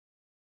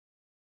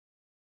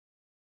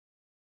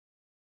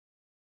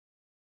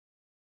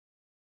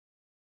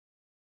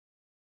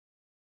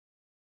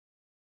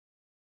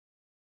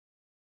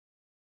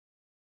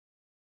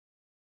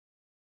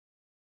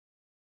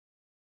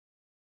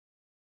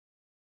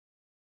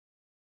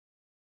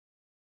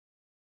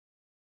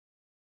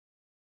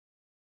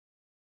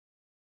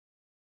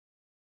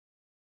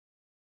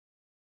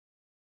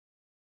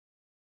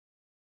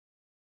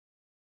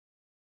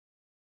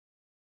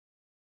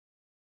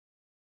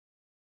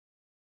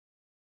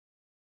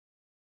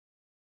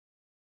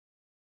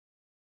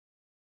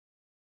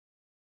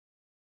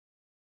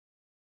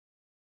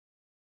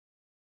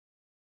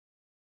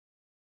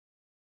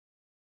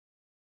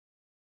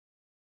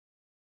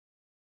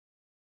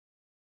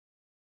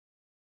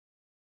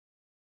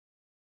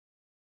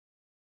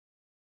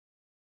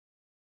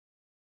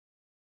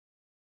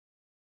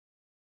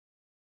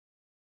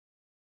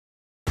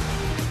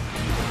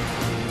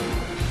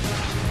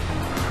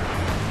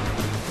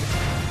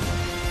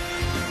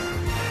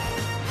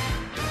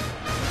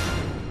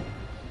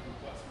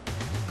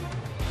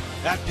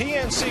At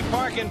PNC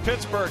Park in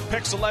Pittsburgh,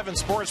 Pix 11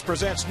 Sports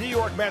presents New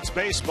York Mets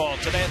baseball.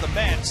 Today, the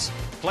Mets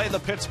play the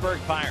Pittsburgh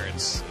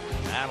Pirates.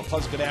 And a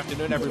pleasant good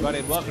afternoon, everybody,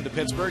 and welcome to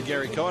Pittsburgh.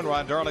 Gary Cohen,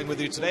 Ron Darling with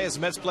you today as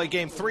the Mets play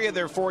Game 3 of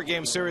their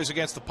 4-game series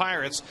against the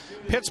Pirates.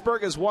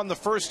 Pittsburgh has won the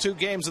first 2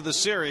 games of the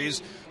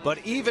series,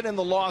 but even in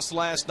the loss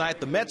last night,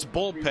 the Mets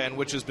bullpen,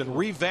 which has been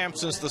revamped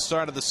since the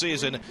start of the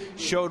season,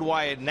 showed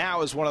why it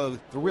now is one of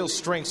the real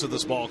strengths of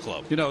this ball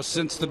club. You know,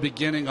 since the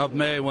beginning of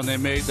May when they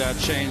made that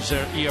change,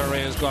 their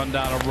ERA has gone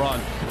down a run.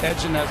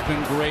 Edgin has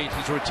been great.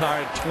 He's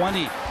retired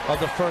 20 of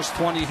the first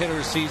 20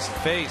 hitters he's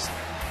faced.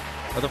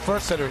 The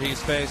first hitter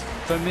he's faced.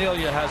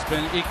 Familia has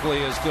been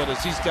equally as good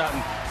as he's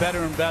gotten better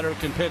and better,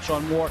 can pitch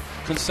on more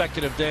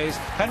consecutive days.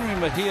 Henry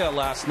Mejia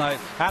last night,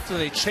 after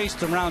they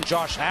chased around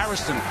Josh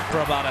Harrison for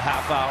about a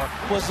half hour,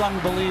 was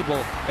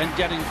unbelievable and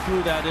getting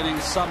through that inning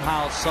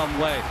somehow, some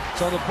way.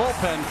 So the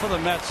bullpen for the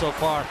Mets so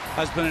far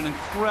has been an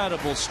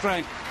incredible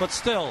strength, but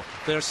still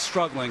they're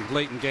struggling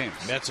late in games.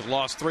 Mets have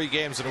lost 3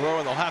 games in a row,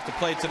 and they'll have to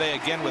play today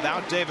again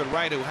without David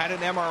Wright, who had an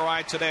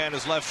MRI today on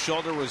his left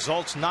shoulder.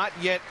 Results not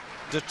yet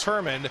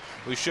determined.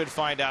 We should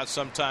find out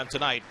sometime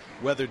tonight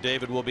whether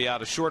David will be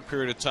out a short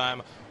period of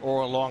time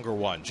or a longer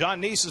one.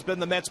 John Neese has been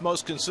the Mets'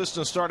 most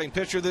consistent starting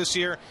pitcher this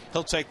year.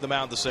 He'll take the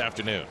mound this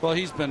afternoon. Well,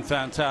 he's been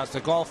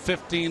fantastic. All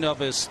 15 of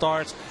his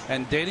starts,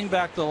 and dating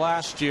back to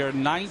last year,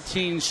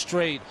 19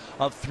 straight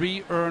of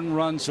 3 earned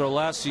runs or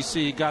less. You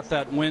see, he got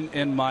that win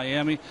in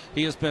Miami.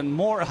 He has been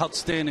more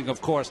outstanding,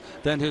 of course,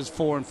 than his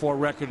 4-4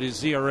 record.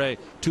 His ERA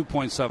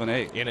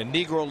 2.78. In a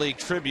Negro League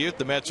tribute,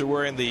 the Mets are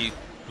wearing the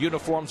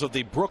uniforms of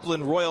the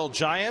Brooklyn Royal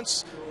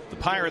Giants. The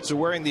Pirates are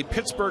wearing the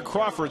Pittsburgh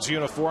Crawfords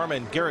uniform,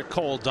 and Garrett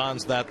Cole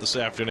dons that this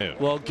afternoon.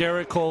 Well,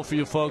 Garrett Cole, for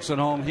you folks at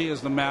home, he is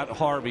the Matt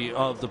Harvey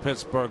of the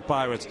Pittsburgh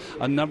Pirates,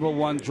 a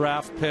 #1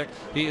 draft pick.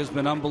 He has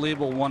been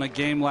unbelievable. Won a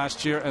game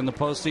last year in the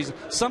postseason.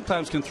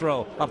 Sometimes can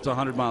throw up to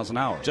 100 miles an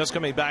hour. Just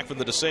coming back from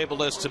the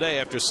disabled list today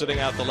after sitting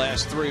out the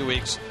last 3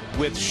 weeks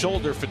with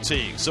shoulder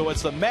fatigue. So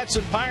it's the Mets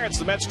and Pirates.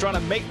 The Mets trying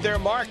to make their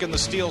mark in the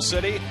Steel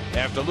City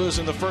after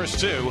losing the first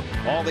 2.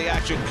 All the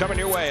action coming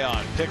your way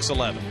on Pix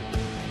 11.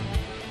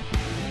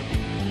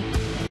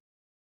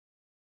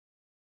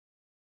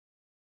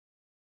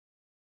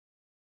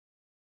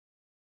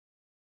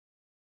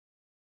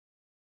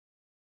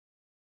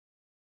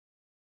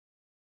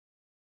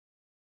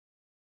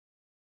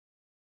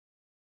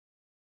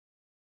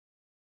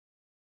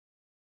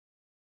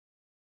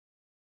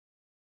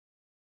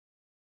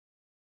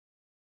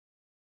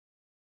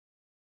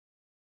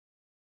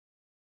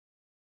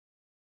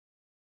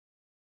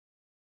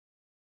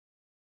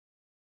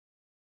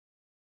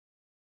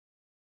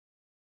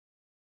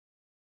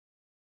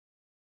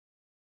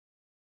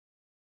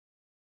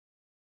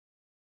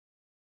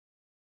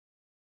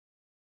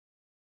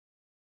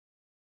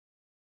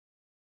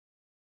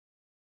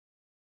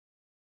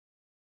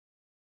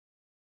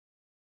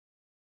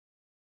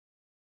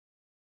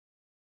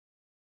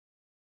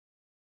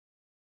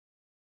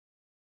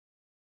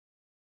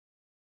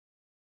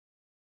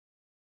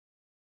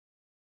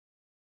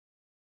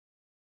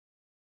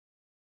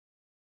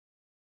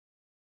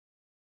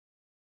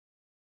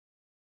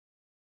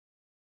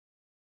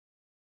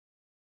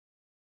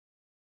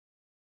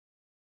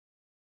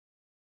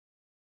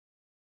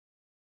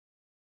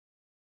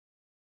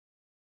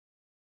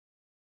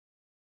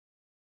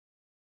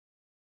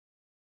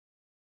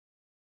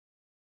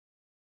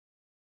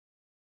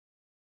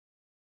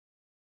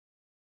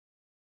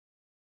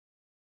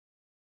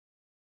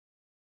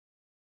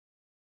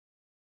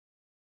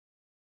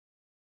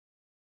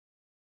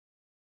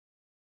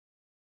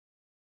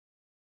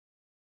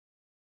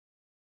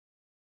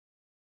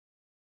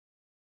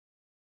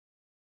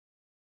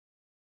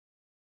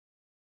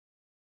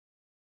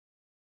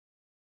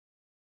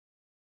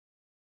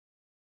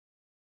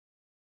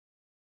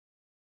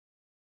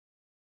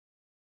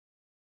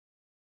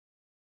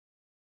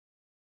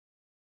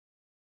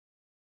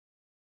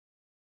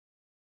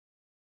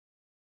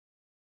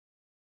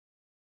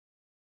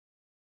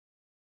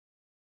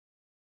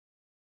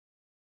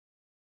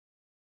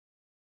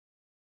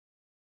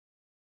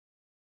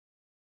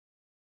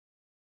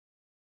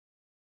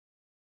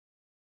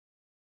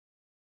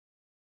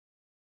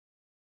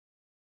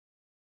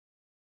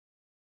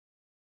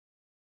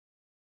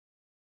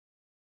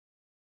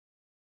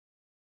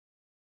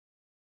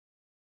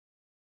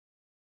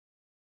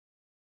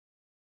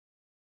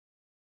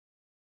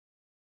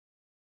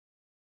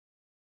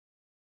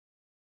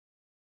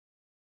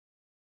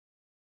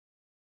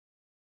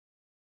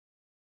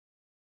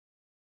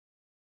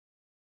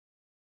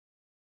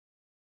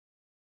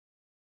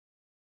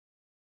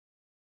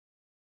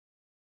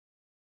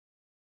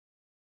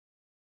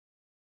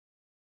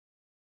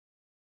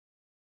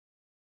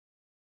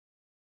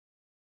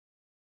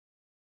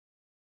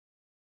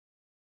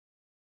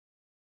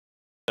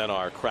 Then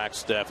our crack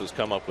staff has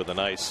come up with a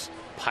nice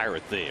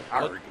pirate theme.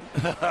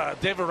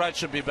 David Wright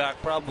should be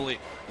back probably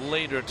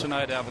later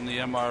tonight, having the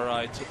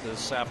MRI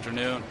this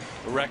afternoon.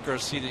 The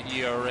records see the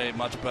ERA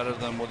much better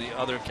than with the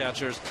other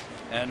catchers,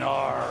 and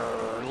our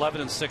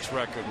 11-6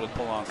 record with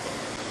Polanco.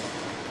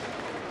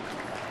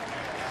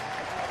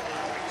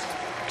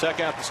 Check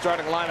out the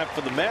starting lineup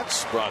for the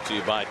Mets, brought to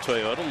you by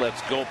Toyota.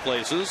 Let's go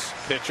places.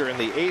 Pitcher in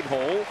the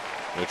 8-hole,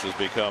 which has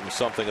become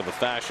something of a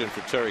fashion for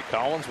Terry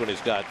Collins when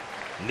he's got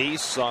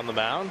Nice on the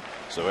mound.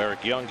 So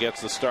Eric Young gets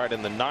the start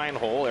in the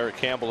 9-hole. Eric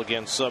Campbell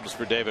again subs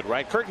for David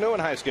Wright. Kirk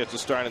Neuenhuis gets the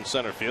start in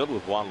center field,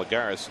 with Juan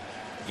Lagares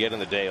getting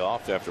the day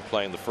off after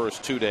playing the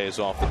first 2 days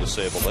off the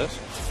disabled list.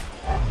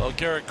 Well,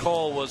 Garrett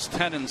Cole was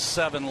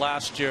 10-7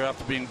 last year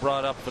after being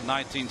brought up for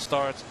 19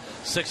 starts.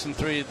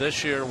 6-3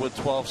 this year with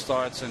 12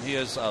 starts, and he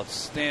is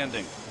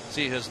outstanding.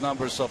 See his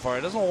numbers so far.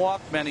 He doesn't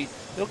walk many.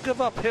 He'll give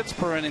up hits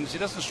per innings. He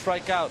doesn't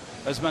strike out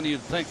as many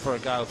you'd think for a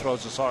guy who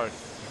throws as hard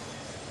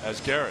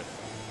as Garrett.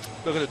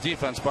 Look at the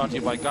defense, brought to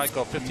you by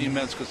Geico. 15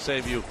 minutes could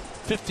save you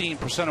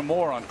 15% or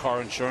more on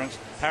car insurance.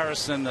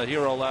 Harrison, the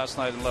hero last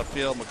night in left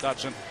field.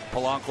 McCutchen,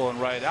 Polanco in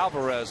right.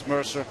 Alvarez,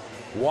 Mercer,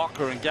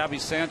 Walker, and Gabby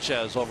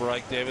Sanchez over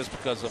Ike Davis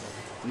because of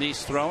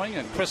Nice throwing.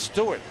 And Chris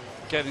Stewart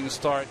getting the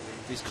start.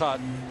 He's caught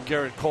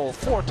Garrett Cole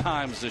 4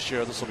 times this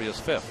year. This will be his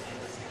 5th.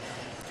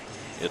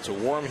 It's a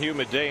warm,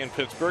 humid day in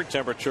Pittsburgh.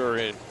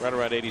 Temperature right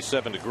around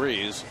 87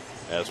 degrees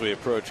as we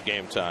approach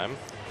game time.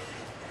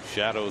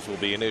 Shadows will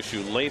be an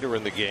issue later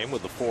in the game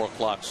with the 4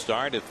 o'clock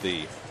start if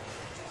the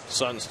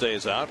sun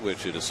stays out,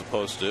 which it is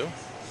supposed to.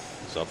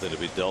 Something to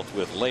be dealt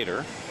with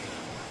later.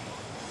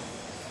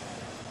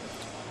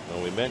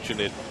 Well, we mentioned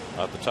it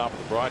at the top of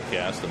the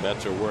broadcast. The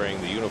Mets are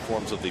wearing the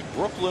uniforms of the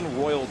Brooklyn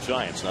Royal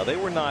Giants. Now, they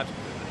were not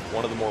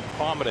one of the more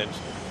prominent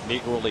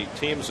Negro League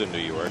teams in New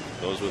York.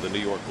 Those were the New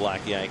York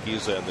Black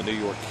Yankees and the New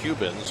York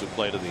Cubans, who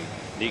played in the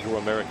Negro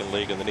American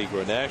League and the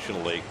Negro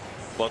National League.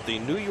 But the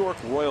New York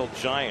Royal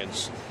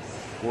Giants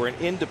were an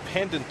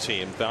independent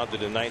team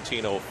founded in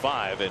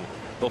 1905, and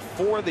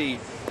before the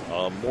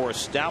more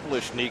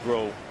established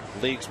Negro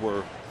leagues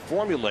were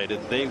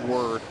formulated, they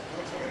were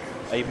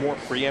a more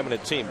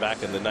preeminent team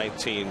back in the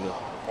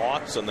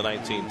 19aughts and the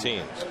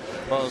 19-teens.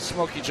 Well,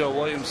 Smokey Joe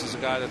Williams is a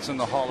guy that's in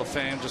the Hall of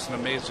Fame, just an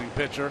amazing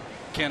pitcher.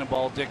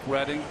 Cannonball Dick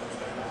Redding.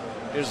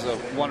 Here's the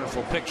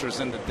wonderful pictures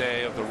in the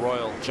day of the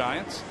Royal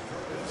Giants.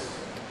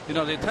 You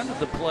know, they tended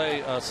to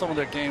play some of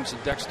their games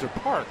at Dexter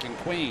Park in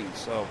Queens,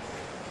 so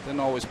didn't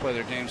always play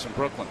their games in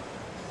Brooklyn.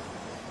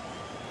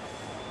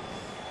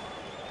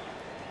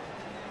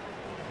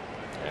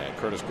 And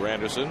Curtis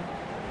Granderson.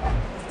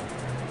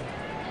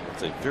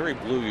 It's a very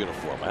blue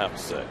uniform, I have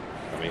to say.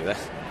 I mean,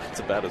 that's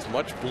about as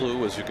much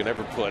blue as you can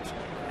ever put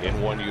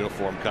in one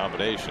uniform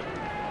combination.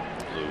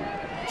 Blue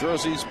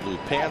jerseys, blue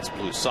pants,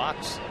 blue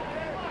socks.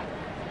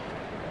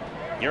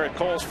 Garrett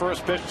Cole's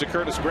first pitch to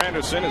Curtis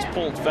Granderson is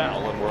pulled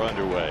foul, and we're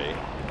underway.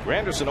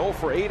 Granderson 0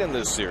 for 8 in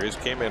this series,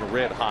 came in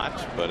red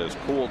hot, but has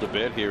cooled a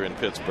bit here in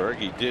Pittsburgh.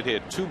 He did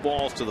hit 2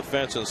 balls to the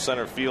fence in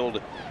center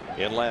field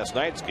in last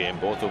night's game,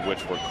 both of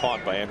which were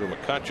caught by Andrew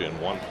McCutchen.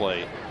 One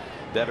play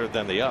better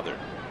than the other.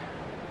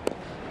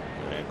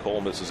 And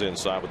Cole misses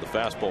inside with the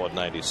fastball at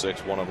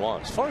 96,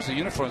 1-1. As far as the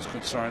uniform is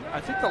concerned,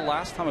 I think the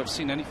last time I've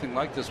seen anything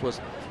like this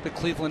was the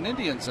Cleveland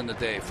Indians in the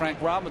day.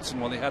 Frank Robinson,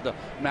 when they had the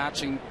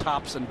matching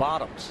tops and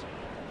bottoms.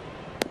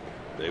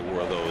 They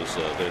wore those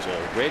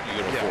red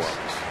uniforms,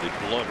 yes.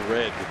 The blood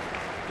red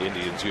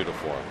Indians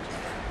uniforms.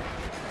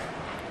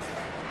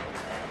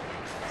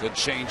 Good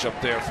change up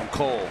there from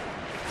Cole.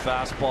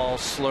 Fastball,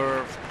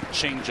 slurve,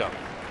 changeup.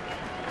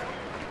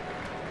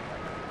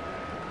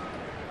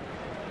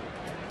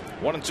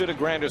 1-2 to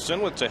Granderson,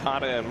 with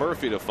Tejada and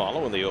Murphy to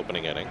follow in the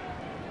opening inning.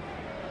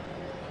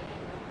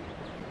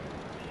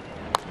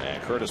 And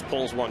Curtis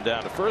pulls one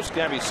down to first.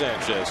 Gabby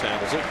Sanchez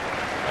handles it,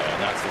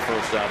 and that's the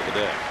first out of the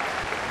day.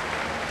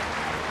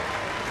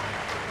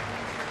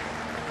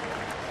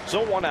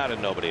 So 1 out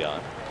and nobody on.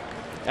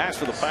 As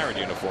for the Pirate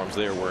uniforms,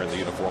 they are wearing the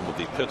uniform of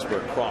the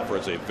Pittsburgh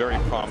Crawfords, a very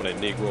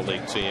prominent Negro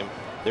League team.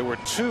 There were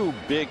 2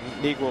 big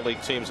Negro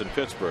League teams in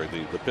Pittsburgh,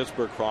 the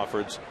Pittsburgh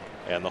Crawfords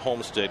and the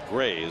Homestead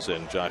Grays,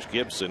 and Josh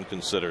Gibson,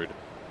 considered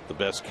the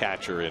best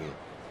catcher in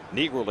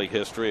Negro League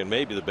history and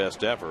maybe the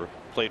best ever,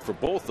 played for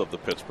both of the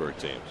Pittsburgh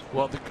teams.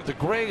 Well, the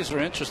Grays are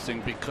interesting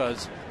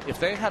because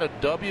if they had a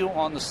W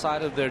on the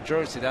side of their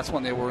jersey, that's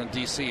when they were in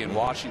D.C. and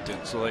Washington.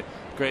 So the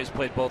Grays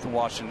played both in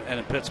Washington and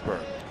in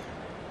Pittsburgh.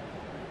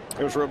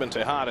 Here's Ruben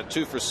Tejada,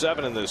 2 for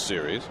 7 in this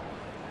series.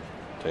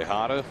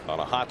 Tejada on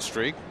a hot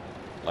streak.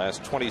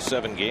 Last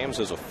 27 games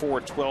has a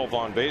 .412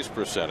 on base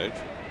percentage.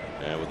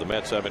 And with the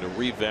Mets having to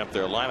revamp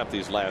their lineup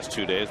these last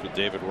 2 days with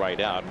David Wright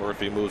out,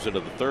 Murphy moves into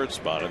the 3rd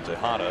spot, and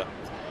Tejada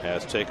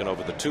has taken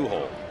over the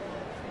 2-hole.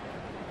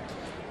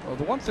 Well,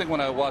 the one thing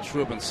when I watch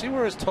Ruben, see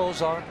where his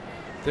toes are?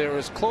 They're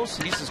as close.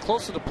 He's as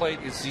close to the plate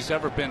as he's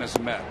ever been as a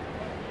Met.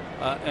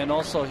 And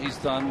also, he's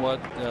done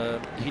what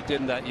he did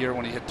in that year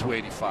when he hit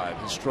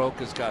 285. His stroke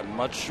has gotten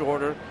much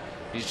shorter.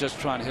 He's just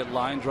trying to hit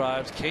line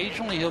drives.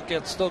 Occasionally, he'll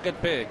still get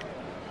big,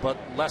 but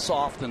less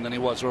often than he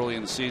was early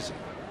in the season.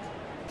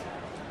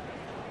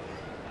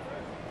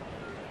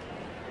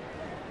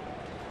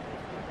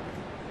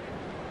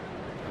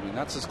 I mean,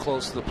 that's as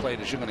close to the plate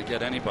as you're going to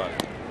get anybody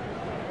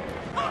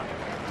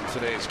in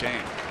today's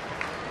game.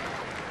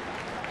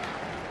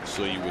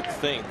 So you would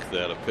think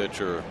that a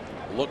pitcher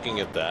looking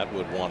at that,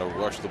 would want to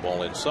rush the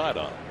ball inside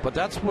on. But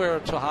that's where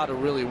Tejada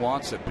really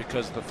wants it,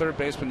 because the third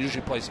baseman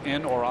usually plays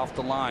in or off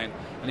the line,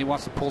 and he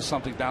wants to pull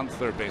something down the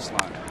third base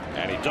line.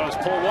 And he does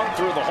pull one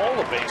through the hole,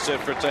 a base hit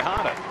for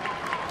Tejada.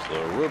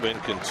 So Rubin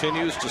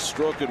continues to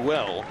stroke it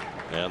well,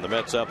 and the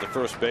Mets have the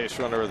first base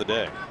runner of the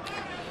day.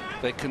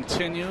 They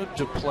continue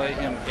to play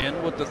him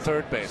in with the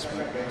third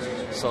baseman.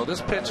 So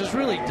this pitch is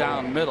really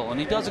down middle, and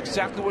he does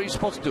exactly what you're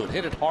supposed to do.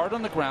 Hit it hard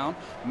on the ground,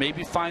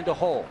 maybe find a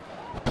hole.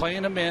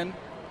 Playing him in,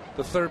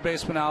 the third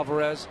baseman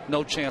Alvarez,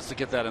 no chance to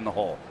get that in the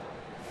hole.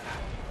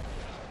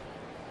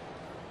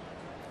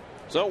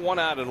 So 1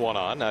 out and 1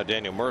 on. Now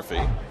Daniel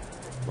Murphy.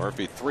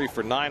 Murphy 3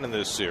 for 9 in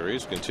this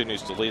series,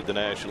 continues to lead the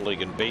National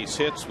League in base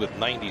hits with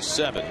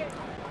 97.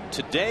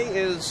 Today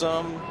is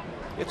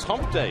it's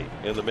hump day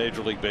in the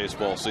Major League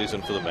Baseball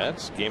season for the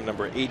Mets. Game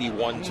number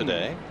 81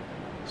 today.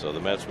 So the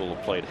Mets will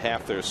have played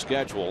half their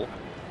schedule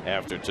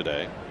after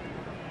today,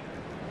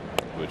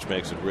 which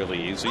makes it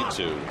really easy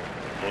to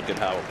look at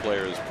how a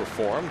player has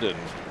performed and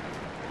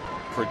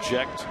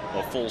project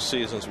a full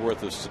season's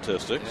worth of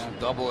statistics. Yeah,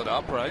 double it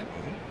up, right?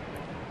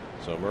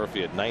 So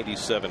Murphy at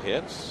 97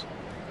 hits.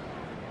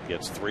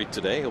 Gets 3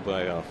 today. He'll be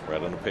right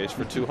on the pace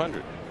for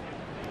 200.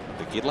 I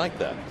think he'd like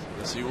that.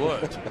 Yes, he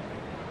would.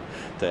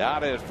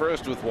 Tejada at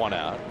first with 1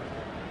 out.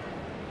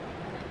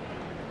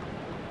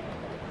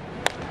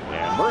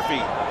 And Murphy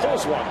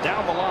pulls one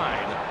down the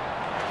line.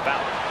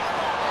 Foul.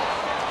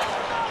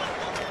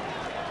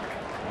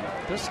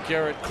 This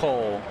Garrett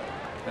Cole,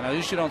 and I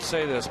usually don't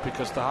say this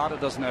because Tejada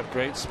doesn't have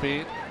great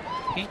speed.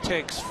 He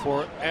takes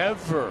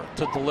forever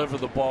to deliver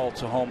the ball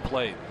to home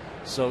plate.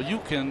 So you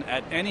can,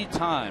 at any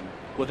time,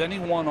 with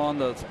anyone on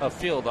the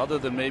field other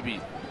than maybe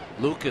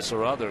Lucas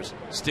or others,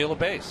 steal a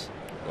base.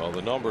 Well,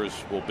 the numbers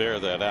will bear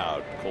that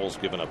out. Cole's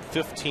given up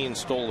 15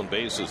 stolen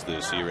bases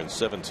this year in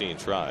 17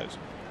 tries.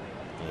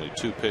 Only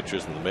 2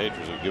 pitchers in the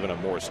majors have given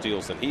him more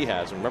steals than he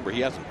has. And remember, he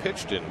hasn't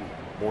pitched in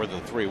more than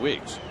 3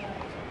 weeks.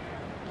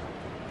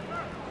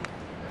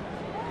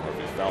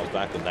 Murphy fouls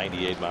back the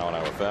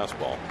 98-mile-an-hour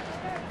fastball.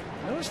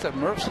 Notice that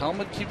Murph's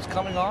helmet keeps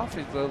coming off.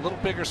 He's a little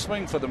bigger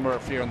swing for the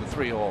Murph here in the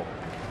 3-hole.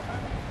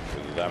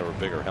 Either that or a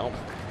bigger helmet.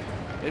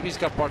 Maybe he's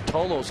got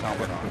Bartolo's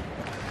helmet on.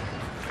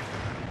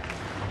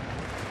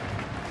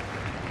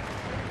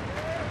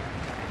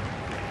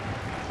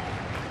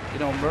 You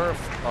know,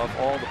 Murph, of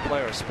all the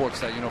players, sports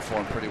that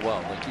uniform pretty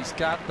well. Like, he's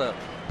got the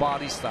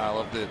body style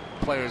of the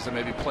players that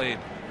maybe played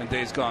in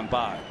days gone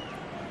by.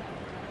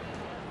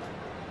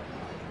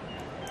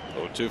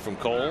 0-2 from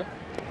Cole.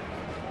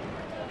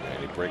 And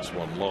he breaks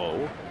one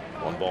low.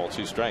 1 ball,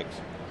 2 strikes.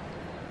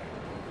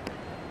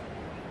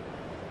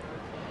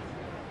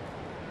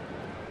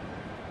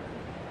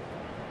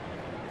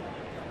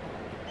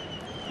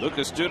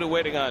 Lucas Duda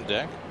waiting on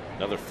deck.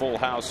 Another full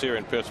house here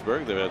in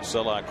Pittsburgh. They've had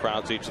sellout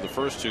crowds each of the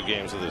first 2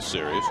 games of this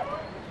series.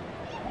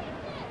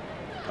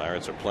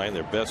 Pirates are playing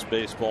their best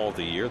baseball of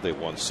the year. They've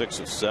won 6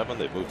 of 7.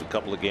 They've moved a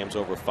couple of games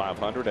over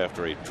 500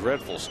 after a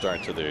dreadful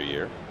start to their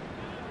year.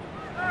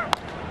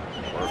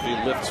 Murphy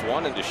lifts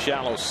one into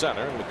shallow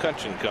center, and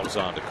McCutchen comes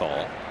on to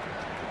call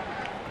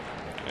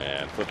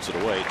and puts it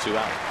away. 2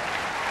 out.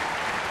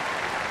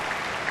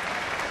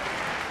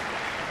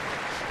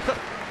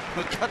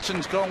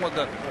 McCutchen's going with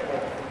the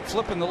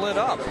flipping the lid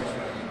up.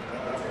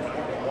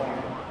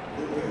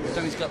 But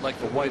then he's got like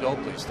the white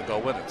Oakleys to go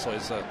with it, so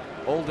he's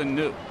old and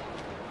new.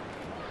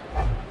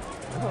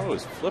 Oh,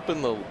 is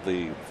flipping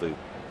the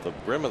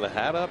brim of the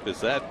hat up? Is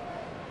that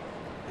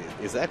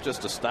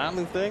just a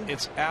styling thing?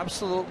 It's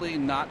absolutely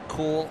not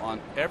cool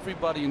on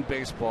everybody in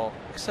baseball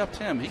except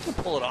him. He can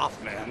pull it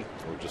off, man.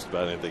 Or just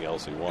about anything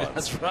else he wants.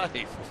 That's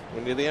right.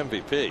 When you're the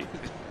MVP,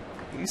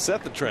 he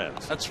set the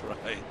trends. That's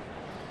right.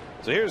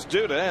 So here's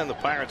Duda, and the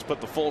Pirates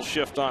put the full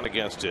shift on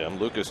against him.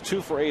 Lucas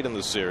 2 for 8 in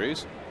the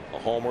series, a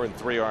homer and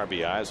 3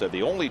 RBIs. Had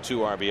the only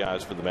 2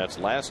 RBIs for the Mets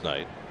last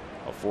night.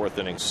 A 4th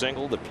inning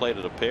single that played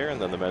at a pair, and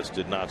then the Mets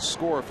did not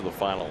score for the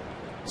final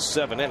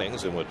 7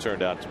 innings in what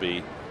turned out to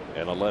be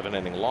an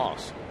 11-inning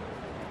loss.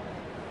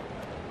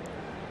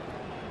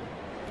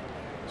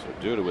 So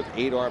Duda with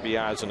 8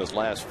 RBIs in his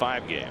last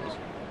 5 games,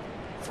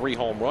 3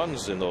 home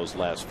runs in those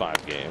last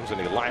 5 games,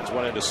 and he lines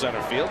one into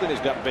center field, and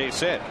he's got a base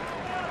hit.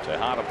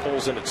 Tejada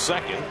pulls in at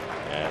second,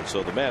 and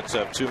so the Mets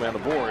have 2 men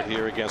aboard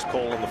here against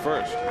Cole in the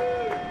first.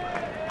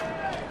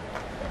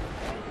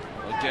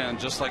 Again,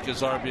 just like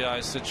his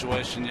RBI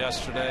situation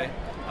yesterday,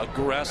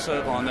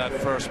 aggressive on that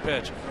first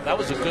pitch. That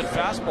was a good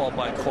fastball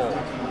by Cole,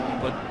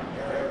 but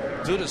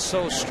Duda's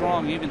so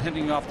strong, even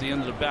hitting off the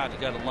end of the bat, he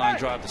got a line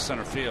drive to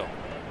center field.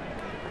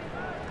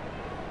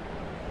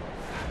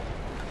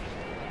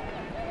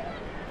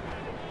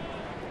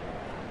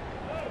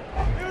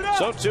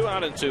 So 2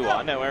 out and 2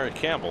 on. Now Eric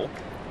Campbell.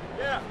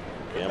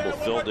 Campbell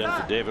filled in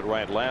for David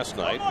Wright last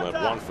night, went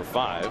 1 for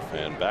 5,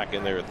 and back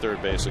in there at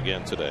third base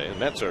again today. The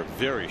Mets are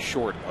very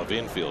short of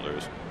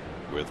infielders.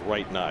 With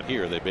Wright not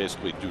here, they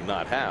basically do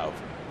not have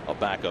a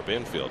backup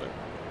infielder.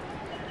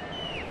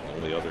 The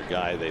only other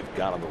guy they've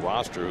got on the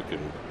roster who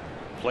can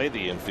play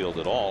the infield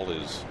at all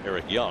is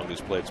Eric Young,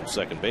 who's played some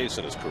second base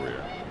in his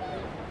career.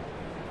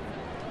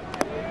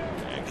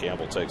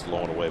 Campbell takes the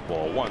low and away,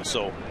 ball 1.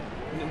 So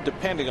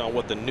depending on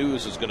what the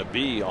news is going to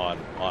be on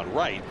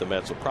Wright, the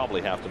Mets will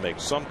probably have to make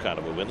some kind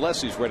of move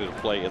unless he's ready to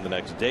play in the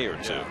next day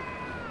or two.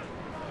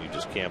 You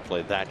just can't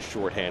play that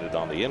shorthanded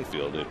on the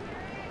infield. It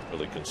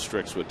really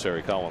constricts what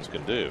Terry Collins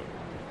can do.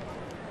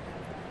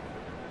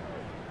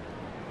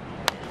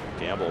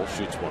 Campbell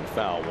shoots one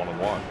foul,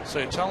 1-1. So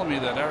you're telling me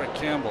that Eric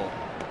Campbell,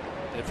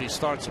 if he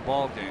starts a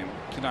ball game,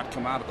 cannot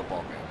come out of the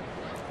ball game?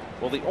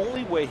 Well, the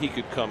only way he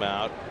could come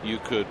out, you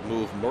could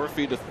move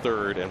Murphy to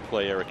third and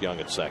play Eric Young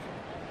at second.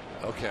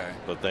 Okay.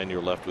 But then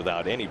you're left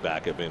without any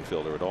backup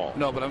infielder at all.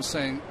 No, but I'm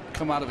saying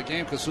come out of the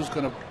game because who's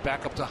going to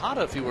back up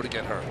Tejada if he were to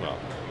get hurt? Well,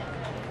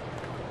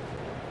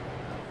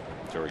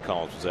 Terry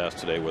Collins was asked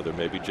today whether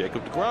maybe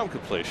Jacob deGrom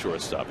could play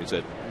shortstop. He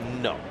said,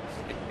 no,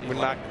 we're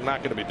not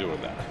going to be doing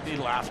that. He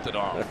laughed it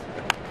off.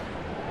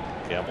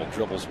 Campbell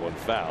dribbles one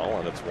foul,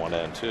 and it's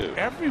 1-2.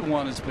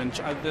 Everyone has been.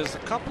 There's a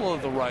couple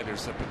of the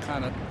writers that have been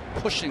kind of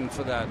pushing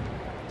for that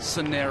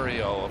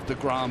scenario of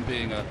deGrom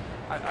being a.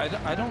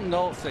 I don't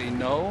know if they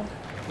know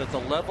that the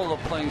level of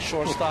playing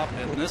shortstop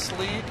in this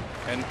league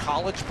and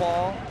college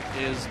ball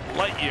is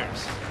light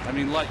years. I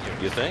mean, light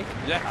years. You think?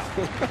 Yeah.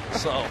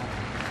 So.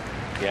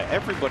 Yeah,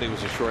 everybody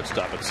was a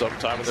shortstop at some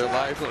time in their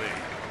life.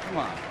 Come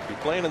on. If you're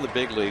playing in the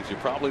big leagues, you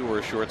probably were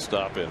a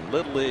shortstop in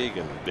Little League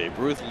and Babe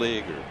Ruth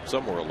League or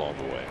somewhere along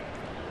the way.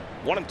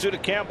 1-2 to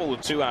Campbell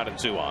with 2 out and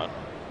 2 on.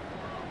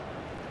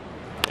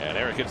 And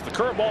Eric hits the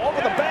curveball over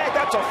the bag.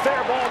 That's a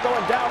fair ball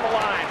going down the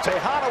line.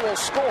 Tejada will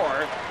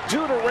score.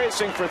 Duda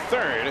racing for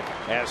third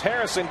as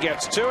Harrison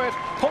gets to it.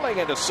 Pulling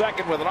into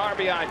second with an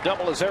RBI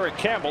double is Eric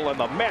Campbell, and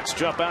the Mets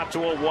jump out to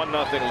a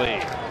 1-0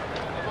 lead.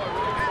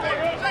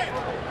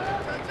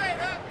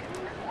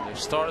 They've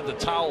started the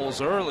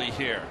towels early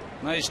here.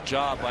 Nice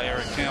job by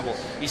Eric Campbell.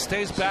 He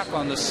stays back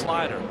on the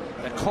slider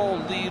that Cole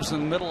leaves in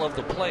the middle of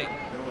the plate.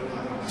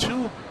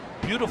 2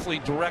 beautifully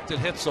directed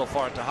hits so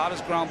far.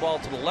 Tejada's ground ball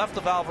to the left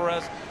of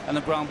Alvarez and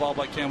the ground ball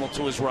by Campbell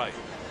to his right.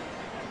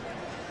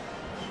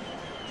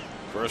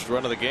 First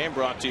run of the game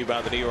brought to you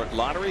by the New York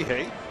Lottery.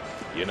 Hey,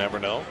 you never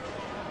know.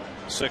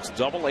 6th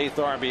double, 8th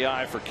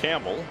RBI for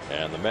Campbell,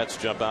 and the Mets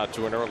jump out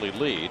to an early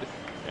lead.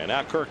 And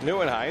now Kirk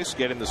Neuenhuis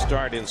getting the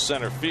start in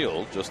center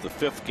field. Just the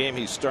 5th game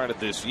he started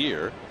this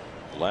year.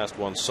 The last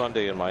one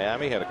Sunday in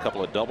Miami, had a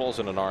couple of doubles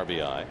and an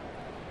RBI.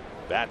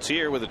 Bats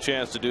here with a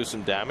chance to do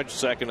some damage.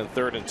 2nd and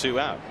 3rd and 2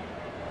 out.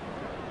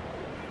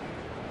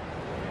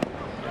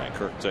 And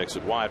Kirk takes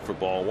it wide for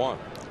ball 1.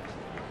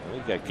 And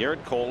we've got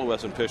Garrett Cole, who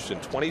hasn't pitched in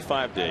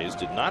 25 days.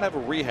 Did not have a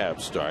rehab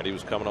start. He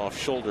was coming off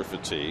shoulder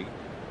fatigue.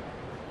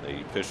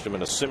 They pitched him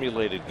in a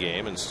simulated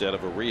game instead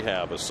of a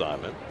rehab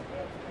assignment.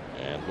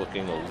 And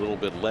looking a little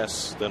bit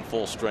less than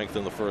full strength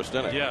in the first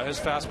inning. Yeah, his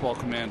fastball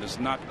command is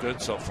not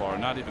good so far,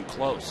 not even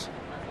close.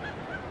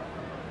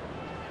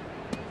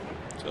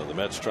 So the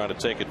Mets trying to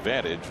take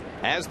advantage,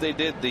 as they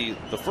did the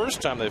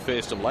first time they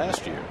faced him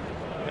last year,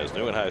 as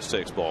Neuenhuis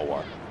takes ball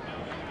 1.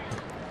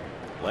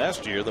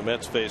 Last year, the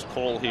Mets faced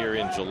Cole here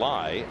in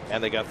July,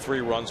 and they got 3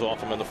 runs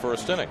off him in the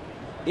first inning.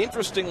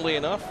 Interestingly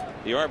enough,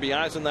 the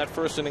RBIs in that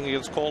first inning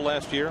against Cole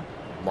last year,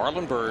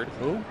 Marlon Byrd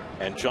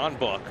and John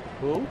Buck,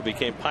 who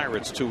became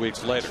Pirates 2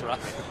 weeks later.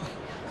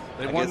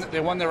 Right. They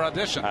won their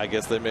audition. I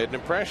guess they made an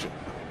impression.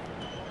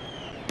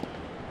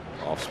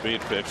 Off speed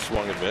pitch,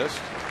 swung and missed.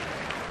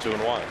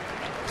 2-1.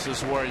 This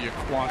is where you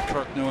want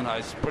Kirk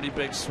Neuenhuis. Pretty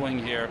big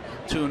swing here.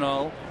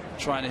 2-0.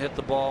 Trying to hit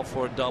the ball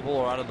for a double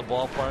or out of the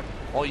ballpark.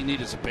 All you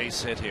need is a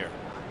base hit here.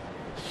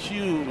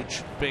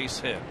 Huge base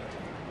hit.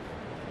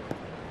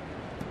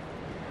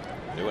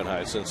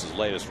 Neuenhuis, since his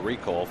latest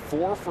recall,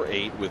 4 for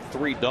 8 with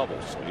 3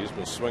 doubles. So he's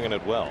been swinging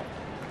it well.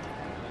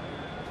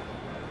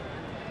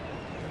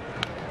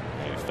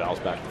 And he fouls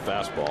back the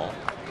fastball.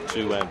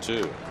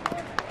 2-2.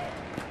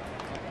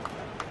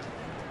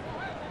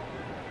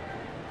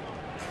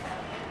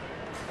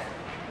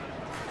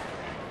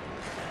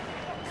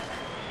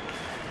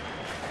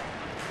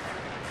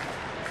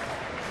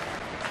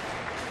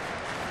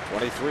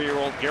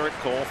 '23-year-old Garrett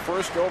Cole,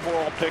 first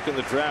overall pick in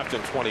the draft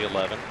in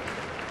 2011.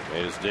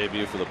 Made his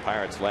debut for the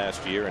Pirates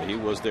last year, and he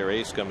was their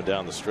ace coming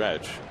down the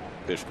stretch.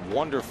 Pitched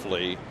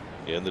wonderfully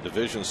in the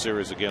division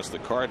series against the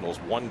Cardinals.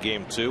 Won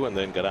game 2 and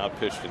then got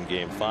outpitched in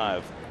game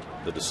 5,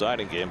 the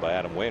deciding game, by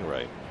Adam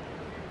Wainwright.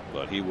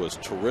 But he was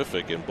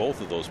terrific in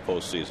both of those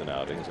postseason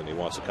outings, and he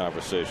wants a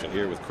conversation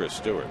here with Chris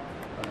Stewart.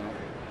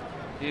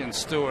 He and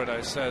Stewart,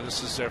 I said,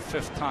 this is their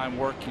 5th time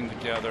working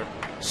together.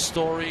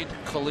 Storied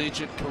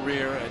collegiate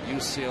career at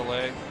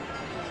UCLA.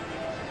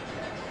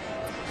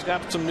 He's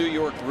got some New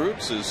York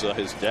roots.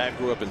 His dad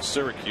grew up in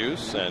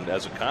Syracuse, and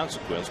as a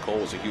consequence, Cole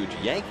was a huge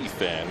Yankee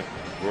fan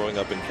growing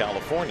up in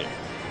California.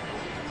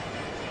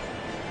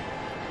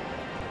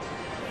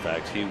 In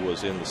fact, he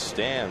was in the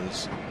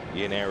stands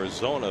in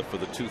Arizona for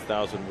the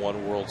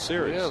 2001 World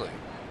Series. Really?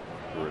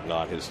 Were it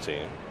not his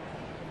team.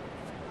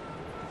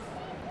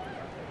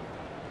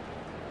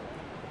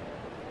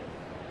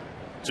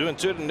 Two and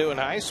 2 to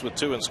Neuenhuis with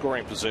 2 in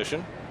scoring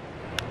position.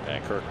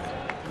 And Kirk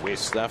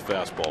wastes that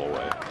fastball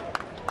away.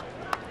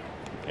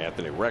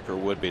 Anthony Recker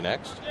would be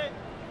next.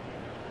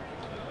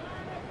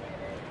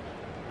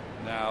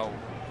 Now,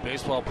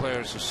 baseball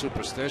players are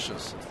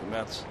superstitious. If the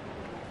Mets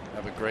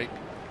have a great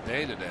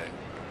day today,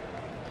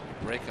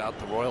 break out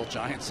the Royal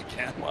Giants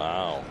again.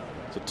 Wow,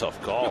 it's a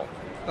tough call.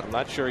 I'm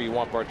not sure you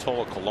want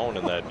Bartolo Colon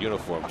in that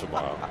uniform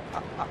tomorrow.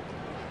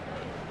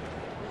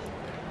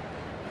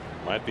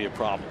 Might be a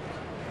problem.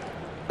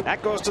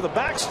 That goes to the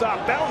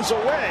backstop, bounds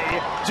away.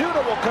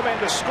 Duda will come in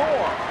to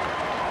score.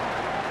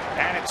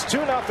 And it's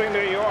 2-0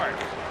 New York.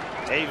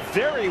 A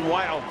very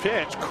wild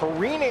pitch,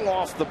 careening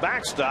off the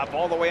backstop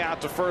all the way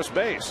out to first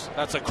base.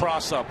 That's a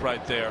cross-up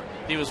right there.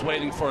 He was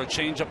waiting for a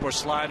changeup or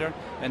slider,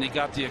 and he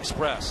got the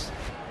express.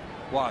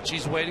 Watch,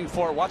 he's waiting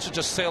for it. Watch it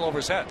just sail over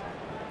his head.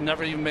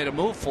 Never even made a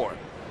move for it.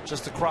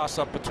 Just a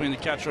cross-up between the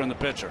catcher and the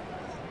pitcher.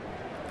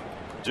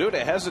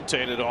 Duda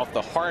hesitated off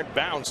the hard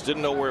bounce,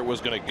 didn't know where it was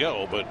going to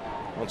go, but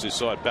once he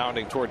saw it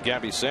bounding toward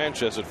Gabby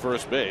Sanchez at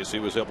first base, he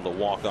was able to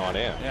walk on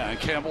in. Yeah, and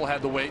Campbell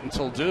had to wait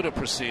until Duda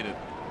proceeded.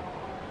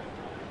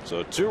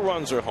 So 2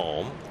 runs are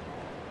home.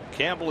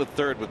 Campbell at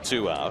third with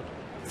 2 out.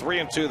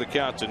 3-2 the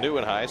count to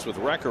Neuenhuis with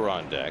Recker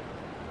on deck.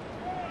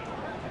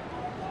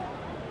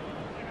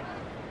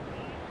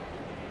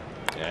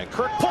 And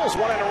Kirk pulls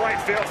one into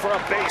right field for a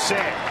base hit.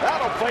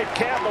 That'll plate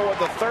Campbell with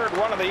the 3rd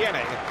run of the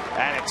inning.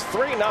 And it's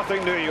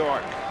 3-0 New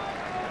York.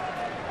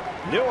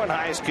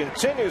 Neuenhuis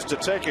continues to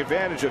take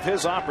advantage of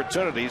his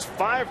opportunities.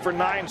 5 for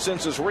 9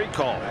 since his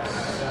recall.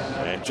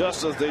 And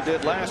just as they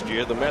did last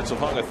year, the Mets have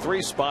hung a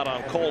 3 spot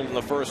on Cole in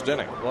the 1st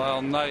inning.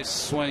 Well, nice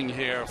swing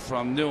here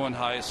from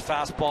Neuenhuis.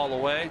 Fastball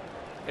away,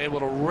 able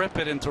to rip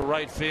it into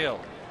right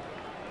field.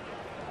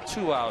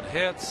 2 out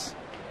hits,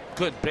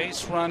 good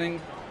base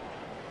running,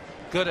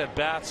 good at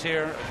bats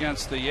here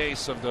against the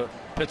ace of the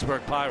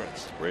Pittsburgh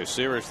Pirates. Ray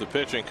Searage, the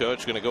pitching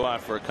coach, going to go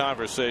out for a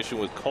conversation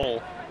with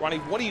Cole. Ronnie,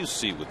 what do you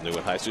see with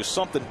Neuenhuis? There's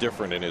something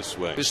different in his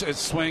swing. His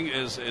swing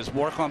is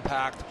more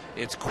compact.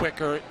 It's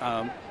quicker.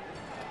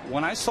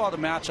 When I saw the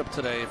matchup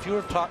today, if you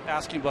were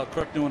asking about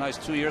Kirk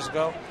Neuenhuis 2 years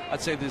ago,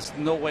 I'd say there's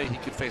no way he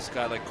could face a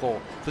guy like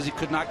Cole because he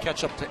could not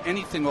catch up to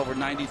anything over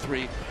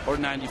 93 or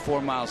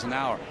 94 miles an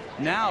hour.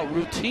 Now,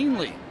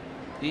 routinely,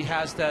 he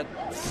has that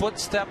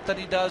footstep that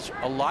he does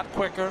a lot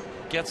quicker,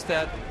 gets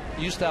that,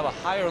 used to have a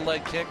higher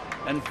leg kick,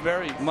 and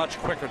very much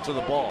quicker to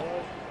the ball.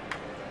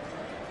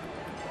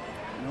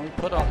 You know, he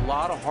put a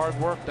lot of hard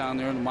work down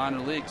there in the minor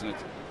leagues, and it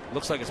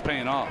looks like it's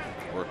paying off.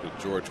 Worked with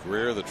George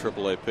Greer, the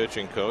AAA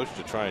pitching coach,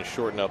 to try and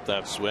shorten up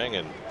that swing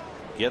and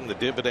getting the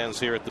dividends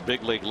here at the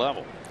big league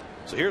level.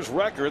 So here's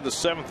Recker, the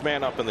 7th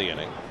man up in the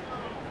inning.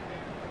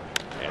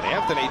 And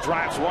Anthony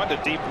drives one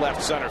to deep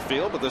left center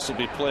field, but this will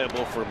be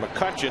playable for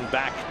McCutchen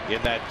back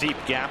in that deep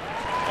gap,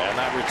 and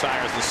that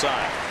retires the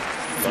side.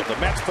 But the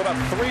Mets put up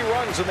 3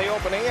 runs in the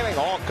opening inning,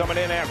 all coming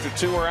in after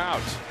 2 are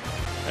out.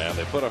 And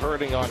they put a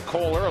hurting on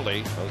Cole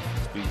early.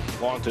 It's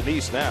belong to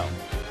Nice now.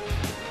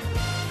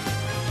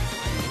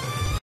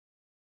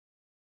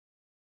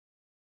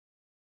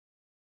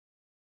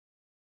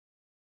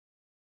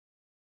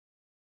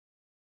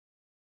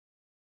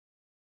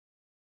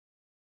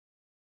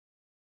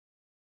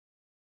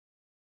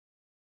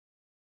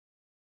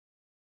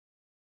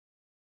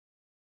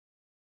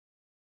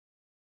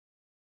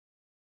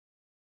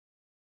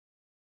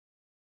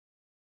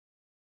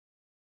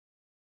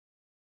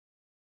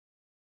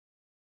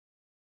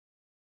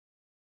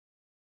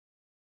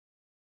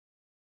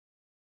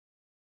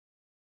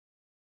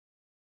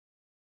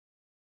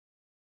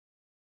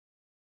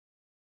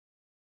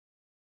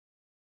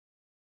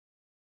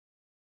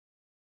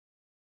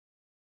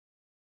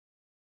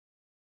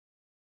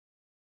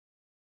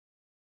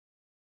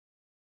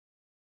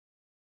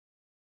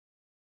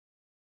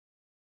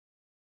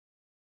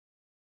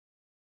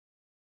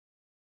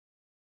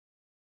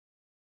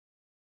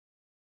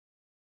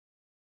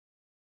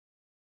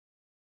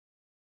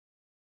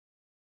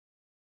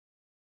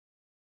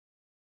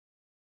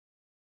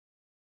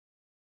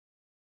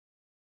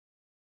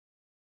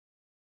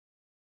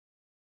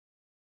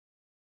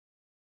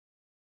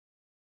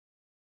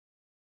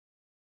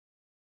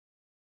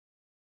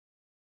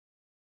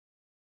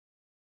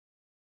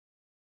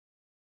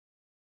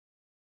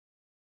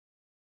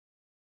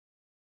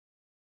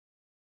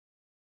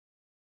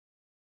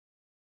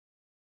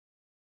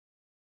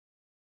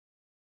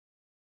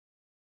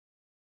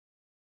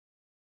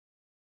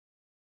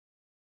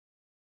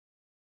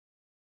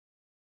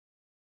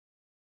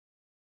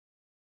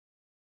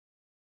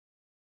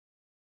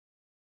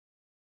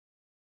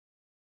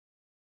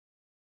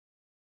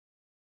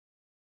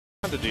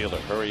 Honda dealer.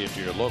 Hurry into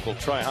your local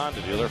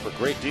Tri-Honda dealer for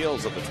great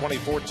deals on the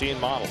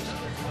 2014 models.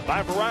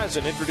 By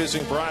Verizon,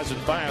 introducing Verizon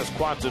Fios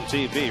Quantum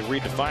TV,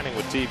 redefining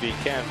what TV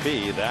can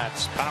be.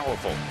 That's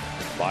powerful.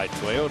 By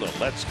Toyota,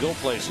 let's go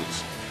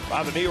places.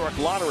 By the New York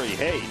Lottery,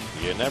 hey,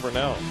 you never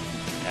know.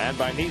 And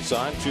by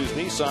Nissan, choose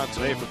Nissan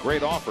today for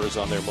great offers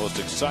on their most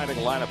exciting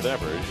lineup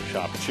ever.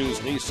 Shop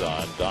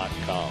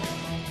ChooseNissan.com.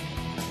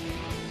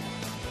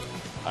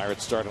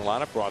 Pirates starting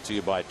lineup brought to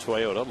you by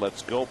Toyota.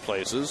 Let's go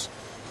places.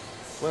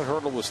 Clint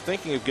Hurdle was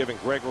thinking of giving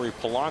Gregory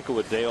Polanco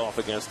a day off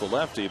against the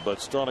lefty, but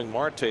Sterling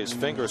Marte's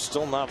finger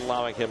still not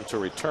allowing him to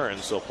return,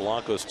 so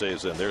Polanco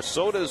stays in there.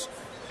 So does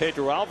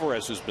Pedro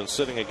Alvarez, who's been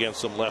sitting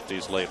against some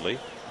lefties lately.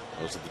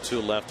 Those are the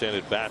two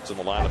left-handed bats in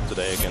the lineup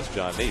today against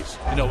John Neese.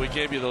 You know, we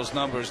gave you those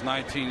numbers,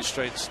 19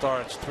 straight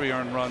starts, 3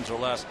 earned runs or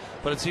less,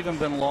 but it's even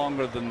been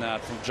longer than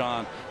that from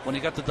John. When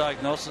he got the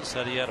diagnosis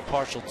that he had a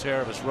partial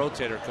tear of his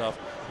rotator cuff,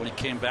 when he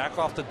came back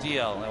off the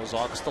DL, and that was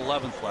August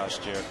 11th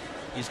last year,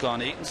 he's gone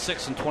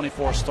 8-6 in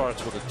 24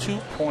 starts with a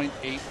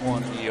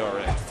 2.81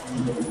 ERA.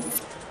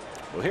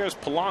 Well, here's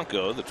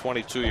Polanco, the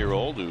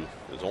 22-year-old who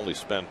has only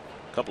spent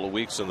a couple of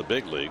weeks in the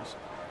big leagues.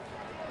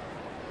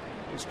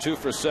 He's 2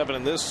 for 7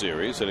 in this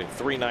series, hitting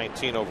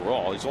 .319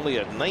 overall. He's only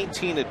had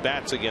 19 at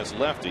bats against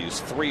lefties,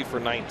 3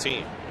 for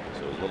 19.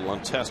 So a little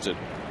untested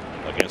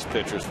against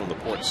pitchers from the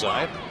port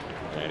side,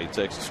 and he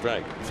takes a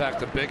strike. In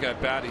fact, the big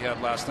at bat he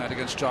had last night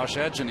against Josh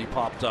Edgen, he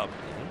popped up.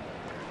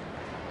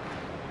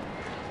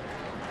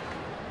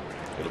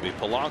 It'll be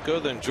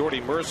Polanco, then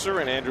Jordy Mercer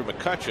and Andrew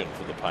McCutchen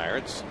for the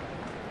Pirates.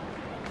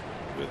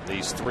 With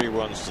these 3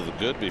 runs to the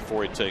good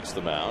before he takes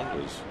the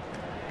mound, as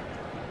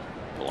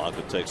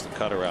Polanco takes the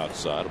cutter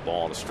outside, a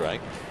ball and a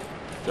strike.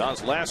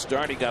 John's last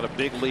start, he got a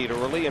big lead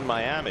early in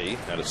Miami,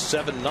 had a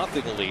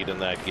 7-0 lead in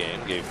that game,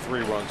 gave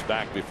 3 runs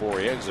back before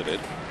he exited.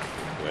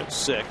 Went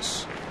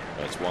 6.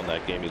 That's won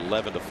that game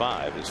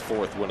 11-5, his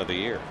 4th win of the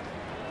year.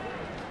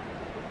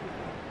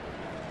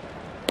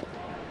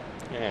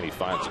 And he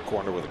finds a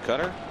corner with a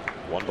cutter.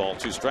 1 ball,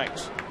 2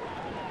 strikes.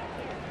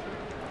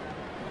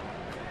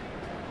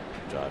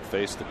 John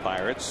faced the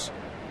Pirates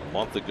a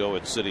month ago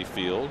at Citi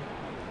Field.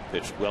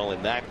 Pitched well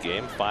in that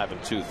game, 5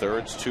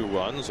 2/3, 2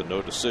 runs, a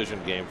no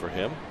decision game for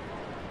him.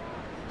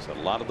 He's had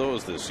a lot of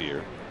those this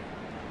year.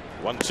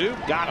 1-2,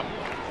 got him.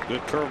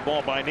 Good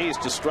curveball by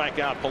Neese to strike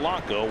out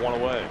Polanco, 1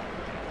 away.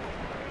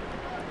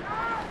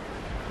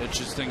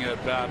 Interesting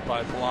at bat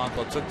by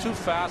Polanco. Took 2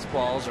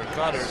 fastballs or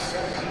cutters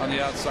on the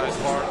outside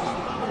part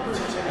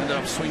and ended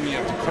up swinging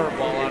at the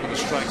curveball out of the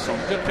strike zone.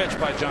 Good pitch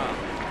by John.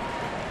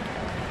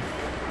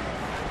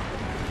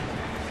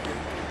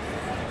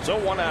 So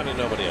 1 out and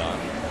nobody on.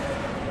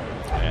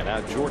 And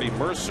now Jordy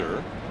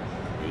Mercer,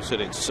 who's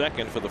hitting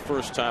second for the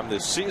first time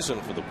this season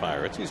for the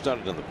Pirates. He's done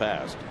it in the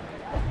past.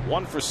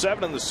 1 for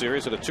 7 in the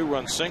series, at a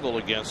 2-run single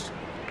against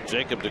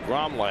Jacob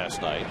deGrom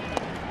last night.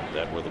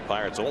 That were the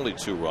Pirates' only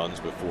 2 runs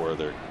before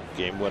their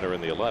game winner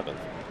in the 11th.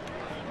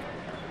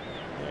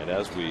 And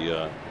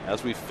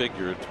as we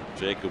figured,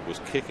 Jacob was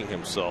kicking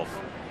himself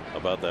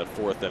about that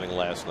 4th inning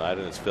last night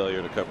and his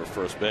failure to cover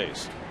first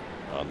base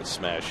on the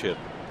smash hit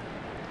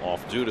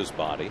off Duda's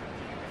body.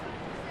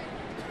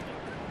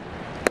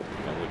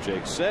 And what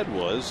Jake said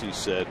was, he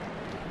said,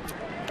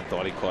 I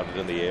thought he caught it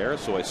in the air,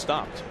 so I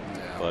stopped.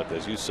 Yeah. But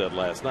as you said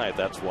last night,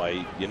 that's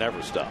why you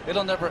never stop.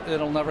 It'll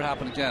never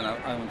happen again.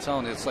 I'm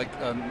telling you, it's like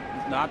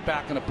not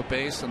backing up a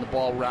base and the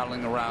ball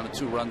rattling around a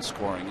 2-run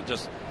scoring. You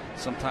just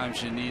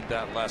sometimes you need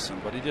that lesson.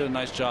 But he did a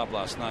nice job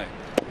last night.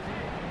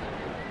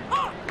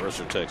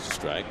 Mercer takes a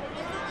strike.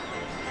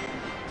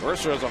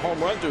 Mercer has a home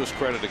run to his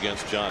credit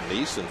against John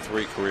Neese in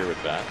 3 career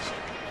at bats.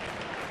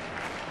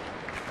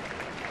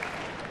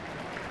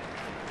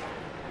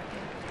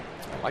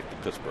 I like the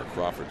Pittsburgh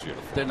Crawfords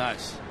uniform. They're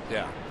nice.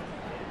 Yeah.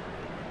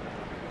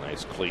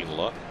 Nice clean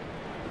look.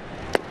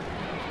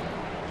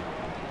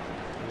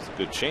 It's a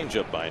good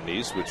changeup by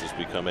Neese, which has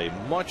become a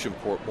much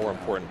more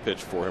important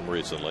pitch for him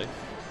recently.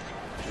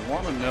 If you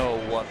want to know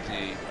what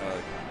the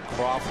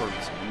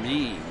Crawfords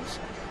means,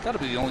 got to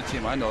be the only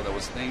team I know that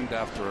was named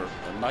after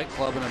a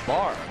nightclub and a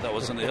bar that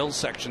was in the Hills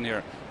section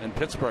here in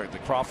Pittsburgh, the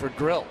Crawford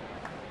Grill.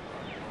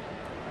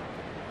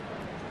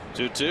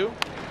 2-2.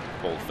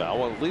 Pulled foul.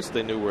 Well, at least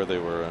they knew where they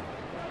were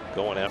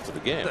going after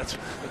the game. That's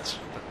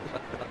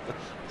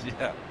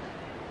yeah.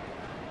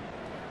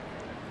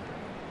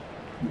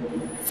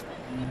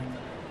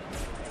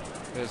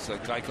 There's a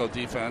Geico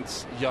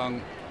defense.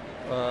 Young.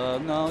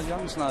 No,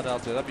 Young's not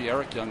out there. That'd be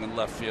Eric Young in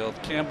left field.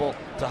 Campbell,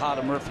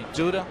 Tejada, Murphy,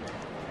 Duda.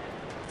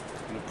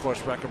 And of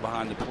course, record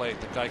behind the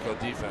plate. The Geico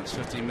defense,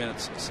 15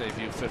 minutes, save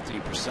you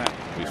 15%.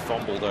 We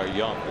fumbled our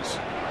Youngs.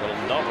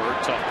 Little number,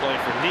 tough play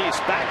for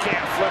Neese.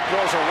 Backhand flip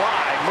goes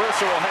awry.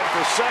 Mercer will head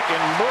for second.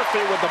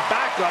 Murphy with the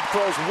backup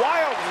throws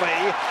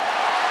wildly.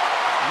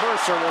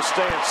 Mercer will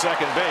stay at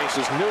second base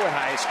as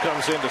Neuenhuis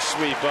comes in to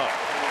sweep up.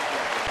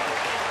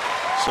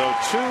 So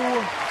 2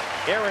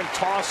 errant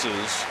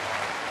tosses.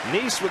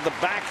 Neese with the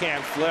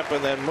backhand flip,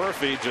 and then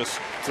Murphy just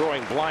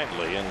throwing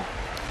blindly, and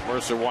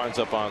Mercer winds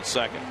up on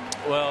second.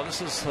 Well, this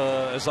is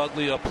as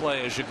ugly a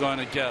play as you're going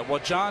to get.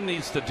 What John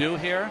needs to do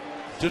here,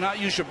 do not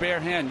use your bare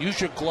hand. Use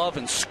your glove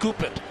and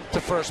scoop it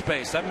to first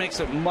base. That makes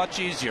it much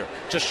easier.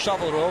 Just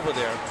shovel it over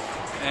there.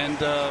 And,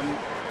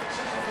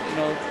 you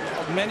know,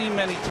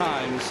 many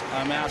times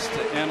I'm asked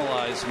to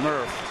analyze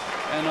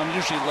Murph, and I'm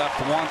usually left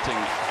wanting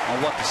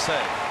on what to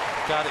say.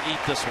 Got to eat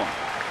this one.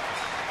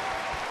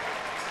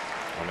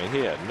 I mean, he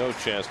had no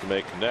chance to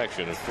make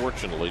connection, and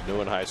fortunately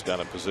Neuenhuis got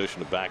in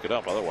position to back it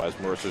up. Otherwise,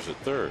 Mercer's at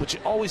third. But you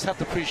always have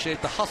to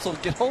appreciate the hustle to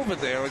get over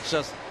there. It's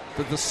just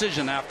the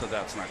decision after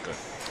that's not good.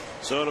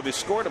 So it'll be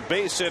scored a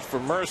base hit for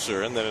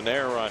Mercer, and then an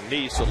error on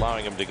Neese,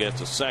 allowing him to get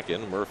to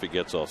second. Murphy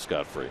gets off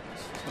scot-free.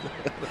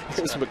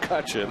 Here's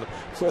McCutchen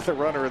with a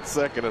runner at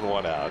second and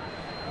 1 out.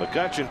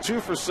 McCutchen 2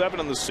 for 7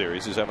 in the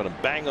series. He's having a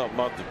bang-up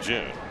month of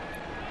June.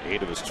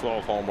 8 of his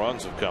 12 home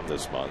runs have come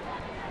this month.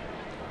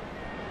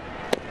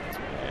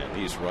 And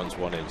Neese runs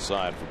one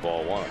inside for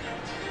ball 1.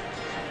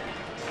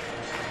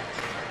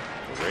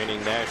 The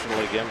reigning National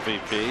League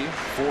MVP,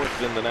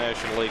 4th in the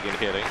National League in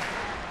hitting,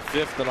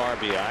 5th in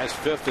RBIs,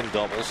 5th in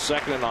doubles,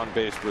 2nd in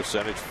on-base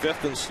percentage,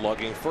 5th in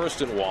slugging,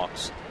 1st in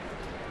walks.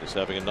 He's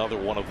having another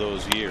one of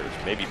those years,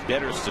 maybe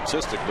better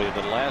statistically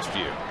than last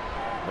year.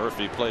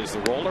 Murphy plays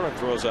the roller and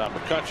throws out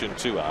McCutchen,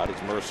 2 out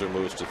as Mercer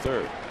moves to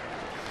third.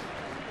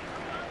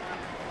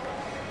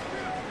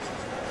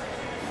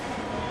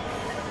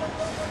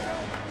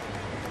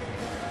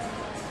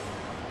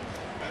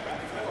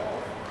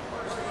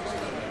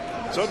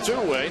 So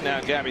two-way now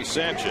Gabby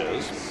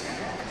Sanchez.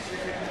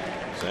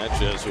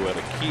 Sanchez, who had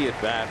a key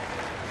at bat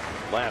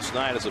last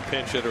night as a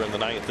pinch hitter in the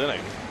 9th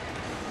inning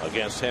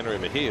against Henry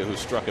Mejia, who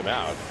struck him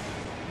out.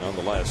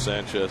 Nonetheless,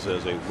 Sanchez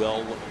has a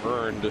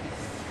well-earned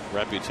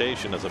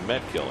reputation as a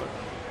Met killer,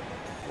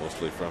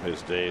 mostly from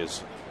his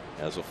days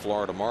as a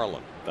Florida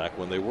Marlin, back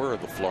when they were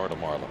the Florida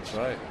Marlins.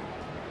 Right.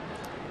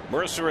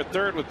 Mercer at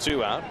third with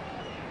 2 out.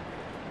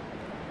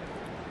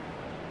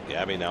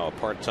 Gabby now a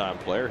part-time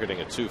player, hitting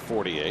at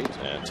 .248,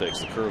 and takes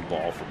the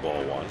curveball for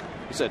ball 1.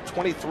 He's had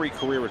 23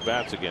 career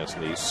at-bats against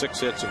Neese, 6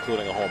 hits,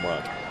 including a home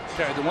run.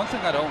 Okay, the one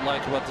thing I don't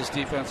like about this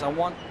defense, I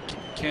want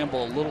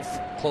Campbell a little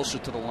closer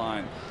to the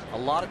line. A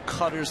lot of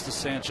cutters to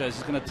Sanchez.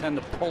 He's going to tend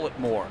to pull it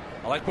more.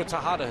 I like where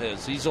Tejada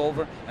is. He's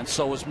over, and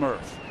so is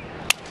Murph.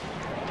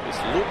 He's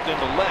looped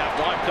into left.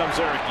 On comes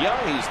Eric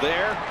Young. He's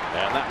there,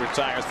 and that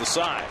retires the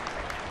side.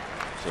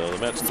 So the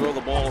Mets throw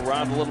the ball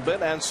around a little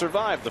bit and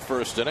survive the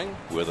first inning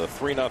with a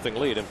 3-0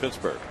 lead in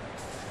Pittsburgh.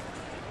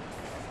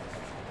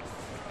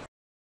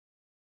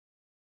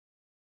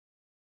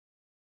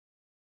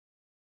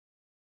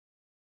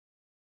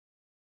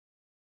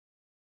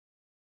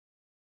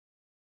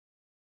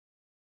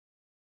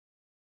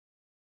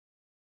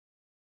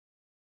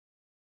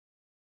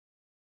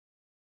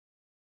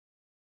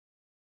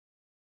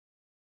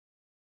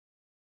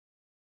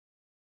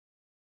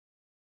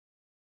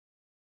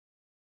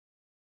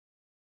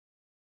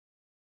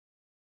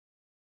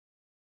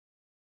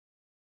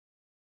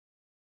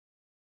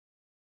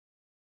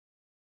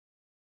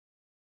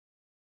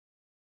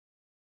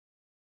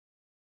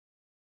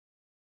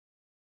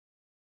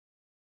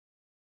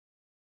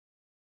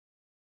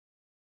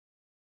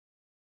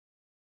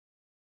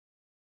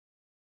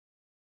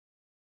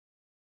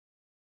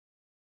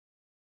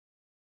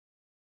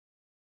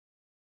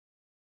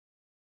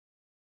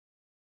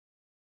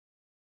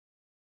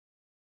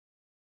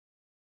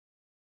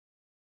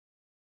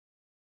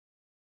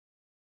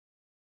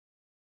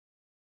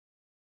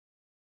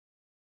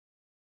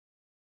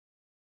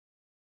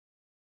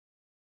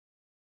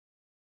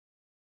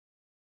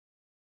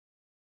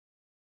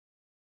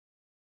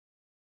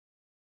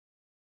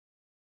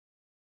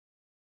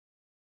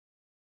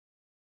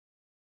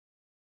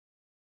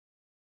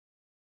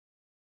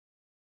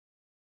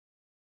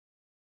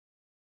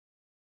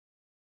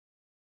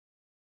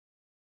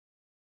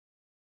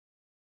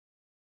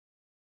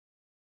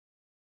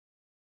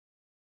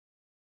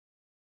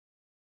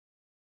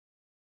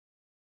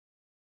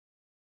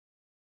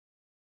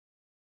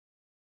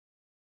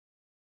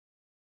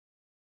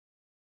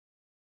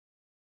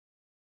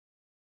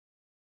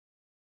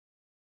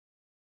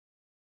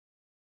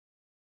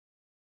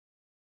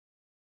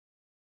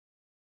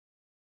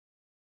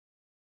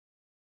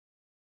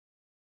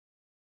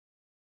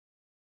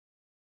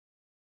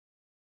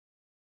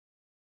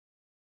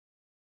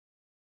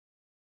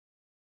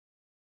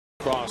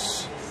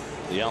 Across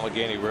the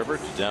Allegheny River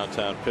to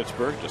downtown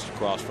Pittsburgh, just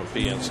across from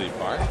PNC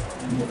Park.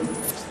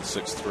 It's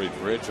the 6th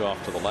bridge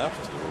off to the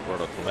left, the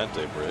Roberto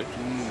Clemente Bridge.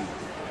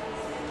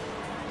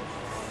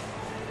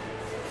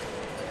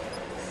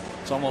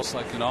 It's almost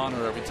like an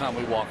honor every time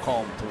we walk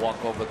home to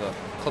walk over the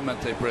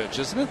Clemente Bridge,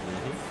 isn't it?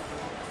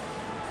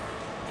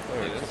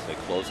 There it is. They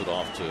close it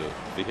off to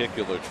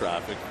vehicular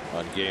traffic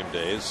on game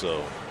days,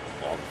 so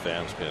all the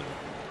fans can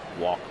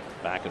walk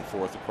back and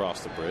forth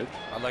across the bridge.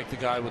 I like the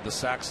guy with the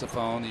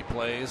saxophone. He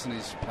plays, and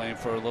he's playing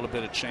for a little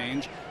bit of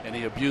change, and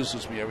he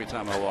abuses me every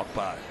time I walk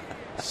by.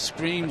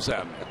 Screams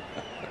at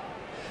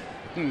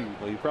me.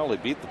 Well, you probably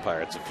beat the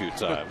Pirates a few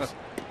times.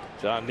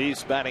 John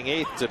Neese batting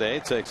 8th today,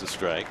 takes a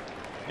strike.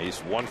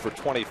 Neese 1 for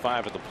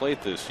 25 at the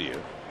plate this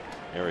year.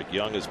 Eric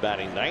Young is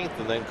batting 9th,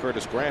 and then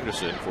Curtis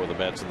Granderson for the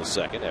Mets in the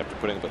 2nd after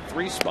putting up a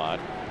 3 spot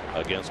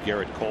against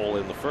Garrett Cole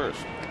in the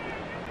 1st.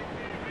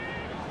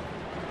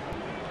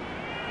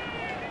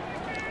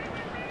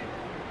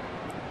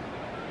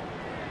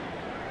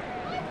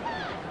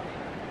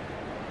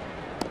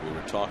 We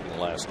were talking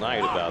last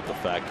night about the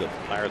fact that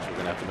the Pirates were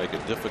going to have to make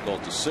a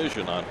difficult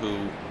decision on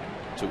who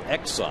to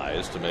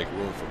excise to make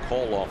room for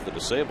Cole off the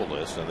disabled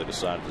list, and they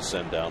decided to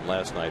send down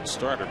last night's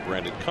starter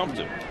Brandon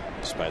Compton,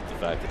 despite the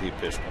fact that he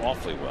pitched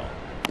awfully well.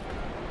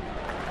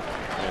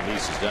 And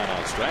Neese is down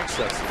on strikes.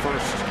 That's the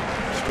first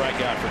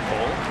strikeout for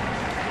Cole.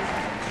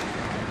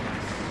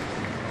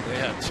 They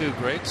had 2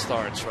 great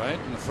starts, right?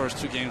 In the first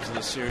 2 games of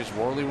the series,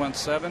 Worley went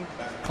 7,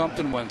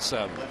 Compton went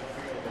 7.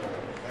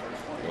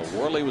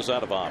 Well, Worley was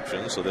out of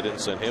options, so they didn't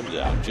send him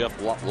down.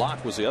 Jeff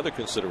Locke was the other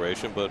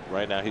consideration, but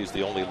right now he's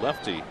the only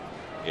lefty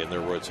in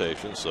their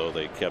rotation, so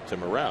they kept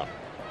him around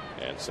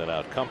and sent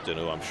out Compton,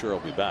 who I'm sure will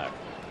be back.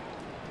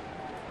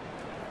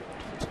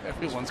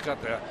 Everyone's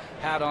got their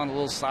hat on a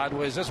little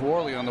sideways. There's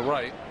Worley on the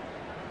right.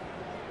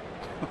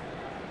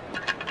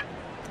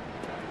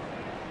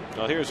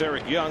 Well, here's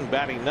Eric Young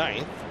batting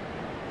 9th.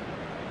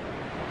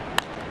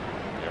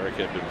 Eric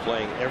had been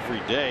playing every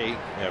day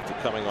after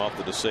coming off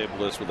the disabled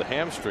list with a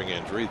hamstring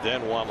injury.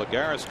 Then while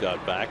Lagares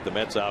got back, the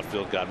Mets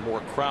outfield got more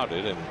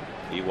crowded, and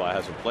EY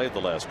hasn't played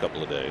the last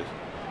couple of days.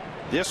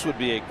 This would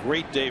be a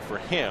great day for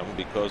him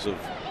because of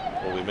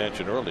what we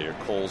mentioned earlier,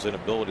 Cole's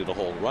inability to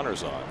hold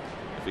runners on.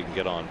 If he can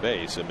get on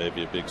base, it may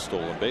be a big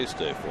stolen base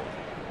day for him.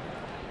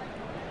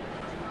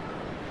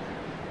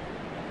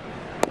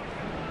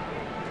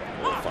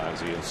 Cole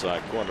finds the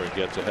inside corner and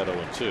gets ahead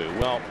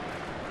 0-2. Well,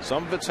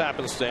 some of it's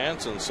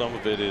happenstance and some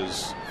of it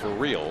is for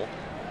real,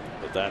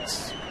 but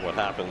that's what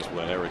happens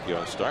when Eric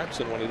Young starts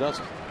and when he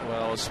doesn't.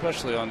 Well,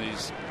 especially on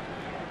these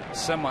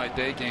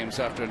semi-day games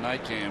after a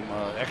night game,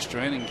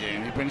 extra inning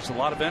game, he brings a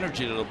lot of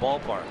energy to the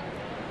ballpark.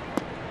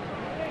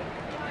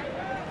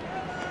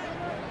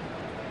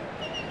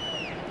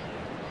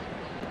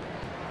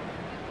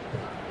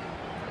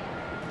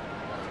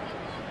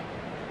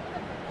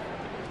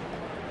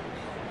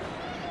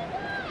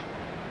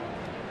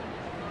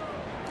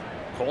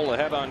 Cole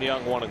ahead on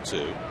Young 1-2.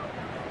 The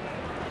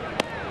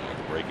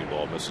breaking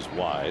ball misses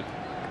wide.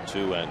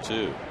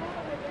 2-2.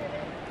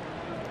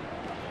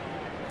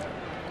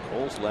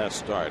 Cole's last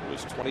start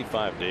was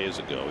 25 days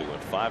ago. He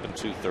went 5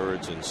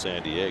 2/3 in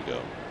San Diego.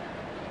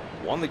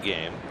 Won the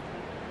game,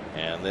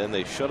 and then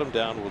they shut him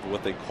down with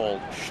what they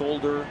called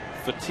shoulder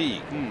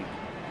fatigue.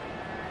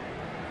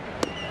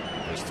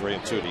 There's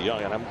 3-2 to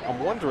Young, and I'm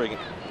wondering,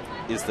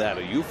 is that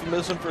a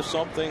euphemism for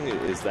something?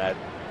 Is that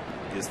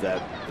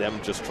them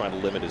just trying to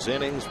limit his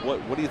innings?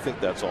 What do you think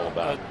that's all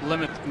about?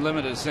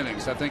 Limit his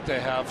innings. I think they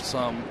have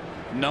some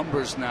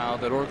numbers now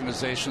that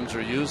organizations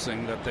are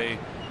using that they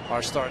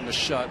are starting to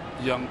shut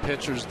young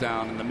pitchers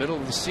down in the middle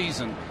of the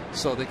season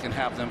so they can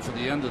have them for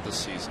the end of the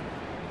season.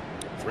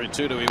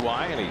 3-2 to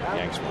EY, and he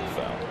yanks one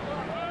foul.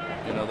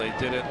 You know, they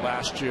did it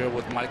last year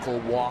with Michael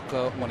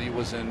Walker when he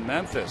was in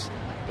Memphis.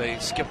 They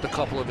skipped a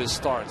couple of his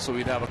starts, so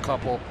he'd have a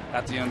couple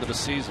at the end of the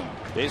season.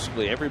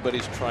 Basically,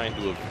 everybody's trying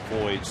to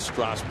avoid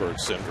Strasburg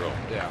syndrome,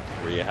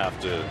 where you have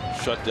to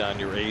shut down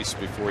your ace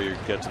before you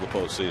get to the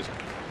postseason.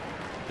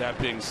 That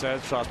being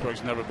said,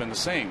 Strasburg's never been the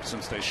same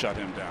since they shut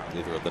him down.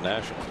 Neither of the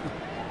Nationals.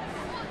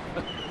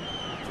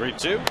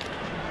 3-2,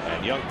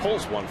 and Young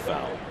pulls one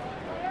foul.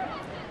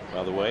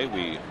 By the way,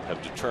 we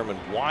have determined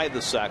why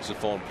the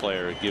saxophone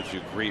player gives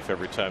you grief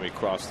every time you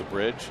cross the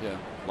bridge.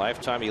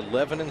 Lifetime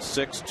 11-6,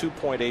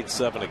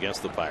 2.87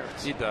 against the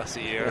Pirates. He does.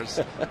 He airs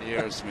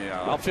me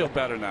out. I'll feel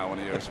better now when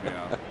he airs me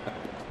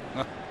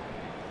out.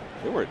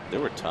 There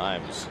were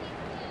times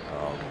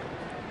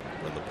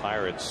when the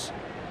Pirates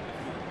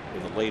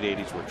in the late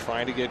 80s were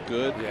trying to get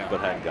good, but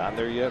hadn't gotten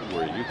there yet,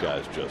 where you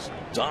guys just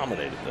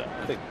dominated them.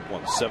 I think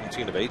won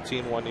 17 of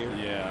 18 one year.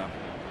 Yeah.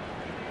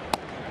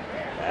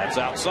 That's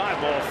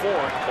outside, ball 4.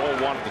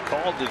 Cole wanted the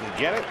call, didn't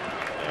get it,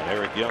 and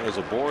Eric Young is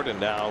aboard, and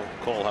now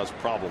Cole has a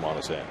problem on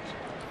his hands.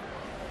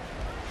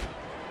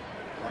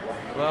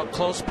 Well,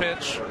 close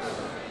pitch.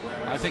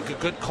 I think a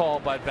good call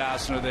by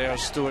Bassner there.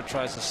 Stewart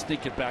tries to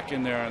sneak it back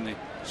in there in the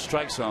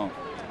strike zone.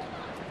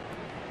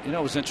 You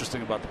know what's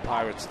interesting about the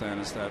Pirates then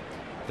is that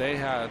they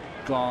had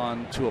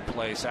gone to a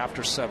place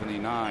after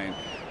 '79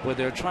 where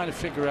they're trying to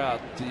figure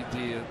out, do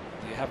you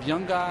have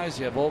young guys,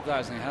 you have old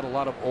guys, and they had a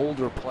lot of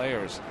older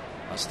players.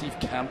 Steve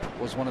Kemp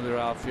was one of their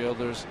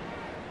outfielders.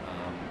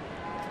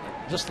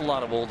 Just a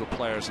lot of older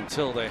players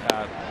until they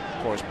had,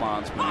 of course,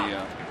 Bondsman,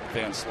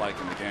 Van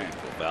Slyke in the game.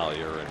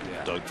 Valier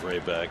and Doug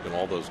Drabek and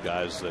all those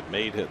guys that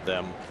made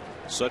them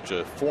such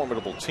a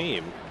formidable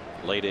team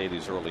late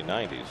 80s, early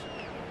 90s.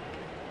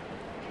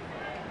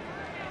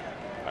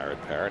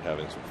 Pirate Parrot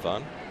having some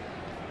fun.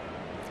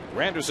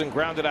 Granderson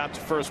grounded out to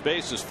first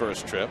base his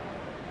first trip.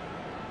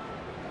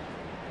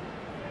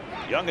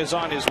 Young is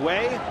on his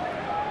way.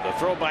 The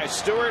throw by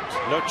Stewart,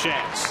 no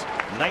chance.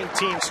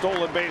 19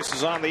 stolen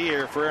bases on the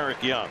year for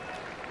Eric Young.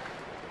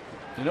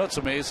 You know what's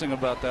amazing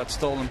about that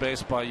stolen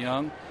base by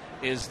Young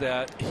is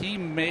that he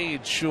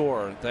made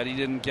sure that he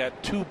didn't get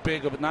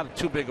not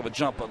too big of a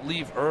jump, but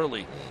leave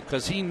early,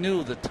 because he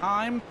knew the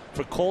time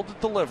for Cole to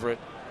deliver it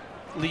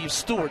leaves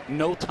Stewart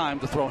no time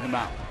to throw him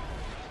out.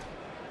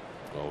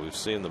 Well, we've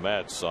seen the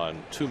Mets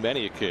on too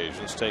many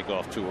occasions take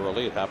off too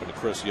early. It happened to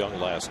Chris Young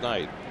last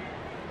night.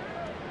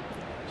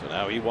 So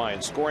now EY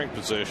in scoring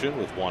position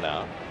with 1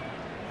 out.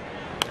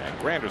 And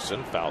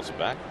Granderson fouls it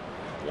back.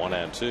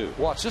 1-2.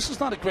 Watch, this is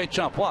not a great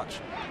jump. Watch.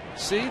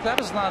 See, that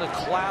is not a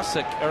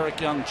classic Eric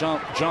Young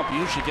jump. He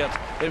usually gets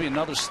maybe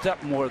another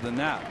step more than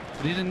that,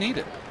 but he didn't need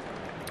it.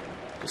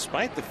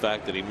 Despite the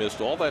fact that he missed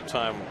all that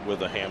time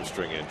with a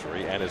hamstring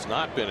injury and has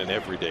not been an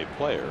everyday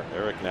player,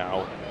 Eric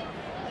now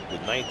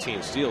with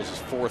 19 steals is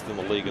fourth in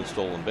the league in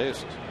stolen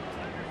bases.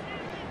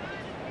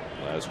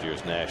 Last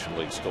year's National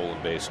League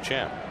stolen base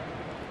champ.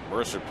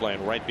 Mercer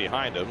playing right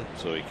behind him,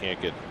 so he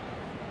can't get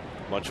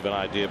much of an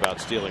idea about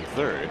stealing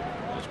third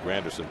as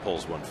Granderson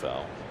pulls one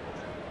foul.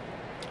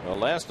 Well,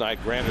 last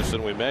night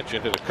Granderson, we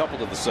mentioned, hit a couple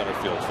to the center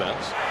field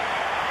fence.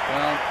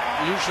 Well,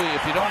 usually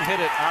if you don't hit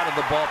it out of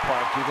the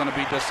ballpark, you're going to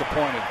be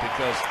disappointed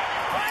because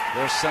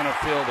their center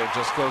fielder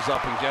just goes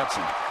up and gets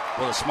him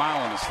with a smile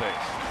on his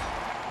face.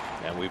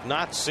 And we've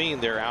not seen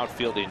their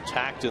outfield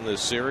intact in this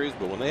series,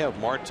 but when they have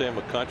Marte,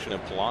 McCutchen,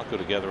 and Polanco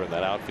together in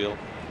that outfield,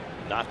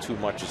 not too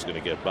much is going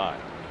to get by.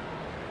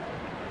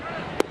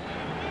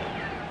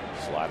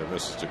 Slider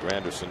misses to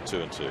Granderson,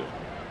 2-2.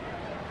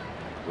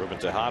 Ruben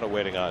Tejada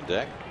waiting on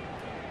deck.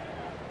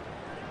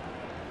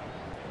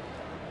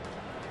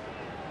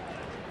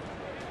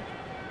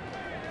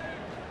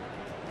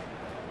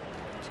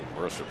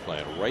 Mercer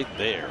playing right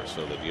there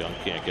so that Young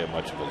can't get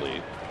much of a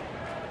lead.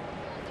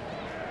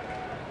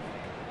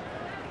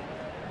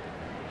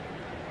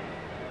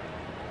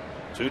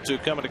 Two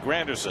coming to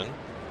Granderson.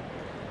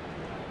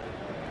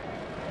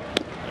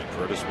 And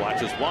Curtis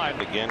watches wide,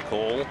 and again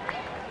Cole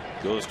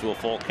goes to a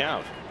full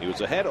count. He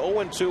was ahead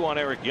 0-2 on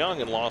Eric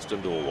Young and lost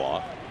him to a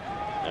walk.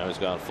 Now he's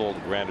gone full to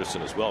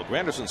Granderson as well.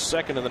 Granderson's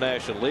second in the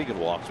National League in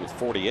walks with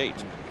 48.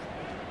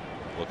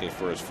 Looking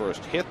for his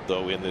first hit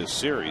though in this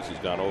series. He's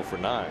gone 0 for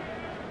 9.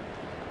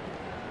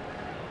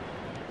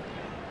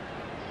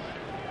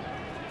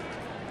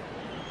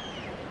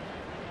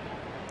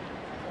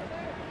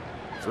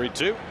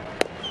 3-2.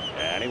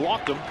 And he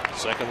walked him.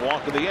 Second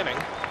walk of the inning.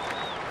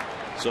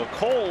 So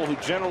Cole, who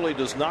generally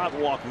does not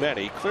walk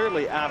many,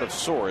 clearly out of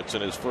sorts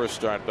in his first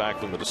start back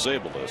from the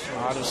disabled list.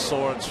 Out of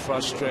sorts,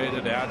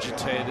 frustrated,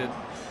 agitated.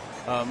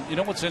 You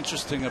know what's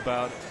interesting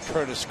about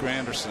Curtis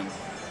Granderson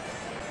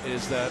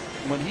is that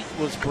when he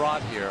was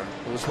brought here,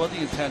 it was with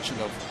the intention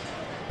of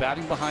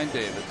batting behind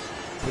David,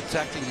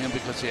 protecting him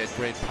because he had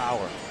great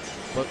power.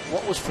 But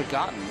what was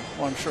forgotten,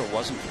 well, I'm sure it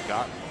wasn't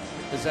forgotten,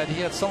 is that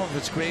he had some of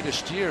his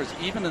greatest years,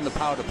 even in the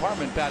power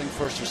department, batting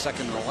first or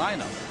second in the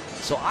lineup.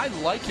 So I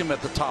like him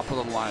at the top of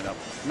the lineup,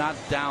 not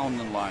down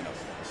the lineup.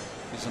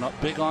 He's a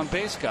big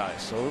on-base guy,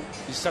 so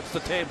he sets the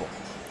table.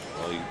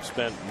 Well, he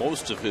spent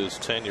most of his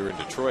tenure in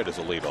Detroit as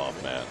a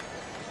leadoff man.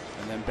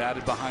 And then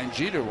batted behind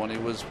Jeter when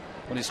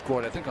he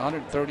scored, I think,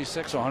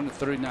 136 or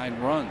 139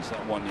 runs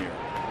that one year.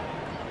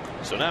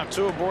 So now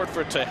two aboard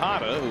for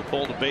Tejada, who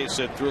pulled a base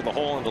hit through the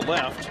hole into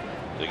left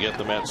to get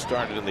the Mets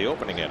started in the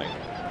opening inning.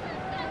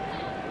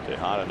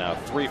 Tejada now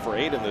 3 for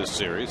 8 in this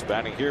series,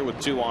 batting here with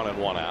 2 on and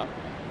 1 out.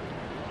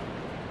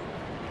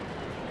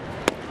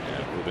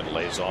 And Ruben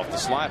lays off the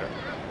slider.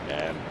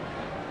 And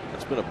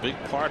that's been a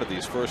big part of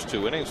these first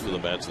 2 innings for the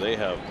Mets. They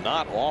have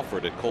not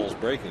offered at Cole's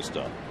breaking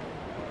stuff.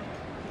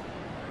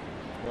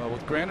 Well,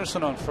 with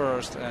Granderson on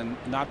first and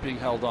not being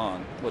held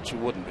on, which you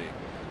wouldn't be,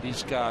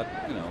 he's got,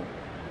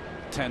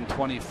 10,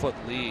 20-foot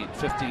lead,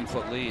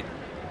 15-foot lead.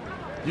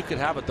 You could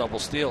have a double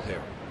steal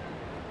here.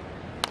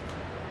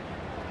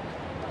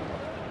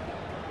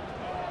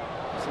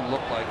 Doesn't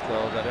look like,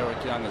 though, that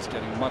Eric Young is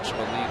getting much of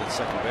a lead at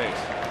second base.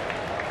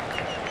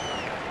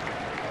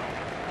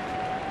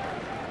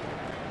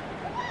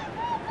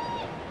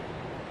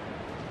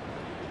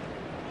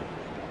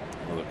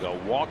 Well, they've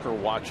got Walker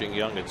watching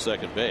Young at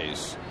second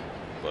base,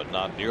 but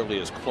not nearly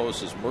as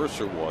close as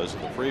Mercer was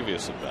in the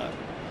previous at bat.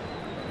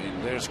 I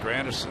mean, there's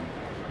Granderson.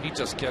 He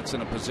just gets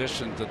in a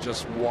position to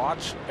just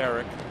watch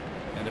Eric,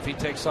 and if he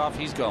takes off,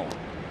 he's going.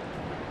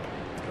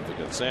 They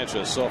got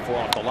Sanchez so far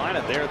off the line,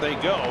 and there they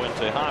go. And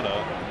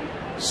Tejada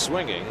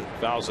swinging,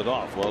 fouls it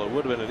off. Well, it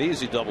would have been an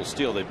easy double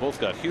steal. They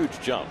both got huge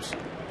jumps.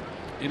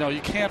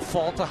 You can't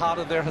fault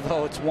Tejada there,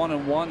 though. It's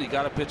 1-1. You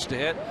got to pitch to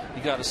hit.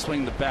 You got to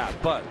swing the bat.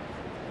 But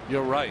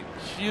you're right.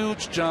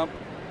 Huge jump.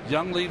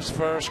 Young leaves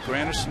first.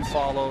 Granderson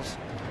follows.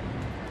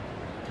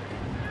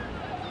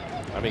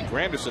 I mean,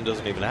 Granderson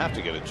doesn't even have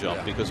to get a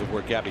jump because of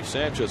where Gabby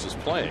Sanchez is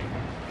playing.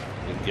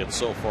 He can get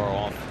so far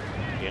off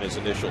in his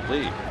initial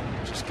lead.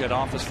 Just get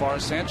off as far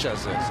as Sanchez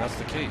is. That's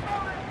the key.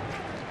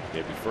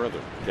 Maybe further.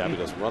 Gabby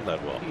doesn't run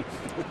that well.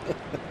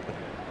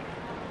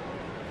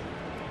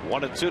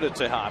 1-2 to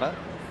Tejada.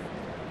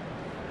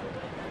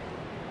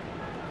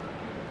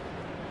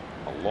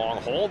 A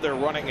long hold. They're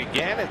running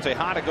again, and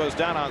Tejada goes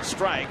down on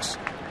strikes,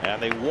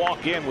 and they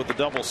walk in with the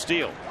double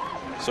steal.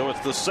 So it's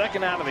the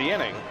second out of the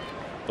inning,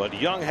 but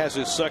Young has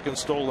his second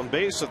stolen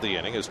base of the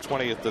inning, his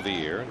 20th of the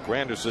year, and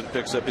Granderson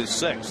picks up his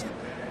 6th.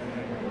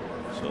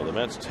 So the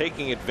Mets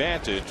taking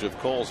advantage of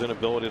Cole's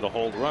inability to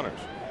hold runners.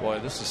 Boy,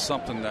 this is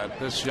something that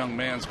this young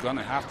man's going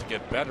to have to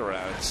get better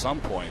at some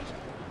point.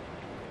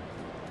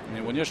 I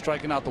mean, when you're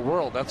striking out the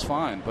world, that's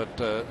fine. But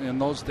in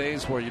those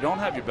days where you don't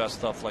have your best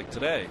stuff like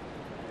today,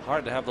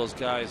 hard to have those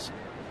guys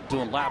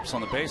doing laps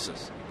on the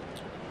bases.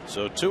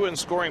 So 2 in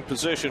scoring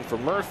position for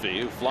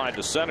Murphy, who flied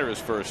to center his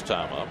first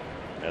time up.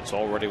 That's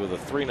already with a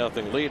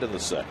 3-0 lead in the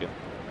second.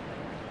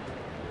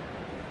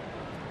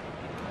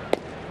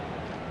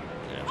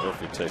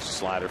 Murphy takes a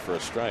slider for a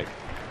strike.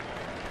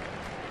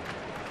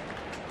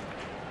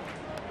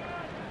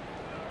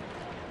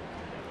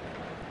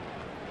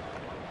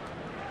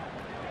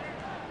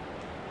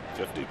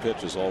 .50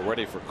 pitches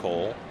already for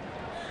Cole,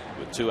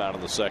 with 2 out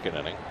in the second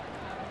inning.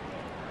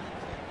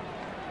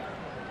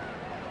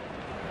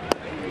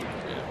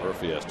 And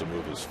Murphy has to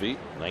move his feet.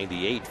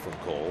 98 from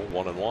Cole,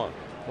 1-1.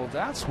 Well,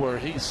 that's where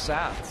he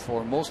sat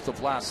for most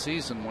of last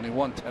season when he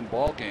won 10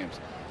 ball games.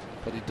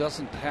 But he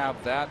doesn't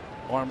have that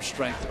arm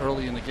strength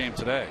early in the game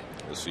today.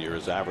 This year,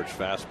 his average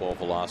fastball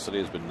velocity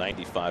has been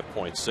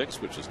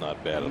 95.6, which is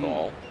not bad at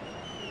all.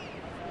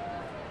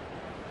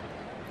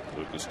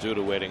 Lucas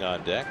Duda waiting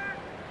on deck.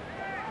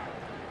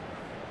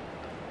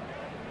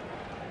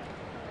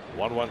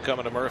 1-1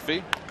 coming to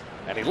Murphy.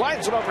 And he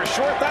lines it over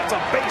short. That's a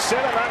base hit,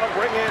 and that'll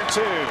bring in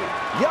 2.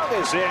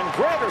 Young is in.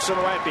 Granderson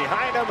right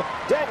behind him.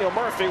 Daniel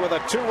Murphy with a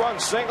 2-run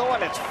single,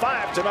 and it's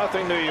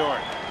 5-0 New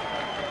York.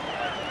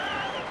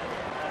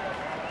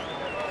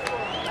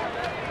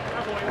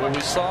 Well,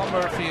 we saw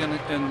Murphy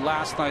in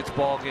last night's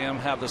ball game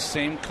have the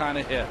same kind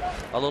of hit.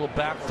 A little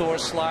backdoor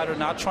slider,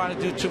 not trying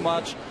to do too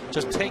much,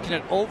 just taking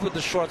it over the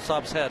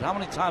shortstop's head. How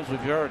many times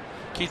have you heard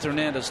Keith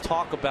Hernandez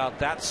talk about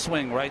that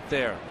swing right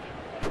there?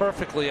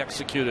 Perfectly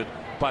executed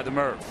by the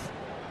Murph.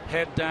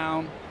 Head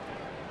down,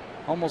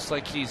 almost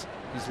like he's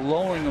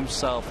lowering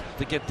himself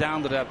to get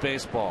down to that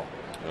baseball.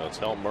 Well, it's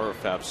helped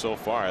Murph have so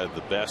far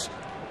the best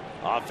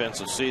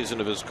offensive season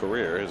of his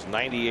career. His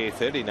 98th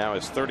hit. He now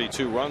has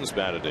 32 runs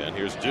batted in.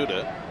 Here's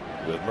Duda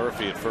with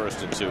Murphy at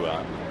first and 2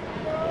 out.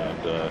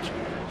 And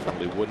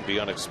certainly wouldn't be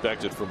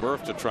unexpected for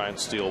Murph to try and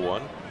steal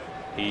one.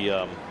 He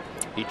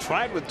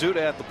tried with Duda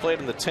at the plate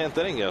in the 10th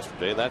inning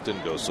yesterday. That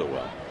didn't go so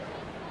well.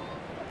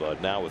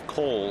 But now with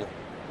Cole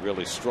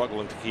really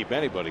struggling to keep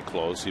anybody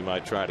close, he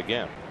might try it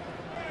again.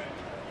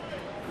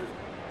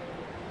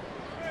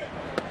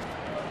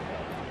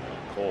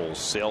 Cole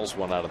sails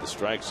one out of the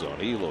strike zone.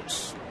 He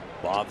looks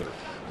bothered.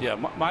 Yeah,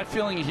 my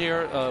feeling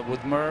here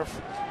with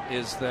Murph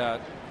is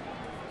that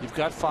you've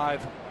got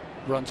 5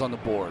 runs on the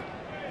board.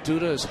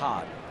 Duda is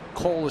hot.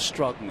 Cole is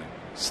struggling.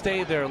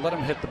 Stay there. Let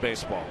him hit the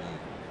baseball.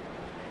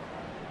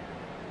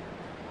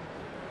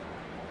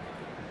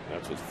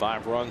 That's with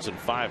 5 runs and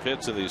 5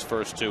 hits in these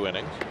first 2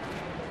 innings.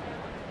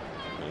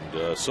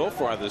 And so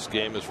far this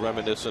game is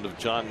reminiscent of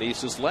John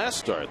Neese's last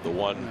start, the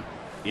one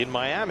in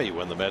Miami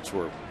when the Mets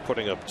were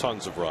putting up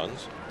tons of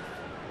runs.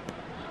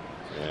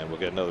 And we'll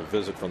get another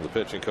visit from the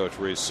pitching coach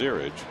Ray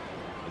Searage.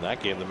 In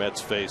that game the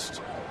Mets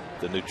faced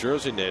the New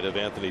Jersey native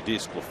Anthony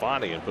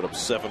DeSclafani and put up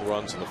 7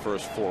 runs in the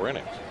first 4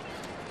 innings.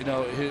 You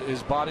know,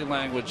 his body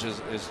language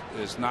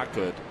is not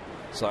good.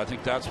 So I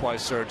think that's why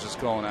Serge is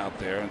going out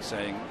there and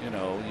saying, you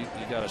know,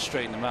 you got to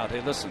straighten him out.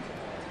 Hey, listen,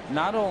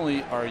 not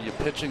only are you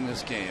pitching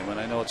this game, and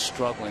I know it's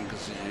struggling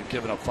because you've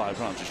given up 5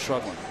 runs, you're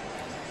struggling,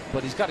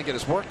 but he's got to get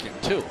his work in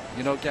too.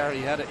 You know, Gary,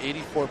 he had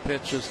 84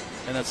 pitches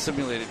in that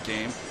simulated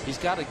game. He's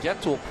got to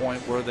get to a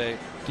point where they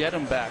get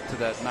him back to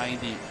that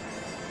 90+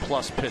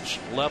 pitch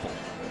level.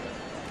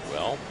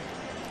 Well,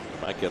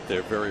 they might get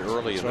there very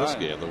early in this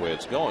game the way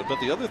it's going. But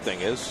the other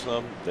thing is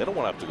they don't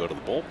want to have to go to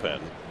the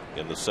bullpen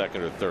in the 2nd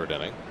or 3rd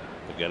inning.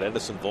 They've got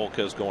Edison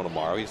Volquez going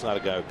tomorrow. He's not a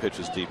guy who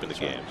pitches deep into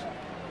games.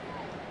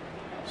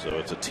 So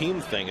it's a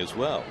team thing as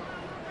well.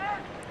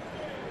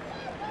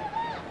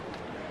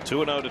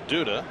 2-0 to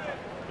Duda,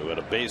 who had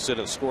a base hit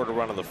and scored a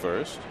run in the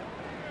first.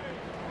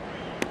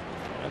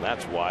 And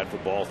that's wide for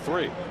ball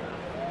 3.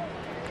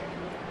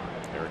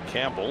 Eric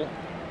Campbell,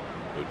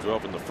 who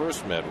drove in the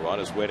first Med run,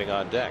 is waiting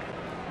on deck.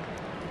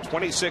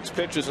 26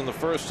 pitches in the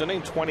first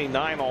inning,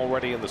 29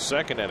 already in the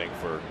second inning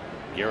for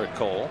Garrett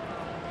Cole.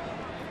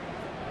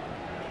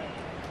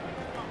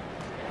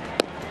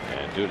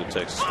 And Duda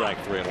takes a strike,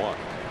 3-1.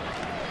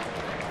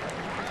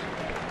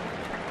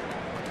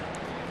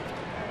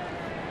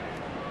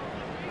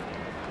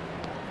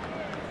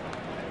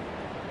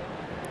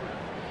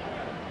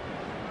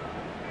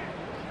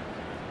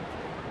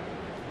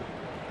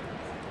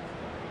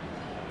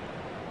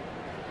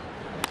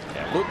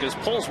 Lucas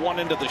pulls one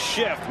into the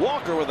shift.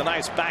 Walker with a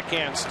nice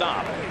backhand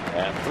stop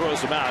and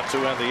throws him out to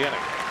end the inning.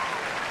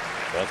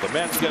 But the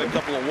Mets get a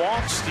couple of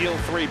walks, steal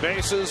 3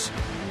 bases,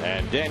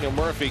 and Daniel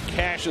Murphy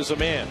cashes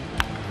them in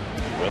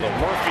with a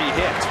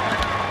Murphy hit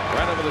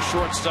right over the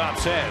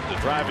shortstop's head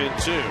to drive in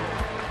 2.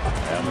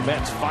 And the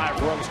Mets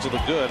 5 runs to the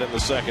good in the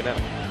second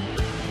inning.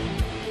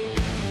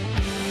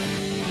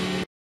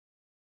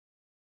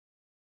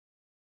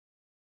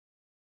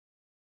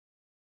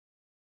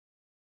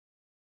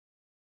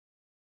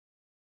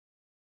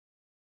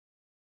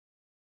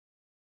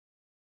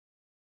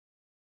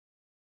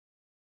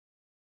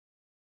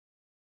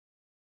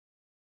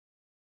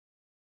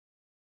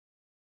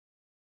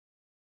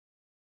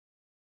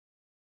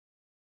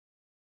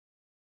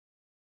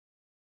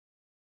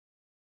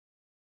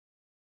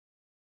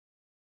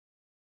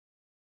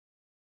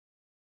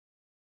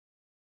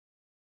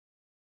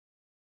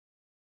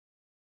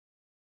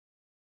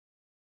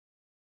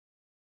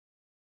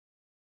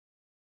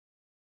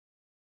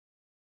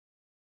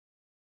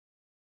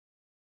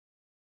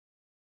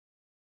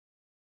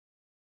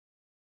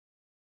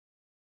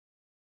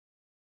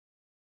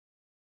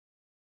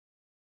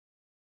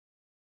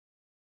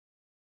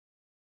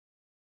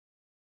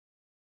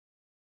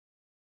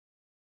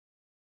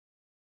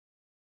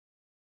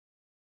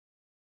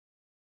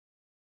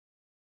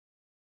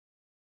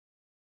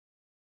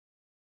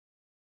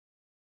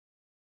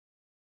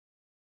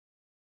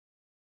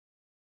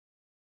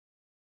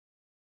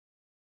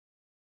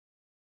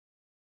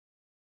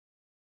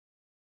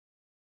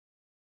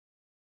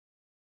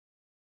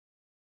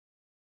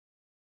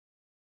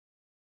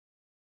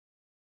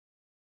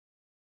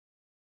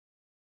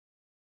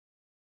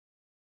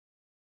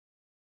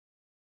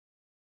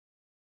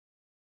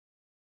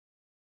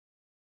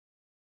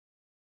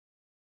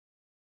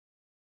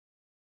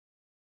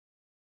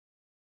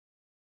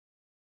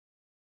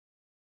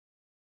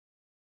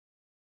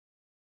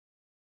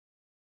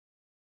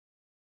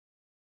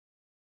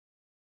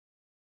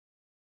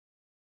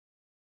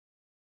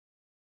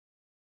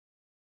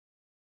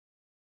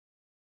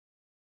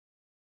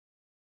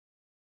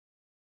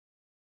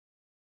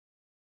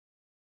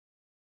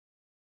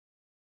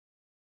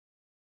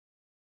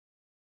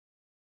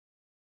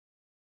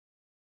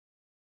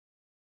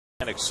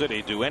 Atlantic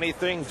City. Do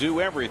anything,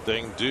 do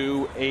everything,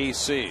 do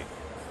AC.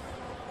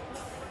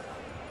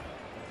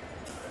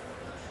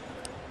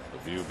 The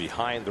view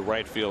behind the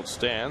right field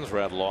stands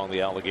right along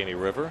the Allegheny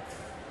River.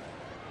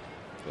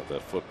 Got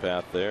that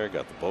footpath there.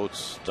 Got the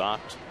boats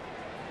docked.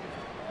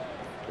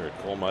 Garrett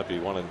Cole might be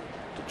wanting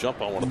to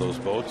jump on one of those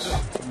boats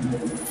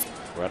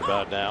right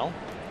about now.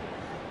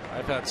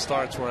 I've had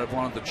starts where I've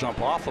wanted to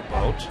jump off a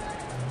boat.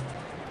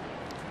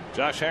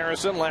 Josh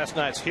Harrison, last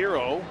night's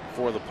hero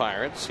for the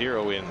Pirates.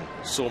 Hero in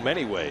so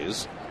many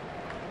ways.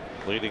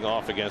 Leading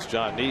off against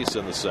John Neese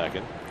in the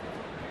second.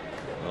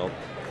 Well,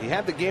 he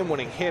had the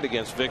game-winning hit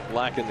against Vic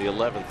Black in the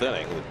 11th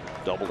inning.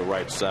 Double to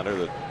right center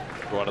that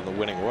brought in the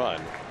winning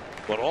run.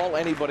 But all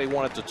anybody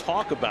wanted to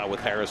talk about with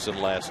Harrison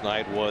last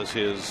night was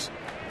his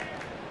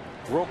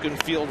broken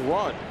field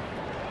run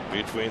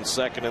between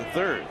second and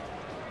third.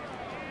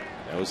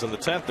 That was in the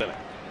 10th inning.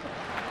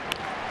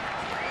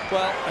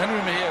 Well, Henry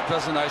Mejia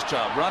does a nice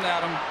job. Run at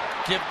him,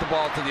 give the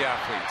ball to the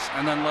athletes,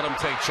 and then let them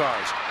take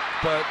charge.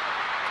 But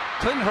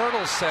Clinton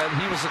Hurdle said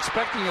he was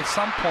expecting at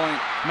some point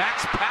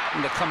Max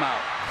Patton to come out,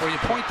 where you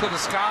point to the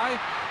sky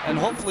and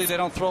hopefully they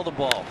don't throw the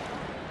ball.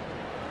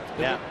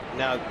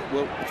 Now,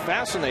 what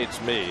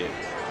fascinates me,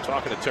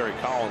 talking to Terry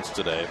Collins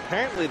today,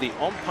 apparently the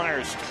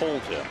umpires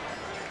told him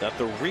that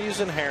the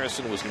reason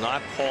Harrison was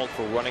not called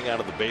for running out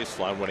of the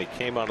baseline when he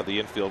came out of the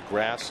infield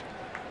grass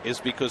is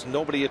because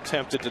nobody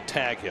attempted to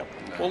tag him.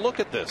 Well,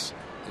 look at this.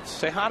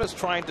 Tejada's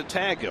trying to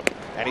tag him,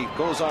 and he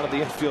goes out of the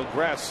infield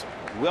grass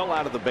well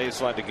out of the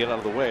baseline to get out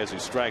of the way as he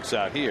strikes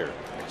out here.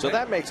 So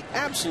that makes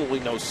absolutely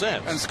no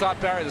sense. And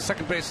Scott Barry, the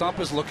second base ump,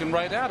 is looking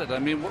right at it. I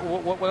mean,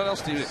 what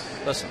else do you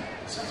listen?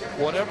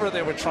 Whatever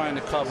they were trying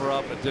to cover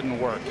up, it didn't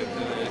work. It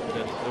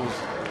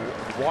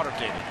was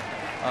Watergate.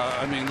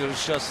 I mean, there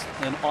was just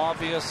an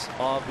obvious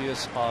call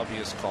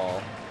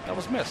that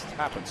was missed.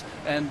 Happens.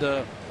 And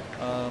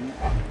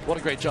what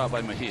a great job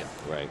by Mejia.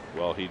 Right.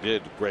 Well, he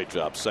did a great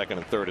job. Second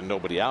and third and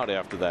nobody out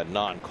after that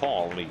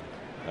non-call. And he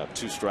got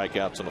 2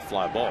 strikeouts and a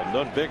fly ball.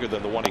 None bigger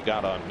than the one he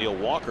got on Neil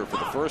Walker for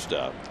the first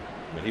out.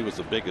 I mean, he was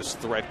the biggest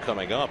threat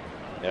coming up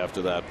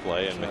after that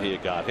play, and Mejia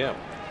got him.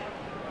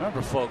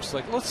 Remember, folks,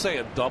 like let's say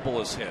a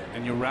double is hit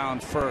and you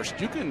round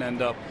first, you can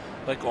end up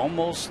like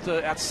almost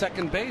at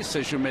second base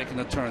as you're making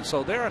the turn.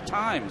 So there are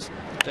times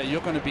that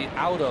you're going to be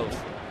out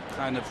of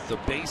kind of the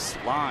base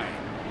line,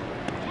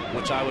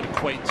 which I would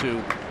equate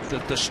to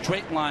the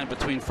straight line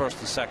between first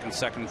and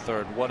second and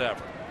third,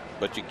 whatever.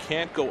 But you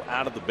can't go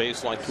out of the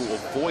baseline to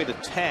avoid a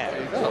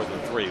tag more than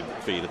 3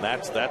 feet, and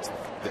that's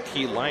the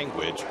key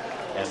language.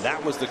 And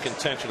that was the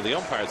contention of the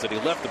umpires, that he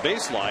left the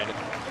baseline,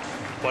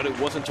 but it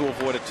wasn't to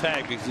avoid a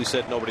tag because he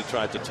said nobody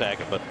tried to tag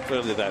him. But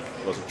clearly that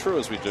wasn't true,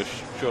 as we just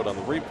showed on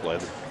the replay.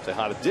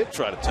 Tejada did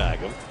try to tag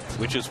him,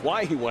 which is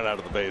why he went out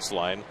of the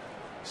baseline.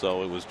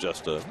 So it was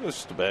just a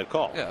bad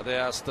call. Yeah, they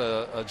asked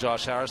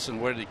Josh Harrison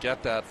where did he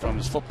get that from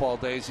his football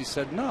days. He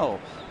said, no,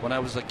 when I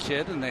was a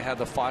kid and they had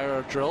the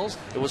fire drills,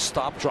 it was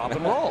stop, drop,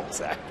 and roll.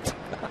 Exactly.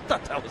 I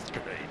thought that was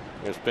great.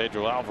 Here's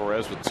Pedro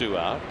Alvarez with 2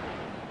 out.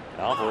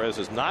 Alvarez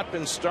has not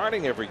been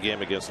starting every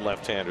game against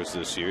left-handers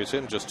this year. He's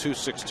hitting just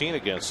 .216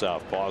 against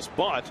southpaws,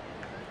 but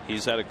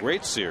he's had a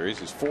great series.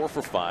 He's 4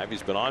 for 5.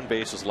 He's been on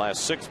base his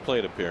last 6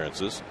 plate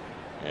appearances.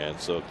 And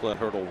so Clint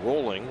Hurdle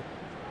rolling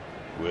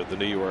with the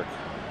New York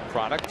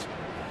product,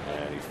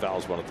 and he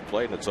fouls one at the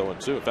plate, and it's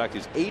 0-2. In fact,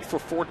 he's 8 for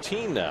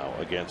 14 now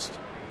against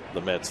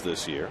the Mets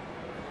this year.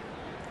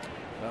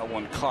 That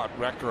one caught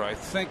Recker, I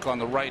think, on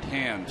the right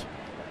hand.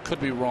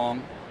 Could be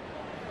wrong,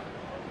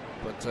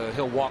 but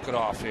he'll walk it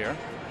off here.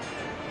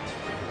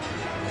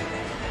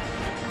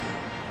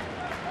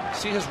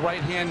 See his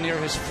right hand near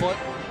his foot?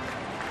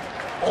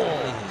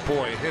 Oh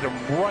boy, it hit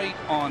him right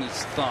on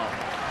his thumb.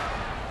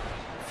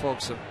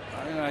 Folks,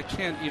 I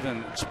can't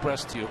even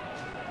express to you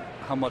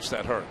how much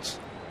that hurts.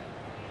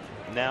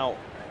 Now,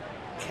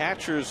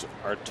 catchers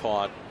are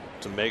taught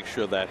to make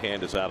sure that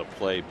hand is out of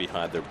play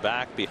behind their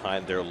back,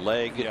 behind their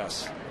leg.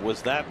 Yes.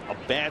 Was that a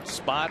bad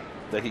spot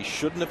that he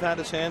shouldn't have had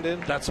his hand in?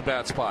 That's a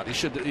bad spot. He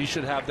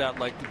should have that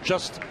like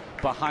just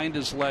behind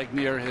his leg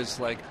near his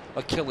like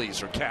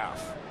Achilles or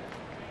calf.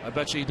 I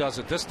bet you he does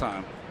it this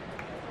time.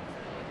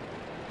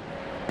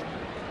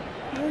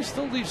 He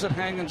still leaves it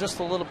hanging just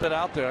a little bit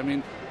out there. I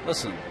mean,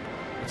 listen,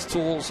 it's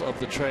tools of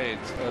the trade.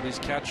 These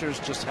catchers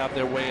just have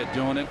their way of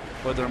doing it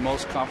where they're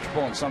most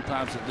comfortable, and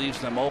sometimes it leaves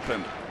them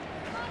open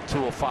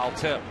to a foul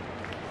tip.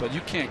 But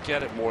you can't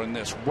get it more than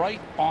this.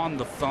 Right on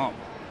the thumb.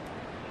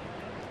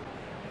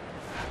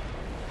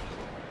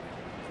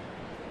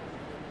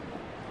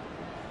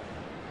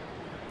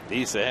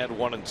 These ahead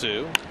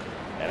 1-2.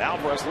 And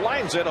Alvarez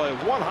lines it on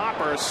one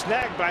hopper,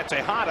 snagged by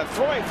Tejada,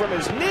 throwing from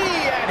his knee,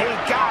 and he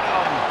got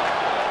him.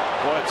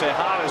 Boy,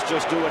 Tejada's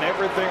just doing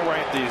everything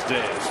right these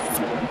days.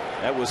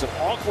 That was an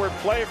awkward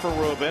play for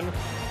Ruben.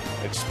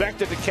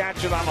 Expected to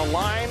catch it on a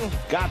line,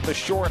 got the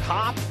short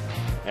hop,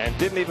 and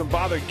didn't even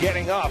bother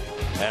getting up.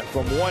 And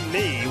from one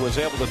knee, he was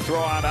able to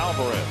throw out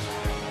Alvarez.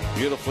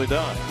 Beautifully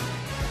done.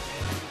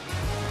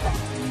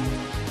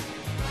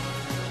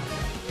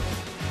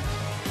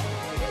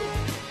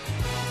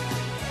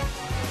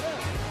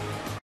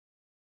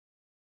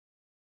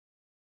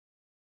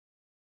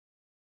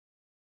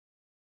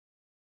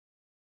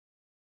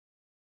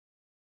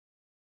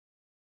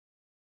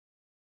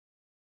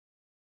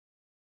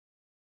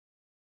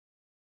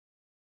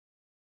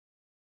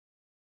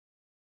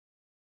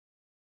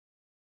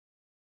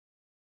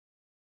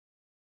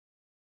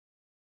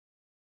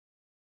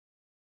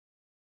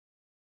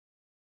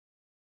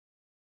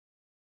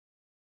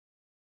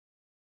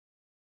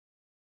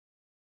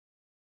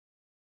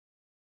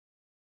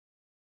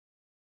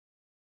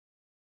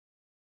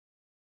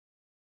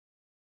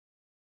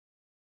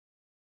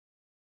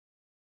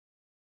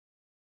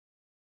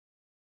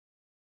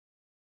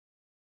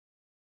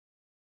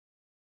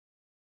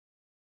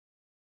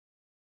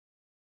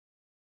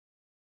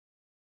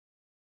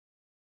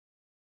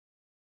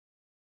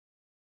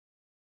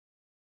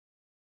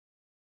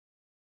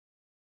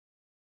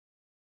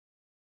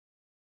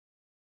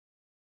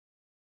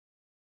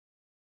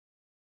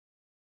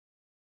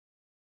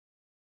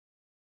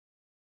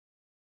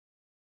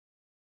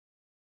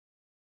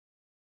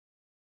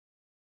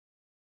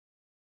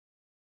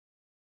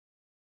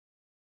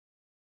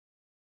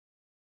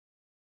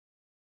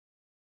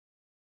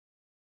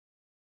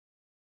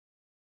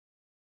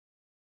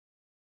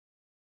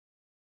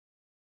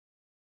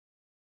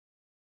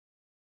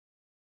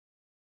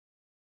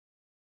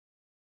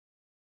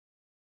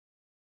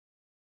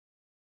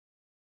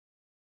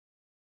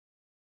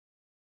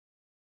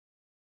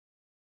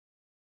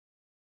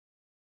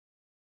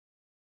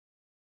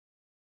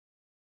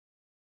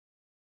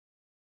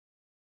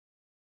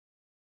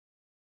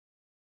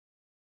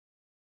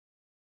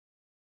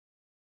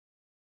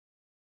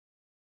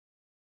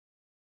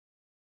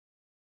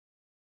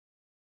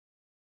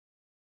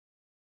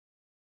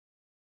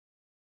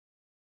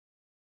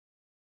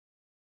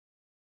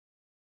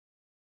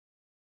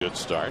 Good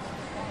start,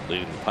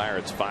 leading the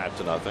Pirates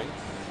 5-0.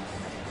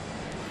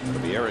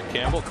 It'll be Eric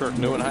Campbell, Kirk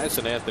Neuenhuis,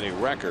 and Anthony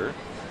Recker.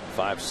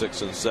 5,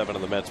 6, and 7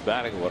 in the Mets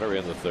batting order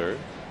in the third.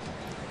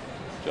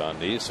 John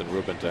Neese and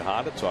Ruben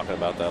Tejada talking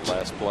about that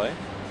last play.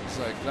 It's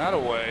like that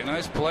away.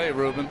 Nice play,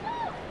 Ruben.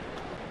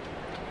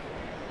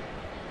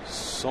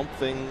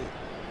 Something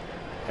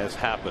has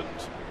happened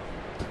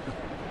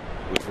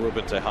with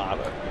Ruben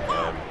Tejada.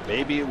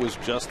 Maybe it was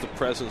just the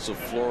presence of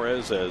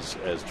Flores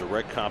as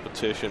direct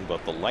competition,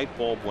 but the light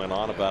bulb went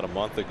on about a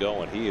month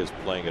ago, and he is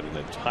playing at an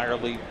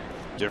entirely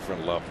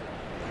different level.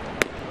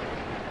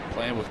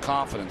 Playing with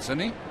confidence, isn't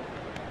he?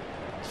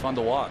 It's fun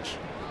to watch.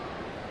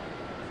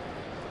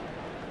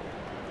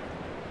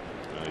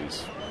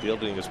 He's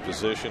fielding his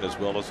position as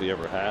well as he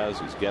ever has.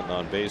 He's getting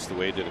on base the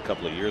way he did a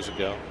couple of years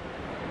ago.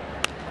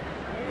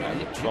 And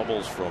the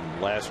troubles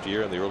from last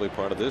year and the early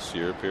part of this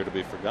year appear to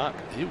be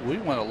forgotten. We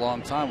went a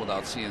long time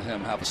without seeing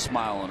him have a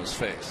smile on his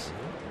face.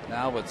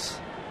 Now it's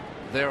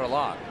there a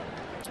lot.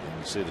 And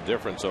you see the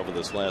difference over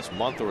this last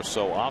month or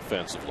so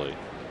offensively.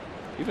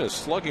 Even his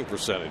slugging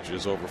percentage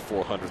is over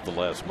 400 the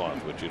last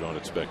month, which you don't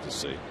expect to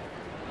see.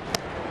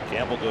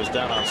 Campbell goes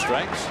down on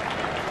strikes.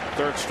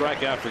 Third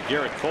strikeout for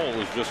Garrett Cole,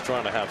 who's just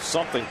trying to have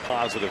something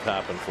positive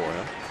happen for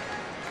him.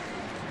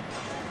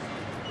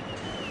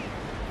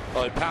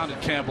 Well, he pounded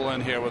Campbell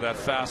in here with that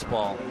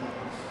fastball.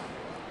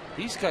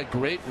 He's got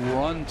great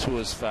run to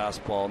his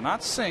fastball.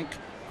 Not sink,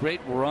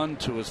 great run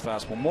to his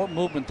fastball. More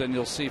movement than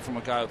you'll see from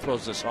a guy who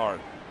throws this hard.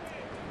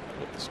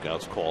 What the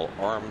scouts call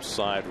arm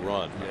side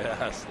run.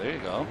 Yes, there you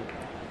go.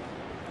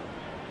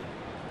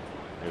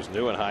 There's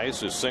Neuenhuis,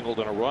 who singled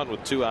in a run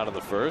with 2 out in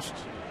the first.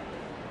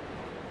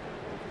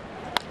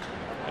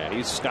 And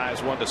he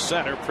skies one to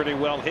center. Pretty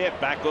well hit.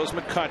 Back goes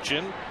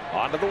McCutchen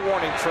onto the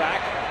warning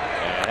track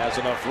and has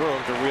enough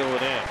room to reel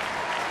it in.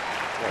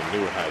 Well,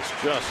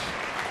 Neuenhuis just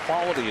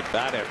quality at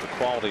bat after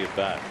quality at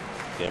bat.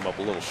 Came up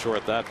a little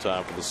short that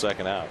time for the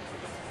second out.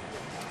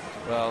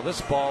 Well, this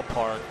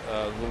ballpark,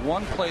 the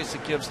one place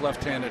it gives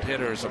left-handed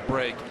hitters a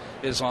break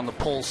is on the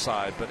pull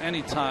side. But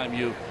anytime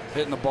you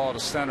hitting the ball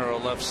to center or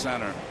left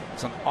center,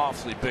 it's an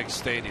awfully big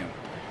stadium.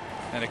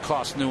 And it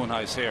cost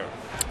Neuenhuis here.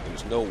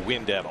 There's no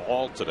wind at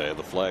all today.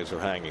 The flags are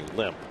hanging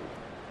limp.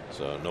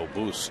 So no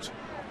boost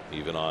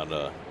even on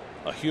a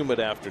humid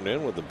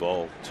afternoon when the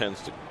ball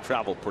tends to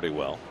travel pretty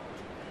well.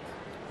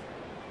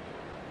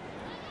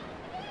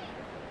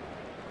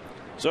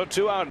 So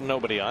 2 out and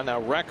nobody on.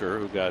 Now Recker,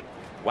 who got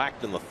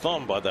whacked in the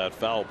thumb by that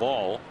foul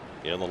ball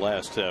in the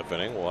last half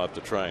inning, will have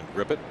to try and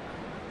grip it.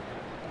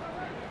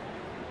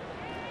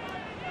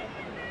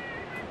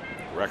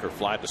 Recker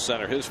flied to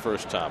center his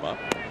first time up.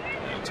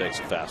 And takes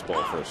a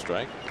fastball for a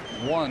strike.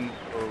 One,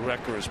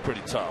 Recker is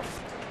pretty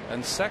tough.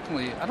 And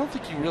secondly, I don't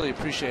think you really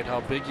appreciate how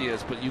big he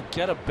is, but you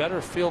get a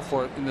better feel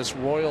for it in this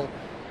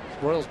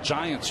Royals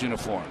Giants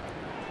uniform.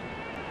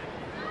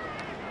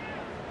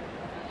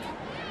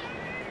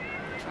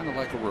 Kind of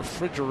like a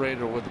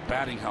refrigerator with a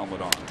batting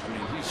helmet on. I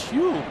mean, he's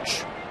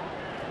huge.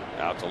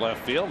 Out to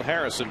left field.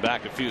 Harrison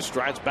back a few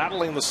strides,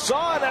 battling the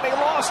sun, and he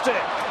lost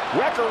it.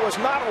 Recker was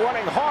not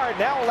running hard.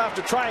 Now we'll have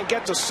to try and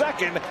get to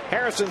second.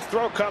 Harrison's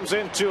throw comes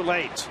in too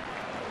late.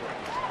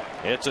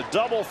 It's a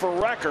double for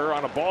Recker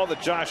on a ball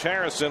that Josh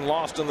Harrison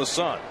lost in the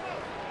sun.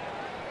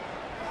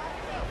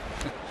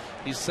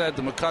 He said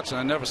to McCutchen,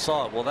 I never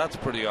saw it. Well, that's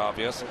pretty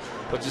obvious.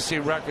 But you see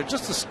Recker,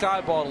 just a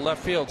sky ball to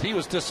left field. He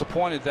was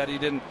disappointed that he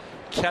didn't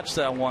catch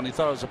that one. He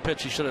thought it was a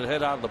pitch he should have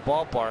hit out of the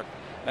ballpark.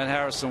 And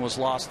Harrison was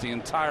lost the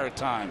entire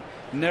time.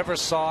 Never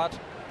saw it.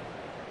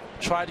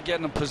 Tried to get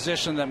in a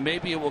position that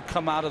maybe it will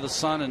come out of the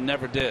sun and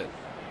never did.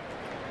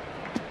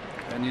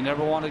 And you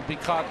never want to be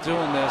caught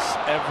doing this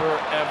ever,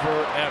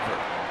 ever, ever.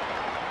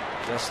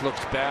 Just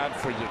looks bad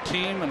for your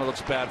team and it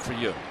looks bad for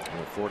you.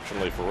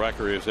 Unfortunately for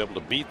Recker, he was able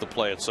to beat the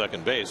play at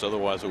second base.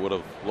 Otherwise, it would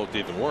have looked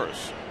even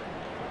worse.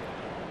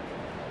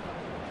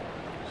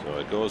 So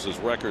it goes as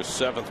Recker's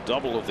 7th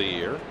double of the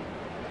year.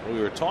 We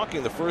were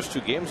talking the first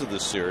 2 games of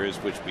this series,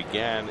 which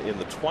began in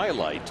the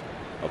twilight,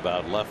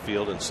 about left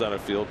field and center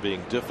field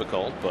being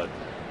difficult, but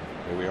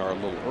here we are a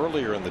little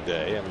earlier in the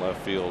day and left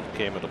field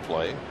came into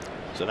play.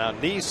 So now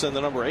Neese in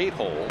the number 8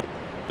 hole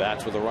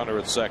bats with a runner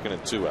at second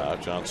and 2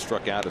 out. John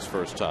struck out his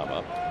first time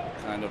up.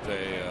 Kind of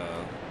a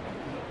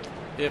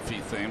iffy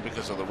thing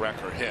because of the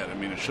Recker hit. I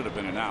mean, it should have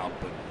been an out,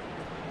 but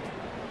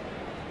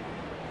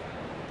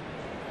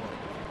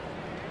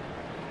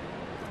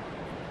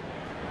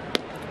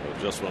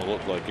just when it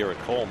looked like Garrett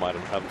Cole might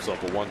have had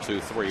himself a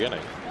 1-2-3 inning.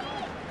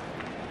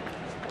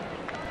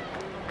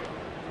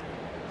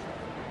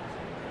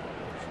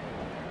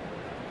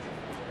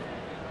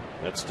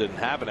 Mets didn't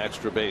have an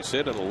extra base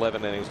hit in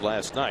 11 innings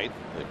last night.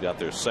 They've got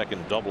their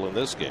second double in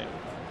this game.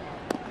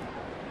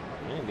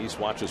 And Neese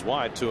watches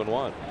wide, 2-1.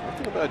 One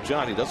thing about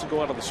John, he doesn't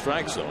go out of the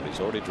strike zone. He's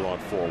already drawn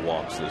 4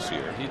 walks this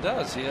year. He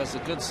does. He has a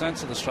good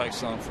sense of the strike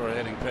zone for a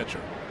hitting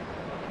pitcher.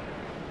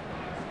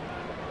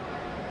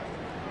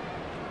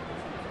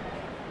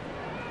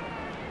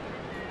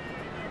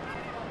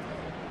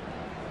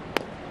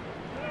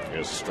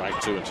 Here's a strike,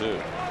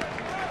 2-2.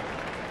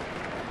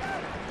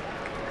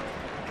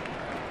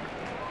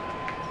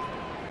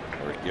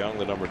 Eric Young,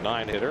 the number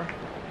 9 hitter,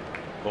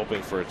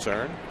 hoping for a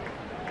turn.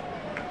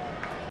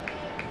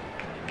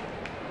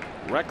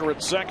 Recker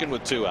at second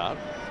with 2 out.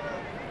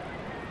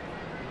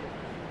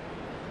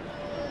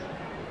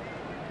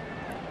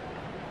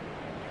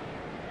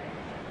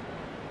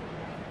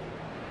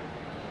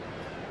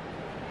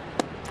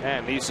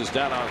 And Neese is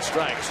down on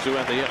strikes to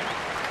end the inning.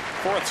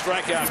 4th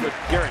strikeout with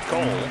Garrett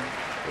Cole.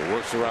 It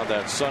works around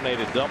that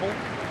Sun-aided double.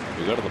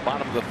 We go to the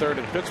bottom of the 3rd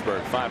in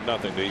Pittsburgh,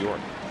 5-0 New York.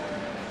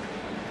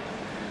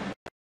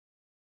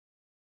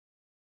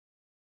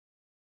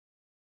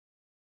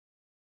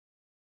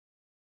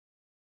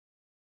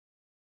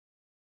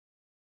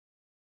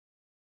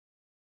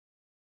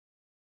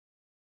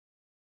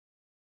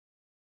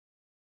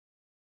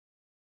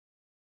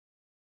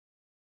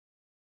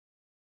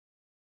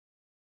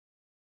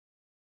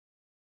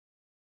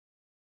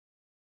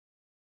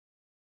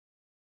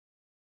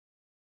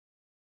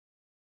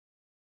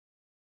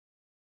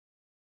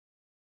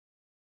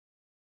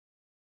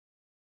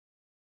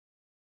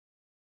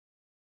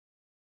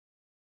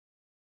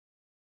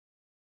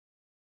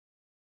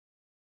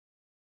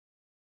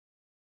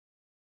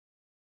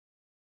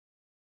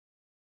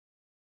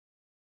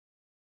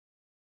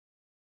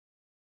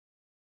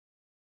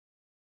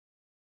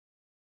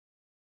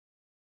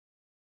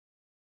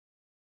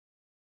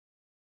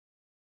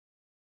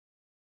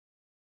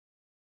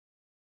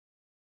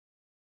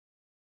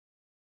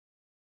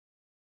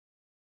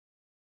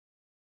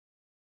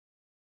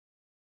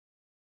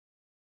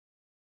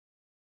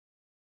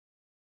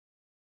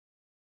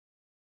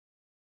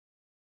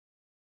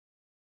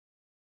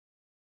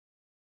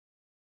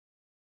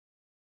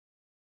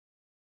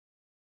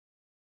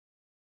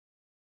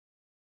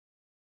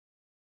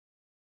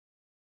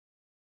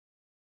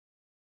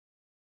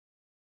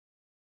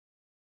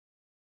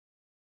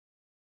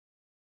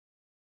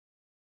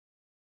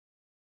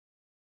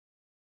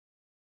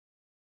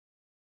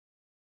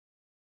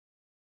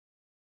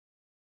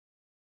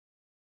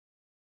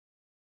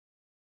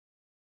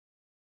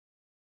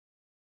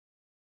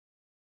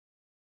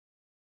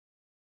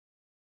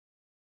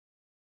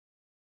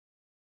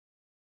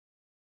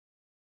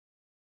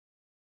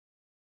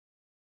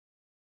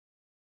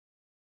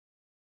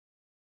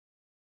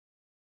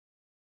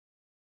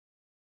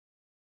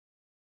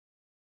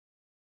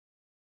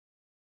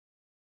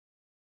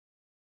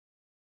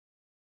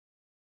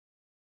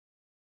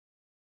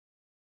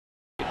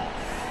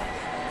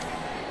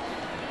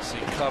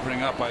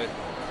 Covering up. I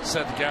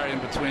said to Gary in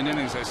between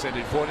innings, I said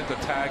he avoided the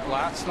tag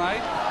last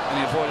night and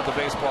he avoided the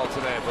baseball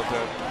today, but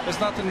there's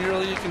nothing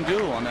really you can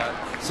do on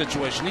that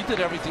situation. He did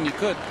everything he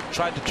could,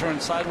 tried to turn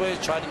sideways,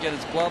 tried to get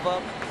his glove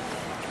up.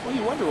 Well,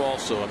 you wonder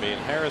also, I mean,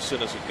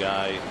 Harrison is a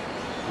guy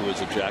who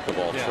is a jack of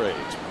all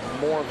trades,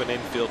 more of an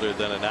infielder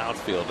than an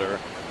outfielder,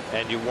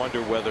 and you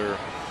wonder whether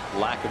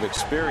lack of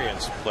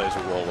experience plays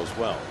a role as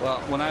well.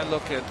 Well, when I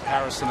look at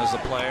Harrison as a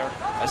player,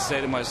 I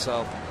say to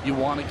myself, you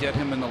want to get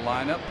him in the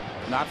lineup,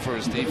 not for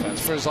his defense,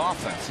 for his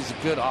offense. He's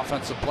a good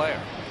offensive player.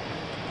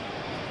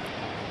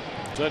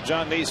 So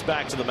John Neese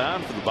back to the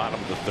mound for the bottom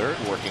of the 3rd,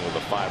 working with a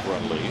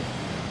 5-run lead.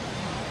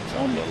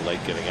 A little late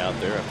getting out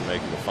there after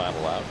making the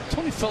final out.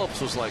 Tony Phillips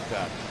was like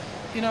that.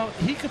 You know,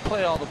 he could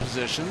play all the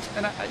positions,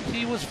 and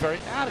he was very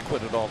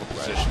adequate at all the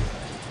positions.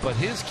 Right. But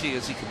his key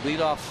is he could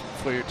lead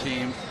off for your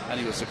team, and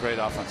he was a great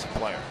offensive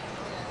player.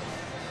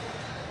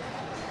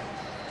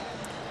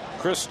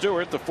 Chris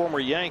Stewart, the former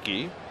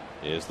Yankee,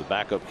 is the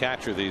backup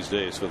catcher these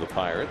days for the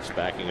Pirates,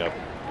 backing up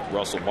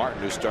Russell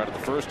Martin, who started the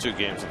first 2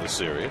 games of the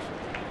series.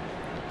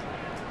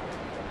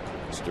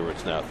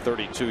 Stewart's now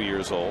 32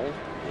 years old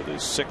with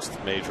his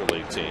 6th major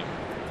league team,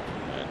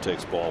 and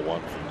takes ball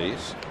 1 from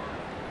Neese.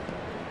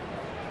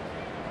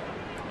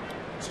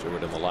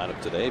 Stewart in the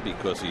lineup today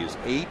because he is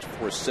 8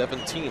 for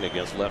 17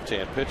 against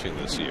left-hand pitching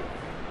this year,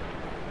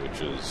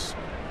 which is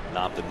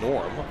not the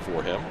norm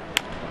for him.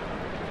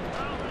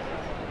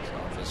 It's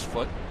off his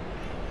foot.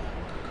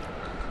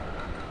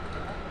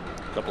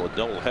 A couple of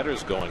double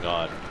headers going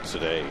on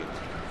today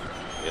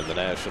in the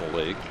National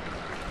League.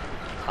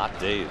 Hot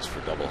days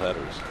for double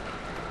headers.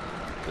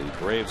 The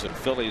Braves and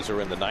Phillies are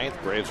in the 9th.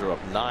 Braves are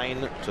up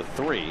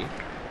 9-3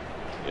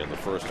 in the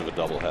first of a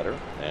doubleheader,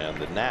 and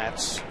the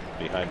Nats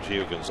behind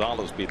Gio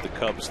Gonzalez beat the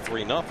Cubs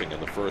 3-0 in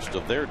the first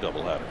of their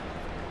doubleheader.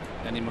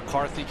 Any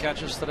McCarthy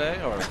catches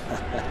today, or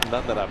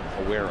none that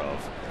I'm aware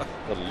of?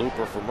 A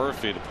looper for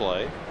Murphy to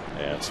play,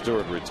 and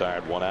Stewart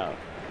retired 1 out.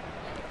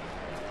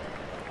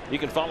 You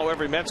can follow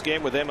every Mets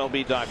game with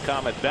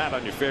MLB.com at bat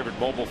on your favorite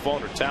mobile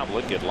phone or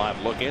tablet. Get live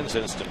look-ins,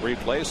 instant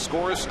replays,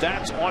 scores,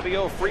 stats,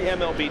 audio, free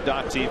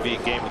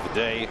MLB.tv game of the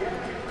day,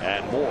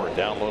 and more.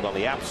 Download on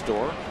the App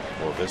Store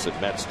or visit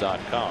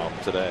Mets.com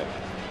today.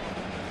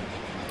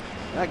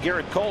 Now,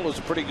 Garrett Cole is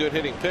a pretty good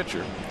hitting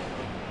pitcher.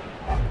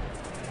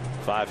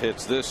 5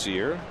 hits this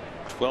year,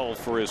 12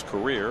 for his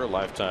career, a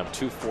lifetime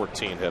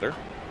 .214 hitter.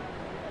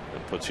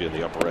 That puts you in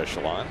the upper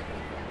echelon.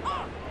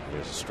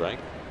 Here's a strike.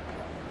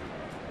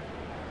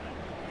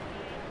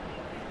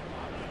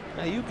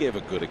 Now, you gave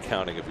a good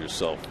accounting of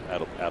yourself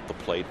at the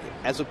plate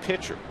as a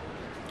pitcher.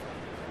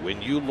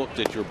 when you looked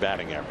at your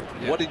batting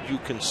average, what did you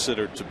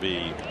consider to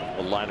be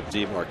a line of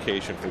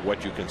demarcation for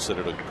what you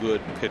considered a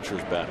good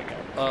pitcher's batting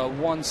average?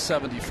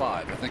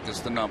 175, I think,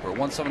 is the number.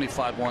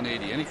 175,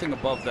 180. Anything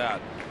above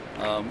that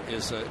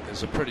is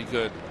a pretty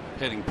good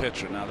hitting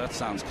pitcher. Now that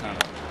sounds kind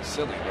of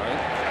silly,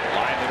 right?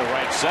 Line to the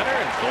right center,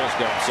 and Cole's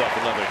got himself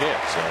another hit,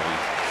 so he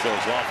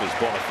shows off his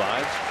bona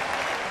fides.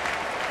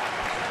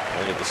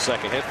 Only the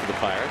second hit for the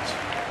Pirates.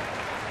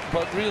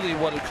 But really,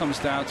 what it comes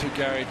down to,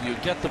 Gary, do you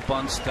get the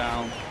bunts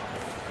down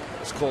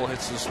as Cole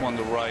hits this one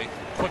to right?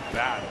 Quick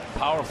bat,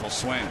 powerful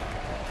swing.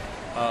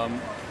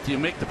 Do you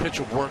make the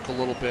pitcher work a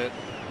little bit?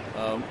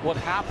 What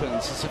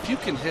happens is if you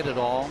can hit it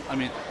all, I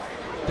mean,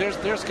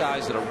 there's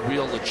guys that are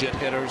real legit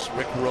hitters,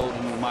 Rick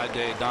Rhoden in my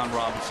day, Don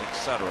Robinson,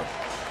 etc.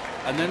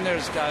 And then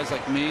there's guys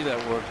like me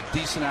that were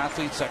decent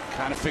athletes that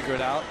kind of figure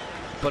it out.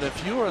 But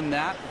if you were in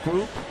that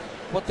group,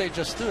 what they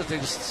just do is they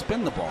just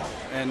spin the ball.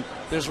 And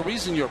there's a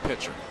reason you're a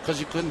pitcher, because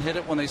you couldn't hit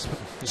it when you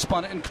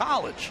spun it in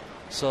college.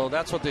 So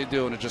that's what they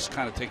do, and it just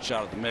kind of takes you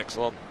out of the mix.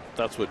 Well,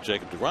 that's what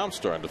Jacob deGrom's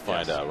starting to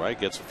find out, right?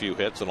 Gets a few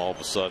hits, and all of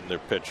a sudden they're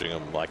pitching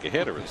him like a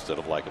hitter instead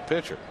of like a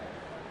pitcher.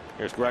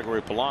 Here's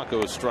Gregory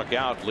Polanco, who struck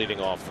out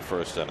leading off the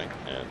first inning,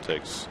 and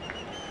takes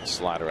a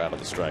slider out of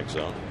the strike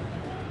zone.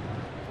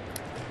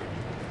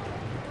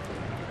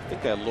 I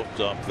think I looked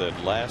up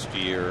that last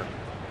year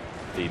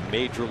the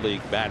major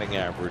league batting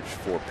average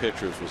for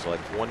pitchers was like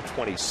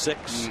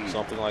 126,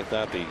 something like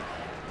that. The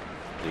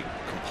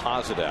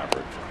composite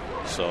average.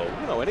 So,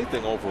 you know,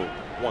 anything over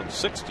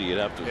 160 you'd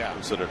have to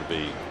consider to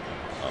be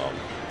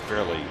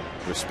fairly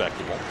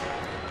respectable.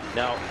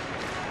 Now,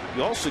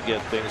 you also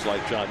get things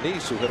like John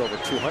Neese, who hit over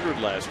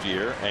 200 last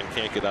year and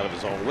can't get out of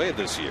his own way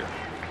this year.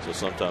 So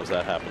sometimes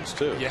that happens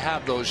too. You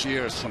have those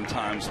years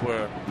sometimes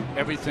where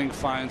everything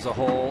finds a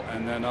hole,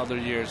 and then other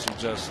years you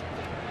just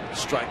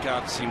strike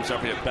out, seems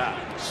every at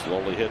bat.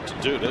 Slowly hit to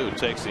Duda, who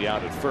takes the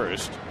out at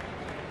first.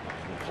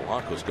 And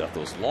Polanco's got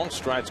those long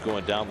strides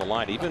going down the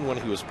line. Even when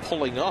he was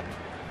pulling up,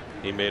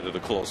 he made it a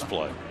close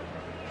play.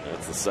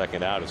 That's the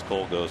second out as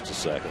Cole goes to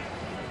second.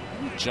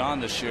 John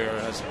this year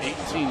has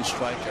 18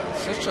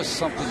 strikeouts. That's just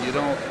something you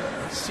don't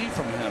see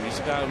from him. He's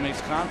a guy who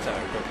makes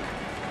contact.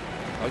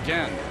 But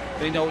again,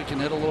 they know he can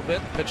hit a little bit,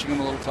 pitching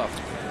him a little tough.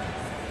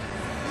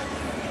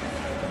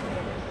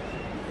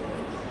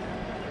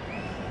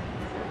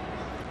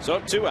 So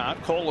 2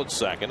 out, Cole at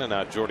second, and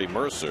now Jordy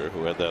Mercer,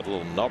 who had that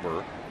little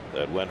number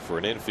that went for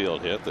an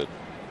infield hit that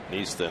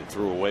Neese then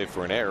threw away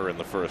for an error in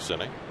the first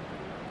inning.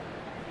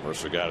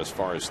 Mercer got as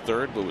far as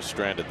third, but was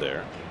stranded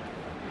there.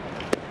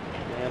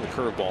 And the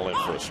curveball in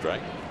for a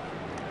strike.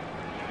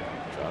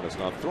 John has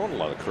not thrown a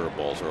lot of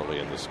curveballs early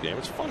in this game.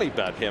 It's funny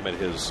about him and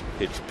his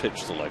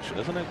pitch selection,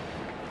 isn't it?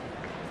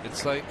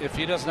 It's like if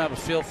he doesn't have a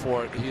feel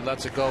for it, he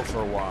lets it go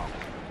for a while.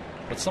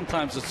 But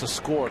sometimes it's a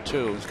score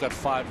too. He's got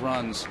 5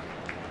 runs,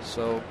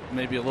 so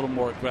maybe a little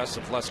more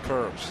aggressive, less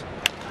curves.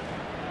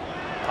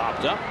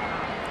 Popped up.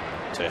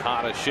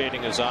 Tejada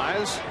shading his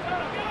eyes.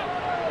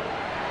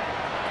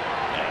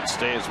 And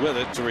stays with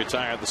it to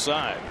retire the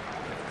side.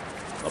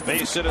 A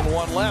base hit and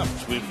 1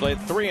 left. We've played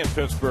 3 in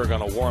Pittsburgh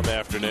on a warm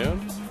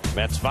afternoon.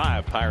 Mets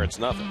 5, Pirates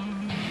nothing.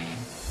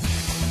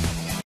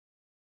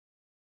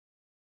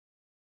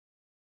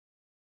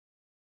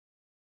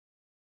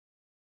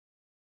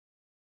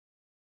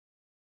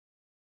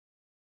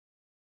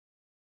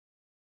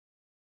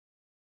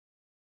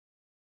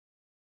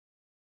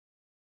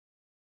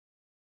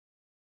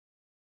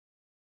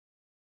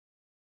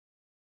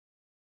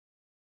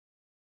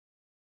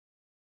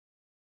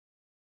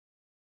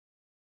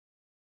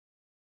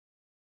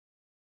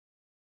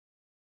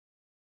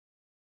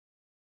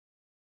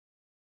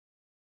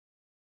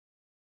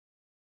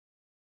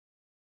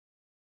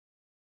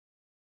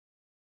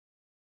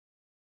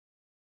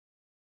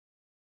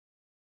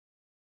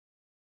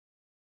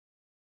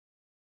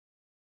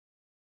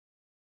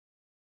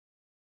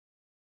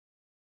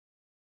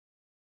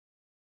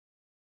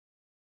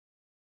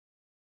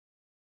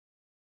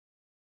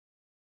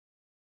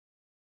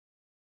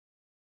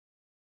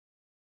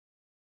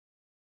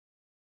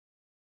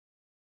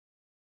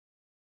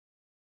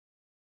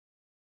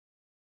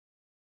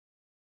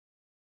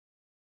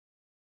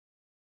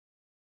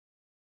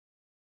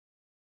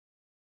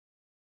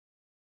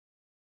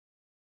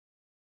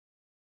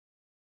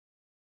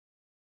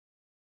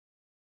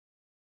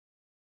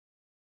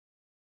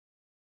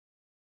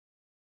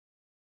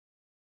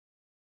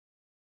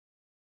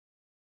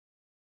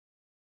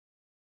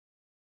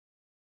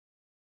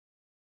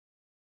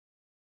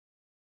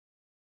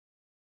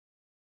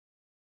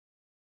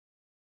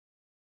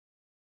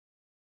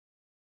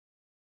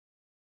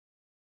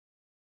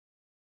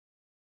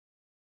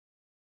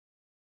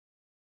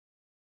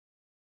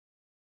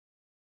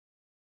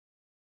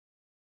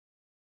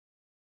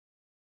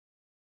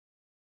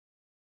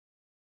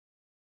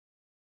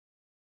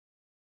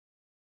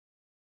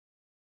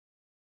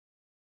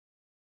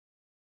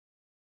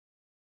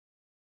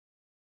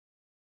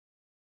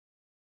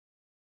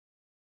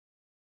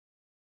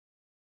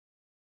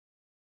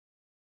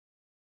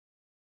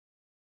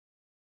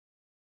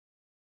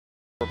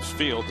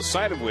 field, the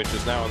site of which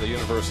is now on the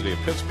University of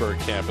Pittsburgh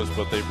campus,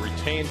 but they've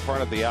retained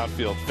part of the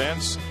outfield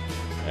fence.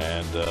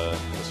 And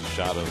there's a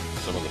shot of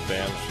some of the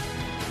fans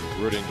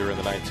rooting during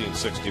the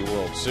 1960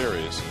 World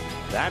Series.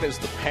 That is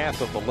the path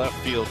of the left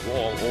field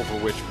wall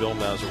over which Bill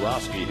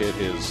Mazeroski hit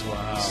his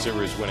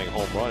series-winning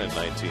home run in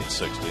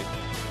 1960.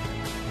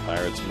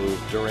 Pirates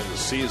moved during the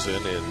season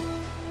in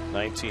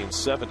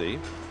 1970,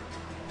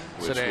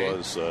 which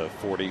was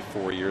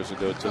 44 years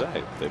ago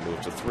today. They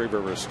moved to Three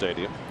Rivers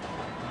Stadium,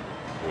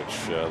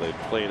 which they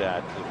played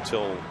at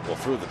until, well,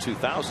 through the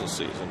 2000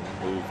 season.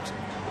 Moved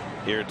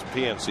here to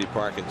PNC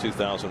Park in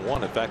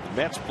 2001. In fact, the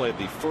Mets played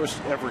the first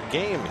ever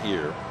game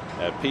here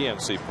at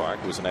PNC Park.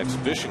 It was an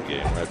exhibition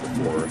game right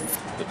before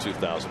the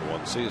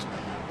 2001 season.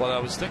 Well, I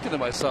was thinking to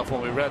myself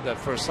when we read that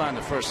first sign,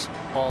 the first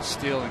all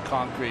steel and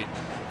concrete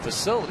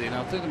facility, and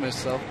I'm thinking to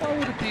myself, why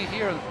would it be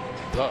here?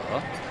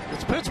 Duh.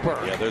 It's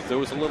Pittsburgh. Yeah, there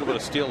was a little bit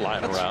of steel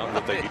lying around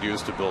that they could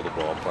use to build a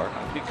ballpark.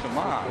 I mean, come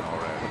on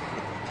already.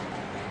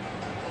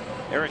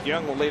 Eric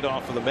Young will lead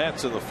off for the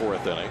Mets in the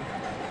fourth inning.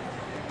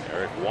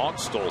 Eric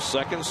walked, stole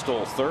second,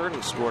 stole third,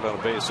 and scored on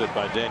a base hit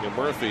by Daniel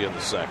Murphy in the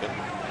second.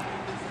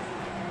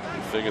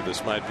 We figured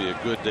this might be a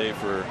good day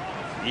for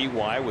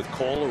EY with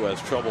Cole, who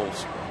has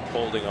troubles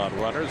holding on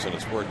runners, and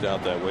it's worked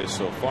out that way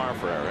so far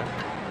for Eric.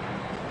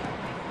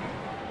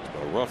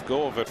 A rough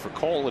go of it for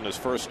Cole in his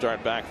first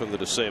start back from the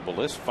disabled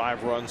list.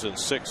 5 runs and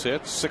 6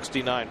 hits,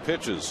 69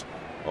 pitches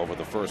over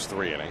the first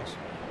 3 innings.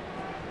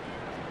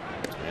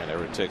 And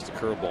Eric takes the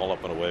curveball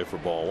up and away for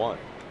ball 1.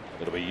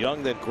 It'll be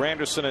Young, then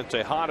Granderson and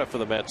Tejada for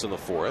the Mets in the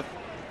fourth.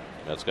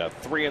 Mets got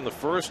 3 in the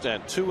first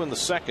and 2 in the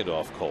second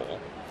off Cole.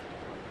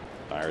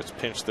 Pirates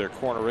pinched their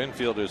corner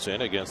infielders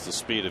in against the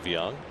speed of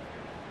Young.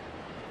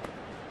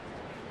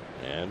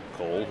 And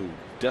Cole, who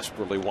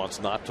desperately wants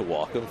not to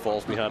walk him,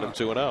 falls behind him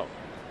 2-0.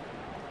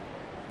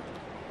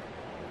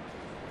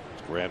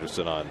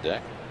 Granderson on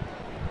deck.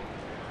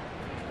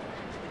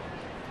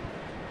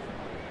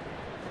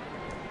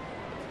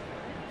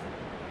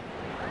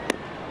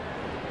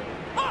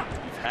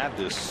 You've had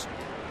this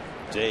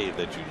day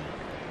that you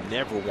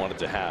never wanted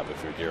to have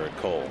if you're Garrett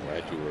Cole,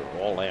 right? You were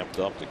all amped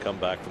up to come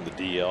back from the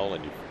DL,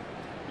 and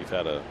you've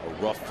had a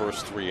rough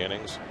first 3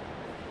 innings.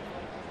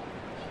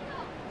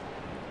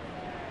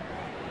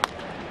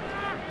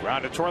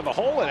 Grounded toward the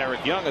hole, and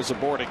Eric Young is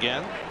aboard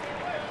again.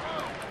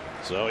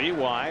 So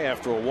EY,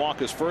 after a walk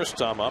his first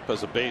time up,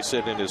 has a base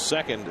hit in his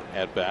second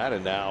at bat,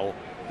 and now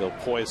he'll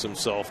poise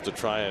himself to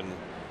try and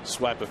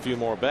swipe a few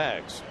more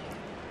bags.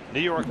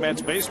 New York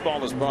Mets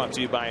baseball is brought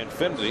to you by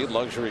Infinity,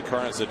 luxury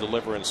cars that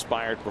deliver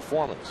inspired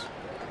performance.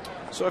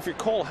 So if you're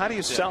Cole, how do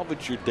you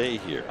salvage your day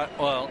here?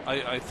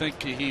 I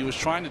think he was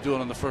trying to do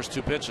it on the first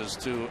 2 pitches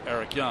to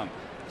Eric Young.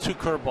 2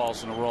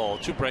 curveballs in a row,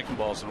 2 breaking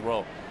balls in a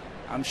row.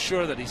 I'm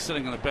sure that he's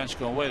sitting on the bench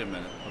going, wait a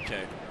minute,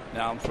 okay.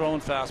 Now I'm throwing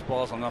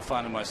fastballs. I'm not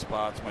finding my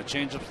spots. My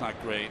changeup's not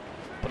great,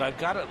 but I've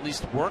got to at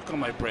least work on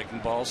my breaking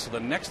balls so the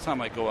next time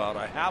I go out,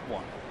 I have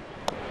one.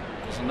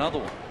 There's another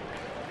one.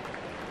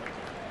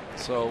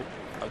 So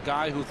a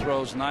guy who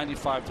throws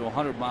 95 to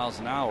 100 miles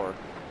an hour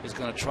is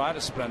going to try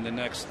to spend the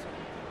next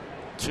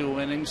 2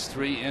 innings,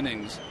 3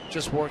 innings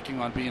just working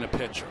on being a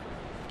pitcher,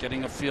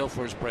 getting a feel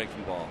for his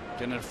breaking ball,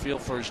 getting a feel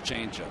for his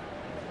changeup.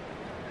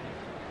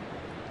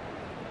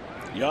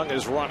 Young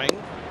is running.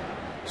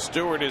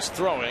 Stewart is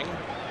throwing,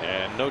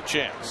 and no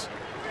chance.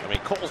 I mean,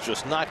 Cole's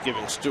just not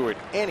giving Stewart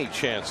any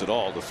chance at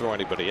all to throw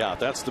anybody out.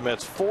 That's the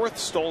Mets' 4th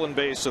stolen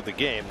base of the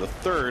game, the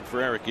 3rd for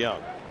Eric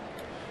Young.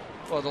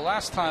 Well, the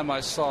last time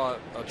I saw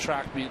a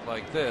track meet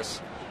like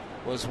this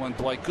was when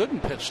Dwight Gooden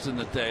pitched in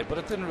the day, but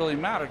it didn't really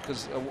matter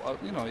because,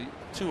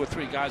 2 or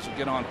 3 guys would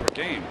get on per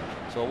game,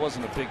 so it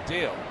wasn't a big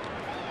deal.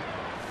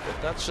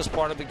 But that's just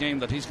part of the game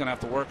that he's going to have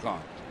to work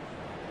on.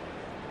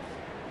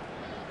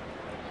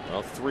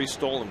 Well, 3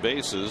 stolen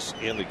bases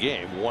in the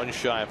game, 1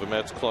 shy of a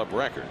Mets club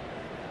record.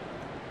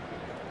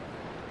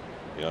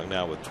 Young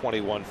now with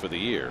 21 for the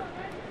year.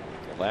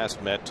 The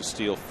last Met to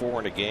steal 4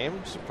 in a game,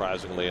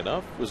 surprisingly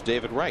enough, was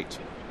David Wright.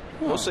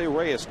 Jose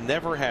Reyes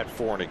never had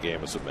 4 in a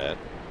game as a Met.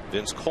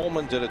 Vince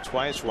Coleman did it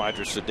twice.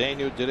 Roger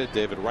Cedeno did it.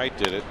 David Wright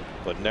did it,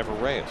 but never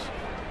Reyes.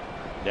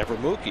 Never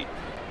Mookie.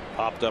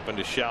 Popped up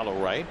into shallow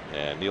right,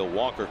 and Neil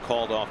Walker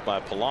called off by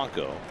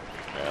Polanco,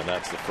 and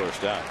that's the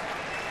first out.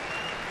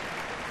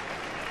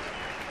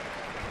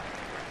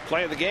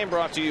 Play of the game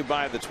brought to you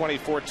by the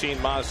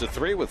 2014 Mazda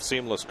 3 with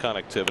seamless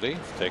connectivity.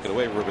 Take it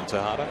away, Ruben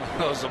Tejada.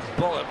 That was a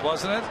bullet,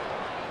 wasn't it?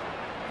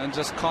 And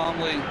just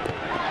calmly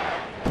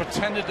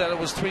pretended that it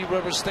was Three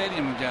Rivers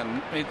Stadium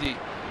again. Made the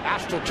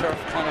AstroTurf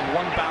kind of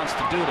one bounce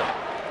to do that.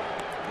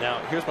 Now,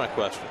 here's my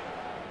question.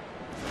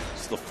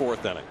 It's the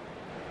 4th inning.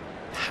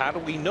 How do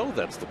we know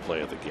that's the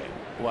play of the game?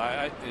 Well,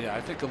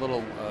 I think a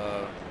little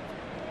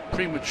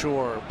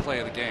premature play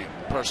of the game,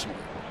 personally.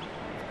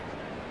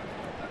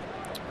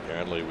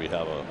 Apparently we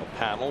have a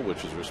panel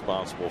which is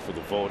responsible for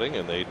the voting,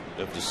 and they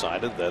have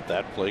decided that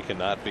that play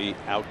cannot be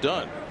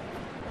outdone.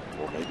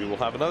 Or maybe we'll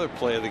have another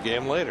play of the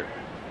game later.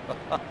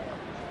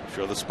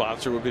 sure the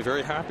sponsor would be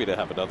very happy to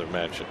have another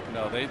mention.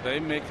 No, they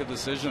make a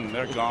decision.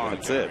 They're gone.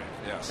 That's it.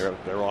 Yes.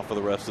 They're off for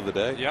the rest of the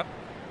day. Yep.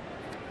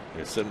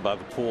 You're sitting by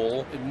the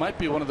pool. It might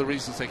be one of the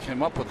reasons they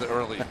came up with the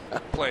early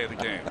play of the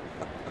game.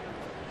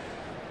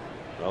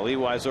 Well,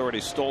 Eli's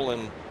already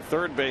stolen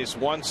third base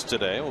once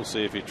today. We'll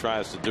see if he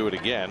tries to do it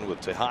again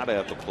with Tejada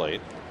at the plate.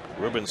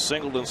 Ruben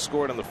singled and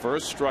scored in the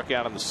first, struck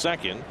out in the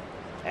second,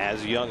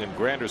 as Young and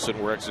Granderson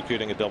were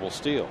executing a double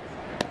steal.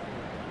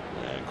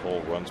 And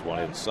Cole runs one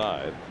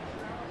inside.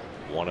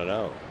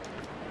 1-0.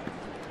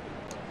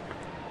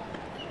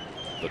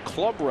 The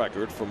club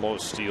record for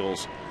most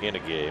steals in a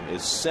game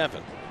is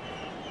 7.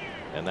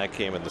 And that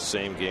came in the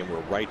same game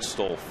where Wright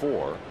stole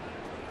 4.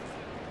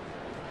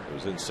 It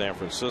was in San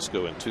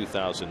Francisco in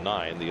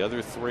 2009. The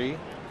other 3,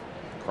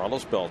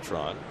 Carlos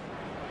Beltran,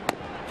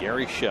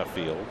 Gary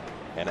Sheffield,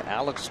 and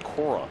Alex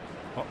Cora.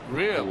 Oh,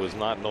 really? Who was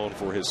not known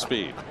for his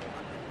speed.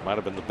 Might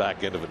have been the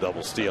back end of a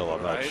double steal.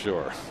 I'm not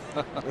sure.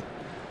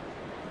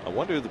 I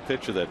wonder who the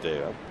pitcher that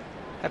day.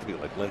 Had to be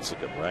like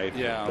Lincecum, right?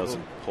 Yeah. He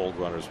doesn't hold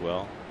runners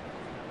well.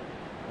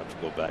 I have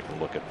to go back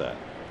and look at that.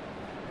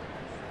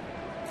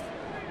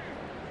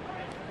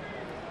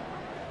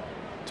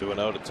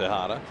 2-0 to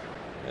Tejada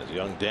as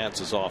Young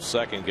dances off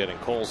second, getting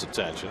Cole's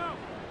attention,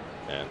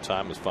 and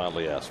time is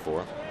finally asked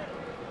for.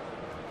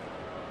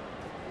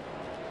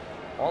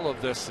 All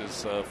of this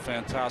is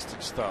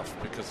fantastic stuff,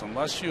 because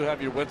unless you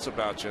have your wits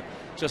about you, it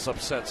just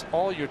upsets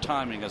all your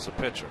timing as a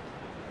pitcher.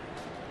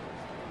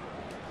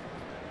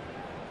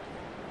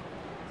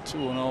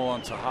 2-0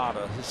 on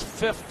Tejada, his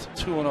 5th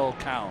 2-0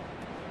 count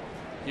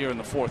here in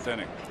the 4th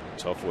inning.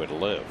 Tough way to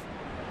live.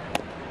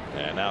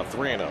 And now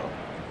 3-0.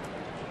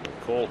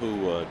 Cole,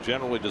 who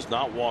generally does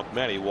not walk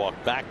many,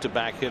 walked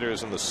back-to-back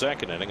hitters in the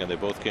second inning, and they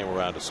both came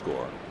around to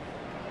score.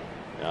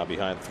 Now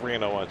behind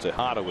 3-0 on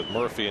Tejada with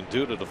Murphy and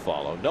Duda to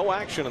follow. No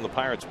action in the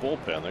Pirates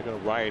bullpen. They're going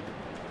to ride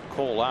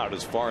Cole out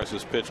as far as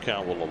his pitch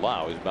count will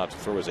allow. He's about to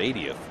throw his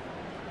 80th.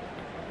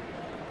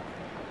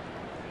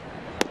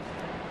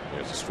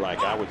 There's a strike.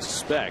 I would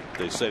suspect,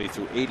 they said he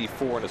threw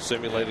 84 in a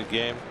simulated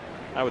game.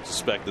 I would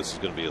suspect this is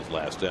going to be his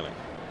last inning.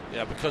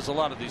 Yeah, because a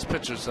lot of these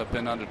pitchers have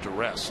been under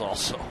duress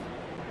also.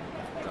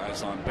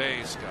 Guys on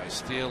base, guys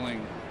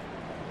stealing.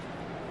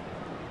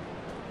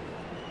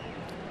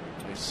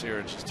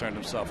 Searage has turned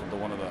himself into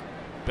one of the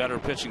better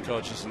pitching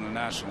coaches in the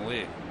National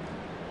League.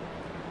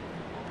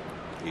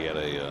 He had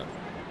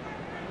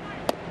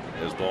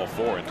his ball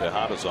 4 and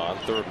Tejada's on.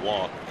 3rd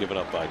walk given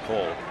up by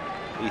Cole.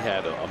 He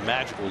had a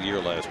magical year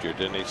last year,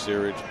 didn't he,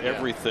 Searage? Yeah.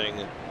 Everything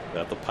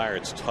that the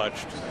Pirates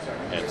touched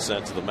and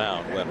sent to the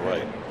mound went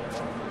right.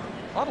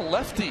 A lot of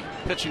lefty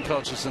pitching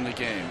coaches in the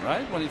game,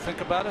 right? When you think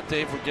about it,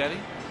 Dave Righetti,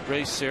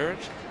 Ray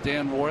Searage,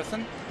 Dan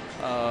Warthen.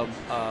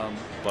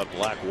 Bud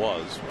Black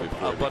was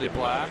Buddy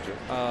Black.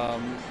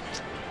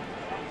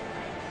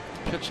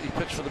 He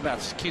pitched for the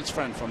Mets. Keith's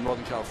friend from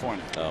Northern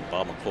California.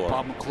 Bob McClure.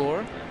 Bob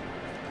McClure.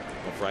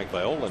 Well, Frank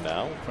Viola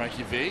now.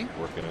 Frankie V.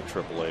 Working in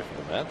AAA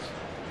for the Mets.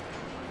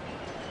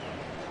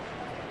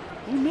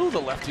 Who knew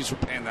the lefties were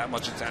paying that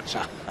much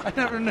attention? I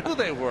never knew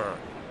they were.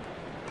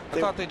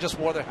 I thought they just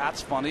wore their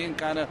hats funny and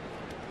kind of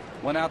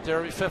went out there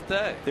every 5th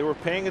day. They were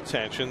paying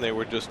attention. They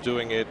were just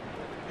doing it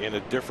in a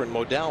different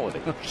modality.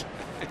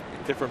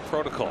 Different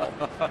protocol.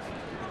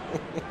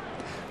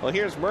 Well,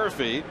 here's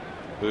Murphy,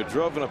 who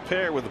drove in a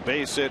pair with a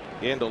base hit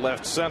into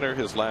left center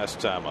his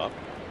last time up.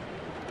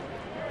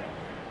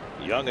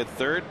 Young at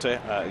third,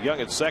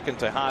 Young at second,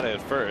 Tejada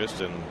at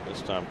first, and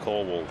this time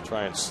Cole will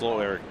try and slow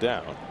Eric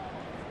down.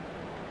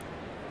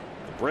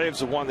 The Braves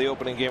have won the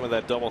opening game of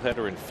that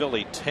doubleheader in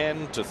Philly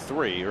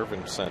 10-3.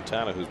 Irvin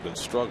Santana, who's been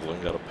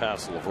struggling, got a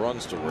passel of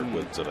runs to work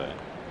with today.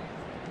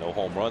 No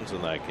home runs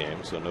in that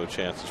game, so no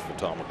chances for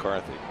Tom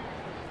McCarthy.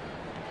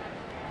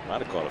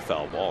 Might have caught a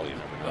foul ball, you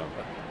never know.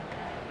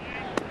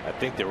 I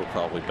think they were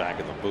probably back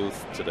in the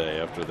booth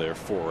today after their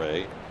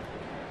foray.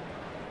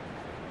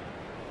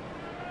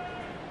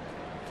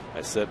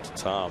 I said to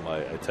Tom,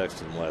 I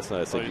texted him last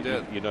night, I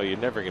said, you know, you're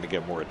never going to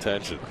get more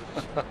attention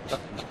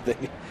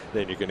than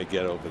you're going to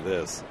get over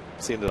this.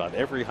 Seen it on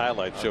every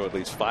highlight show at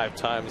least 5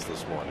 times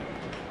this morning.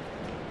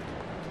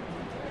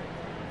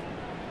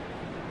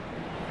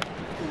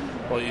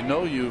 Well, you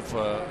know you've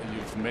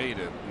made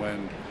it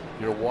when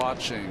you're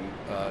watching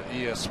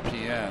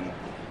ESPN,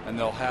 and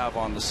they'll have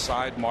on the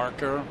side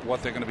marker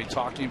what they're going to be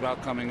talking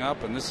about coming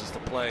up, and this is the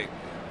play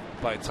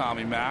by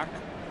Tommy Mack.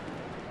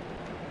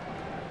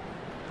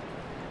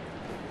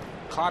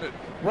 Caught it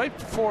right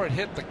before it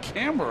hit the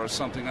camera or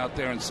something out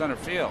there in center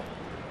field.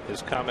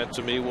 His comment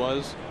to me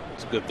was,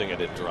 it's a good thing I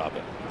didn't drop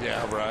it.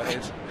 Yeah,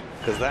 right.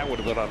 Because that would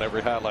have been on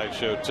every highlight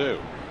show too.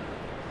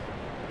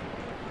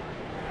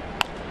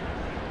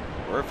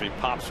 Murphy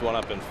pops one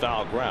up in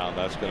foul ground.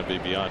 That's going to be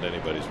beyond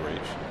anybody's reach.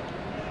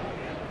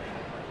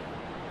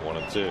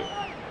 1-2.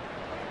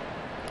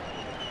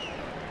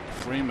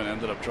 Freeman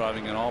ended up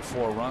driving in all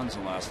 4 runs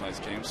in last night's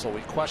game, so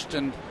we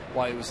questioned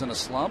why he was in a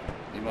slump.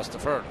 He must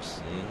have heard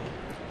us.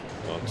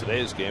 Well, in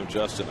today's game,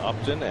 Justin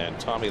Upton and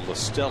Tommy La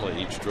Stella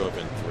each drove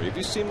in 3. Have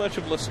you seen much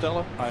of La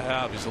Stella? I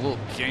have. He's a little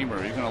gamer.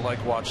 You're going to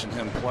like watching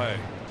him play.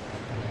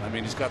 I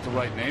mean, he's got the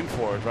right name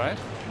for it, right?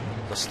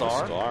 The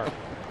Star. The Star.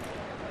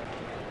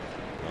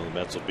 Well, the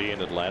Mets will be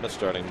in Atlanta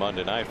starting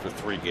Monday night for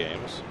 3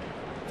 games.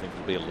 I think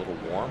it'll be a little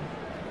warm.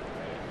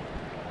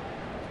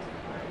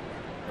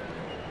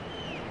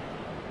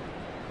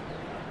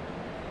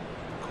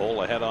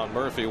 Cole ahead on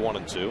Murphy,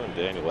 1-2, and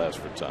Daniel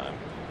asks for time.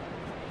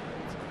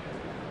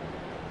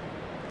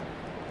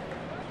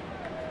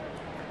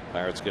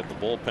 Pirates get the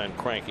bullpen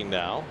cranking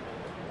now.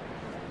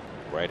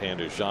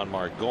 Right-hander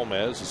Jean-Marc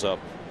Gomez is up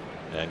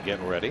and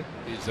getting ready.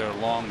 He's their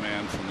long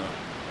man from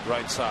the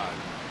right side.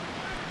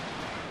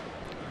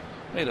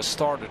 Made a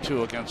start or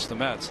two against the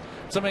Mets.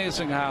 It's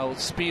amazing how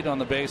speed on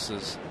the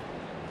bases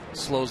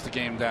slows the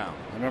game down.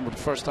 I remember the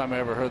first time I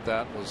ever heard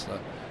that was the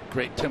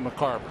great Tim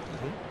McCarver.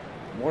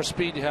 The more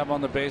speed you have on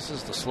the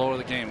bases, the slower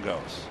the game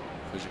goes,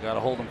 because you got to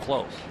hold them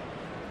close.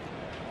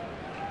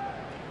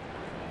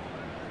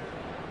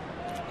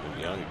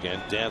 Young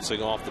again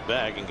dancing off the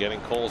bag and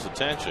getting Cole's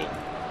attention,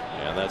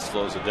 and that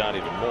slows it down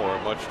even more,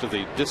 much to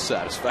the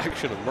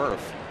dissatisfaction of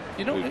Murph,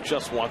 who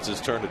just wants his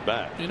turn at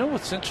bat. You know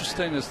what's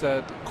interesting is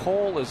that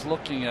Cole is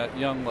looking at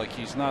Young like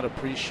he's not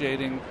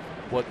appreciating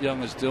what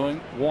Young is doing.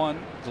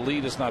 One, the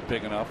lead is not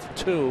big enough.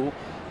 Two,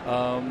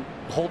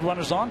 hold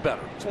runners on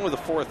better. It's only the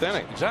 4th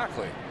inning.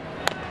 Exactly.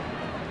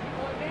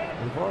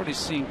 We've already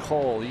seen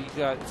Cole. He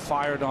got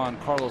fired on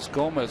Carlos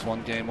Gomez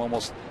one game,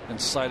 almost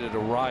incited a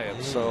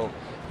riot. So,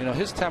 you know,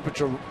 his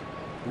temperature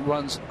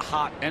runs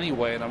hot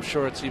anyway, and I'm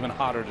sure it's even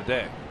hotter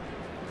today.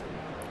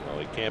 Well,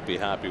 he can't be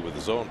happy with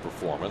his own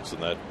performance,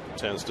 and that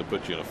tends to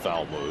put you in a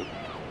foul mood.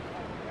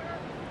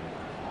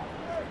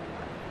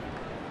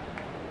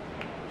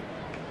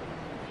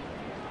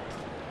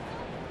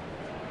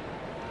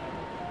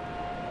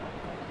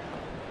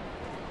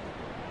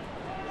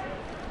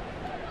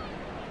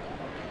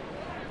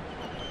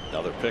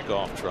 Another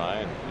pickoff try,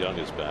 and Young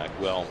is back.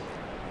 Well,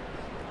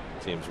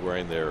 teams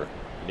wearing their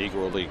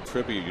Negro League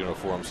tribute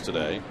uniforms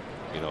today.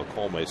 You know,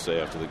 Cole may say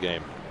after the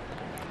game,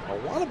 I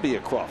want to be a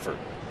Crawford.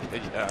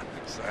 Yeah,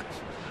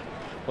 exactly.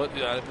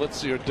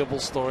 What's your Dibble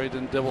story?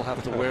 Didn't Dibble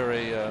have to wear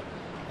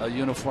a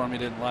uniform he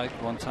didn't like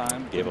one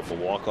time? Gave up a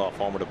walk-off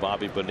homer to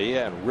Bobby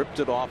Bonilla and ripped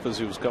it off as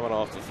he was coming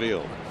off the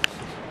field.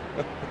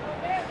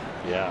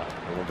 Yeah,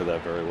 I remember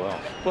that very well.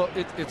 Well,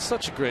 it's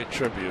such a great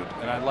tribute,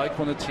 and I like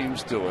when the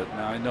teams do it.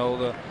 Now, I know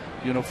the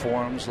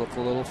uniforms look a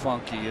little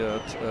funky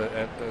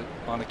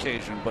on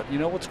occasion, but you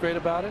know what's great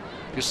about it?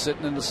 You're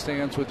sitting in the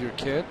stands with your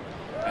kid,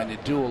 and you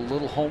do a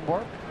little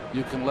homework.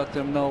 You can let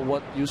them know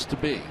what used to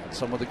be,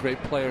 some of the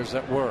great players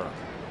that were.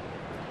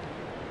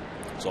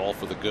 It's all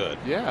for the good.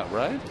 Yeah,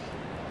 right?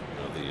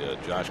 You know,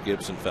 the Josh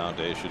Gibson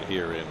Foundation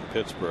here in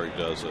Pittsburgh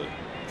does a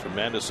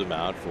tremendous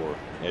amount for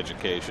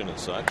education and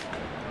such.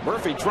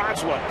 Murphy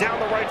drives one down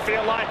the right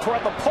field line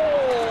toward the pole,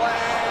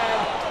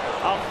 and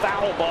a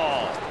foul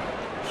ball.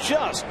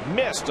 Just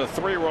missed a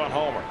 3-run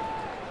homer.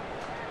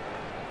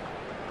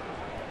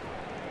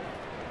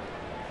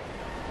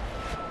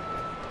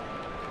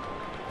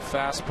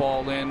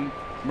 Fastball in.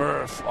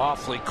 Murph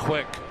awfully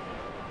quick,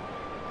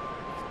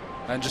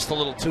 and just a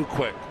little too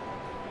quick.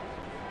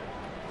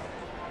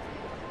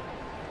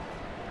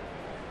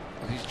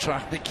 He's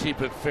trying to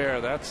keep it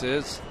fair. That's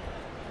his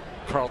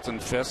Carlton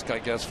Fisk, I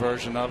guess,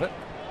 version of it.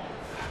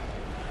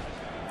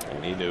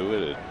 And he knew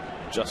it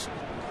had just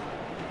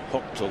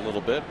hooked a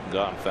little bit and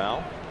gone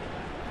foul.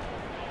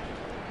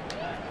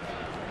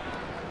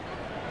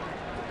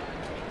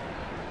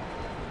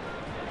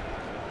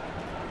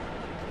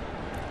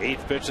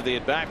 Eighth pitch of the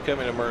at bat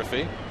coming to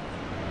Murphy,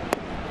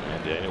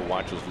 and Daniel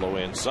watches low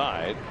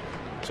inside.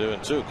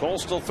 2-2. Cole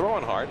still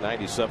throwing hard,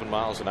 97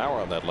 miles an hour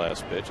on that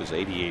last pitch, his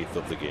 88th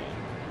of the game.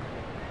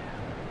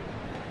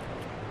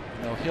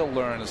 You know, he'll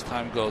learn as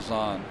time goes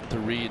on to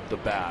read the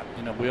bat.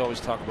 You know, we always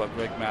talk about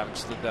Greg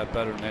Maddux did that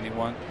better than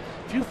anyone.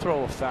 If you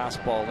throw a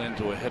fastball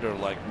into a hitter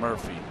like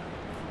Murphy,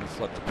 let's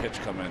let the pitch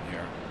come in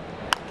here,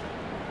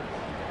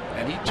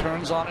 and he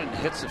turns on it and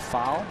hits it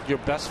foul, your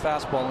best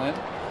fastball in,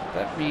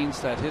 that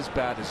means that his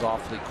bat is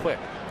awfully quick.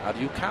 How do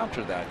you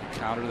counter that? You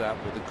counter that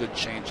with a good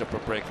changeup or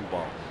breaking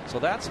ball. So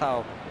that's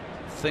how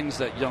things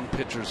that young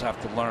pitchers have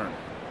to learn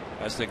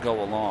as they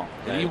go along.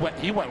 And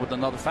he went with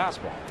another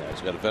fastball. Yeah,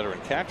 he's got a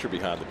veteran catcher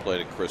behind the plate,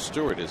 and Chris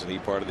Stewart. Isn't he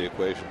part of the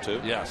equation too?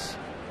 Yes,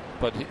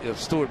 but if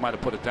Stewart might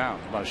have put it down,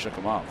 he might have shook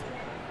him off.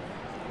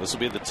 This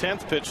will be the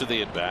 10th pitch of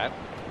the at bat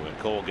when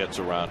Cole gets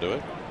around to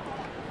it.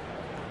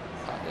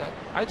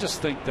 I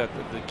just think that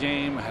the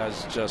game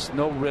has just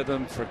no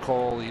rhythm for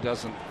Cole. He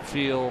doesn't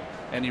feel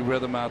any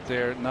rhythm out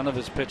there. None of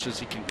his pitches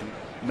he can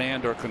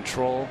command or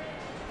control.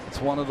 It's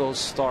one of those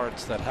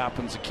starts that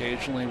happens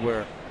occasionally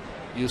where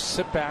you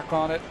sit back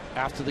on it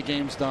after the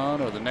game's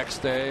done, or the next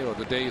day, or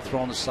the day you throw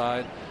on the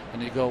side,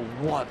 and you go,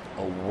 what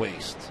a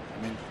waste.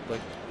 I mean,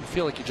 like, you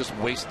feel like you just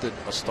wasted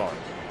a start.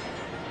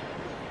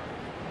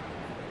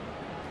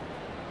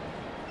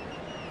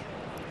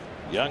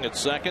 Young at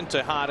second,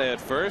 Tejada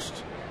at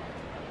first.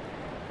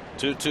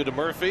 2-2 to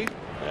Murphy,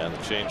 and the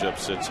changeup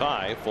sits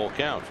high, full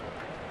count.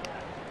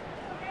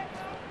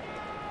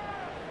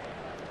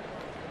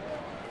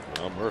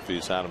 Well,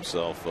 Murphy's had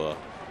himself a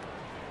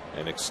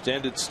an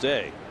extended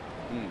stay.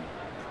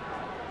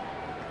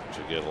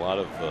 Should get a lot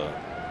of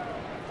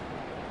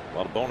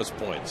bonus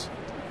points.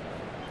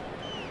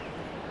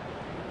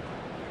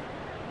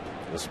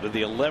 This will be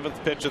the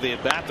 11th pitch of the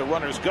at bat. The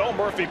runners go.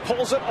 Murphy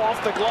pulls it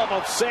off the glove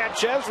of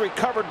Sanchez,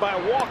 recovered by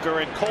Walker,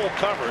 and Cole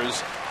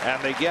covers, and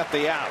they get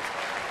the out.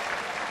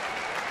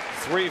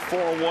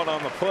 3-4-1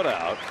 on the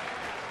putout,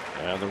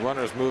 and the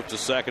runners move to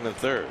second and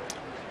third.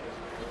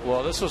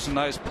 Well, this was a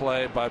nice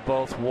play by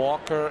both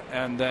Walker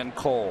and then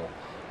Cole.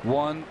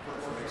 One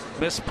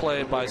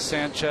misplay by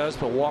Sanchez,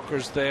 but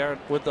Walker's there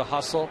with the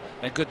hustle,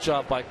 and good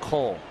job by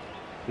Cole.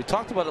 We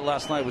talked about it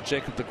last night with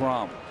Jacob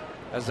deGrom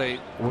as they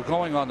were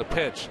going on the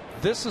pitch.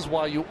 This is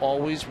why you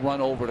always run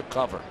over to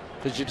cover,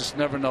 because you just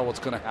never know what's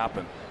going to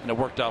happen, and it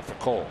worked out for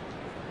Cole.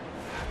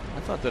 I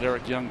thought that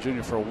Eric Young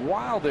Jr. for a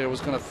while there was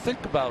going to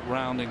think about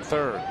rounding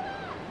third.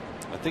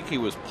 I think he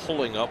was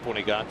pulling up when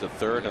he got to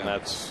third, and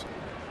that's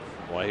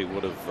why he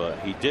would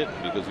have he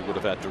didn't, because he would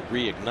have had to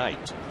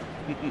reignite.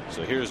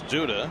 So here's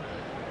Duda,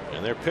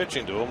 and they're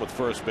pitching to him with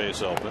first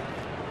base open.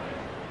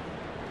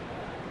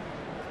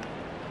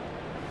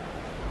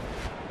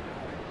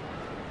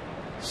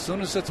 As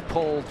soon as it's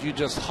pulled, you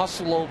just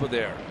hustle over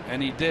there,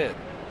 and he did.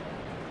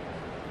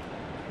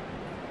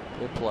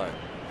 Good play.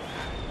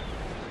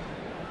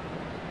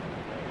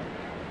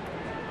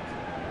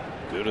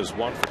 Duda's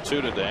 1 for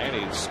 2 today, and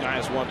he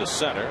skies one to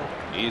center.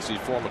 Easy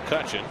for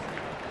McCutchen.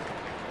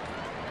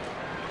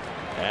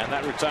 And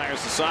that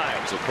retires the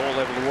side. So Cole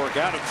able to work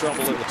out of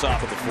trouble in the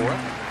top of the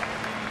fourth.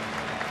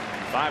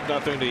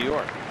 5-0 New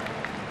York.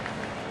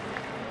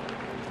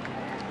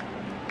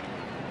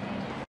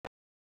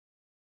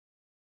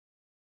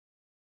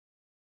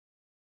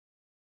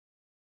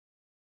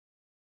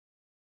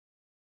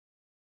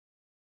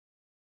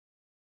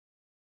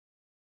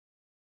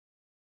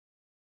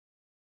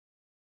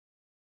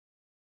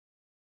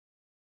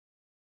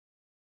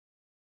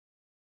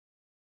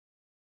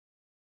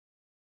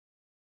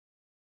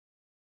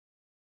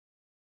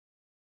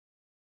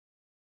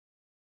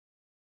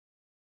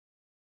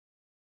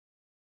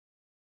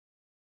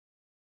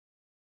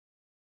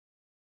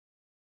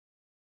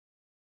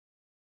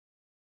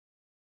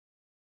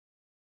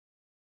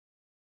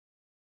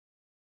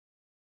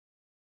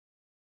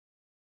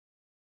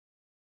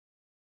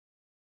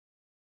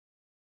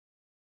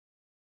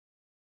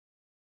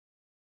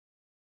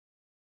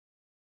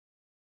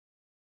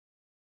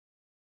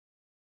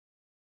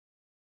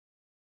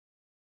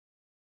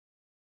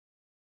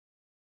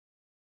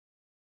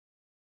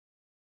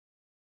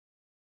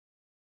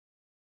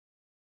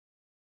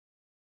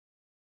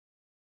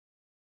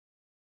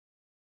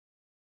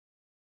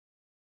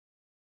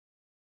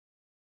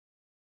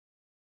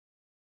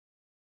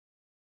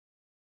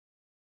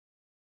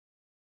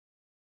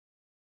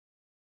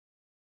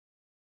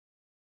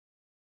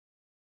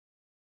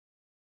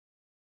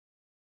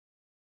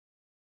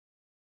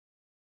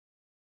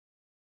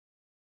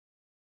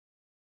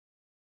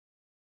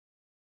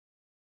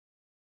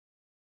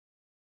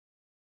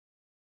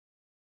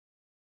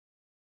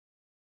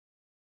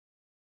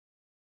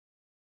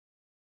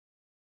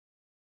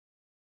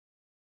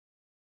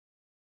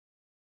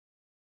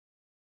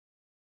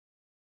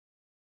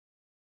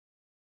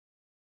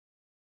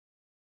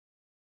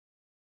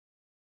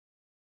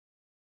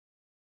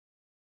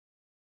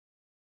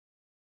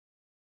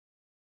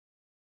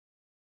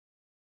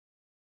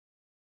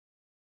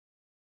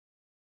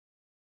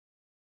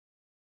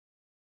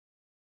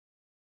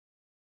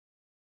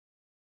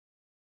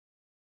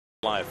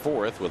 July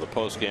 4th with a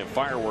post-game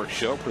fireworks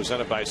show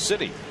presented by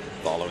Citi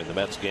following the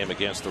Mets game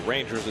against the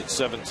Rangers at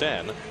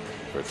 7:10.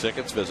 For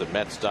tickets, visit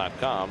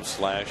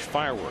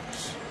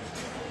Mets.com/fireworks.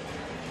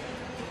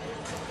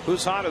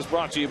 Who's Hot is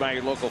brought to you by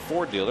your local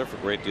Ford dealer. For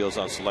great deals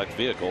on select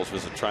vehicles,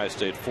 visit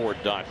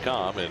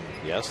TriStateFord.com. And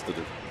yes, the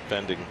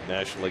defending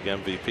National League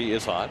MVP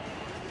is hot.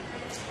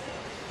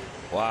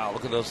 Wow,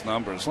 look at those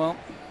numbers. Well,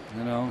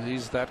 you know,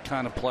 he's that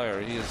kind of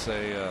player. He is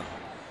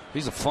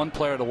he's a fun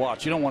player to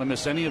watch. You don't want to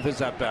miss any of his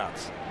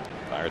at-bats.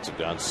 Pirates have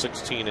gone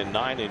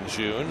 16-9 in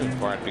June, in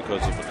part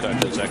because of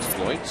McCutchen's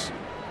exploits.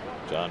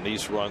 John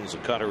Neese runs a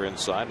cutter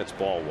inside. It's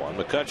ball one.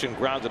 McCutchen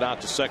grounded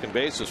out to second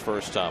base his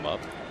first time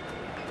up.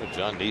 But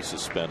John Neese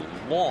has spent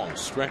long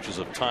stretches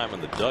of time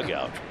in the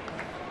dugout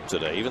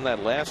today, even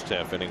that last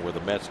half inning where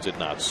the Mets did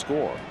not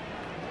score.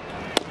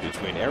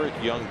 Between Eric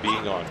Young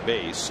being on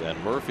base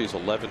and Murphy's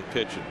 11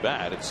 pitch at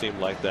bat, it seemed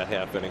like that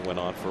half inning went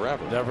on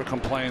forever. Never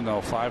complained,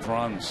 though. 5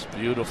 runs.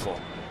 Beautiful.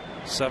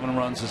 7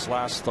 runs his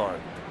last start.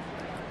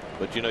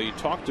 But you know, you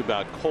talked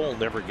about Cole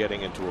never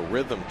getting into a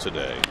rhythm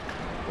today.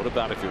 What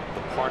about if you're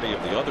the party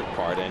of the other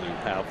part and you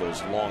have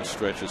those long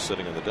stretches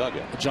sitting in the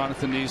dugout?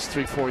 Jonathan Neese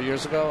 3-4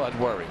 years ago, I'd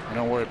worry. I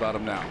don't worry about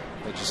him now.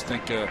 I just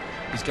think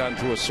he's gotten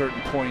to a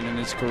certain point in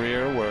his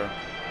career where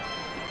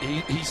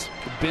he's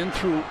been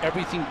through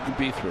everything you can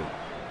be through.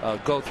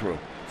 Go through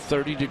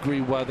 30-degree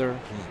weather,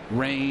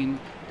 rain,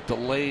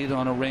 delayed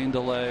on a rain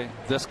delay,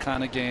 this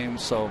kind of game.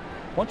 So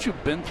once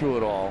you've been through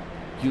it all,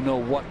 you know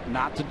what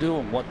not to do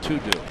and what to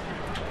do.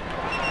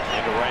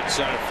 Into right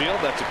center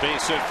field. That's a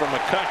base hit from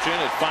McCutchen.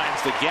 It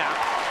finds the gap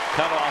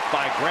cut off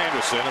by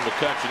Granderson, and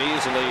McCutchen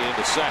easily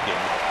into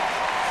second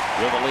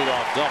with a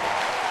leadoff double.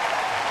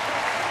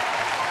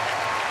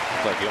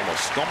 Looks like he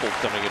almost stumbled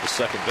coming into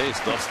second base,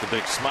 thus the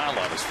big smile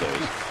on his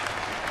face.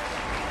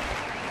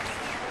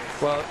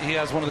 Well, he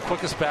has one of the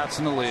quickest bats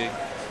in the league,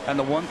 and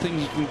the one thing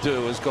he can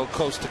do is go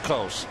coast to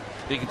coast.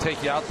 He can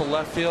take you out the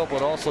left field,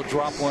 but also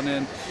drop one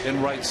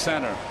in right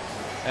center.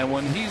 And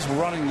when he's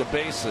running the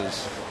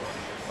bases,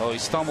 oh, he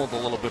stumbled a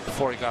little bit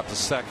before he got to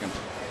second.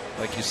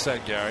 Like you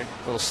said, Gary,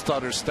 a little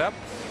stutter step.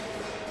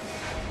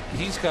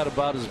 He's got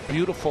about as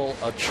beautiful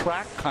a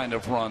track kind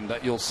of run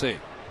that you'll see.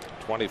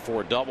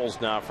 24 doubles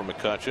now for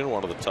McCutchen,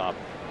 one of the top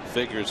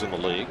figures in the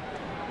league.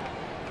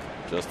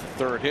 Just the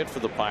third hit for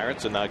the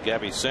Pirates, and now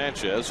Gabby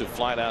Sanchez, who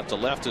flied out to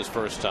left his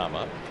first time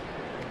up.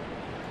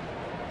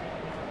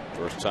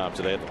 First time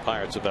today the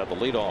Pirates have had the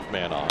leadoff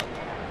man on.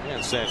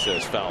 And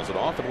Sanchez fouls it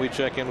off, and we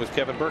check in with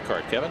Kevin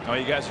Burkhardt. Kevin? Oh,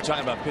 you guys are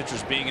talking about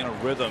pitchers being in a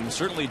rhythm.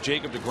 Certainly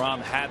Jacob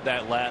deGrom had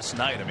that last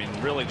night. I mean,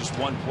 really just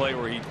one play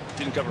where he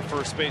didn't cover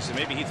first base, and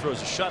maybe he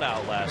throws a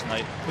shutout last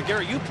night. But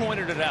Gary, you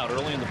pointed it out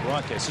early in the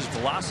broadcast. His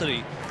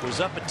velocity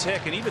was up a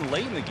tick, and even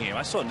late in the game,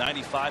 I saw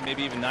 95,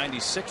 maybe even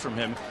 96 from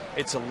him.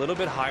 It's a little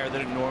bit higher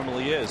than it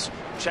normally is.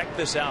 Check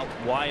this out,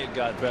 why it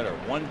got better.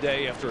 One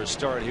day after his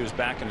start, he was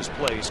back in his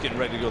place, getting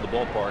ready to go to the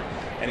ballpark,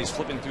 and he's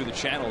flipping through the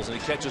channels, and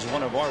he catches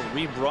one of our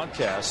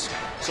rebroadcasts.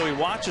 So he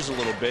watches a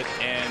little bit,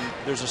 and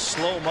there's a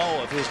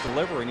slow-mo of his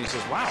delivery, and he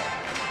says, wow,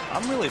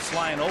 I'm really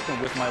flying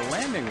open with my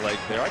landing leg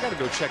there. I got to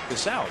go check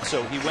this out.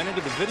 So he went into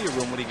the video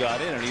room when he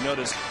got in, and he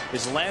noticed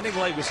his landing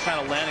leg was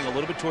kind of landing a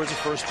little bit towards the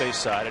first base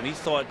side, and he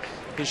thought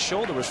his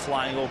shoulder was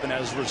flying open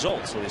as a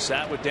result. So they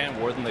sat with Dan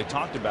Worthen, they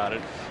talked about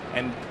it,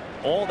 and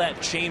all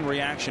that chain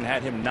reaction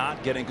had him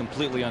not getting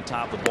completely on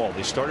top of the ball.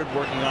 They started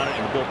working on it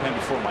in the bullpen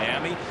before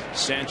Miami.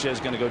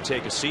 Sanchez going to go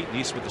take a seat,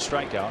 Nice with the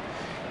strikeout.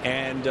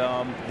 And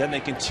then they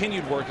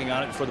continued working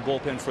on it for the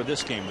bullpen for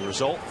this game. The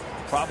result,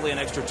 probably an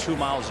extra 2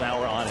 miles an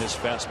hour on his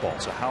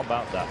fastball. So how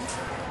about that?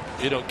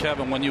 You know,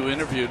 Kevin, when you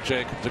interviewed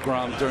Jacob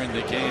deGrom during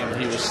the game,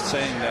 he was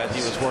saying that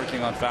he was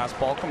working on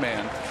fastball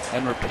command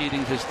and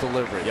repeating his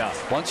delivery. Yeah.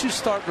 Once you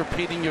start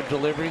repeating your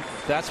delivery,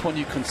 that's when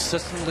you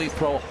consistently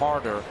throw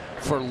harder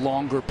for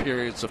longer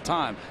periods of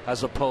time,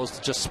 as opposed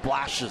to just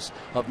splashes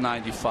of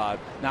 95.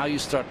 Now you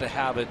start to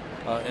have it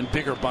in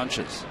bigger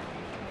bunches.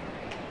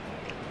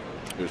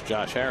 Here's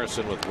Josh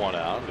Harrison with one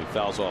out. He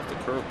fouls off the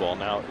curveball.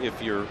 Now,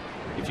 if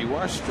you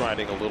are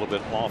striding a little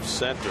bit off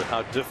center,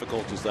 how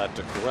difficult is that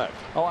to correct?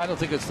 Oh, I don't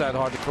think it's that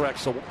hard to correct.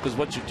 So, because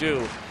what you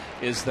do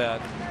is that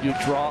you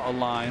draw a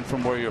line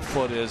from where your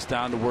foot is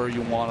down to where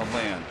you want to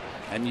land,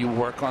 and you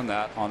work on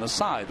that on the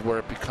side where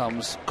it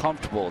becomes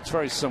comfortable. It's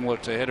very similar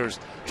to hitters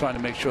trying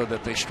to make sure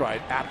that they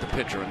stride at the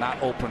pitcher and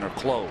not open or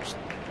closed.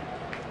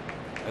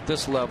 At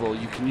this level,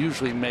 you can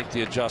usually make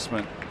the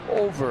adjustment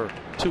over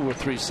 2 or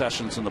 3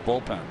 sessions in the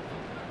bullpen.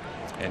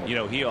 And, you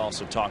know, he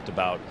also talked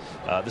about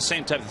the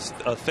same type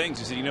of things.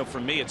 He said, you know, for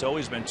me, it's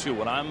always been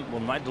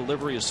when my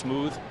delivery is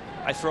smooth,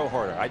 I throw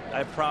harder.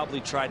 I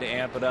probably try to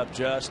amp it up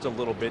just a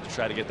little bit to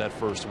try to get that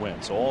first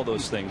win. So all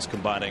those things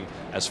combining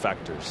as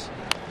factors.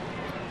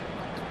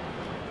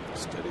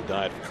 Steady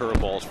diet of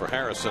curveballs for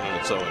Harrison, and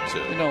it's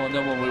 0-2. You know, and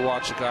then when we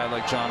watch a guy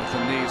like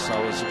Jonathan Nice,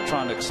 I was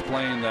trying to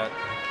explain that,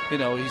 you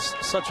know, he's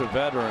such a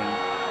veteran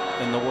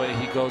in the way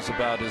he goes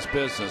about his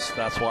business.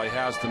 That's why he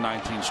has the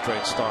 19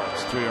 straight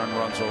starts, 3 earned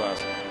runs or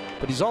less.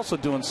 But he's also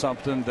doing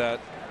something that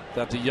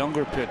the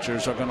younger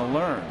pitchers are going to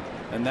learn,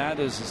 and that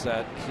is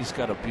that he's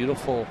got a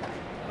beautiful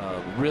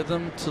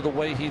rhythm to the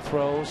way he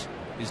throws.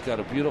 He's got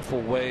a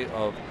beautiful way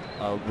of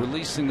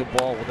releasing the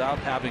ball without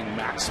having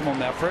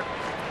maximum effort.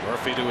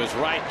 Murphy to his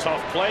right,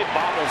 tough play,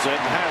 bobbles it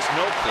and has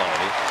no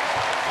play.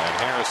 And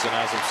Harrison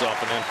has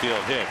himself an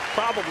infield hit.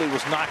 Probably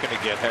was not going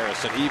to get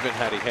Harrison even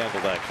had he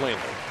handled that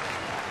cleanly,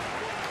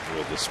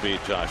 with the speed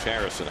Josh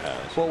Harrison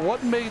has. Well,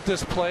 what made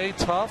this play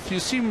tough, you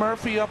see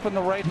Murphy up in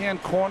the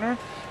right-hand corner,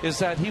 is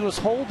that he was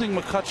holding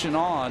McCutchen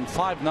on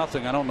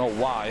 5-0. I don't know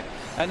why.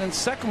 And then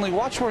secondly,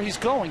 watch where he's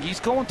going. He's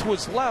going to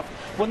his left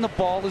when the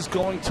ball is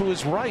going to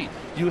his right.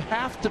 You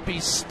have to be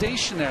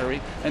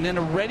stationary and in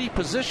a ready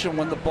position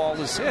when the ball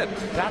is hit.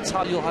 That's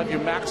how you'll have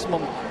your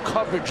maximum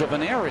coverage of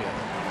an area.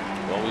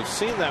 Well, we've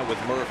seen that with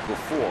Murph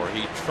before.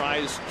 He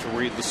tries to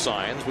read the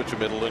signs, which a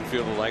middle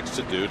infielder likes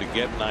to do, to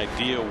get an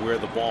idea where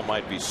the ball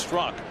might be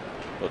struck.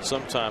 But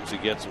sometimes he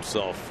gets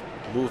himself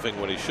moving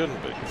when he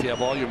shouldn't be. If you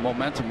have all your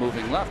momentum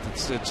moving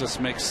left, it just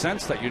makes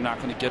sense that you're not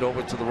going to get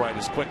over to the right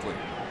as quickly.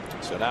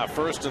 So now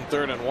first and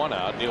third and one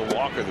out. Neil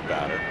Walker the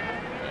batter,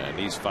 and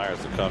he fires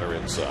the cutter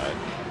inside.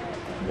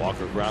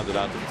 Walker grounded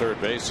out to third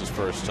base his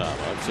first time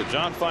up. So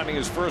John finding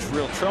his first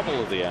real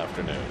trouble of the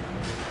afternoon.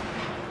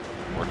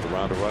 Worked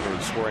around a runner in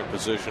scoring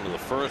position in the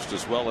first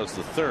as well as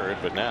the third,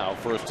 but now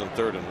first and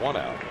third and one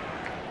out.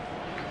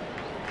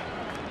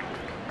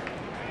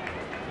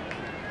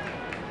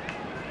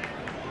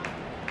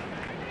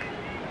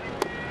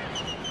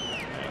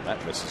 And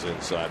that misses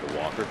inside to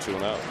Walker, 2-0.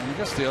 And I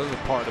guess the other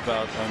part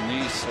about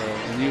Nice,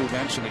 and you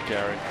mentioned it,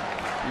 Gary,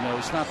 you know,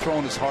 he's not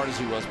throwing as hard as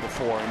he was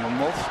before. And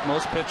when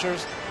most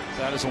pitchers,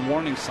 that is a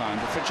warning sign.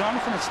 But for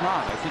Jonathan, it's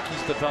not. I think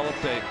he's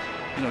developed a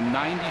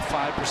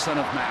 95%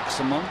 of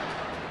maximum,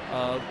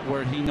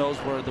 where he knows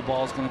where the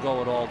ball is going to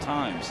go at all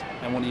times.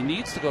 And when he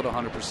needs to go to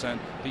 100%,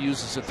 he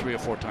uses it 3 or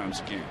 4 times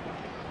a game.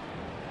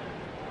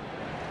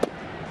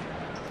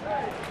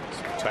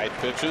 Tight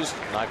pitches,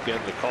 not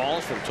getting the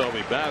calls from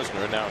Toby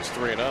Basner. Now it's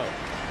 3-0.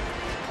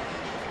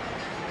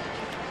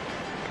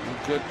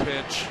 Good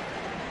pitch.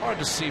 Hard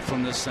to see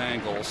from this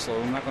angle, so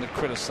I'm not going to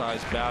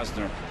criticize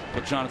Basner.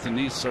 But Jonathan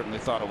Neese certainly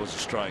thought it was a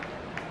strike.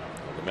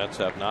 Well, the Mets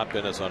have not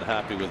been as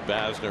unhappy with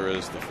Basner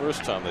as the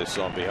first time they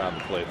saw him behind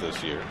the plate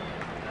this year.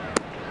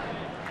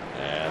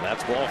 And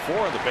that's ball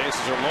 4. The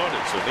bases are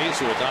loaded. So Neese,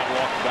 who had not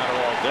walked the batter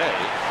all day,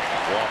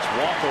 walks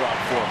Walker on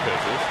 4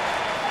 pitches.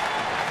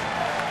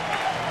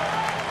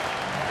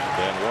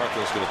 Dan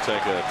Werther's going to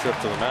take a trip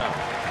to the mound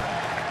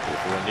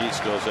before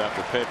Neese goes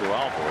after Pedro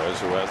Alvarez,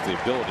 who has the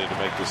ability to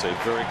make this a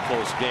very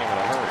close game in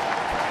a hurry.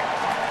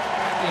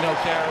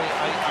 Gary,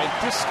 I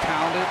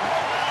discounted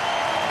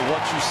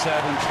what you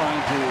said in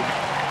trying to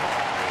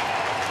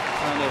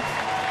kind of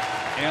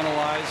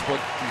analyze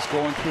what he's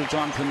going through,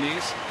 Jonathan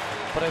Neese,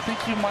 but I think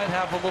you might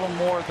have a little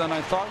more than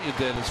I thought you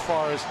did as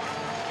far as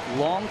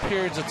long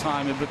periods of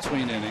time in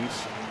between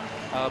innings,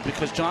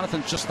 because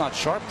Jonathan's just not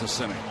sharp this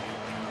inning.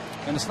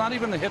 And it's not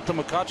even the hit to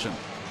McCutchen.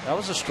 That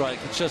was a strike.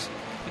 He just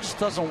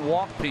doesn't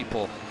walk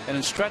people. And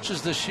in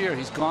stretches this year,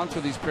 he's gone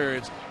through these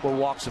periods where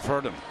walks have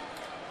hurt him.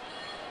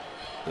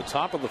 The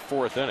top of the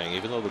 4th inning,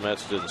 even though the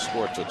Mets didn't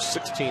score, took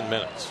 16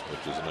 minutes,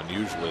 which is an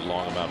unusually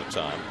long amount of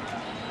time.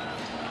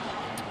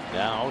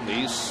 Now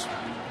Neese,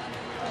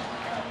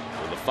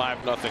 with a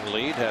 5-0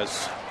 lead,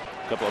 has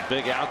a couple of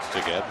big outs to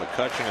get.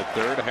 McCutchen at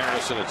third,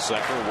 Harrison at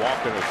second,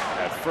 Walker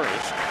at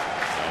first,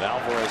 and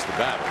Alvarez the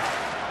batter.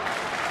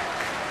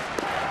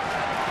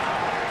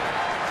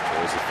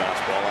 There's the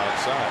fastball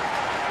outside.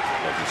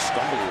 He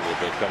stumbled a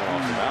little bit coming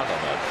off the mound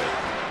on that pitch.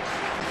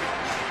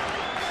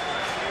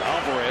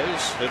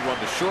 Alvarez hit one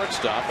to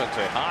shortstop, and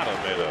Tejada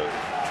made a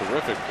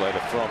terrific play to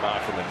throw him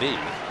out from a knee.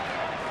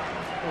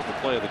 That was the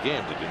play of the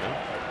game, did you know?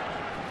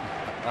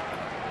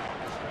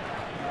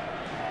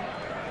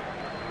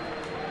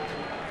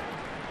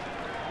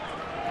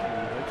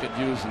 They could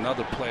use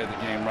another play of the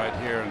game right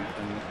here in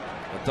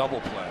a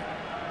double play.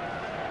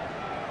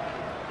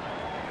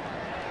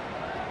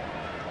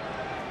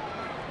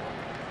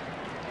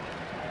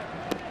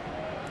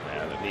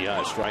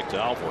 Knee-high strike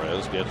to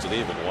Alvarez gets it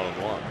even,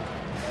 1-1.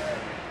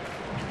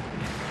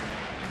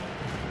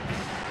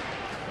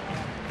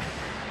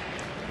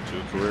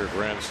 Two career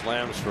grand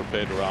slams for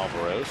Pedro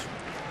Alvarez.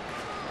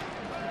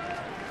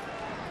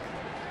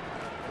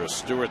 Chris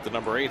Stewart, the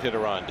number 8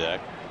 hitter, on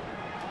deck.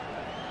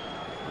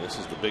 This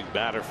is the big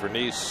batter for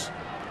Neese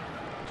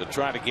to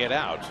try to get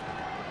out.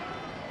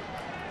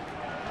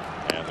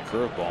 And the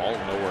curveball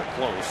nowhere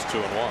close,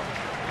 2-1.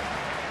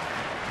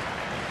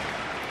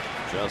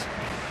 Just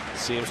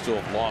seems to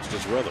have lost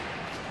his rhythm.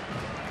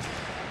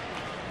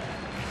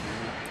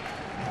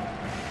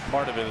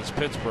 Part of it is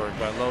Pittsburgh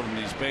by loading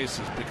these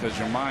bases, because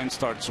your mind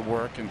starts to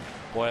work, and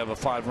boy, have a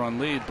 5-run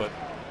lead, but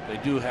they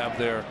do have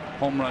their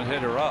home run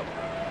hitter up.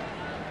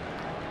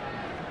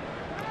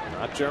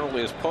 Not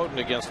generally as potent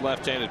against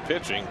left-handed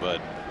pitching, but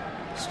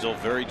still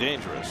very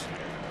dangerous.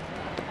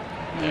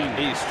 And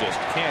Neese just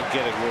can't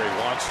get it where he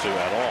wants to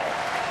at all.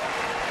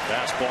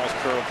 Fastballs,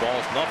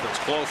 curveballs, nothing's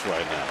close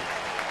right now.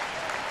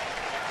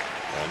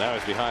 And now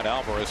he's behind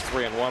Alvarez,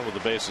 3-1 with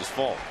the bases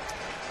full.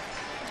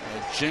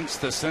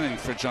 Jinxed this inning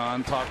for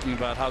John, talking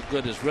about how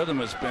good his rhythm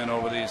has been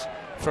over these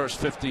first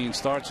 15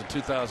 starts of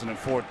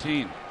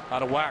 2014.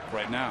 Out of whack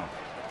right now.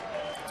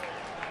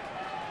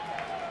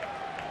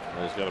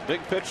 Well, he's got a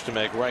big pitch to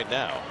make right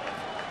now.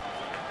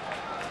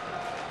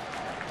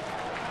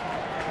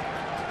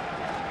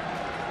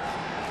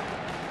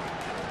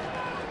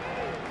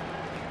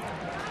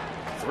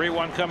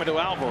 (3-1) coming to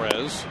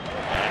Alvarez,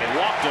 and he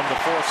walked him to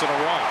force it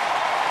a run.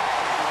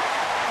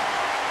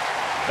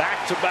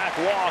 Back-to-back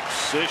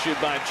walks issued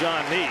by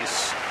John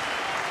Neese,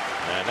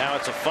 and now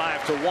it's a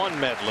 5-1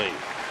 Met lead.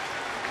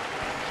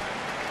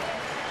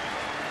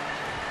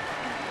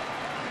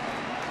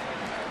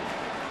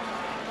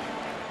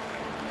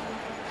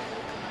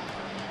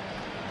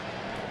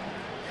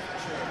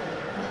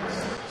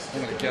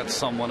 I'm going to get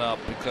someone up,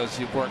 because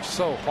you've worked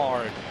so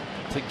hard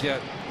to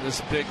get this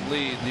big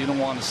lead. You don't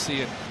want to see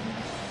it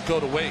go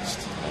to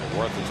waste. And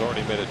Worth has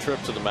already made a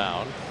trip to the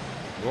mound.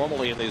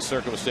 Normally in these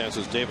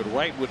circumstances, David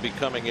Wright would be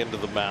coming into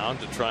the mound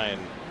to try and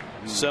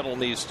settle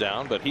Neese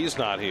down, but he's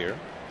not here.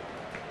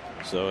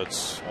 So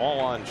it's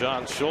all on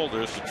John's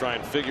shoulders to try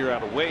and figure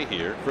out a way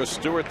here. Chris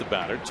Stewart, the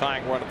batter,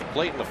 tying run at the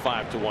plate in a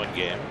 5-1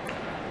 game.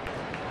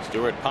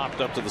 Stewart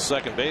popped up to the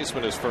second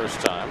baseman his first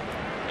time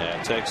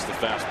and takes the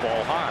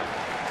fastball high.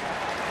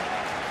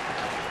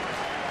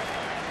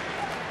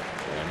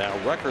 And now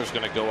Recker's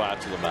going to go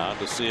out to the mound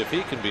to see if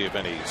he can be of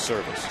any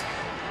service.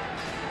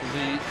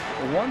 The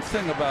one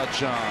thing about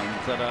John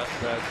that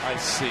I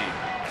see,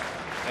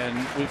 and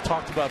we've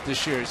talked about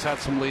this year, he's had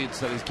some leads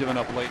that he's given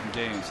up late in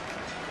games,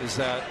 is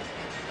that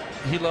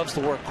he loves to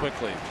work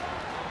quickly.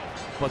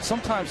 But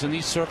sometimes in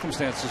these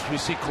circumstances, we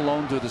see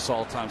Cologne do this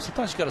all the time.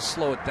 Sometimes you got to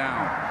slow it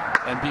down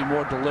and be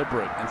more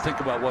deliberate and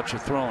think about what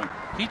you're throwing.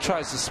 He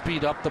tries to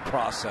speed up the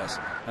process,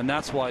 and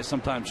that's why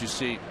sometimes you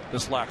see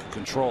this lack of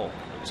control.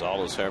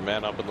 Gonzalez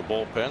Herman up in the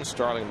bullpen.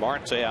 Starling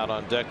Marte out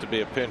on deck to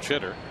be a pinch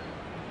hitter.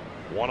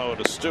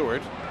 1-0 to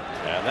Stewart,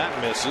 and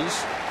that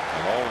misses.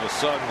 And all of a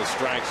sudden, the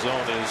strike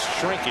zone is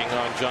shrinking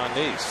on John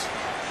Neese.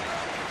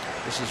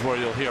 This is where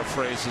you'll hear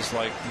phrases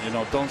like,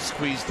 don't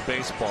squeeze the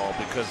baseball,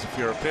 because if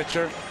you're a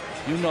pitcher,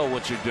 you know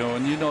what you're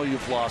doing. You know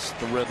you've lost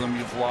the rhythm.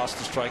 You've lost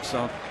the strike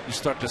zone. You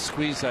start to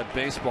squeeze that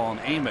baseball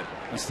and aim it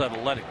instead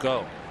of let it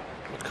go.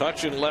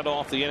 McCutchen led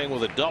off the inning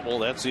with a double.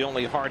 That's the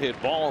only hard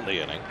hit ball in the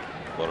inning.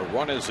 But a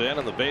run is in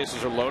and the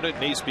bases are loaded.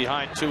 Neese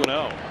behind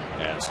 2-0.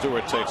 And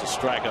Stewart takes a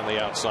strike on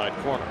the outside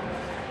corner.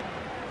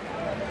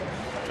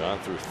 John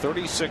threw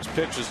 36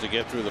 pitches to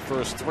get through the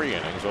first 3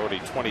 innings. Already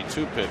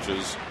 22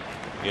 pitches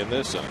in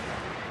this inning.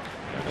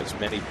 And as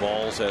many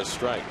balls as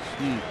strikes.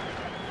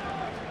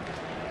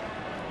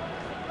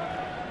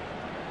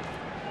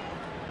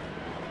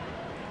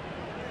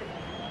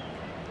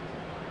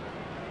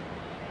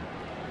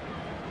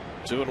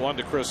 2-1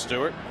 to Chris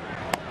Stewart.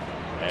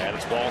 And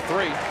it's ball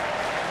 3.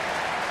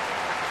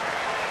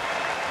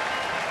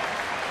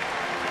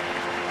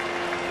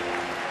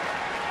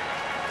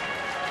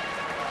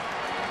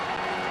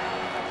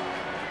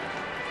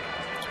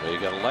 Well, you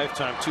got a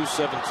lifetime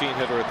 .217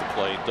 hitter at the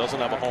plate. Doesn't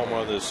have a home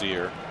run this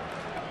year.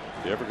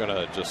 If you're ever going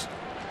to just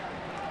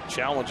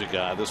challenge a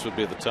guy, this would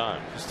be the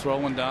time. Just throw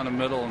one down the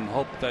middle and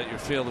hope that your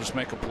fielders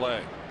make a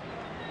play.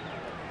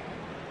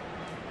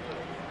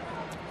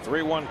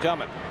 3-1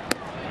 coming.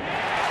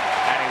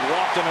 And he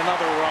walked in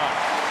another run.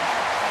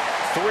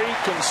 3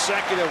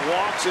 consecutive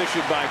walks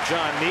issued by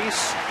John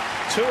Neese.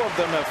 2 of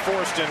them have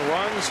forced in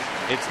runs.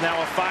 It's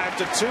now a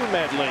 5-2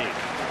 Met lead.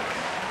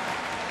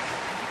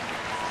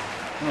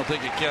 I don't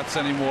think it gets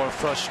any more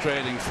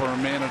frustrating for a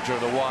manager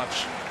to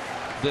watch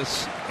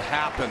this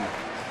happen.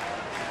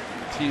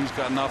 The team's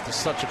gotten off to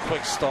such a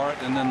quick start,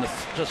 and then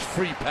just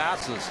free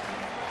passes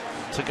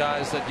to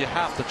guys that you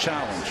have to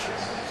challenge.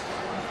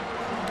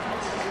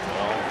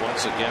 Well,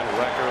 once again,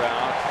 Wrecker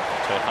out,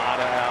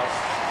 Tejada out,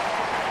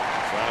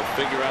 trying to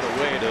figure out a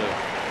way to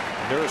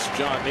nurse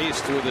John Neese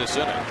through this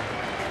inning.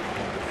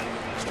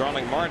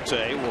 Starling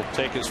Marte will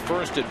take his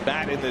first at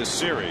bat in this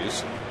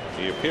series.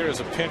 He appeared as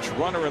a pinch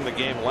runner in the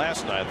game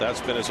last night. That's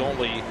been his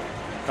only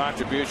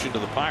contribution to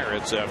the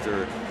Pirates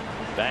after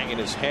banging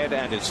his head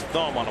and his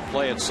thumb on a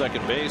play at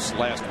second base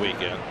last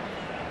weekend.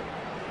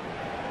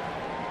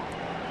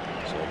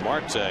 So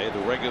Marte,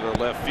 the regular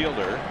left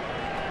fielder,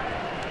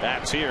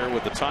 bats here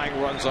with the tying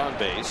runs on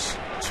base.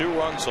 2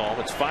 runs home.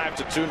 It's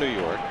 5-2 New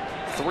York.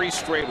 3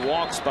 straight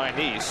walks by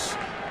Neese.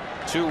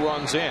 2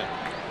 runs in.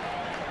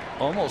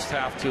 Almost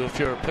have to. If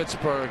you're a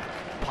Pittsburgh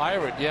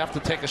Pirate, you have to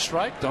take a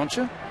strike, don't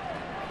you?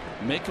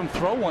 Make him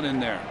throw one in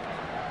there.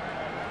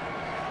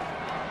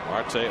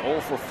 Marte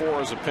 0 for 4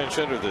 as a pinch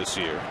hitter this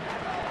year.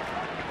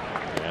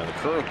 And the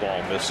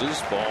curveball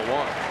misses. Ball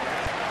 1.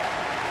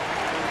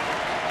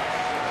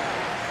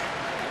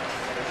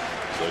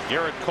 So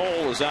Garrett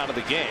Cole is out of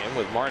the game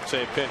with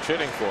Marte pinch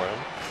hitting for him.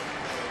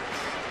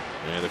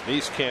 And if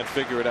Neese can't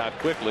figure it out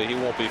quickly, he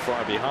won't be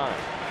far behind.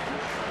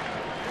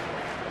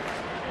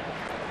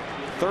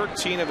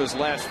 13 of his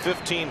last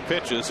 15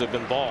 pitches have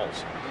been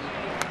balls.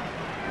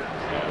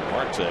 And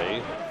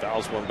Marte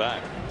fouls one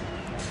back.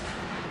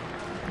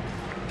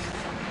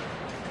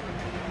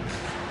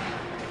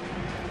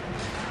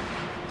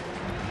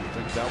 I don't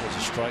think that was a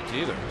strike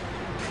either.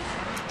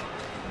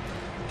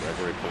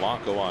 Gregory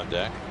Polanco on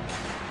deck.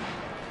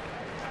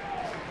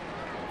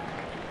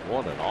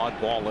 What an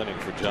oddball inning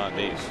for John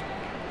Neese.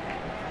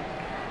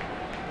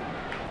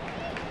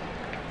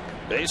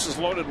 Bases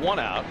loaded, 1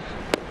 out.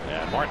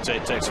 And Marte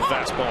takes a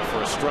fastball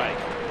for a strike.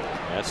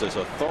 That's as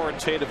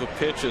authoritative a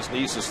pitch as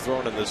Neese has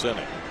thrown in this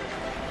inning.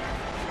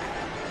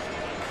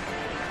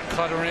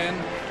 Cutter in,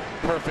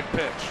 perfect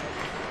pitch.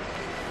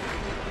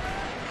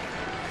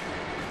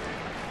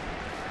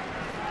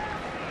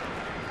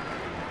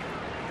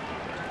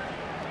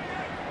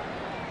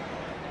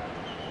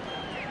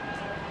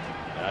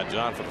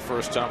 John, for the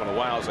first time in a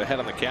while, is ahead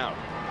on the count.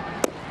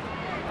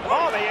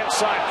 Oh, the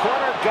inside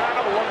corner,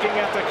 got him looking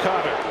at the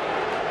cutter.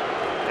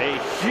 A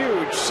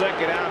huge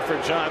second out for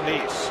John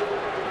Neese.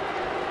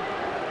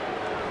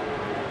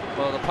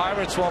 Well, the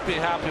Pirates won't be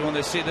happy when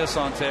they see this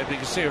on tape. You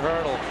can see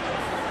Hurdle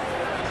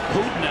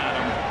hooting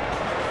at him.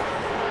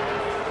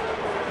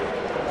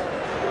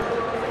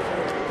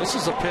 This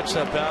is a pitch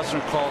that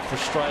Basner called for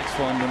strikes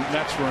when the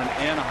Mets were in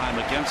Anaheim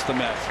against the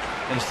Mets.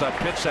 And it's that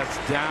pitch that's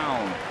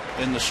down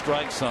in the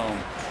strike zone.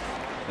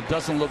 It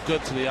doesn't look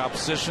good to the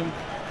opposition.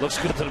 Looks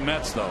good to the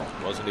Mets, though.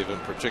 Wasn't even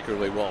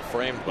particularly well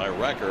framed by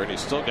Wrecker, and he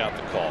still got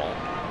the call.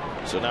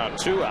 So now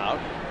 2 out.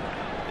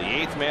 The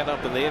 8th man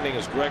up in the inning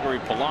is Gregory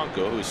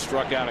Polanco, who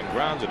struck out and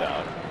grounded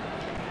out.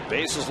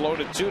 Bases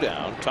loaded, 2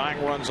 down.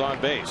 Tying runs on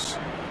base.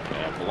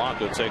 And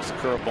Polanco takes the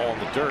curveball in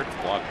the dirt,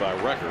 blocked by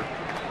Wrecker.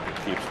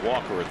 Keeps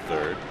Walker at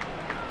third.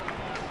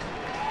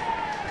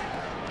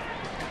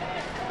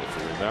 If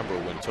you remember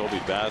when Toby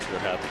Basler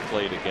had the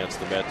plate against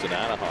the Mets in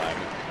Anaheim,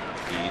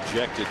 he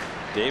ejected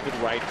David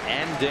Wright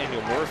and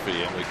Daniel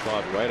Murphy, and we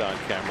caught Wright on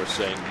camera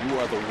saying, "You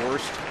are the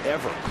worst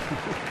ever."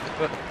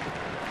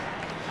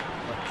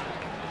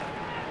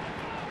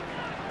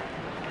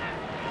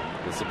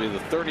 This will be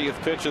the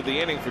 30th pitch of the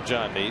inning for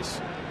John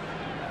Neese.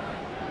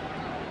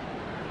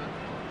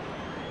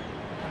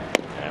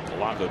 And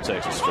Polanco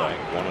takes a strike,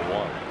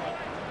 1-1.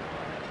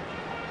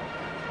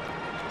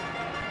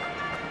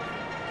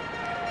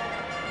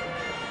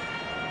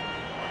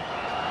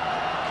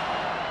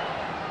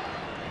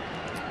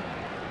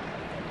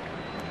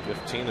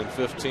 and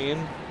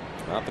 15,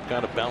 not the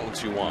kind of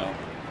balance you want.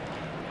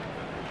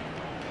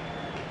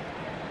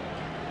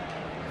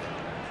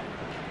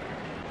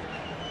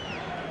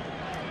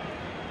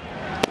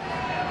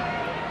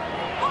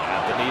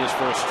 At the knees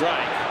for a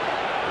strike.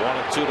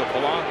 1-2 to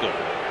Polanco.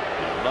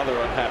 Another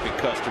unhappy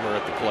customer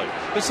at the plate.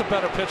 This is a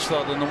better pitch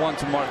though than the one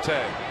to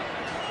Marte.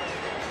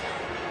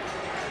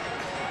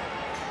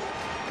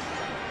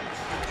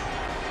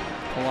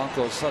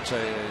 Polanco is such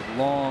a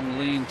long,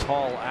 lean,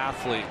 tall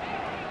athlete.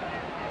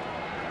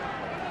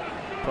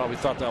 Probably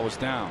thought that was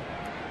down.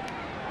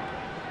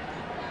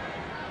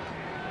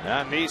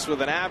 Now Neese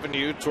with an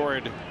avenue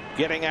toward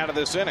getting out of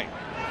this inning.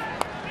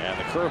 And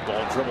the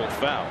curveball dribbled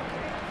foul.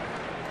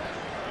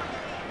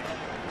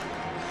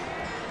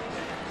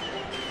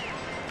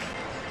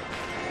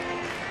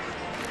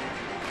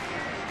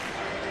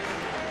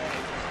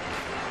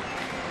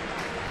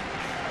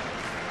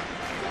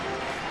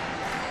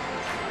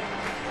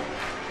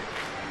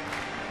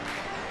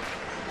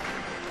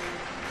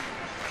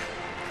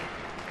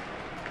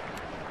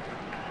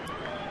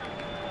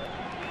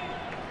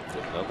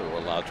 Another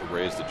allowed to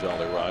raise the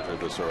Jolly Roger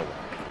this early.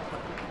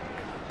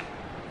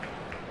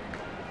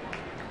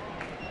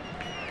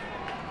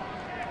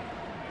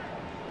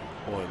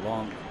 Boy,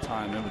 long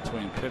time in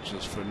between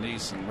pitches for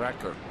Neese and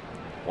Recker.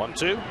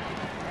 1-2.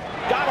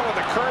 Got him with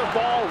a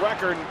curveball.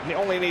 Recker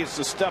only needs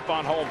to step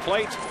on home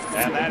plate,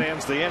 and that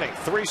ends the inning.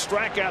 3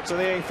 strikeouts in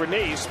the inning for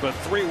Neese, but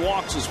 3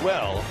 walks as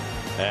well,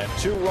 and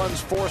 2 runs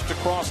forced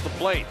across the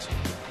plate.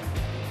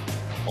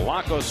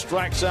 Polanco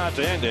strikes out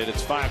to end it.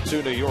 It's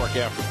 5-2 New York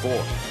after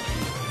 4.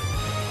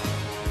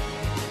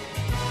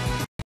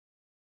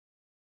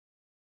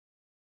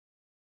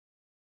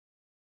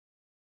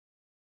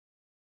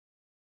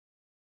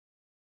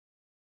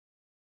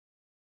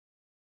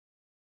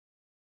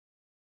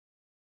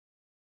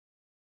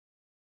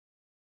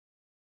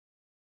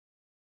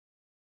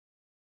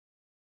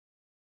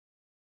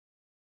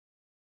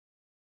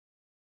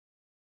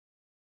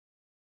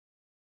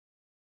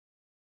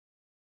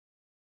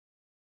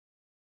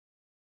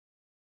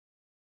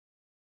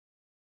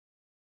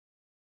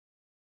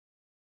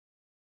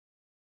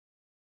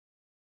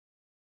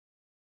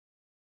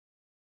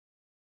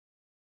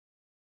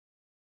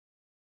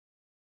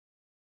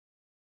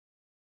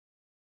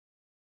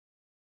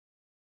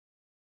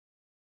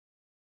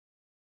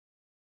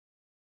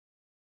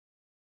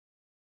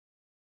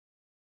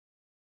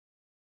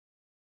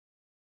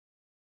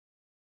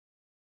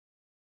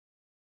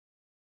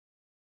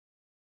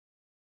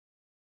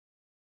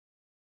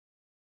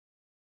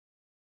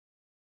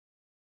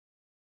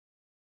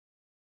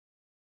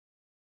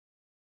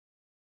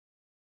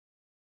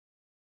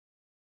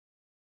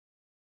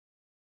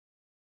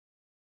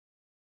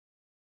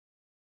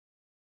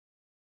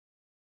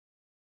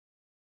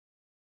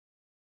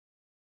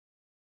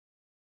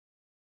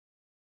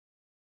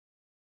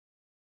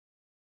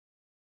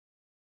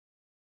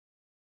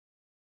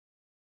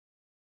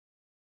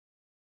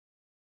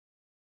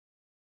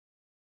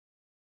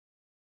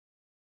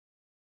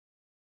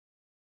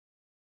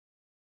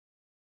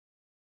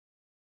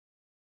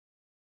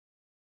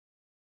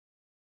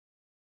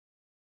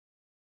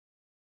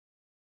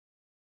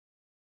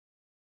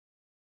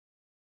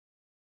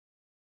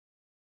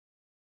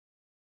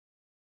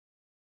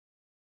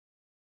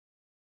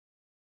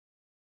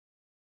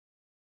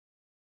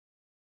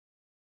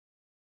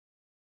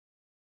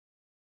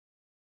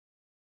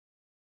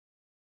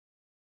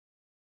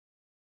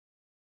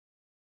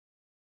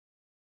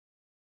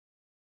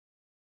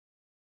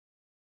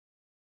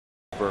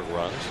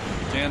 Runs.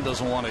 Dan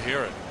doesn't want to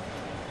hear it.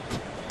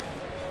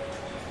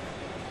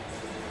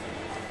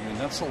 I mean,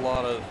 that's a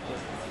lot of.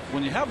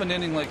 When you have an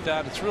inning like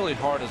that, it's really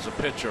hard as a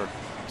pitcher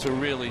to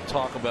really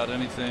talk about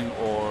anything.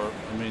 Or,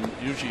 I mean,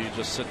 usually you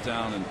just sit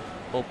down and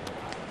hope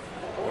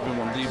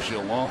everyone leaves you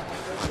alone.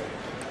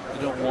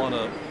 You don't want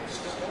to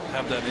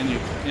have that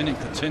inning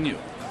continue.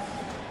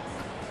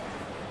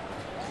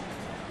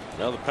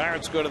 Now the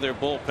Pirates go to their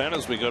bullpen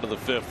as we go to the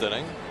 5th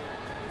inning.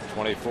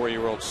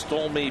 24-year-old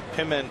Stolmy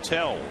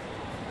Pimentel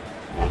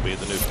will be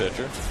the new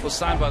pitcher. Was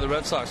signed by the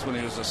Red Sox when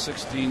he was a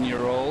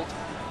 16-year-old.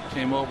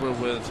 Came over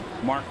with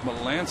Mark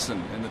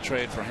Melanson in the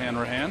trade for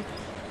Hanrahan.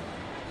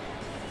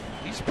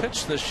 He's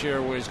pitched this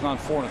year where he's gone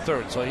 4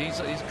 1/3, so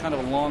he's kind of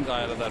a long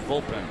guy out of that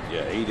bullpen.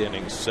 Yeah,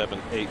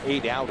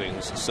 8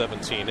 outings,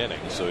 17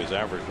 innings. So he's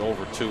averaged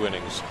over 2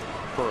 innings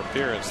per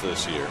appearance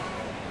this year.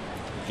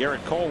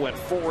 Garrett Cole went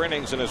 4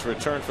 innings in his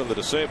return from the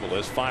disabled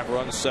list. 5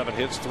 runs, 7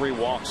 hits, 3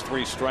 walks,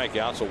 3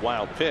 strikeouts, a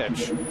wild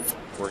pitch.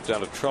 Worked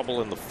out of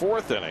trouble in the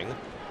 4th inning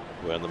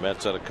when the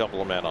Mets had a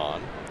couple of men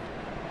on.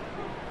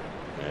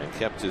 And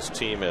kept his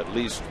team at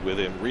least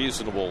within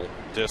reasonable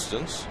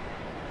distance.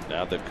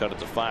 Now they've cut it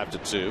to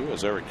 5-2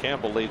 as Eric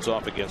Campbell leads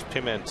off against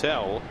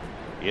Pimentel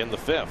in the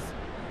 5th.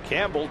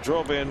 Campbell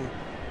drove in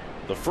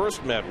the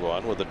first Met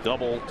run with a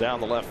double down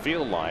the left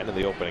field line in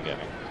the opening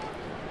inning.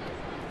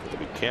 It'll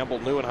be Campbell,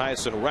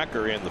 Neuenhuis, and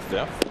Recker in the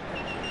 5th.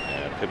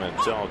 And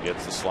Pimentel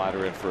gets the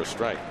slider in for a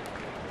strike.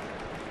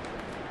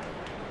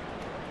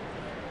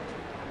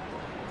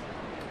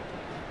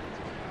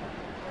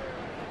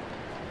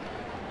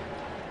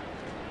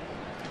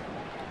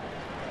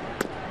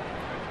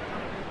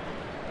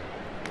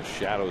 The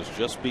shadows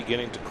just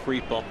beginning to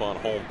creep up on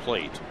home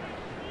plate.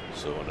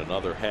 So in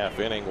another half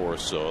inning or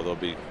so,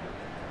 they'll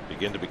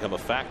begin to become a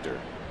factor.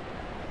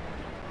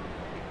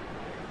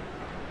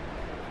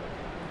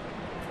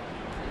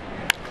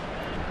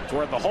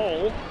 Toward the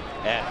hole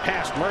and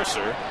past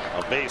Mercer.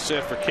 A base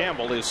hit for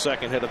Campbell, his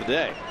 2nd hit of the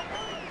day.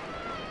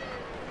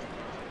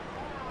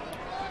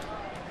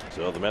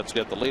 So the Mets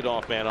get the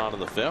leadoff man on in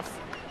the 5th.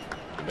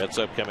 The Mets'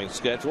 upcoming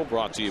schedule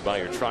brought to you by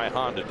your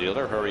Tri-Honda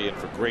dealer. Hurry in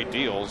for great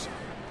deals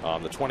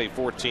on the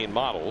 2014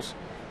 models.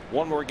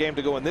 One more game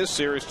to go in this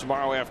series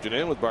tomorrow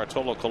afternoon with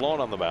Bartolo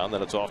Colon on the mound.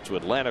 Then it's off to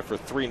Atlanta for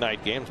 3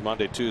 night games,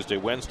 Monday, Tuesday,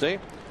 Wednesday.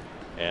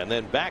 And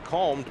then back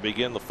home to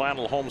begin the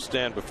final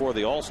homestand before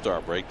the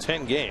All-Star break.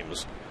 10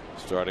 games,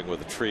 starting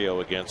with a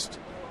trio against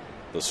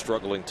the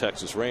struggling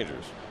Texas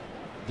Rangers.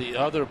 The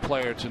other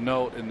player to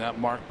note in that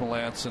Mark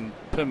Melancon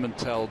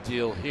Pimentel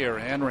deal here,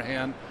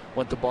 Hanrahan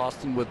went to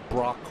Boston with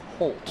Brock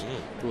Holt,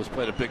 who has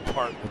played a big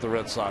part with the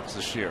Red Sox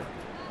this year.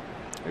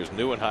 Here's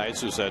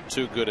Neuenhuis, who's had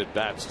 2 good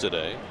at-bats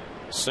today.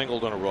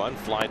 Singled on a run,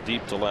 fly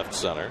deep to left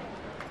center.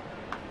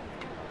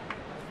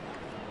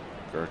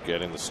 Kirk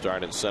getting the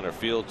start in center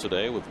field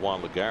today with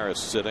Juan Lagares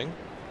sitting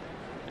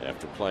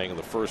after playing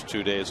the first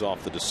 2 days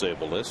off the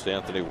disabled list.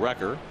 Anthony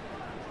Recker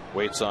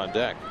waits on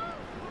deck.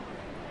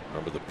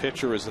 Remember, the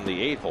pitcher is in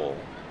the 8 hole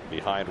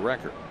behind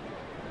Recker.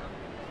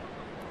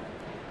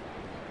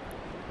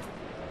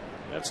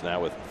 That's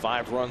now with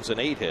 5 runs and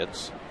 8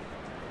 hits.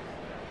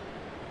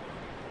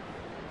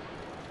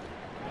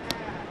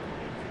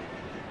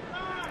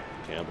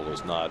 Campbell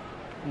has not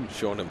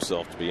shown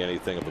himself to be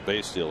anything of a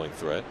base stealing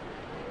threat.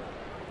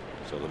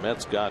 So the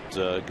Mets got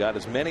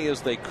as many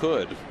as they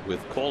could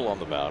with Cole on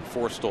the mound.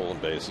 4 stolen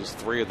bases,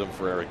 3 of them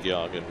for Eric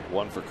Young and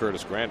 1 for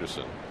Curtis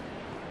Granderson.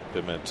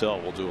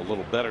 Pimentel will do a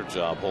little better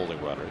job holding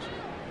runners,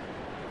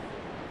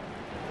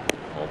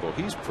 although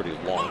he's pretty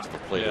long to the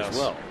plate as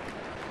well.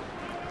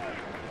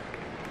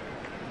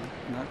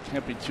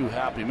 Can't be too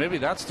happy. Maybe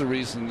that's the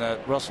reason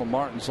that Russell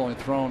Martin's only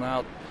thrown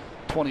out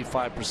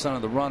 25%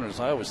 of the runners.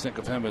 I always think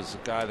of him as a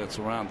guy that's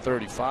around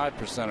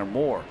 35% or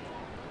more.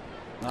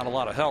 Not a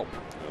lot of help.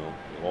 Well,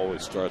 it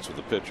always starts with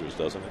the pitchers,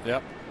 doesn't it?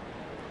 Yep.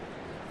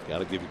 Got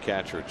to give your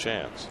catcher a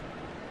chance.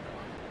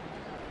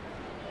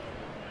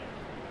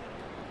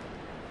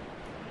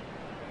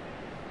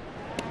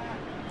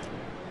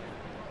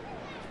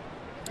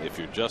 If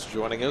you're just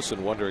joining us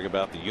and wondering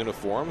about the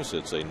uniforms,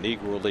 it's a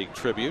Negro League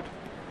tribute.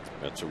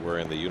 Mets are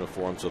wearing the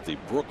uniforms of the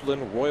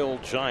Brooklyn Royal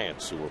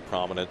Giants, who were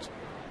prominent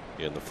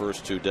in the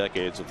first 2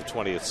 decades of the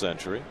 20th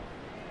century.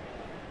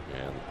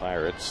 And the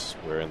Pirates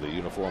wearing the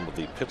uniform of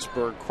the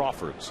Pittsburgh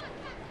Crawfords.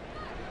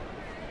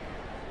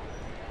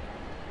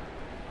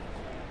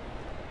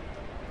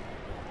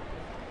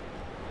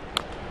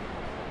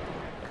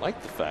 I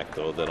like the fact,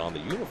 though, that on the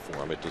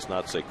uniform it does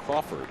not say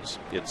Crawfords.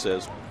 It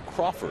says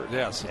Crawford.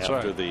 Yes, that's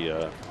after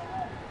right.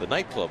 The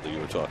nightclub that you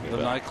were talking about.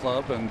 The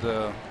nightclub,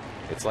 and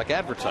it's like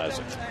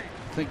advertising.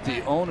 I think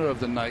the owner of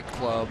the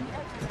nightclub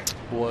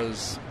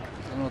was,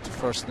 I don't know what the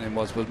first name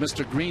was, but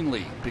Mr.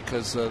 Greenlee,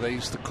 because they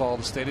used to call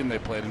the stadium they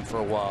played in for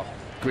a while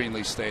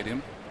Greenlee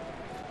Stadium.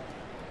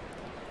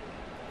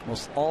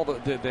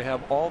 They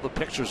have all the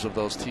pictures of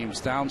those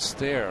teams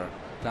downstairs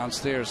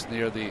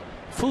near the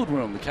food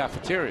room, the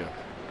cafeteria,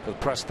 for the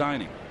press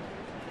dining.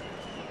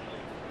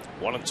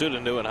 1-2 to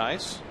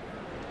Neuenhuis.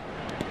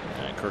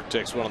 And Kirk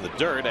takes one on the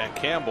dirt, and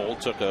Campbell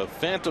took a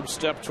phantom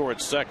step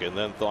towards second,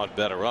 then thought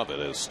better of it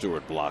as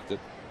Stewart blocked it.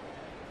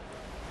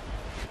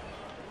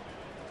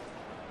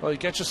 Well, you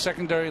get your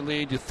secondary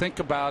lead, you think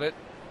about it,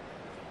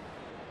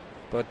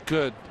 but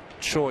good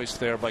choice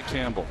there by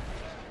Campbell.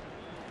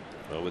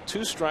 Well, with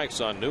 2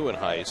 strikes on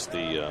Neuenhuis,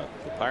 the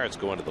Pirates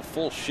go into the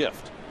full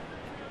shift.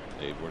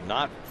 They were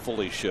not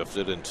fully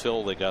shifted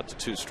until they got to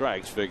 2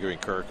 strikes, figuring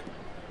Kirk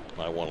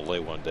might want to lay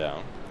one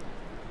down.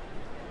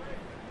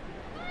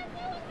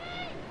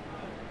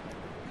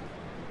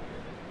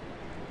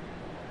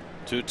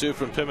 Two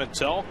from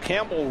Pimentel.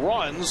 Campbell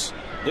runs.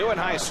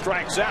 Neuenhuis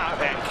strikes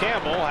out, and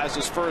Campbell has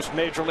his first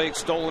major league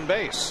stolen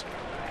base.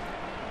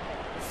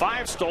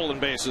 5 stolen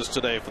bases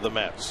today for the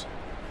Mets.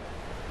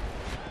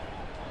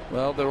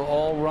 Well, they're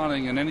all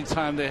running, and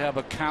anytime they have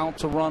a count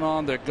to run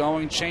on, they're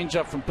going. Change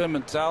up from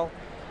Pimentel.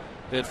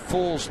 It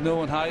fools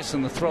Neuenhuis,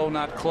 and the throw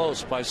not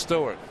close by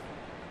Stewart.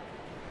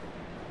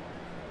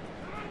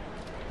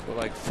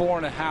 like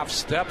 4.5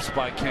 steps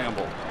by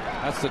Campbell.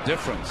 That's the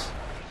difference.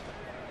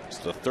 It's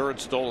the third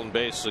stolen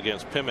base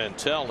against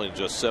Pimentel in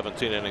just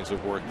 17 innings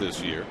of work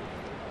this year.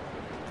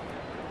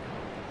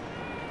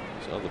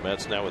 So the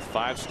Mets now with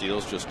 5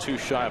 steals, just 2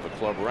 shy of a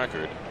club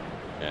record,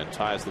 and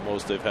ties the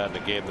most they've had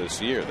in a game this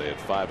year. They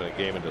had 5 in a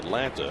game in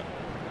Atlanta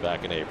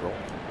back in April.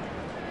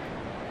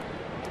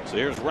 So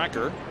here's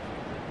Recker.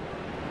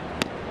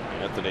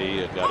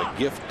 Anthony got a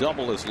gift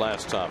double his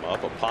last time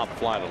up, a pop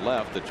fly to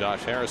left that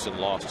Josh Harrison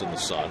lost in the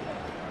sun.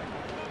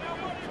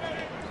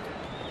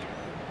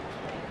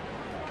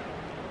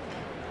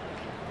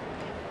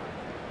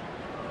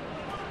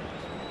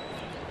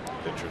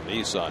 Pitcher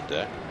Nice on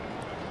deck.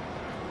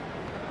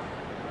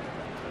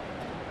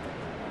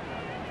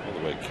 By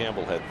the way,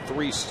 Campbell had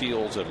 3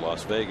 steals at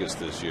Las Vegas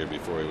this year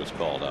before he was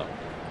called up.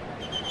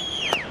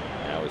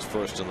 Now he's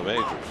first in the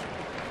majors.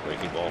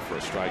 Breaking ball for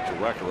a strike to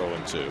Recker,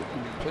 0-2.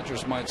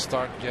 Pitchers might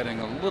start getting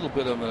a little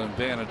bit of an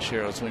advantage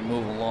here as we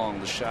move along.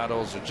 The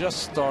shadows are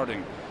just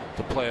starting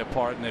to play a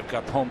part, and they've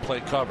got home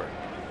plate covered.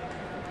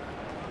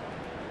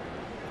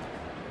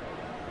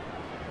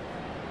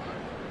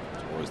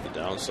 It's always the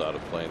downside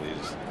of playing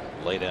these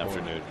late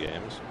afternoon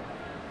games.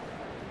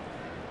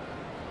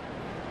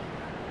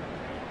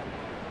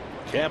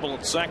 Campbell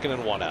at second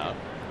and 1 out.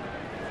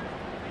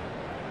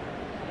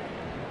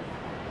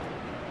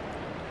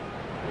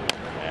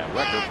 And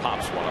Recker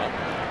pops one up.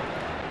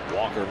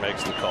 Walker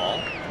makes the call.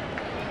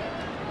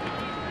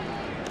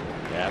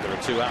 And there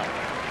are 2 out.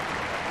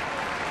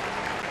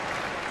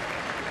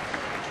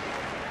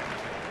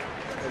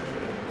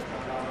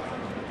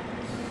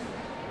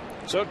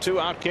 So 2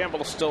 out.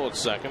 Campbell is still at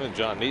second, and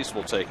John Nice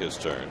will take his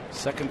turn.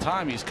 Second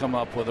time he's come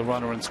up with a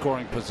runner in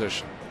scoring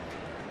position.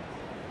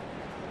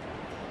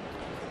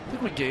 I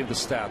think we gave the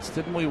stats,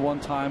 didn't we, one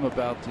time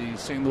about the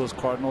St. Louis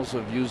Cardinals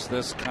have used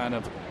this kind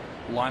of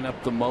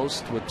lineup the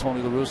most with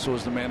Tony La Russa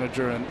as the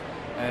manager,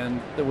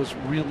 and there was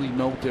really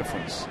no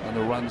difference on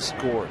the runs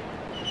scored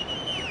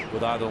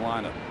with either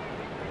lineup.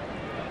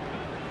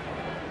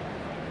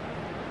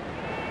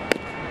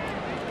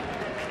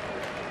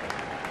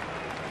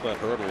 But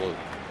Hurdle,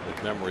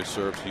 if memory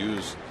serves,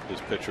 used his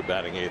pitcher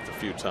batting 8th a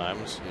few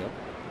times. Yep.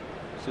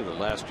 See, the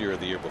last year or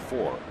the year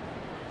before,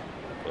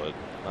 but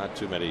not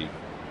too many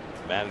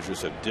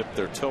managers have dipped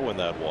their toe in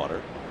that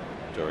water.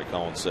 Terry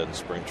Collins said in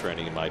spring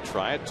training he might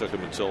try it. Took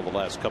him until the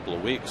last couple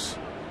of weeks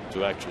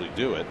to actually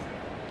do it,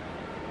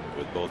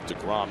 with both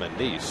DeGrom and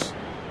Nice.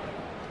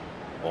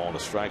 Ball and a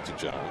strike to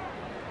John.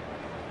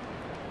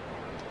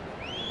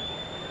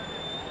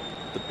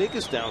 The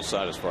biggest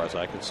downside, as far as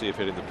I can see, of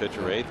hitting the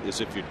pitcher 8th is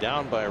if you're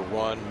down by a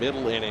run,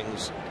 middle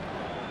innings,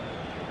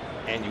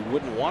 and you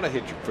wouldn't want to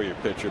hit for your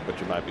pitcher, but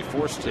you might be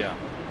forced to. Yeah.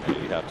 And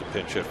you have to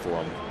pinch hit for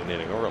him an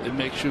inning early. It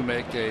makes you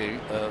make a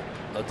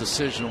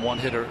decision one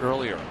hitter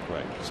earlier.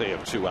 Right. Say you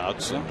have 2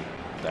 outs in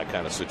that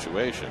kind of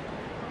situation,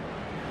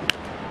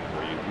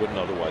 where you wouldn't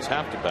otherwise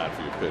have to bat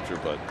for your pitcher,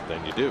 but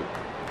then you do.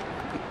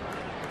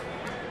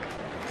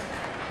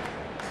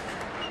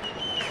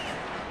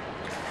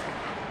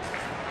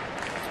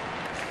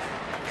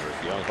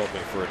 Eric Young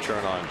hoping for a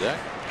turn on deck.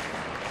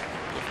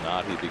 If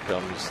not, he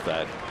becomes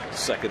that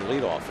second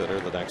leadoff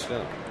hitter the next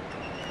inning.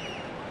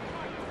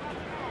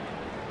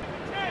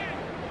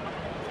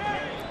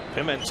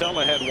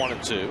 Pimentel ahead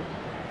 1-2.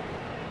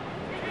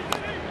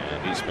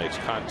 And East makes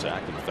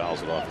contact and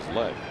fouls it off his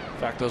leg. In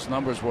fact, those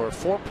numbers were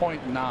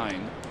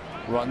 4.9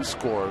 runs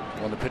scored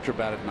when the pitcher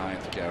batted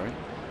 9th, Gary,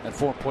 and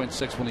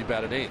 4.6 when he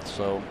batted 8th.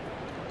 So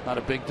not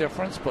a big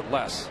difference, but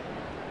less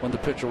when the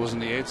pitcher was in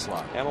the 8th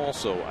slot. And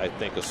also, I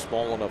think a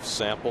small enough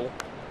sample,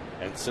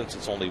 and since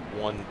it's only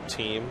one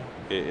team,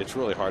 it's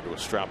really hard to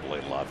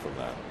extrapolate a lot from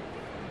that.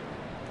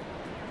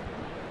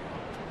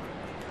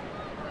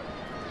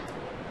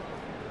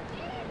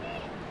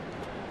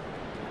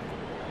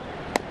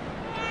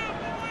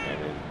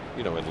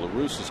 You know, in La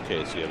Russa's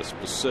case, he had a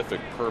specific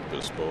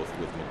purpose, both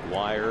with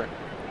McGuire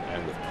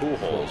and with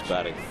Pujols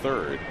batting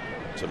 3rd,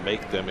 to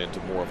make them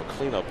into more of a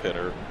cleanup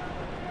hitter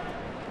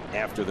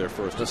after their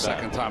first the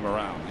second time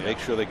around. Make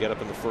sure they get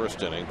up in the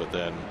 1st inning, but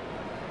then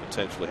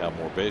potentially have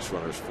more base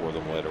runners for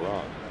them later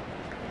on.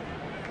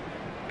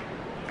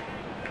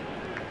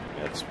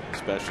 That's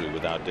especially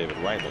without David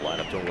Wright in the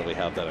lineup, don't really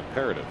have that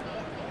imperative.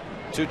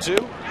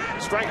 2-2,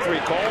 strike 3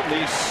 call.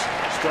 Nice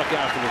struck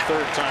out for the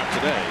 3rd time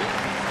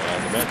today.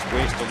 And the Mets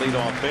waste a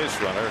leadoff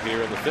base runner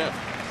here in the 5th.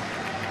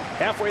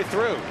 Halfway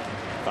through,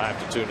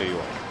 5-2 New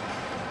York.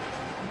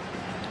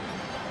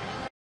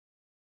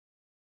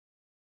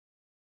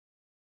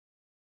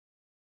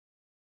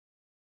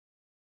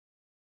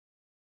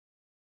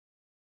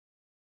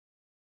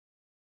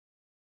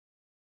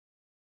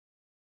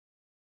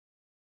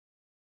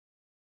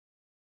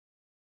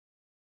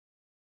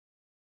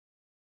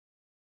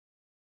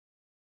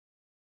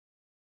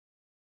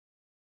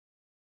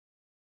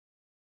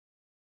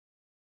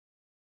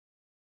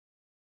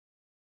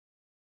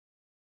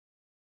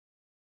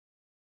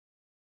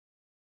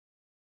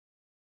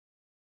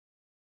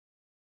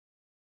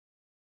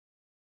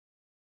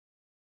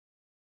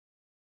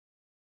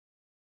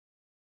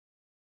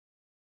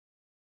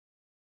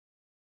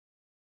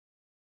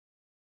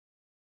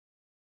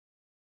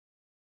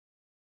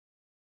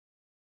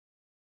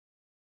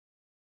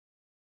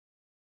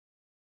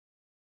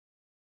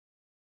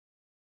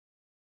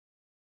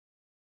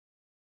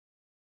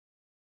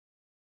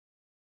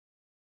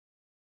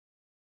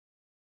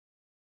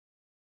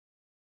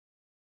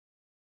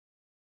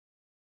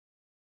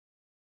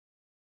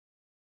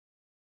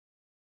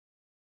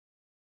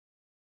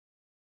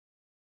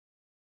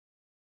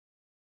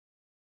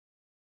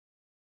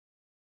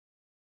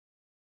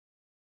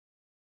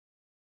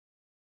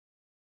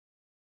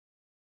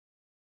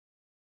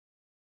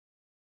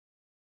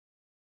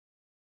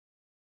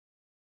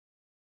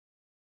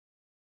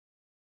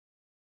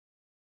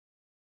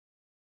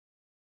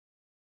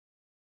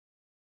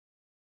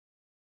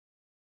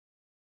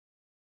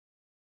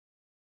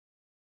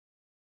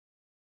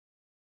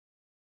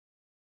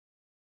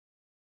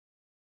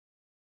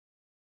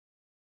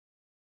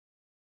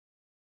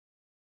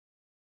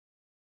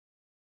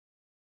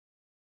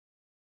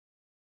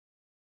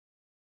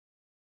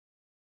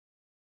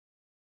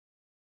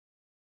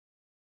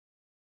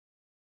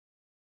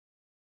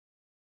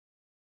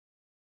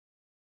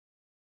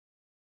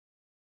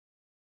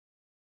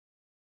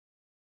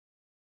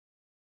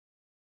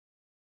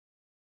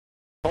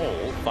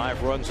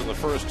 5 runs in the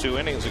first 2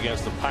 innings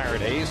against the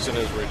Pirate ace in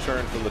his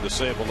return from the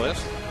disabled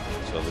list.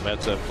 So the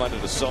Mets have plenty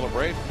to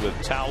celebrate with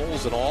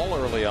towels and all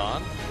early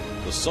on.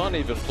 The sun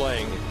even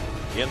playing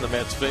in the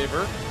Mets'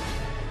 favor.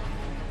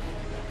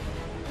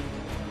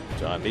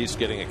 John Meese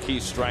getting a key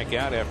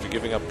strikeout after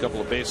giving up a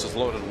couple of bases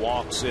loaded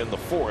walks in the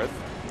 4th.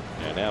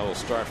 And now he'll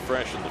start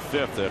fresh in the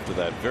 5th after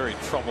that very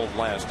troubled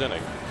last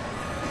inning.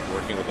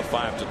 Working with a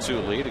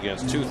 5-2 lead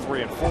against 2,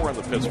 3, and 4 in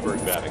the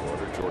Pittsburgh batting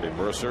order. Jordy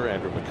Mercer,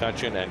 Andrew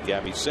McCutchen, and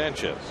Gabby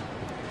Sanchez.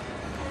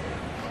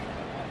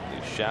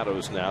 The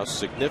shadows now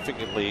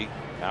significantly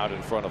out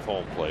in front of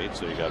home plate.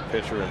 So you got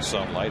pitcher in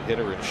sunlight,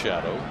 hitter in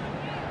shadow,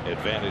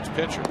 advantage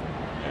pitcher.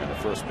 And the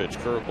first pitch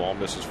curveball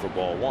misses for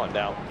ball 1.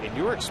 Now, in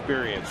your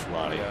experience,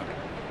 Ronnie,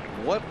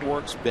 what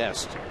works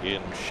best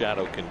in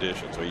shadow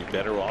conditions? Are you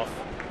better off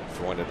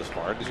throwing it as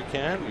hard as you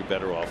can? Are you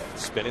better off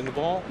spinning the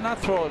ball? Not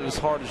throw it as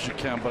hard as you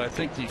can, but I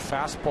think the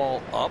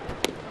fastball up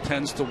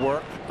tends to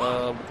work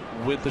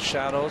with the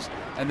shadows.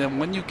 And then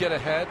when you get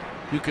ahead,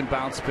 you can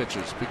bounce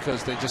pitches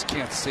because they just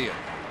can't see it.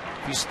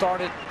 If you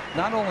start it,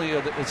 not only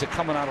is it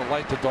coming out of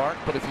light to dark,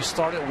 but if you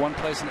start it one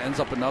place and ends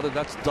up another,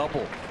 that's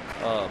double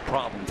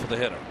problem for the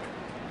hitter.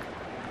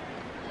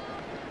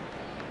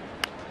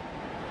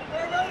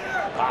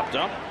 Popped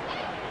up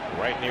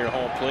right near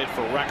home plate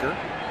for Recker.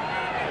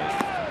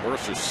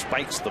 Mercer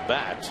spikes the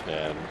bat,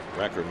 and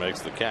Recker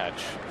makes the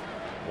catch.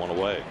 1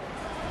 away.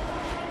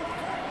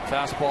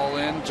 Fastball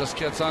in, just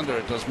gets under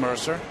it, does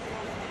Mercer.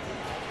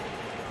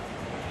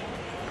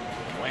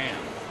 Wham.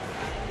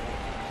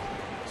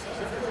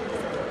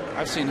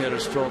 I've seen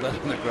hitters throw that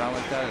on the ground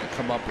like that and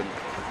come up and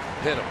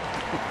hit him.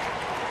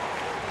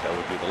 That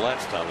would be the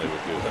last time they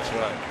would do that. That's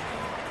right.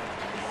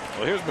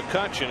 Well, here's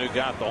McCutchen, who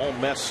got the home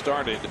mess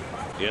started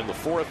in the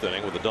 4th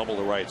inning with a double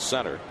to right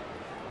center.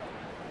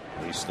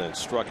 He then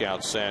struck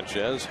out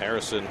Sanchez.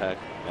 Harrison had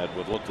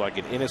what looked like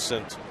an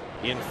innocent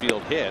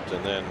infield hit,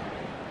 and then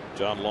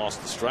John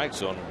lost the strike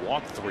zone,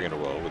 walked 3 in a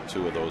row with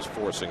 2 of those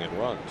forcing in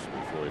runs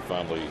before he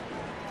finally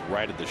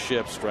righted the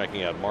ship,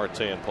 striking out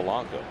Marte and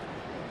Polanco.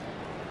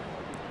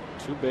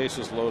 2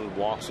 bases loaded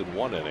walks in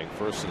 1 inning,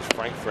 first since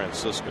Frank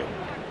Francisco.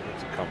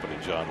 It's a company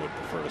John would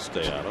prefer to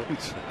stay out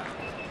of.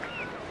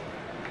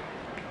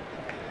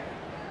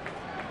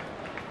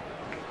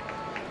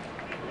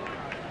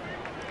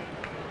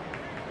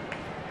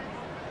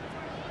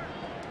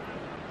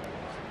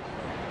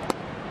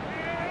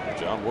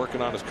 John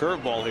working on his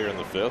curveball here in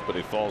the 5th, but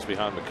he falls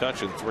behind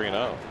McCutchen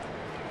 3-0.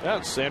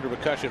 That's Andrew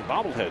McCutchen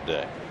bobblehead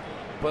day.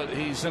 But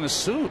he's in a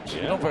suit.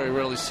 Yeah. You don't very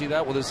rarely see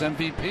that with his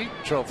MVP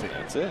trophy.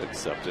 That's it,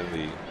 accepting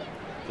the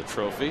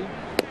trophy.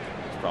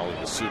 It's probably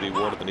the suit he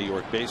wore to the New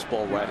York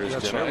Baseball Writers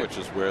Dinner, right, which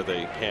is where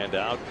they hand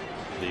out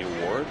the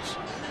awards.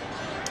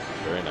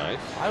 Very nice.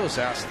 I was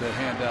asked to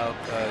hand out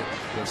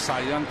the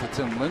Cy Young to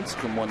Tim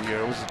Lincecum one year.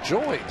 It was a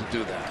joy to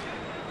do that.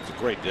 It's a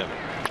great dinner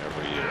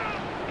every year.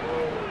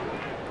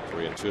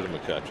 3-2 to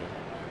McCutchen.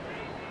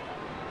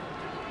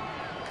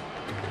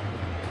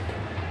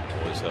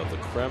 Always have the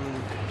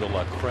creme de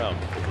la creme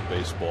of the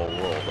baseball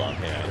world on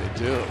hand.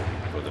 They do.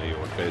 For the New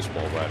York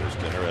Baseball Writers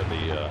Dinner. And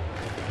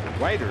the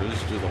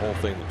writers do the whole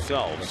thing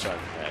themselves. Right.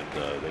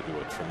 And they do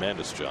a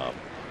tremendous job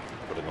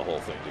putting the whole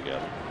thing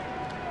together.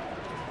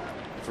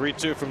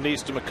 3-2 from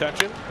Neese to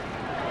McCutchen.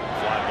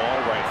 Fly ball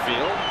right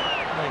field.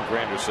 And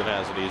Granderson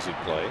has an easy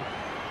play.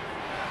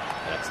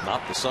 That's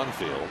not the Sun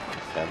field.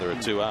 And there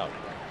are 2 out.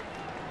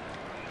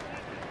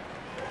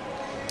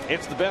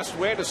 It's the best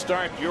way to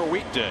start your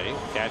weekday.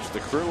 Catch the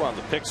crew on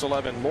the Pix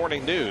 11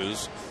 Morning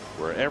News,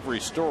 where every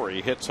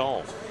story hits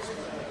home.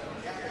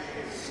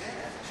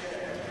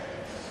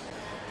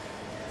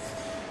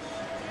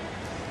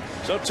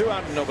 So 2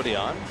 out and nobody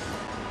on.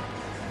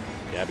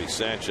 Gabby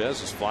Sanchez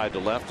has flied to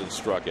left and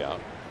struck out.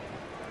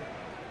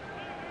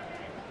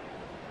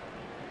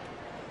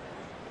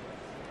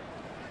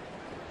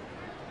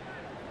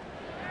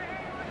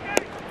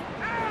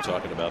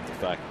 Talking about the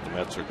fact that the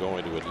Mets are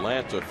going to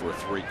Atlanta for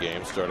 3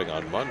 games starting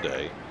on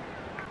Monday.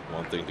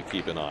 One thing to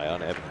keep an eye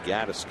on. Evan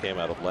Gattis came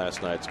out of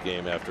last night's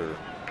game after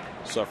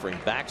suffering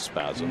back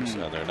spasms,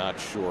 and they're not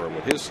sure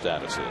what his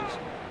status is.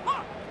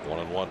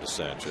 1-1 to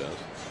Sanchez.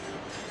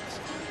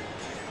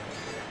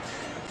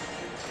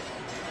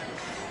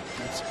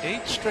 It's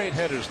 8 straight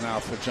hitters now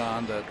for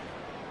John that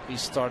he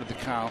started the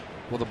count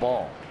with a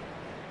ball.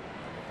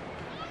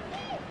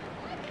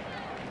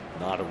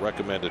 Not a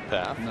recommended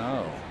path.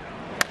 No.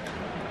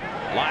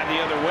 Line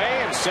the other way,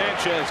 and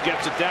Sanchez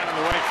gets it down in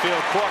the right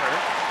field corner.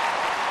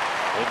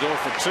 They'll go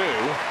for 2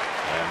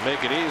 and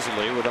make it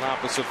easily with an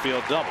opposite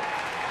field double.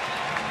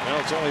 Well,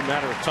 it's only a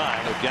matter of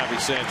time with Gabby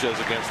Sanchez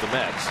against the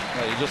Mets.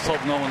 Yeah, you just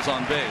hope no one's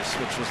on base,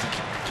 which was the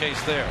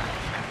case there.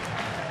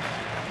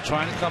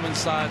 Trying to come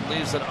inside,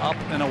 leaves it up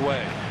and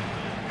away.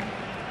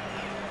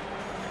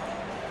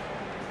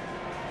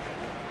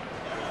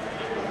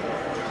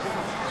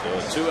 So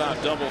a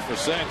 2-out double for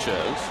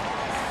Sanchez.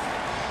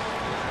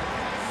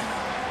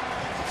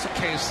 It's a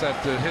case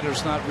that the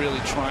hitter's not really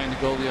trying to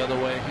go the other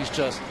way. He's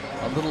just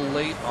a little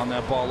late on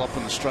that ball up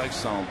in the strike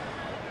zone.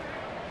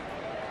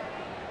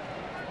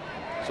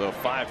 So So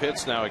 5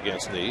 hits now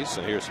against Neese,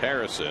 and here's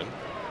Harrison,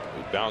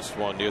 who bounced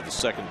one near the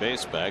second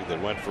base bag,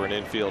 then went for an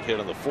infield hit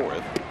in the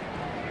 4th.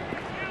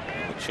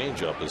 And the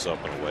changeup is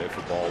up and away for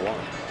ball 1.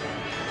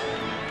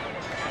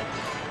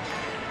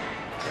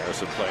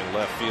 Harrison playing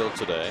left field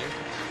today.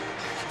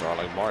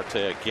 Starling Marte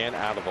again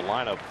out of the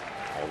lineup,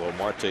 although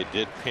Marte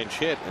did pinch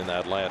hit in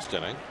that last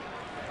inning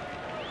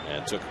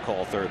and took a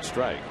call 3rd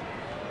strike.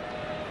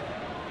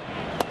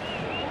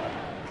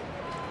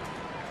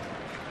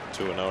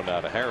 2-0 now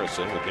to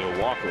Harrison with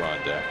Neil Walker on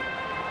deck.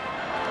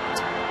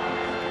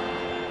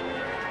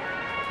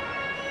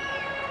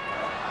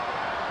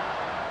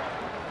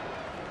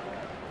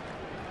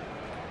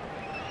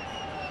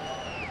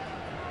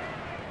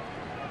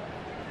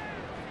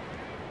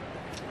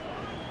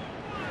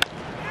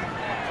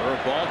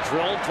 Curveball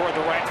drilled toward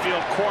the right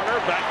field corner,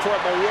 back toward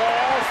the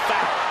wall,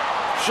 foul,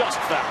 just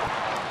foul.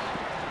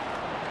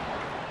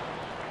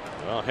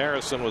 Well,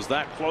 Harrison was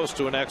that close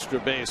to an extra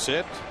base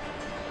hit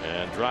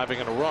and driving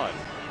in a run.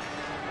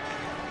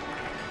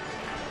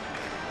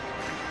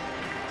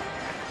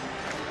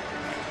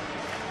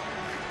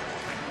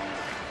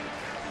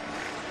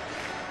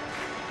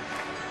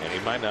 And he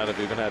might not have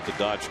even had to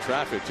dodge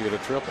traffic to get a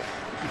triple.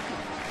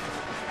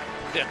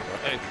 Yeah,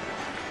 right.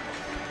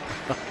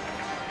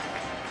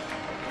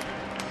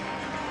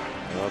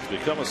 Well, it's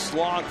become a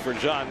slog for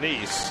John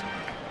Neese.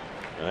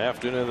 An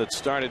afternoon that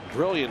started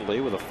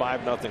brilliantly with a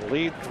 5-0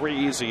 lead, 3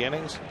 easy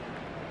innings,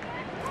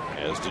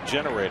 has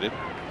degenerated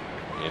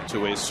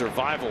into a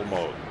survival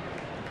mode.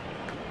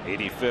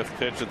 85th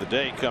pitch of the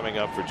day coming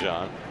up for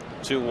John.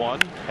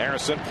 2-1.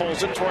 Harrison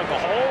pulls it toward the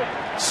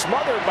hole,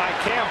 smothered by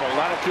Campbell.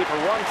 That'll keep a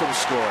run from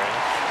scoring,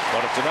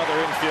 but it's another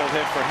infield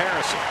hit for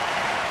Harrison.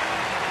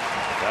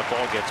 That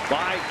ball gets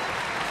by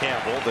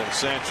Campbell, then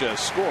Sanchez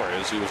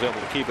scores. He was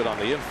able to keep it on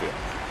the infield.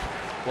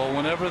 Well,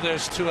 whenever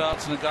there's 2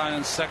 outs and a guy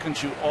in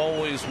second, you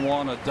always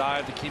want to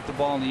dive to keep the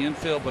ball in the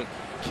infield. But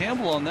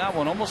Campbell on that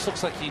one almost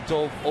looks like he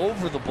dove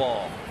over the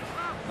ball,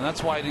 and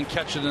that's why he didn't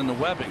catch it in the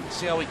webbing.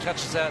 See how he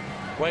catches that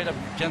right up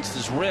against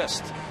his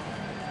wrist.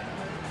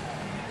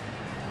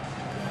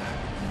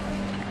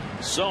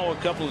 So a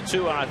couple of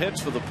 2-out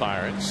hits for the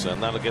Pirates,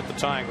 and that'll get the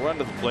tying run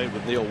to the plate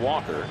with Neil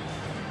Walker.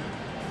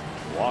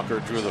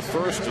 Walker drew the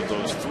first of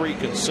those 3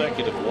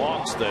 consecutive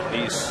walks that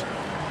Neese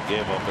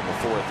gave up in the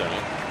 4th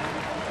inning.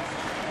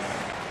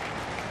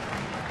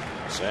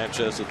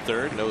 Sanchez at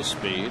third, no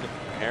speed.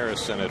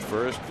 Harrison at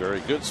first, very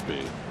good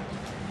speed.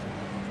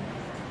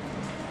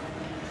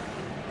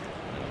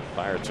 The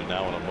Pirates are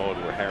now in a mode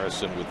where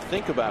Harrison would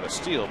think about a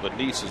steal, but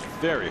Neese is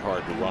very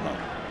hard to run on.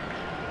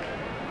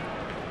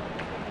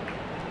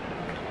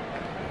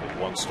 With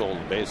 1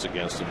 stolen base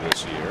against him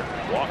this year.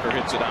 Walker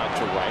hits it out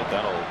to right.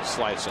 That'll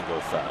slice and go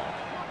foul.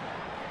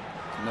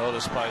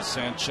 Noticed by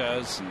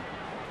Sanchez and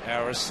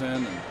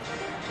Harrison and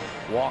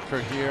Walker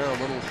here. A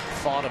little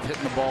thought of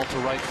hitting the ball to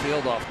right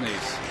field off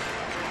Neese.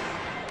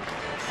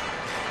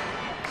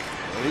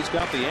 Well, he's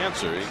got the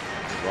answer. He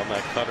run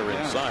that cutter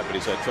inside, but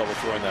he's had trouble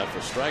throwing that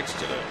for strikes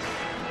today.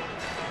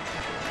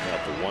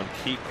 After 1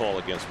 key call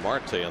against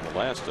Marte in the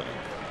last inning.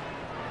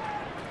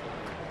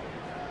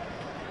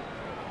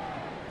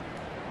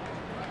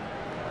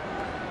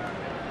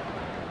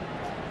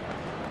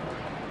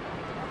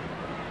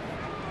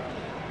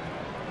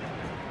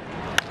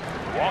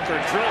 Walker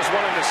drills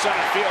one into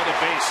center field, a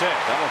base hit.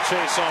 That'll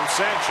chase home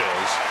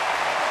Sanchez.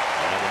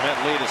 And the Met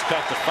lead is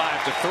cut to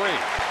 5-3.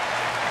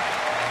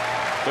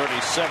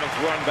 37th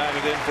run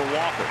batted in for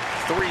Walker.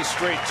 3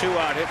 straight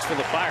 2-out hits for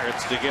the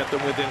Pirates to get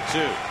them within 2.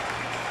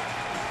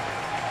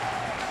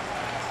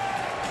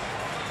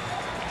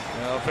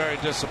 Well, very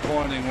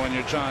disappointing when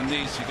you're John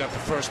Neese. You got the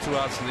first 2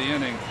 outs of the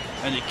inning,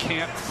 and you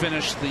can't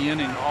finish the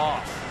inning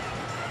off.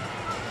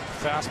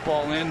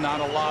 Fastball in,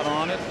 not a lot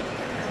on it.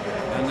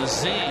 And the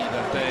Z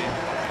that they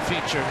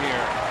feature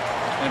here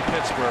in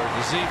Pittsburgh.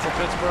 The Z for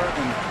Pittsburgh,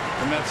 and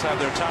the Mets have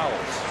their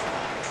towels.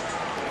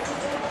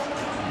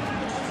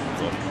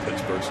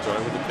 Pittsburgh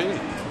started with a P.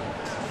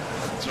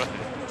 That's right.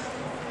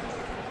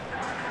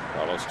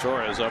 Carlos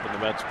Torres up in the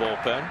Mets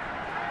bullpen.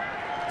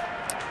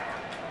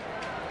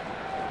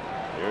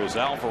 Here's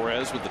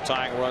Alvarez with the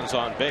tying runs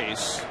on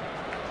base.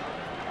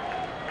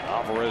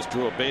 Alvarez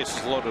drew a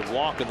bases loaded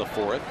walk in the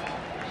 4th.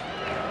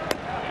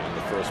 And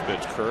the first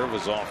pitch curve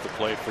is off the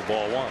plate for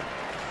ball 1.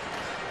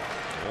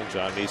 Well,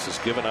 John Neese has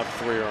given up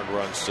 3 earned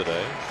runs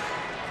today.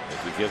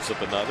 If he gives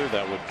up another,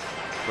 that would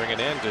bring an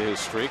end to his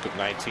streak of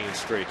 19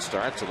 straight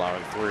starts,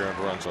 allowing 3 earned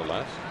runs or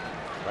less.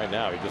 Right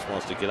now, he just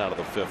wants to get out of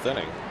the 5th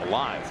inning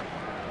alive.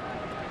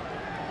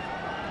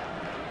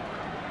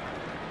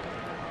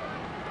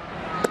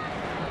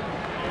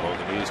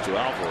 Knees to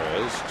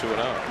Alvarez,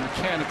 2-0.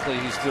 Mechanically,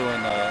 he's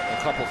doing a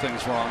couple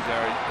things wrong,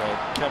 Gary.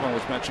 Kevin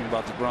was mentioning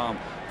about DeGrom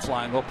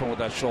flying open with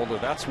that shoulder.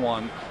 That's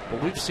one.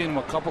 But we've seen him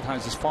a couple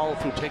times. His follow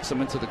through takes him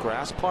into the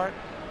grass part.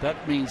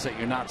 That means that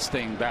you're not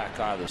staying back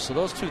either. So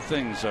those 2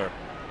 things are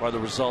the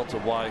result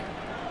of why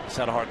he's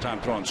had a hard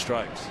time throwing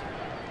strikes.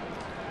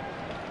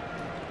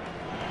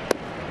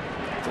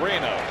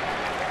 3-0.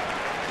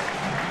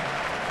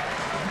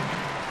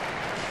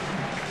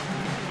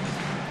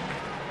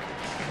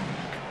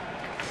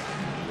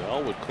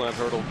 Would Clint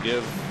Hurdle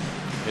give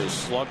his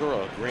slugger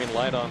a green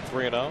light on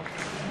 3-0?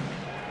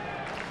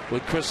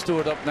 With Chris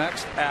Stewart up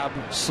next,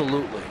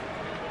 absolutely.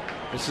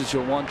 This is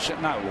your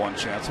not one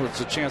chance, but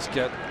it's a chance to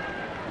get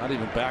not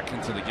even back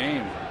into the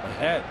game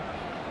ahead.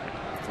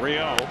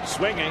 3-0,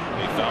 swinging,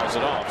 he fouls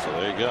it off, so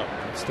there you go.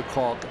 That's the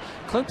call.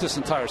 Clint this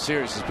entire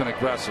series has been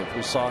aggressive.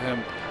 We saw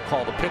him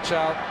call the pitch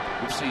out.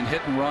 We've seen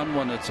hit and run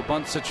when it's a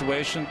bunt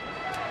situation.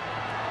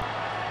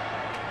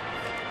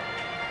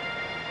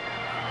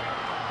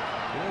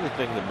 The only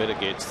thing that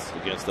mitigates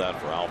against that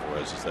for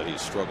Alvarez is that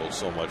he's struggled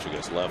so much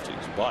against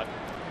lefties, but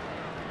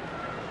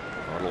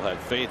Arnold had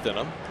faith in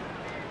him.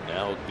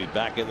 Now he'll be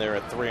back in there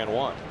at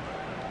 3-1.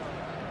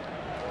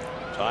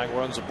 Tying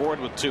runs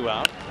aboard with 2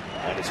 out,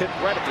 and it's hit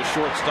right at the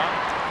shortstop.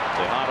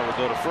 Tejada will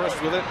go to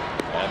first with it,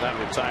 and that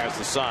retires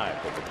the side.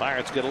 But the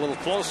Pirates get a little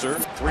closer.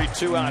 3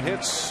 2-out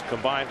hits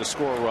combined to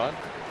score a run.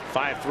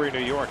 5-3 New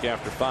York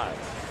after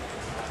 5.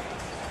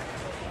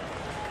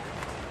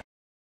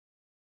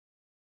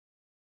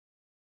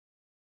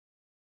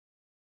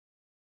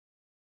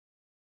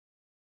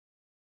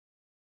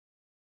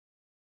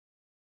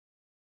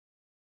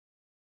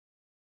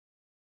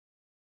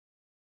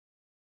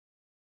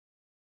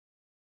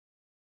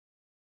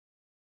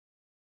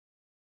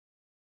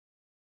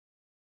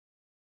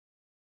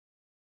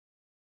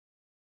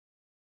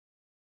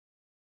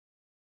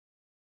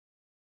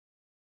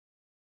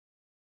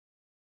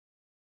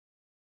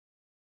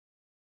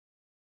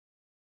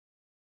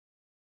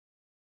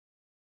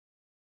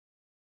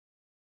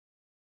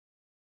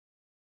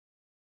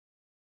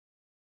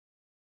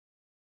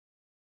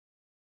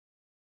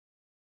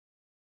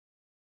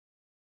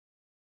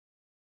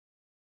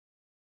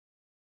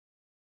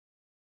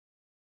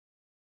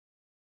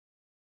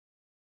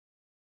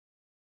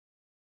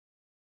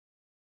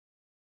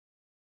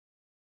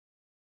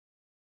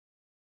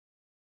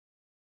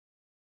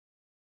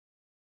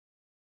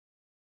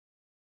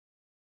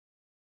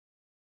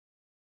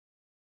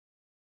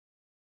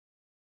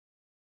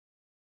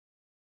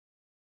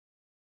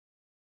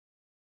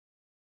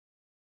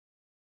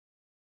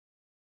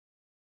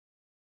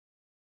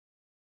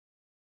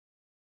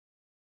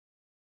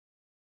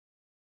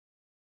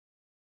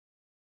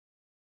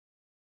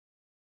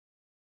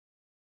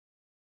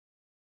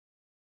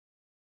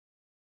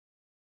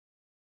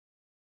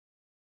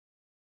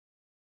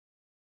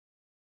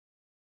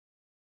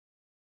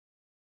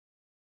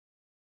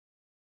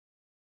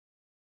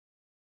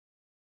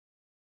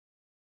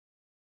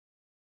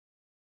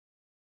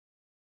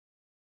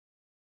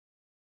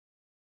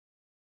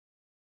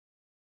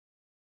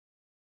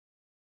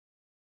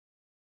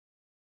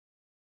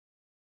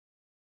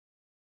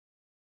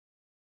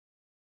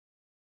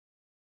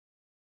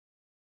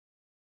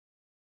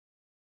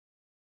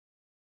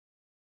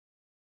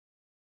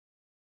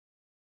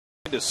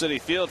 To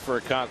Citi Field for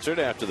a concert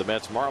after the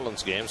Mets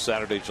Marlins game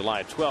Saturday,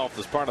 July 12th,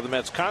 as part of the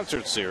Mets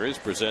concert series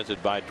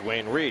presented by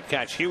Dwayne Reed.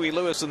 Catch Huey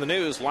Lewis in the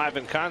News live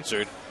in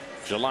concert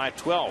July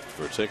 12th.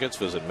 For tickets,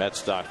 visit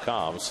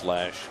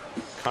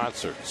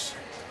Mets.com/concerts.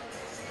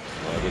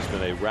 Well, it has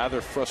been a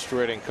rather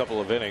frustrating couple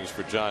of innings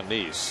for John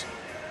Neese.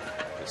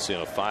 It's seen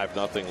a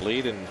 5-0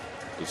 lead and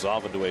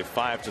dissolve into a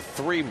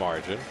 5-3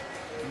 margin.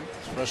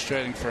 It's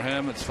frustrating for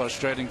him. It's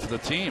frustrating for the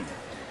team.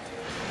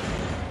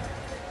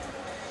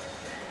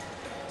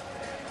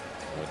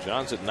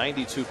 John's at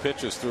 92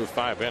 pitches through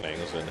 5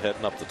 innings and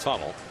heading up the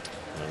tunnel,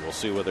 and we'll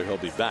see whether he'll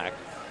be back.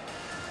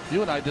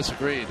 You and I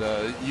disagreed.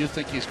 You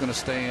think he's going to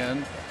stay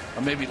in,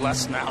 or maybe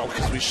less now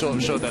because we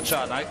showed that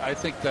shot. And I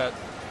think that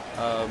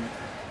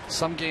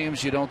some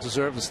games you don't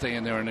deserve to stay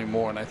in there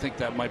anymore, and I think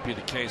that might be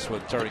the case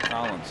with Terry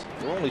Collins.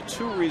 There were only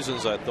 2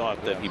 reasons I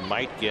thought that he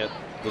might get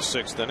the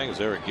 6th inning. As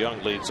Eric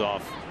Young leads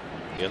off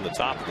in the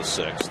top of the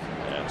 6th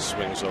and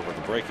swings over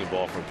the breaking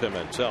ball from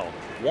Pimentel.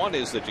 One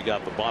is that you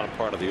got the bottom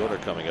part of the order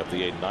coming up,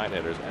 the 8 and 9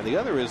 hitters, and the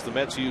other is the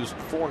Mets used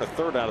 4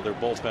 1/3 out of their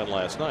bullpen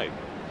last night.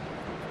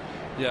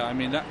 Yeah, I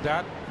mean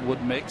that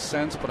would make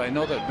sense, but I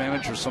know that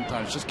managers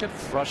sometimes just get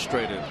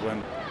frustrated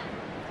when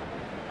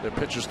their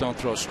pitchers don't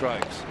throw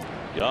strikes.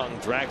 Young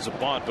drags a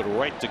bunt, but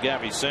right to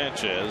Gabby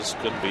Sanchez.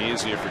 Couldn't be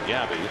easier for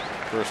Gabby.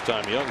 First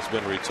time Young's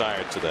been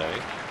retired today.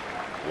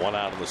 1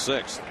 out in the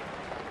 6th.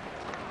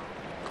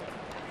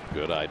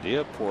 Good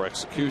idea. Poor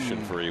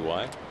execution for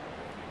EY.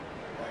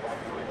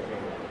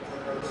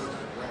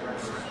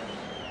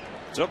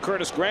 So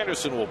Curtis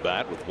Granderson will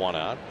bat with 1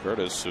 out.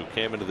 Curtis, who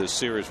came into this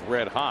series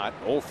red hot,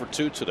 0 for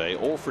 2 today,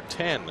 0 for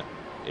 10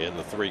 in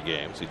the 3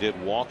 games. He did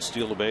walk,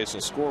 steal a base,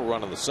 and score a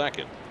run in the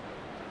 2nd.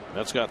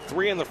 Mets got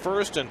 3 in the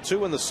 1st and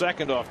 2 in the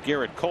 2nd off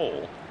Garrett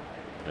Cole,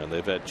 and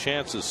they've had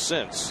chances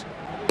since,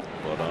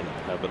 but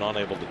have been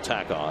unable to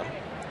tack on.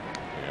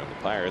 And the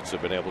Pirates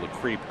have been able to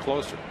creep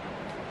closer.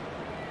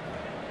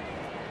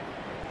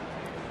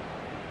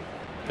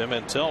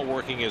 Pimentel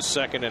working his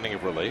 2nd inning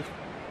of relief.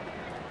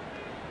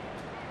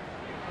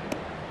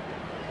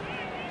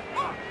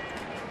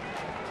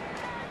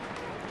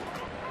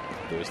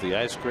 There's the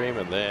ice cream,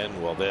 and then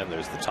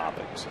there's the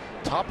toppings.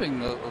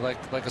 Topping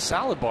like a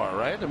salad bar,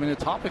 right? I mean, a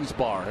toppings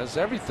bar has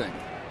everything.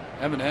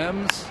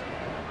 M&Ms,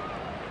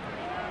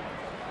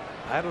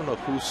 I don't know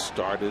who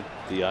started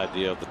the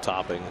idea of the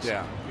toppings.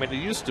 Yeah. I mean,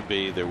 it used to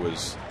be it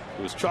was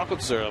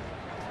chocolate syrup,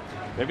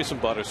 maybe some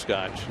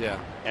butterscotch, yeah,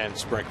 and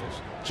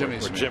sprinkles.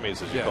 Jimmy's, or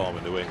Jimmy's, as you call them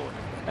in New England.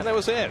 And that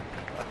was it.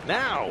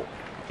 Now,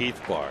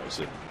 Heath bars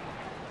and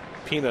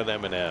peanut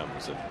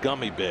M&Ms and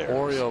gummy bears.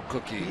 Oreo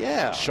cookie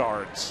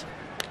shards.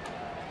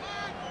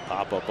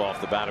 Pop up off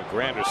the bat of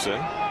Granderson.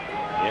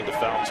 Into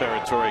foul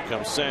territory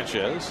comes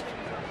Sanchez.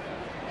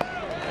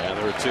 And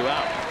there are 2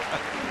 out.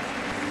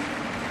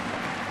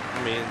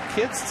 I mean,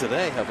 kids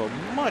today have a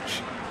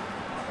much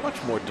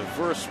more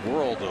diverse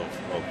world of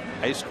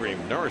ice cream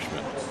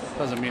nourishment.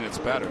 Doesn't mean it's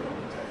better.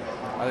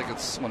 I think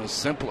it's when it's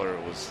simpler.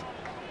 It was.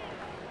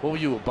 What were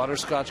you, a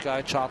butterscotch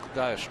guy, chocolate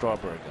guy, a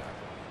strawberry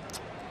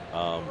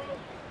guy?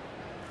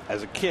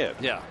 As a kid,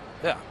 yeah,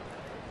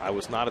 I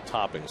was not a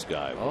toppings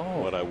guy.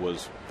 Oh. What I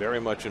was very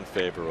much in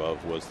favor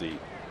of was the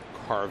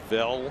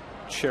Carvel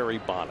cherry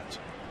bonnet.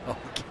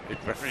 Okay,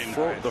 very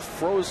nice. The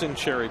frozen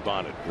cherry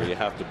bonnet, where you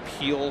have to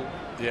peel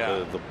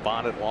the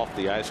bonnet off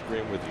the ice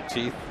cream with your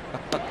teeth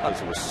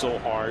because it was so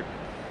hard.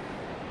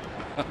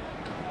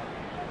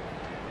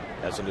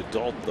 As an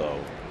adult,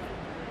 though,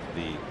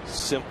 the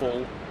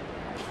simple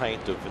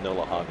pint of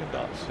vanilla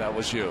Haagen-Dazs. That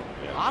was you.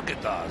 Yeah.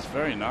 Haagen-Dazs,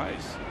 very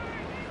nice.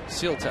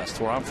 Seal test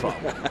where I'm from.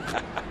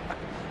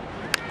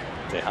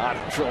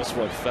 Tejada draws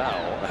one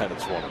foul, and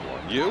it's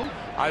 1-1. You?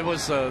 I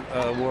was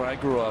where I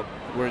grew up,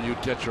 where you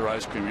get your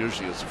ice cream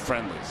usually is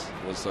Friendly's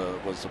was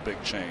a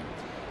big chain,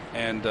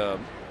 and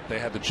they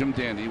had the Jim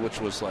Dandy, which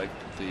was like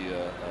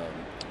the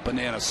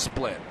banana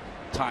split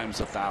times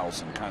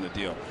 1,000 kind of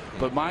deal.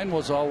 But mine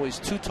was always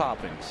 2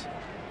 toppings,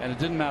 and it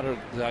didn't matter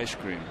the ice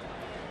cream.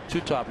 2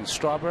 toppings,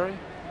 strawberry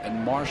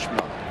and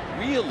marshmallow.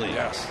 Really?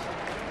 Yes.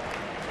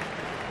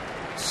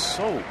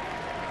 So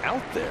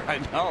out there. I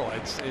know,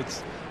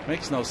 it's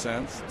makes no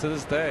sense to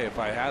this day. If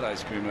I had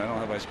ice cream, and I don't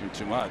have ice cream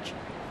too much,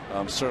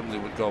 certainly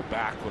would go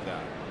back with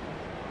that.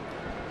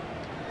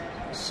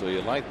 So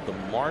you like the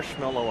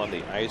marshmallow on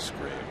the ice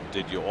cream.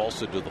 Did you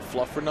also do the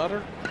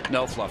fluffernutter?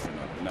 No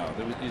fluffernutter. No,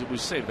 we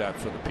saved that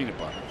for the peanut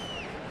butter.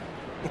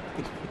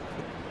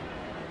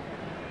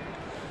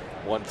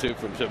 1-2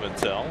 from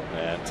Pimentel,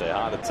 and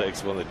Tejada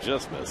takes one that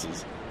just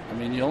misses. I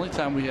mean, the only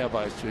time we have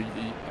ice cream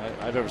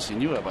I've ever seen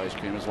you have ice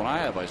cream is when I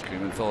have ice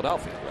cream in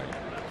Philadelphia. Right.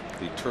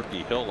 The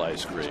Turkey Hill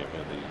ice cream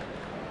in the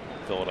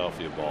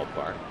Philadelphia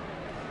ballpark.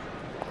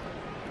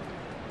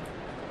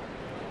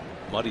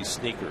 Muddy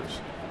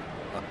Sneakers,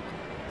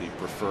 the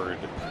preferred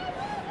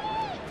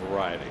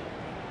variety.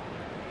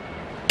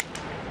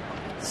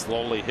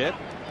 Slowly hit.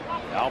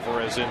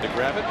 Alvarez in to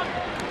grab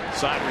it.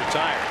 Side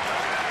retired.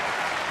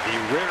 The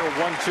rare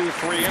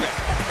 1-2-3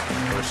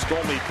 inning for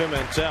Stormy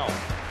Pimentel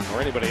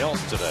or anybody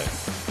else today.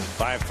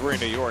 5-3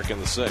 New York in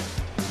the 6th.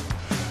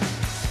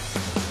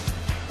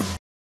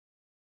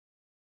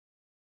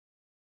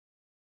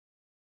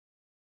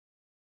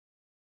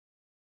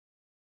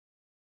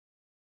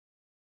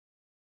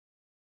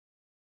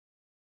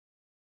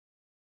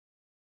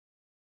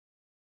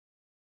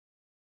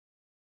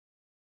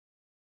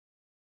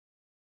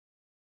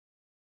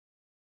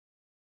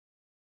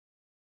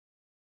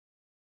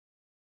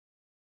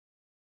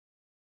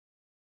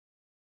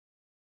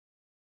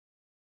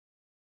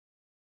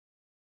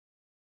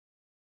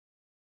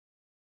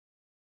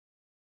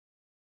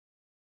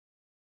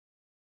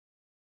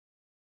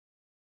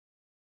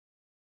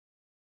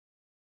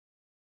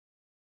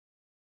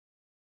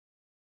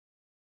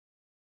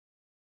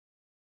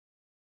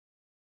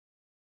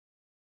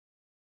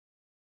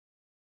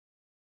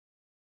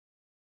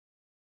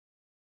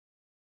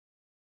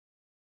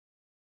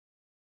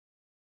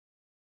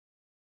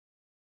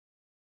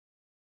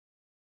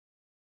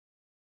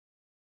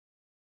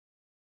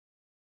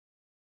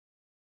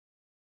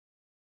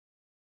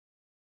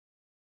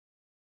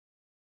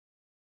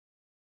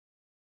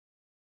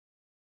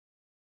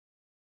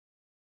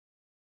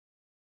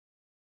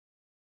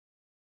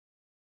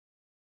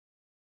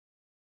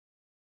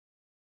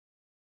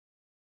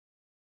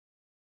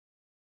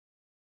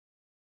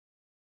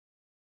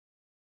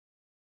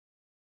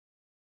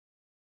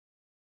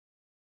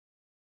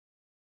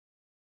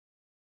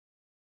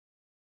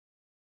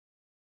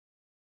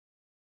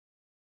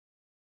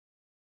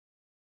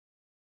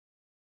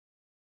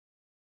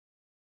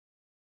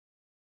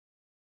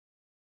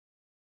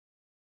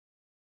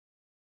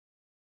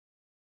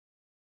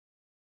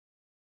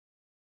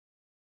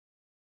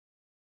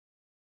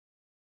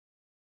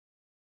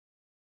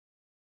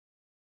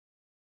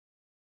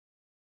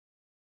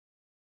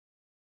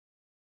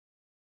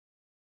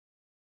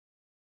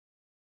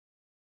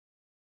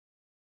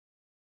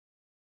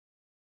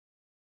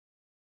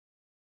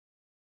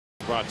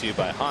 Brought to you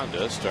by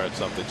Honda. Start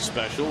something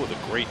special with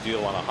a great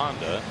deal on a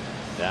Honda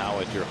now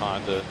at your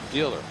Honda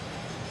dealer.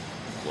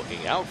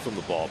 Looking out from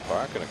the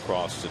ballpark and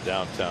across to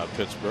downtown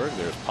Pittsburgh,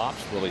 there's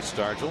Pops, Willie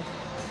Stargell.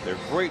 They're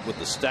great with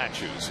the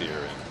statues here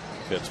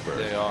in Pittsburgh.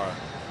 They are.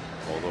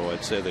 Although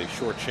I'd say they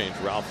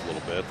shortchanged Ralph a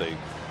little bit. They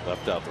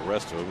left out the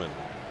rest of them and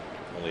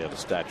only have a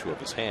statue of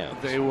his hands.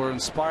 They were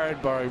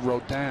inspired by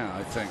Rodin,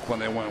 I think, when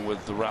they went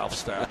with the Ralph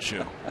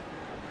statue.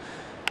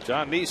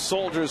 John Neese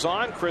soldiers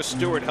on. Chris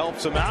Stewart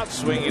helps him out,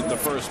 swinging at the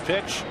first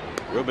pitch.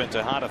 Ruben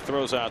Tejada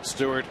throws out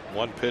Stewart.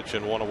 1 pitch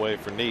and 1 away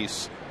for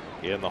Neese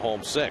in the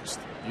home 6th.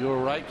 You were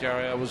right,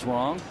 Gary. I was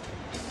wrong.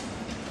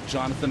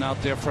 Jonathan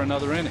out there for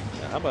another inning.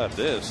 Now, how about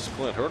this?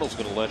 Clint Hurdle's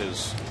going to let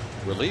his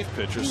relief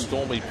pitcher,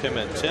 Stormy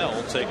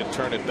Pimentel, take a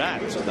turn at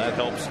bat. So that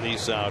helps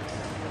Neese out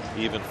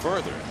even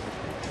further.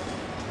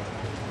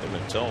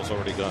 Pimentel's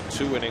already gone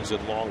 2 innings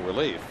in long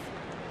relief.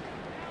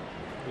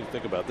 What do you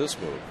think about this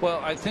move? Well,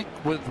 I think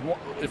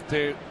if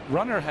the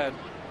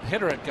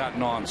hitter had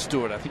gotten on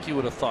Stewart, I think he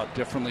would have thought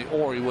differently,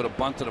 or he would have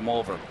bunted him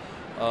over.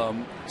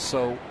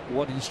 So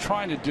what he's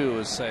trying to do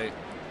is say,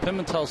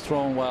 Pimentel's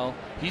throwing well.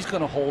 He's going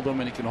to hold him,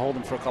 and he can hold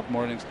him for a couple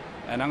more innings.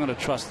 And I'm going to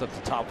trust that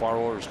the top of our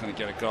order is going to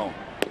get it going.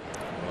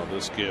 Well,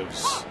 this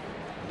gives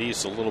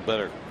Neese a little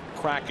better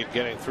crack at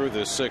getting through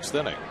this 6th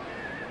inning.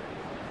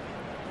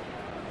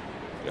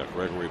 Got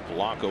Gregory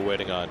Polanco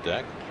waiting on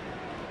deck.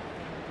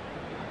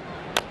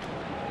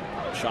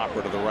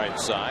 Chopper to the right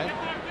side.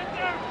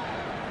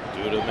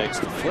 Duda makes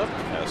the flip.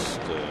 Has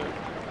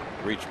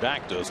to reach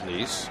back, does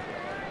Neese.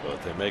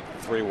 But they make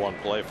the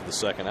 3-1 play for the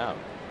 2nd out.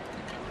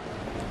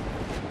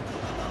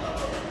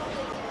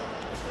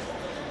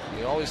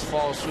 He always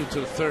follows through to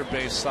the third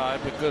base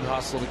side, but good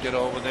hustle to get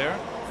over there.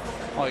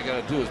 All you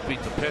got to do is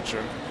beat the pitcher.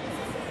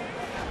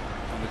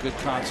 And a good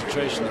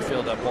concentration to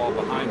field that ball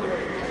behind him.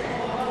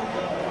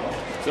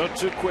 So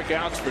 2 quick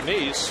outs for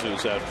Neese,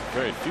 who's had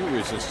very few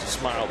reasons to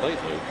smile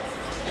lately.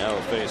 Now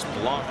he'll face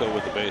Polanco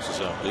with the bases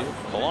empty.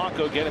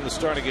 Polanco getting the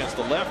start against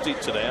the lefty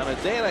today on a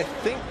day that I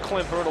think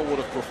Clint Hurdle would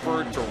have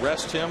preferred to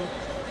rest him.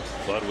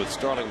 But with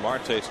Starling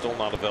Marte still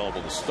not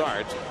available to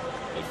start,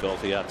 he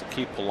felt he had to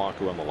keep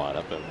Polanco in the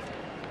lineup. And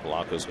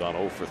Polanco's gone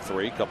 0 for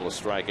 3, a couple of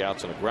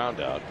strikeouts and a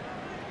ground out.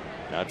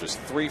 Now just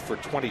 3 for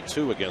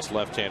 22 against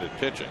left-handed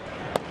pitching.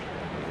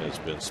 He has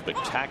been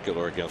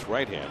spectacular against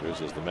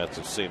right-handers, as the Mets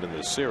have seen in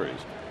this series.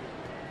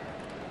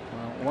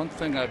 Well, one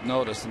thing I've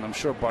noticed, and I'm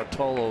sure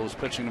Bartolo, who's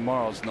pitching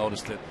tomorrow, has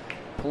noticed it.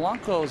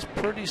 Polanco is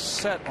pretty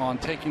set on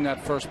taking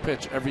that first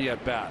pitch every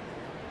at bat.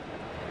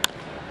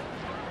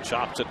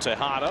 Chop to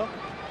Tejada.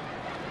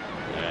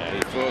 And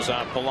he throws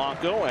out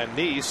Polanco, and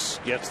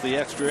Neese gets the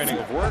extra inning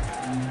of work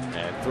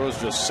and throws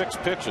just 6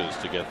 pitches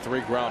to get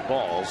 3 ground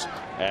balls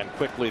and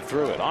quickly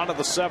threw it. On to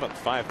the 7th,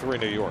 5-3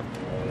 New York.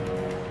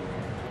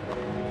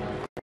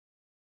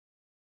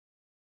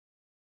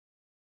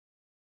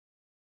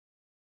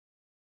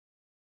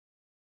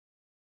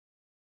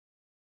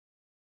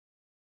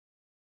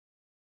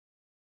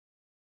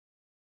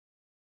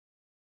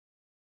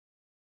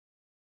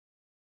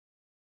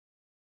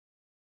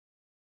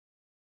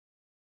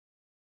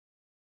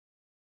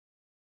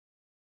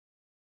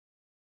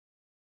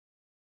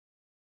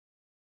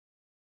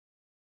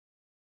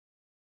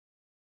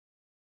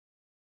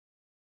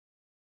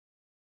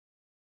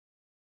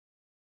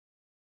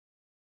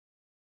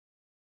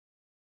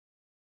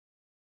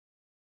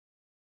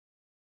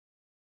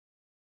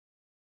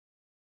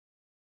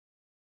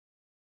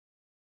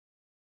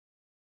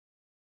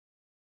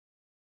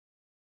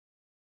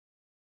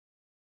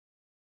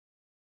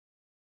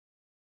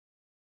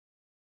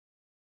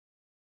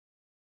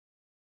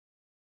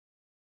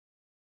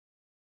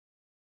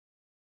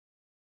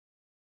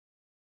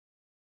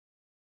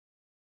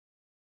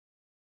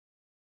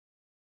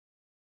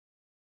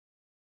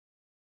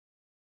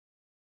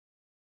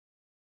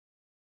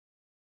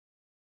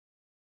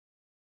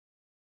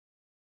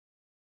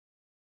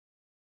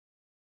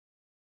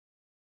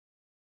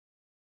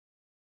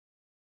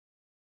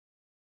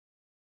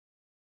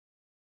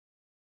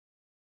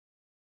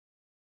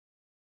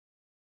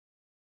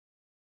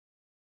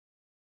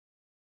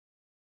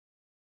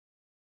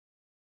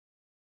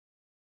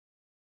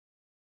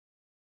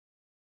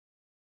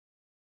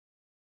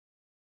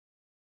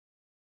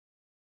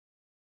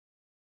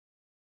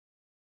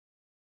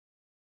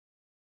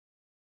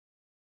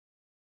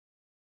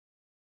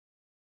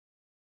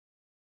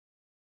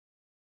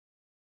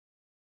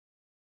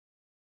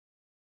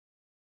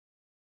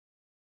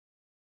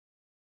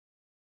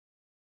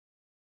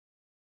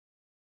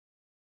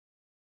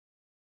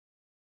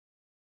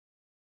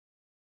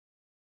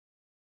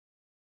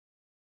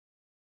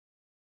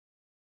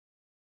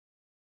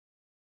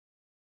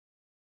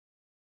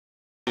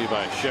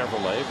 By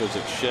Chevrolet.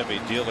 Visit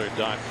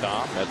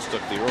ChevyDealer.com. Mets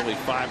took the early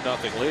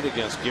 5-0 lead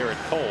against Garrett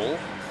Cole.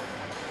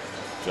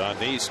 John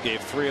Neese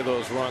gave 3 of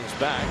those runs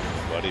back,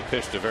 but he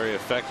pitched a very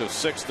effective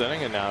 6th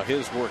inning, and now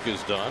his work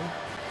is done.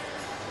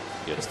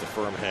 Gets the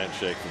firm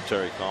handshake from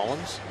Terry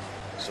Collins.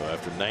 So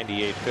after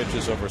 98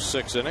 pitches over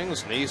 6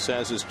 innings, Neese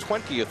has his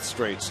 20th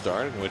straight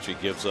start in which he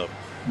gives up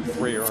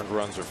 3 earned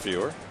runs or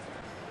fewer.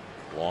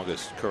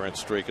 Longest current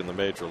streak in the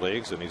major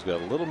leagues, and he's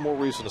got a little more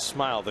reason to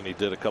smile than he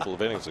did a couple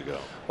of innings ago.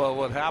 Well,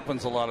 what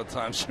happens a lot of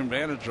times, your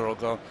manager will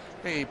go,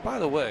 hey, by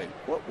the way,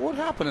 what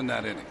happened in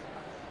that inning?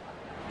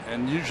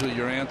 And usually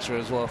your answer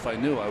is, well, if I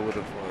knew, I would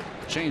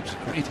have changed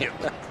it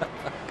immediately.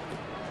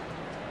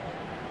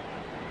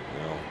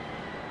 Well,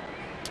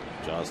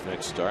 John's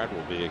next start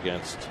will be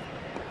against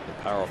the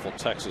powerful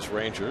Texas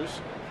Rangers.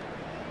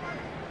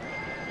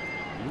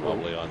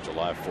 probably on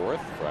July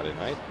 4th, Friday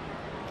night.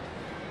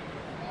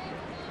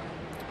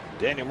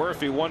 Daniel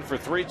Murphy 1 for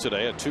 3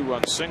 today, a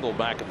 2-run single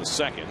back in the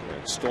second.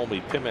 And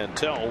Stolmy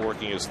Pimentel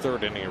working his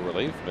third inning of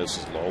relief,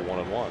 misses low,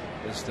 1-1.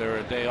 Is there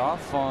a day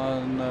off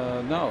on?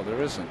 No,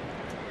 there isn't.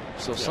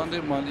 So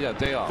Sunday, Monday,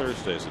 day off.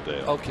 Thursday's a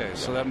day off. Okay,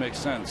 so that makes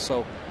sense.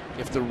 So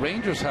if the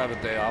Rangers have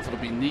a day off, it'll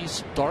be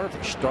Neese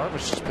Darvish.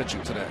 Darvish is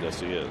pitching today. Yes,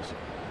 he is.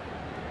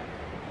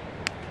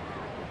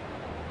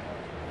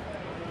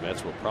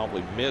 Mets will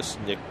probably miss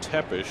Nick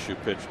Tepesch, who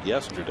pitched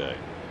yesterday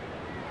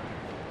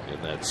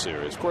in that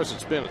series. Of course,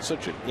 it's been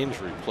such an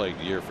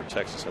injury-plagued year for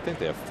Texas. I think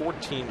they have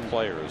 14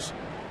 players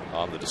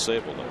on the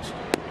disabled list.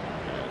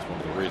 And it's one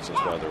of the reasons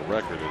why their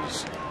record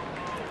is,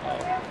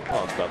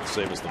 well, it's about the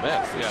same as the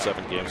Mets. There's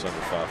 7 games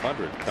under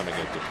 500 coming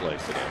into play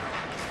today.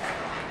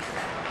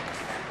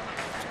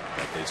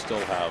 But they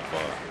still have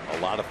a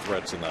lot of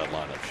threats in that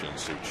lineup.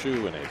 Shin-Soo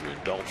Choo and Adrian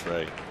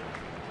Beltre.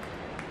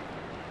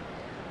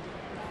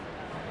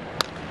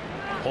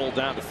 Pulled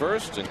down to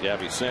first, and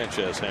Gabby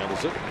Sanchez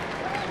handles it.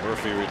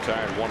 Murphy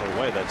retired 1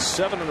 away. That's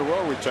 7 in a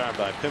row retired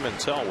by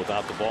Pimentel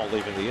without the ball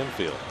leaving the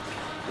infield.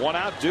 1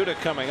 out, Duda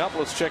coming up.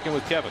 Let's check in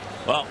with Kevin.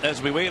 Well,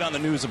 as we wait on the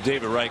news of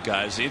David Wright,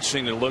 guys,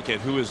 interesting to look at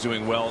who is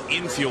doing well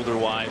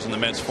infielder-wise in the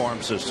Mets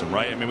farm system,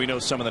 right? I mean, we know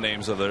some of the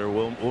names of there.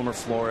 Wilmer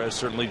Flores,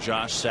 certainly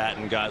Josh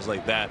Satin, guys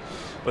like that.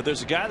 But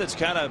there's a guy that's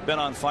kind of been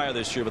on fire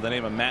this year by the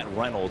name of Matt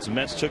Reynolds. The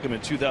Mets took him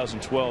in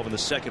 2012 in the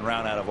second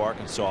round out of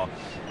Arkansas,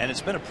 and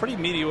it's been a pretty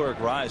meteoric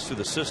rise through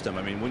the system.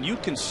 I mean, when you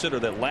consider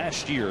that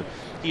last year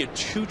he had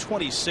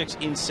 226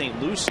 in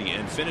St. Lucie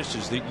and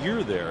finishes the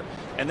year there,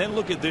 and then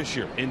look at this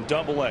year in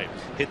Double-A,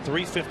 hit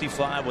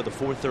 355 with a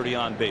 430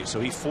 on base, so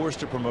he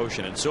forced a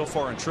promotion. And so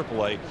far in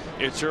Triple-A,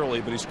 it's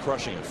early, but he's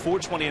crushing it.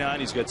 429,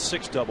 he's got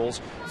 6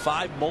 doubles,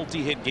 5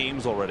 multi-hit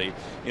games already.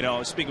 You know, I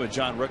was speaking with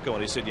John Ricco,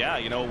 and he said, yeah,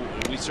 you know,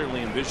 we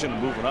certainly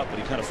envisioned moving up, but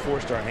he kind of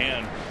forced our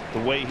hand the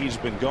way he's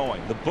been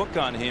going. The book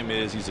on him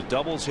is he's a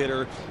doubles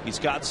hitter. He's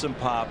got some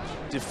pop.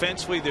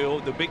 Defensively,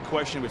 the big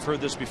question, we've heard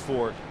this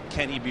before,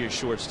 can he be a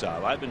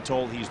shortstop? I've been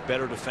told he's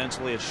better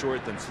defensively at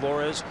short than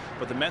Flores,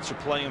 but the Mets are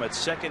playing him at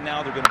second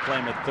now. They're going to play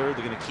him at third.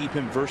 They're going to keep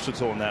him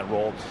versatile in that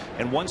role.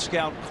 And one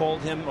scout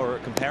called him, or a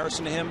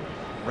comparison to him,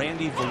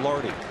 Randy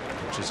Velarde,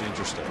 which is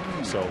interesting.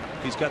 So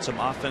he's got some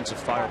offensive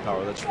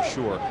firepower, that's for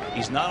sure.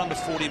 He's not on the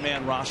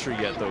 40-man roster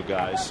yet, though,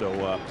 guys.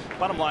 So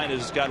bottom line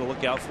is, got to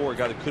look out for a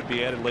guy that could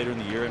be added later in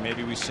the year, and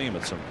maybe we see him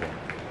at some point.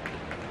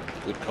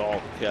 Good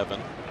call,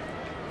 Kevin.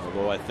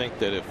 Although I think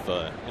that if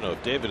you know,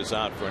 if David is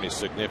out for any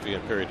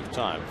significant period of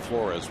time,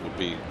 Flores would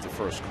be the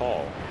first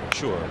call.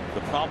 Sure.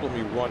 The problem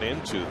you run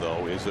into,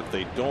 though, is if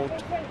they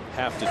don't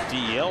have to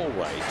DL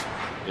right,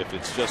 if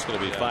it's just going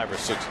to be 5 or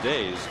 6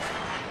 days.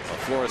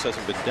 Flores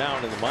hasn't been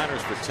down in the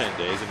minors for 10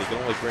 days, and you can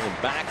only bring him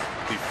back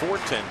before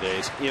 10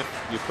 days if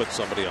you put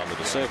somebody on the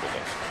disabled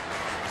list.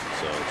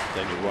 So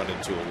then you run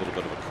into a little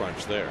bit of a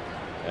crunch there.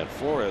 And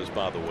Flores,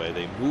 by the way,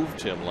 they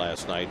moved him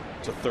last night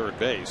to third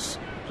base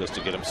just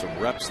to get him some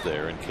reps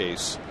there in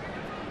case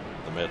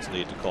the Mets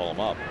need to call him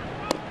up.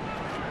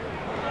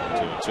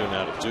 2-2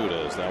 now to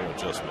Duda as that one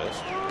just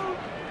missed.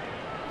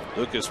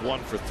 Lucas 1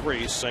 for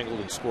 3,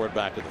 singled and scored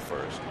back in the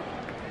first.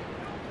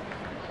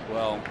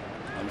 Well,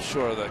 I'm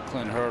sure that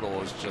Clint Hurdle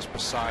is just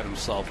beside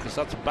himself, because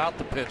that's about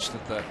the pitch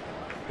that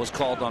was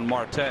called on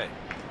Marte.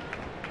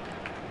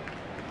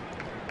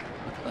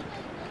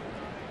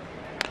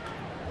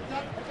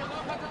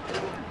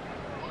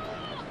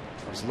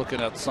 I was looking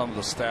at some of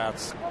the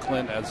stats,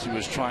 Clint, as he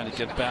was trying to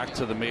get back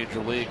to the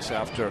major leagues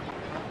after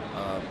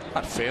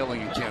not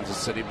failing in Kansas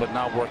City, but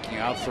not working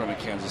out for him in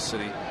Kansas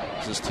City. He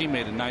was his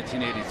teammate in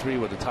 1983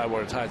 with the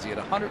Tidewater Tides. He had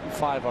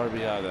 105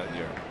 RBI that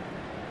year.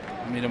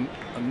 I mean,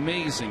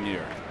 amazing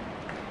year.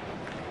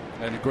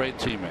 And a great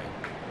teammate.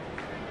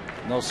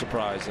 No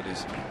surprise that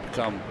he's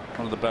become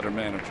one of the better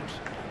managers.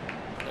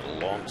 Had a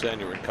long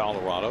tenure in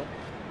Colorado.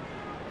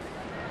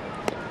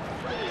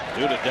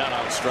 Duda down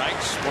on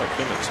strikes. Boy,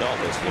 Pimentel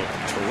has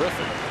looked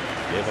terrific.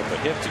 Gave up a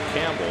hit to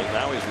Campbell.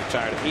 Now he's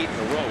retired 8 in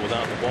a row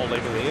without the ball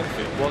leaving the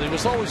infield. Well, he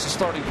was always the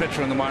starting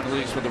pitcher in the minor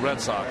leagues with the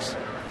Red Sox.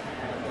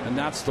 And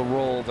that's the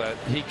role that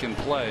he can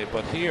play.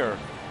 But here,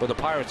 with the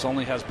Pirates,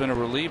 only has been a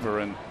reliever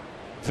and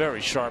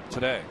very sharp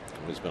today.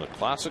 He's been a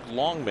classic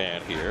long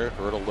man here.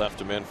 Hurdle left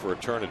him in for a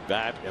turn at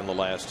bat in the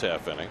last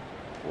half inning,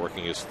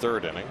 working his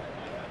third inning.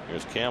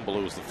 Here's Campbell,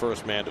 who was the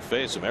first man to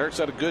face him. Eric's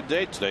had a good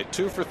day today.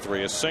 2 for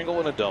 3, a single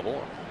and a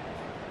double.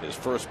 His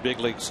first big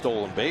league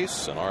stolen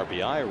base, an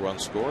RBI, a run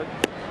scored.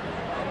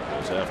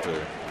 Goes after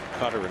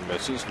Cutter and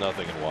misses,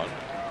 nothing in 1. I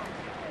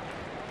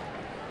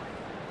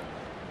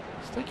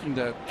was thinking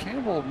that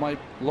Campbell might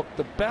look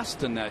the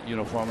best in that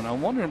uniform, and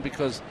I'm wondering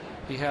because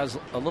he has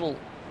a little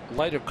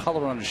lighter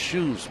color on his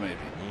shoes, maybe.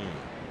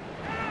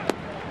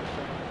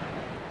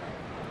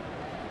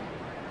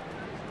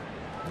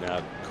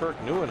 Now Kirk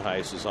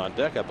Neuenhuis is on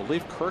deck. I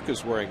believe Kirk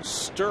is wearing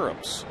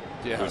stirrups,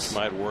 which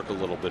might work a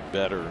little bit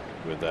better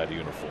with that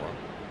uniform.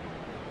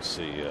 Let's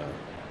see,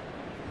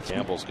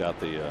 Campbell's got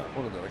the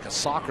what are they, like a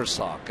soccer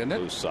sock, isn't it?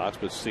 Blue socks,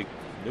 but see,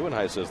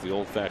 Neuenhuis has the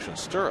old-fashioned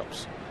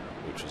stirrups,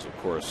 which is of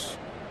course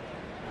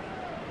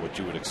what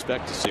you would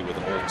expect to see with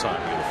an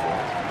old-time uniform.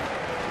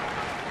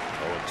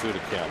 0-2 to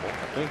Campbell.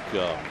 I think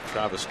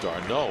Travis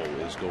d'Arnaud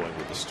is going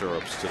with the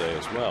stirrups today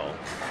as well.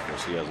 Of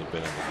course, he hasn't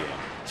been in the game.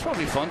 It's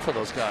probably fun for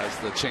those guys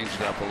to change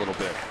it up a little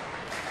bit.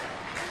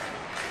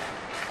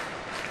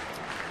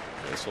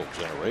 This whole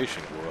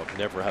generation grew up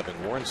never having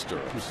worn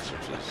stirrups,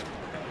 which is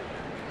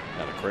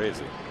kind of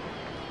crazy.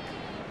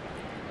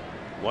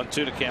 1-2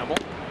 to Campbell,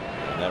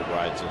 and that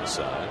rides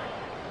inside.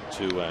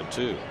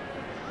 2-2.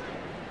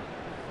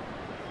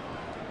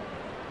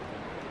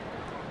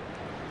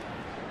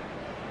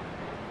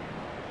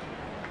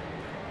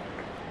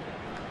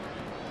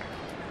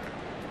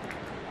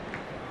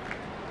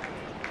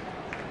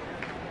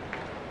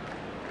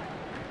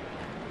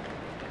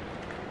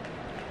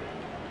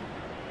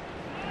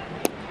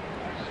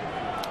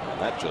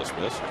 That just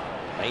missed.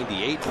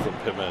 98 from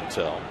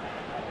Pimentel.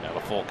 Now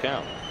a full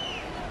count.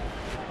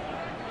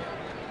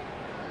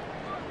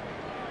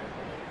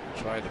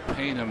 Tried to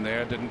paint him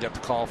there. Didn't get the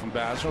call from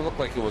Basler. Looked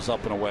like it was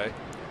up and away.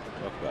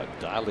 Talk about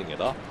dialing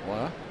it up.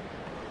 What?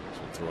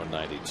 So throwing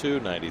 92,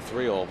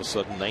 93, all of a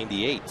sudden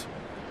 98.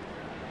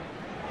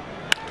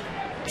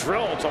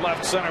 Drilled to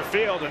left center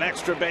field. An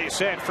extra base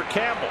hit for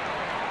Campbell.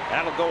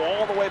 That'll go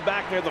all the way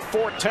back near the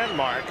 410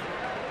 mark.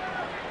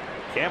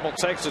 Campbell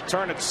takes a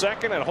turn at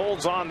second and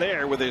holds on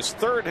there with his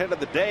third hit of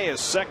the day,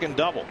 his second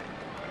double.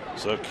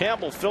 So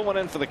Campbell filling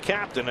in for the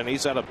captain, and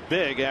he's had a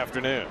big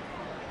afternoon.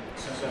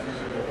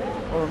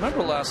 Well,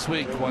 remember last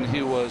week when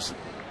he was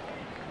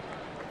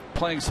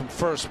playing some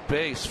first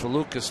base for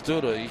Lucas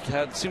Duda, he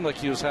seemed like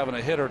he was having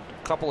a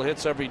couple of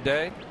hits every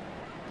day.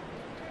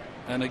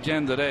 And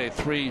again today,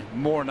 3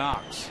 more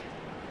knocks.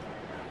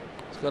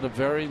 He's got a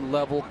very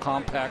level,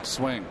 compact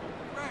swing.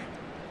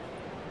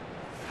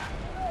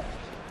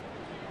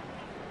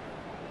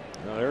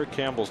 Now, Eric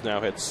Campbell's now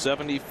had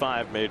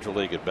 75 major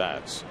league at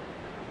bats.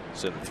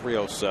 He's in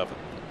 307.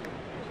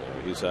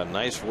 So he's had a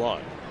nice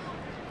run.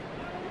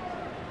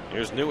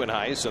 Here's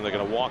Nieuwenhuis, and they're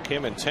going to walk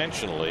him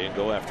intentionally and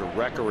go after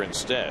Recker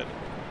instead.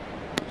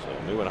 So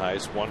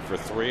Nieuwenhuis 1 for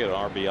 3 at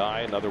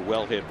RBI. Another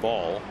well hit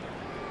ball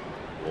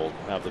will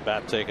have the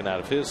bat taken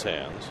out of his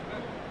hands.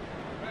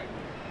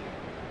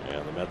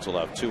 And the Mets will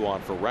have 2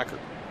 on for Recker.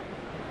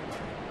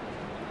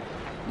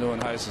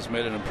 Nieuwenhuis has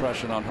made an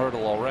impression on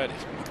Hurdle already.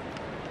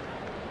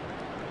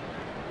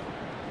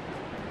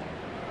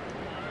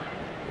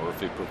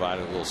 Murphy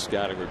providing a little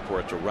scouting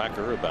report to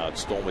Recker about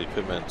Stolmy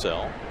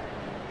Pimentel.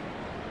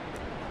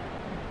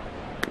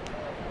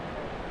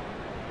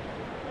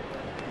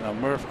 Now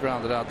Murph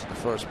grounded out to the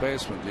first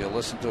baseman. Do you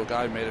listen to a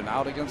guy who made an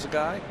out against a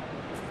guy?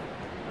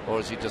 Or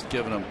is he just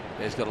giving him,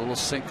 he's got a little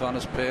sink on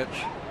his pitch,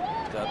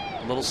 he's got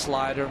a little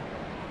slider.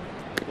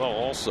 Well,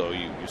 also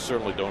you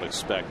certainly don't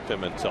expect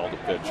Pimentel to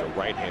pitch a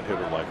right-hand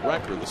hitter like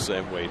Recker the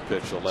same way he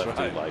pitched a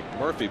lefty like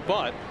Murphy,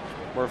 but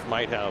Murph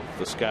might have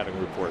the scouting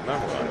report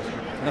memorized.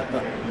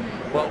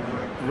 Well,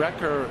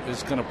 Recker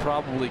is going to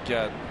probably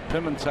get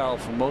Pimentel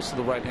from most of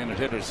the right-handed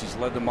hitters. He's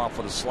led them off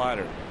with a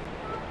slider.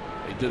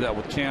 He did that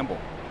with Campbell.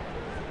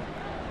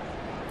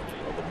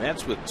 Well, the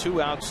Mets with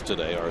 2 outs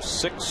today are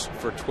 6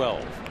 for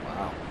 12.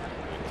 Wow.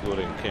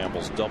 Including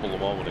Campbell's double a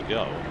moment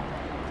ago.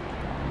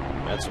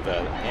 Mets have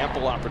had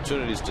ample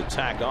opportunities to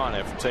tack on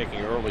after taking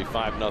an early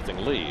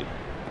 5-0 lead.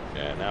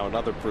 And now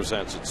another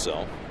presents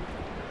itself.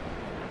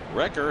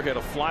 Recker hit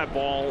a fly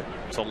ball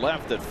to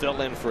left that fell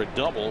in for a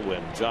double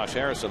when Josh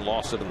Harrison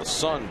lost it in the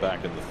sun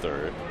back in the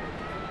 3rd.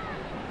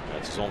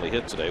 That's his only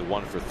hit today,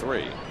 1 for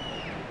 3.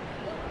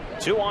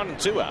 2 on and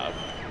 2 out.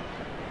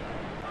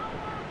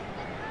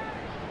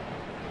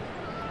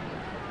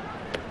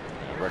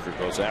 And Recker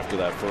goes after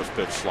that first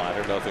pitch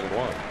slider,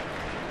 0-1.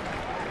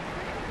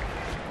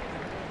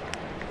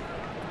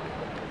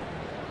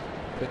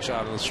 Pitch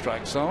out of the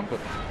strike zone, but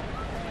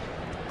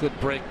good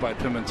break by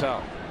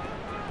Pimentel.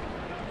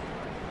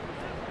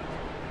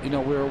 You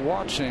know, we were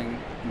watching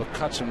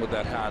McCutchen with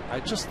that hat.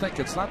 I just think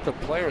it's not the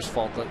player's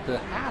fault. The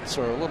hats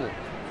are a little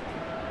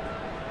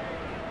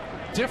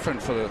different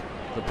for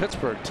the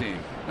Pittsburgh team.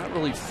 Not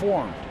really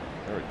formed.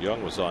 Eric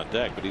Young was on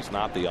deck, but he's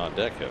not the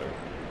on-deck hitter.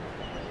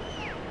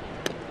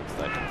 It's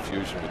that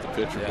confusion with the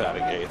pitcher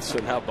batting eighth. So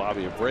now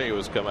Bobby Abreu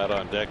has come out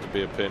on deck to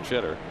be a pinch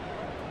hitter.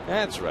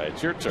 That's right.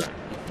 It's your turn.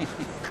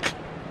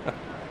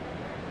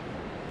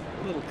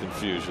 A little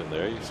confusion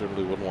there. You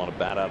certainly wouldn't want to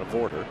bat out of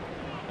order.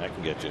 That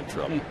can get you in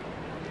trouble.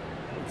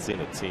 I haven't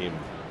seen a team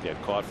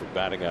get caught for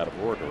batting out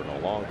of order in a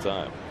long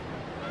time.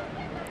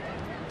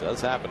 It does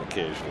happen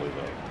occasionally,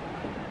 though.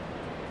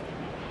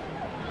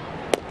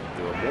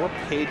 There are more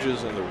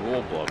pages in the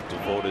rule book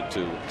devoted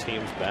to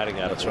teams batting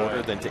out of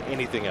order than to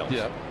anything else.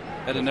 Yeah,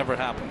 and it never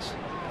happens.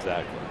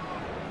 Exactly.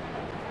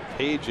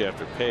 Page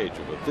after page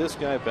of if this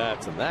guy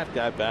bats and that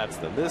guy bats,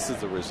 then this is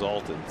the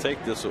result, and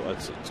take this.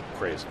 It's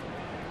crazy.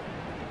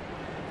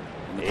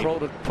 And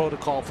the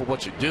protocol for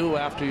what you do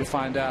after you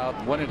find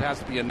out, when it has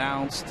to be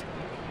announced.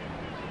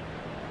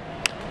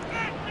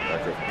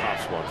 Recker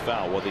pops one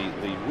foul. Well,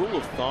 the rule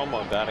of thumb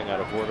on batting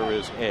out of order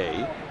is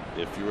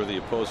if you're the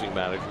opposing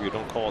manager, you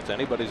don't call it to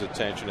anybody's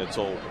attention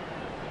until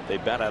they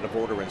bat out of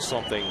order and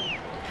something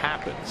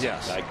happens.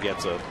 Yes. The guy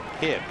gets a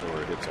hit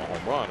or hits a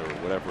home run or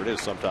whatever it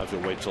is. Sometimes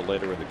you'll wait till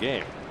later in the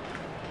game.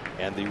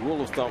 And the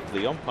rule of thumb for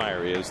the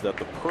umpire is that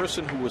the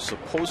person who was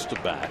supposed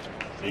to bat,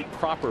 a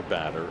proper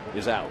batter,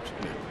 is out.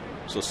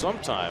 So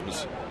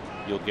sometimes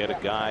you'll get a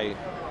guy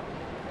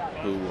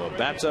who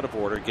bats out of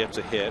order, gets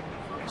a hit,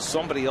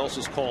 somebody else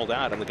is called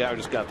out, and the guy who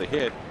just got the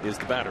hit is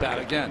the batter. Bat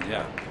again,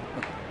 yeah.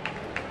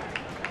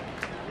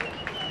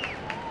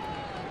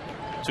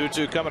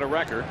 2-2 coming to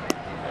Recker,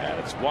 and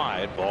it's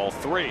wide, ball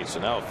 3. So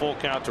now a full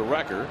count to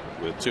Recker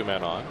with 2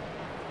 men on.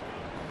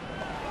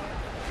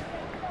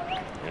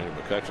 Andrew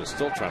McCutcheon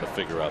still trying to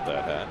figure out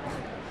that hat.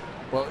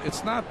 Well,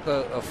 it's not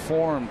a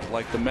formed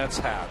like the Mets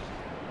hat.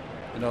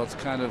 You know, it's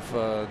kind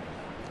of.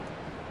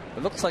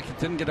 It looks like it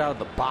didn't get out of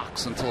the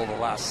box until the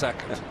last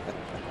second.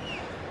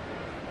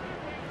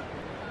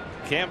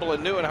 Campbell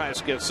and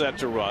Neuenhuis get set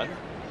to run.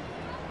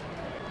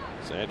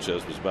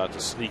 Sanchez was about to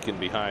sneak in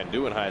behind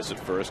Neuenhuis at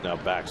first, now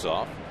backs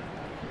off.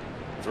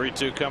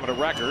 3-2 coming to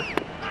Recker.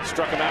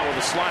 Struck him out with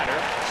a slider,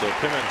 so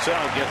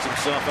Pimentel gets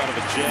himself out of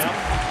a jam.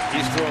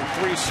 He's thrown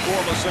 3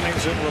 scoreless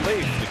innings in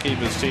relief to keep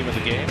his team in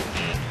the game.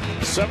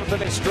 7th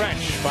inning stretch,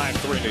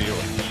 5-3 New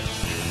York.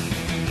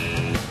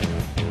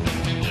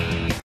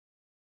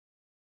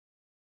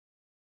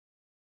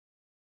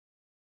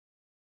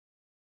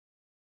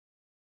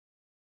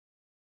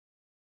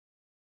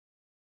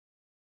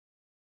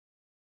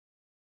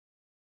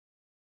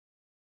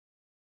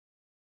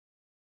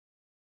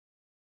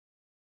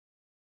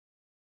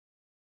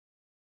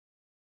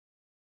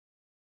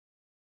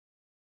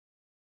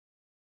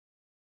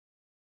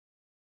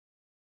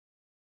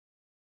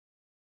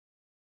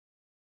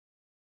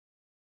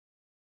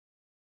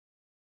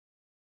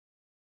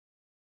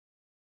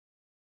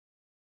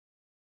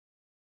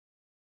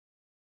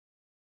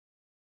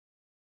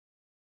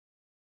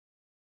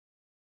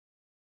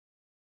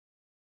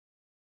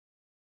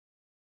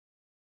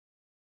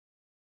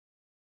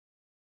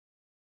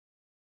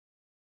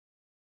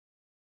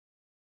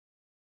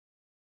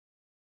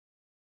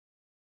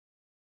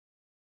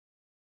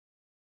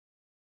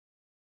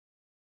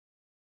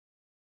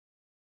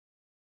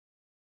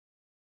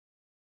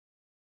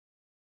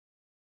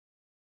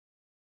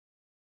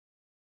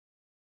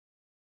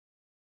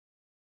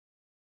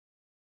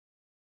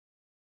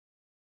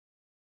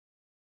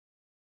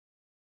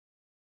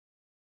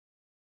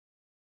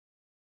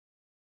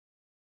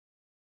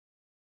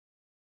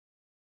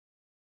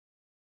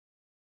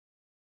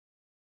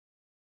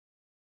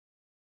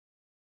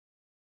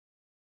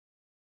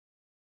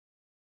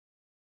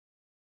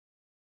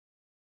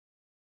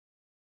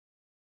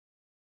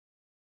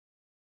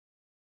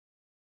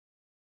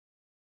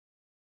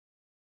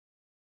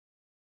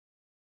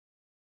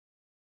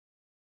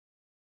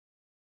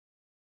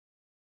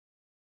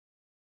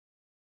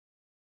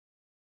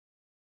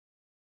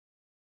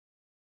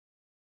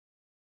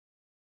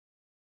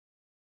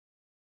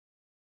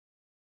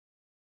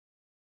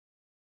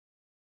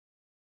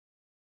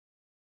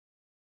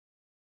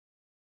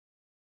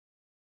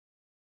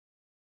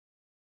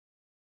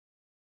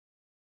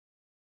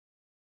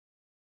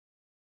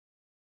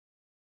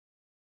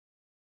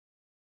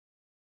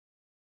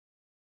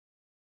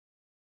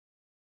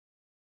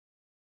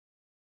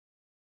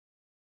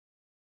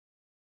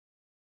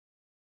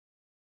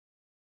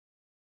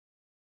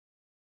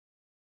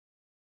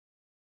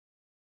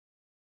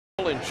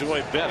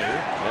 Enjoy better.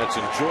 That's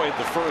enjoyed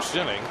the first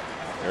inning.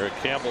 Eric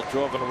Campbell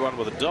drove in a run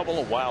with a double.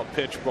 A wild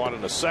pitch brought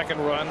in a second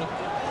run.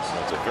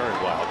 That's a very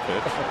wild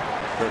pitch.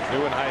 Kurt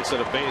Neuenhuis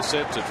had a base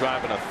hit to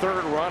drive in a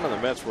third run, and the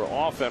Mets were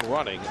off and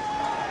running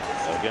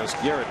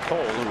against Garrett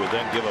Cole, who would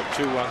then give up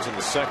 2 runs in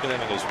the second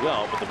inning as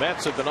well. But the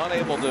Mets have been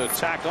unable to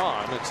tack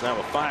on. It's now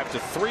a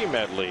 5-3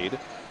 Met lead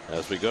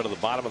as we go to the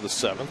bottom of the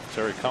 7th.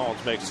 Terry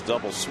Collins makes a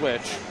double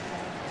switch.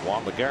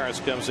 Juan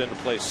Lagares comes in to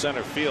play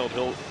center field.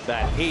 He'll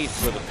bat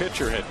 8th where the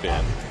pitcher had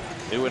been.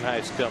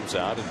 Neuenhuis comes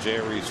out, and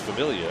Jeurys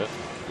Familia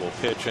will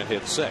pitch and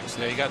hit 6th.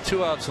 Yeah, he got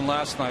 2 outs in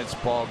last night's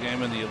ball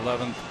game in the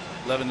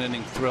 11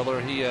 inning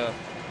thriller. He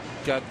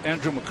got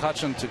Andrew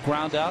McCutcheon to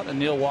ground out and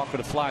Neil Walker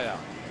to fly out.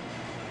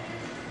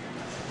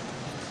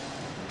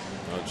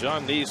 Well,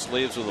 John Neese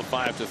leaves with a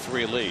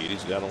 5-3 lead.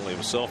 He's got only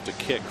himself to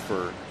kick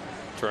for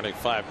turning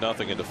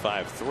 5-0 into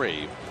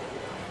 5-3.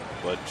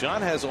 But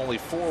John has only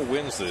 4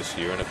 wins this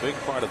year, and a big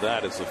part of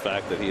that is the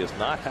fact that he has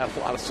not had a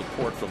lot of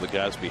support from the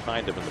guys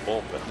behind him in the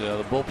bullpen. Yeah,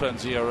 the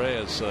bullpen's ERA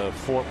is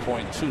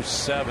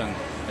 4.27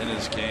 in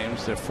his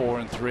games. They're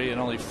 4-3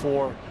 and only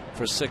 4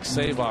 for 6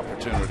 save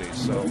opportunities.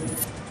 So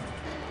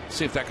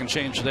see if that can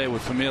change today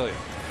with Familia.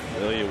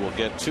 Familia will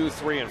get 2,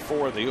 3, and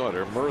 4 in the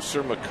order.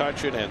 Mercer,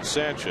 McCutcheon, and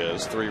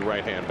Sanchez, 3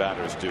 right-hand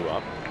batters due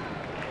up.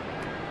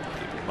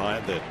 Keep in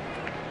mind that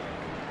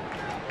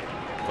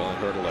Colin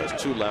Hurdle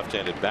has 2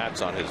 left-handed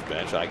bats on his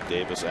bench, Ike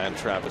Davis and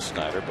Travis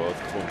Snyder, both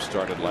of whom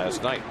started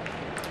last night.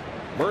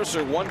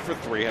 Mercer 1 for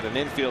 3, had an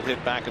infield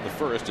hit back in the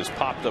first, has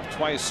popped up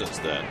twice since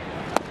then.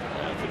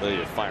 And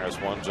Familia fires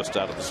one just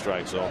out of the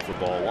strike zone for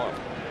ball 1.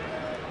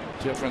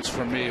 Difference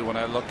for me when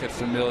I look at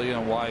Familia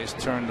and why he's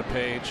turned the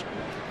page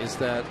is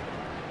that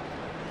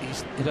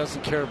he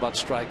doesn't care about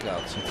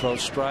strikeouts. He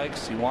throws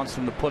strikes. He wants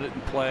them to put it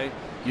in play.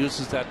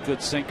 Uses that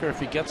good sinker. If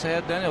he gets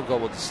ahead, then he'll go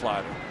with the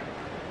slider.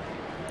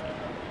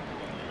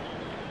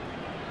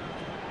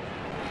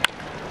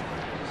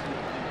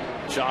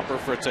 Chopper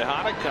for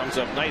Tejada comes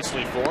up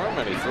nicely for him,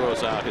 and he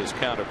throws out his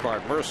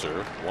counterpart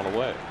Mercer, one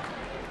away.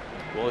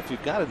 Well, if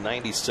you've got a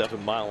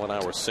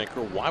 97-mile-an-hour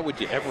sinker, why would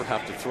you ever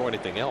have to throw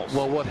anything else?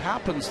 Well, what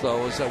happens,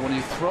 though, is that when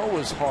you throw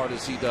as hard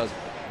as he does,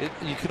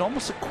 you can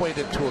almost equate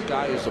it to a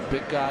guy who's a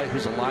big guy,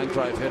 who's a line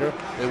drive hitter.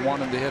 They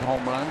want him to hit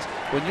home runs.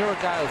 When you're a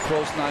guy who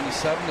throws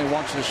 97, they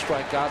want you to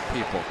strike out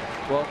people.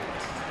 Well,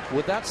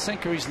 with that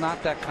sinker, he's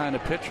not that kind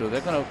of pitcher.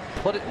 They're going to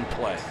put it in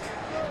play.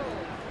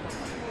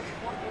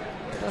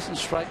 He doesn't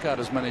strike out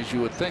as many as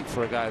you would think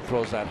for a guy who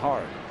throws that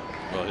hard.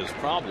 Well, his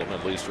problem,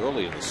 at least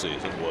early in the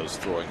season, was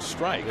throwing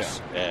strikes.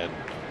 Yeah.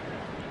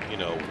 And, you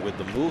know, with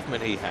the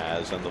movement he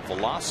has and the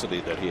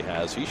velocity that he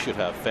has, he should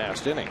have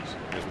fast innings.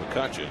 Here's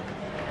McCutcheon.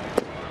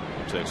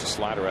 He takes a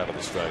slider out of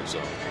the strike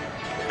zone.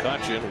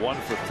 McCutcheon 1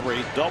 for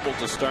 3, double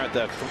to start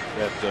that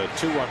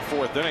 2-run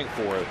fourth inning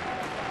for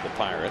the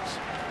Pirates.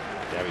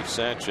 Gabby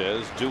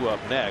Sanchez due up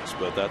next,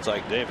 but that's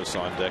Ike Davis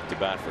on deck to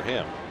bat for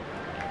him.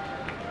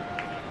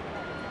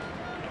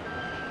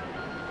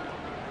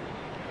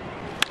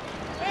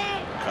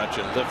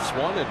 McCutcheon lifts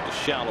one into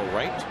shallow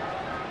right.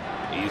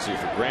 Easy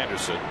for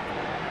Granderson.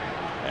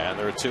 And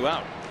there are 2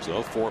 out.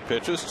 So 4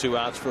 pitches, 2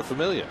 outs for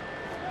Familia.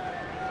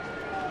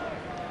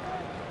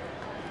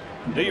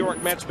 New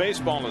York Mets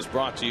baseball is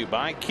brought to you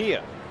by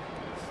Kia.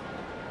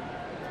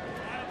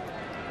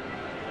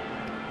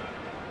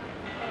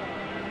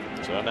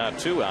 So now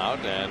 2 out,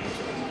 and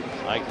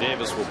Ike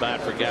Davis will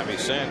bat for Gabby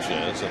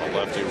Sanchez in a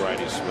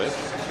lefty-righty switch.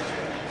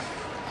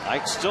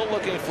 Ike still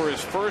looking for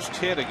his first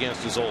hit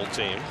against his old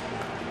team.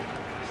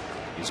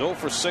 He's 0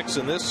 for 6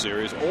 in this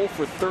series, 0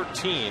 for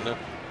 13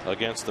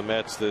 against the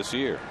Mets this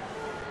year.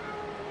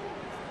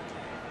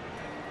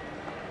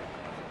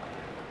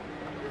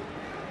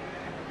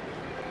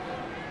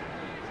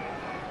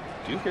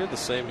 Do you hear the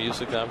same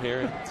music I'm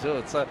hearing?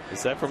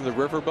 Is that from the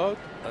riverboat?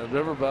 A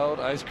riverboat,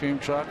 ice cream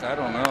truck, I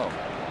don't know.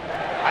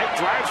 Ike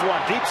drives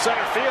one deep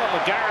center field.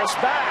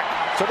 Lagares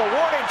back to the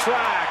warning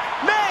track.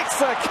 Makes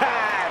the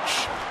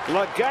catch.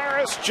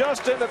 Lagares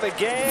just into the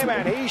game,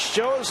 and he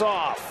shows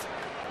off.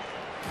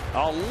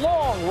 A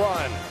long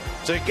run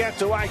to get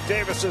to Ike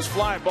Davis's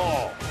fly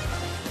ball.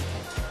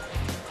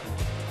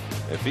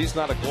 If he's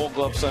not a Gold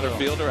Glove center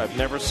fielder, I've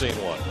never seen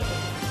one.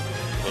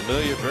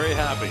 Familia very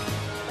happy.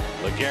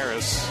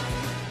 Lagares,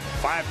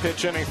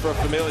 5-pitch inning for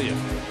Familia.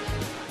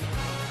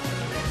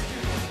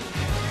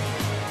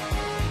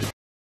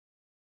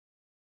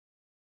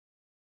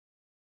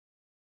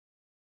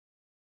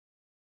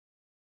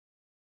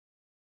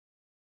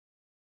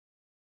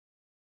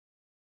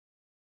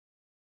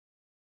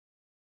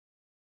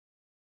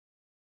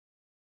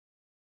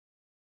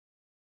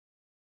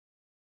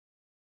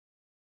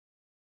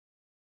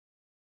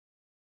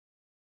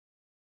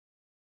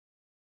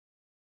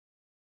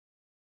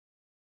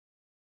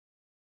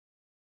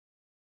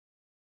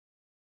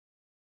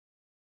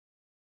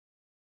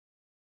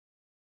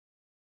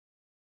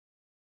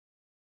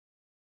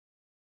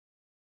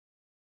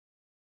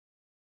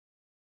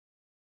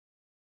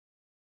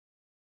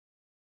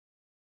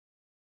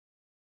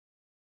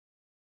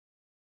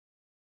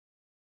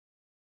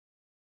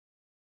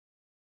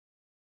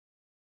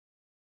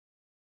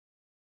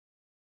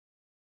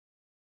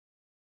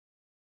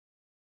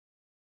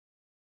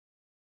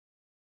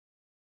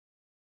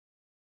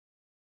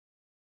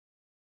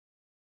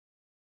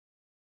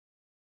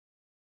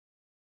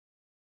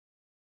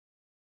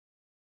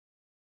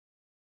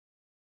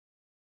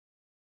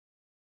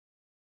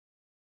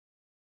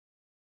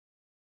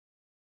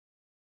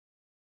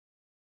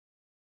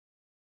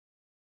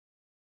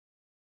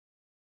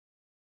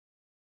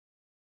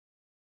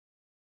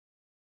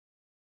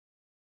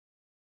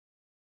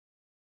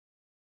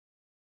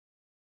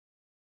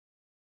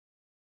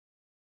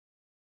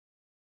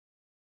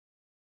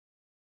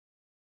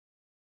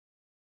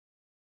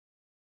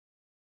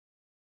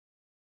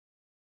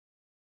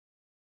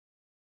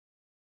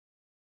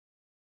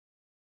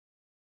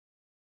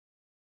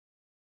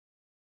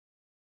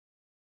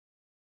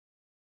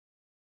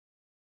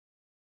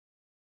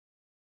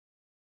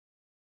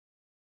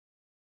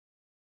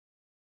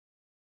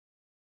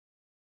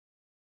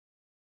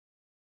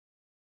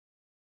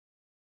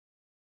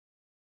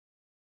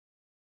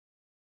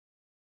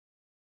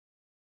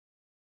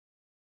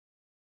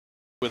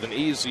 With an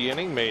easy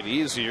inning made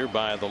easier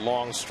by the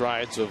long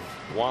strides of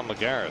Juan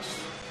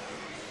Lagares.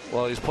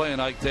 Well, he's playing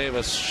Ike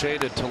Davis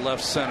shaded to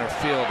left center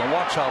field, and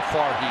watch how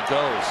far he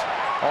goes,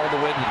 all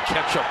the way to the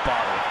ketchup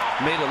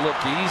bottle. Made it look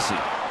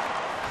easy.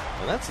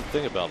 And that's the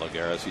thing about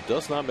Lagares. He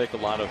does not make a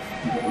lot of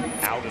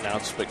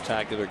out-and-out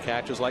spectacular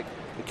catches. Like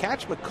the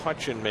catch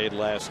McCutcheon made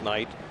last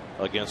night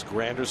against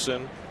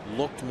Granderson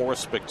looked more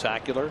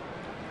spectacular,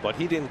 but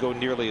he didn't go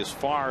nearly as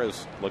far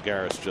as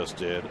Lagares just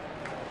did.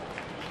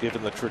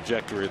 given the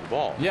trajectory of the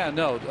ball. Yeah,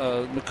 no,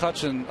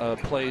 McCutchen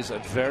plays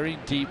at very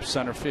deep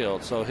center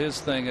field. So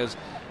his thing is,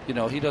 you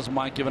know, he doesn't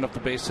mind giving up the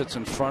base hits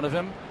in front of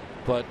him,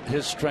 but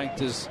his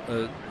strength is,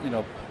 you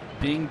know,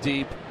 being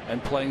deep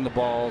and playing the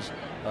balls,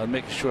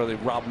 making sure they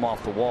rob him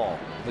off the wall.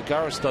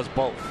 Lagares does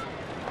both.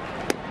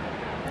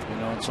 You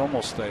know, it's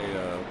almost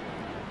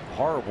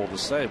horrible to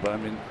say, but I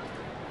mean,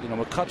 you know,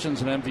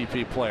 McCutchen's an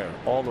MVP player,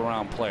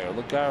 all-around player.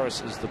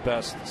 Lagares is the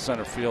best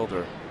center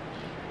fielder,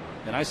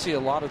 and I see a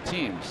lot of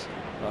teams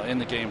in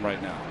the game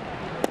right now.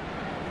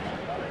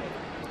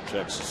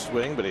 Checks the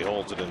swing, but he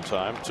holds it in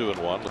time.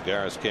 2-1.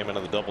 Lagares came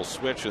into the double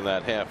switch in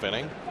that half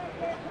inning.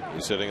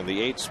 He's sitting in the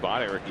 8th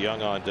spot. Eric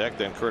Young on deck,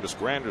 then Curtis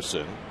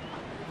Granderson.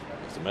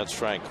 As the Mets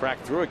try and crack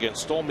through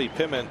against Stolmy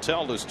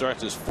Pimentel, who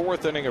starts his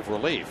 4th inning of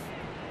relief.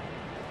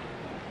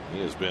 He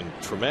has been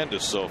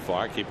tremendous so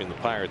far, keeping the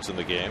Pirates in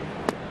the game.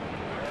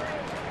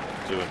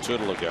 2-2 to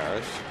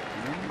Lagares.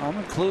 I'm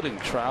including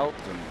Trout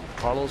and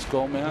Carlos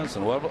Gomez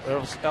and whoever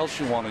else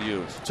you want to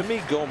use. To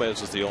me,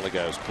 Gomez is the only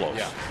guy who's close.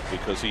 Yeah.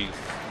 Because he,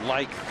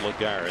 like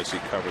Lagares, he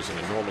covers an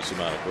enormous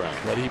amount of ground.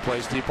 But he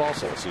plays deep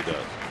also. Yes, he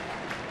does.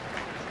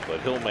 But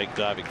he'll make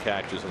diving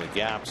catches in the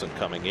gaps and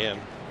coming in.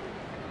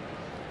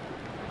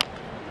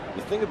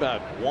 The thing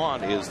about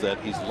Juan is that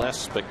he's less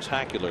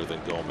spectacular than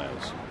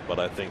Gomez, but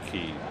I think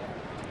he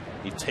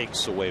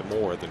takes away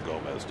more than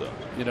Gomez does.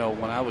 You know,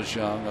 when I was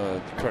young,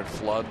 Kurt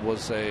Flood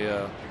was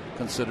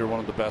considered one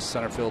of the best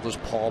center fielders.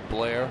 Paul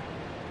Blair,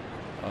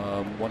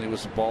 when he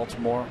was in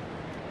Baltimore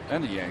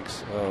and the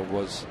Yanks,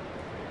 was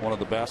one of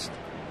the best.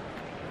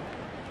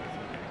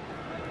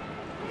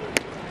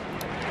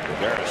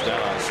 Lagares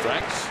down on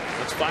strikes.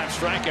 That's 5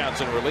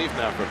 strikeouts in relief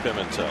now for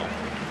Pimentel.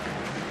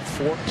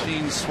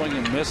 14 swing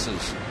and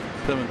misses,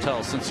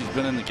 Pimentel, since he's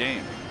been in the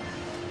game.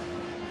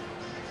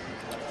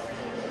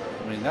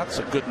 I mean, that's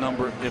a good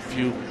number if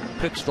you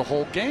pitch the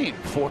whole game.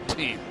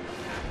 14.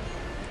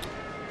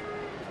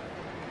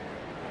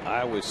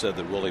 I always said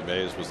that Willie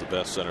Mays was the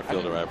best center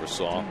fielder I ever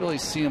saw. I didn't really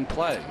see him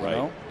play, right?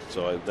 You know?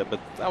 So, but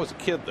I was a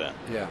kid then.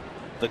 Yeah.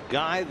 The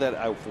guy that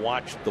I've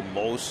watched the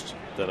most,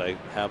 that I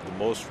have the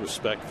most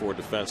respect for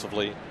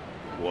defensively,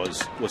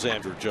 was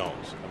Andrew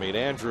Jones. I mean,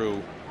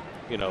 Andrew,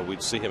 you know,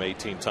 we'd see him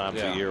 18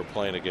 times a year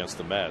playing against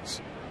the Mets,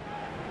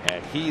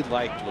 and he,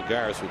 like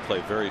Lagares, would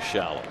play very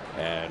shallow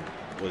and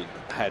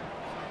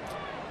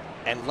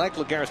like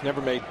Lagares,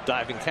 never made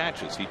diving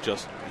catches. He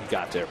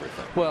got to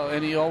everything. Well,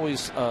 and he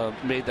always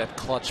made that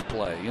clutch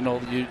play. You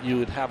know, you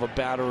would have a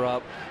batter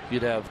up,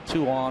 you'd have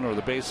 2 on or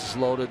the bases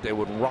loaded. They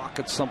would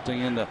rocket something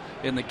in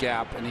the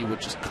gap, and he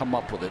would just come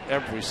up with it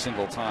every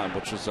single time,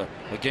 which was a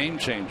game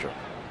changer.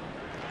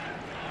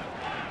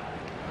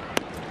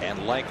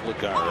 And like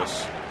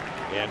Lagares,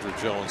 Andrew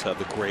Jones had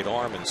the great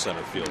arm in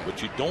center field,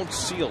 which you don't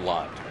see a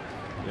lot.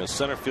 You know,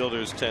 center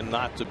fielders tend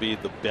not to be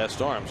the best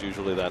arms.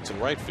 Usually that's in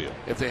right field.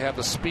 If they have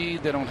the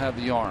speed, they don't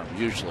have the arm,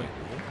 usually.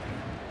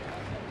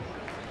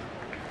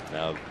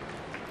 Now,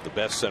 the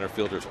best center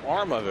fielder's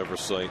arm I've ever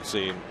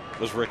seen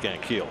was Rick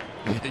Ankiel.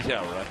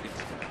 Yeah, right.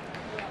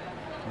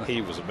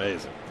 He was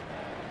amazing.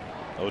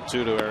 0-2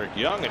 to Eric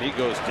Young, and he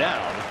goes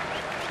down.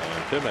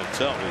 And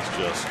Pimentel is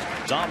just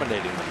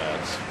dominating the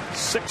Mets.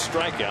 6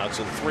 strikeouts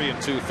and 3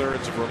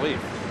 2/3 of relief.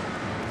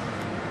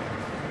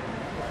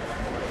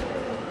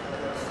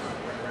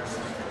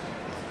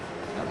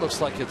 That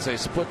looks like it's a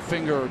split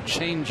finger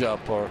changeup,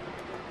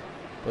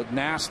 but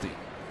nasty.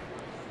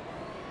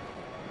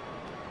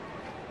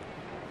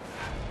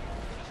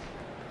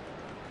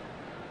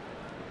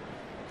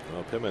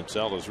 Well,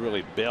 Pimentel has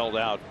really bailed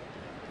out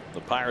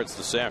the Pirates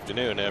this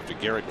afternoon after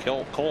Garrett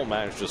Cole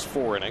managed just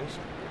 4 innings.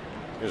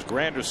 Here's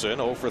Granderson,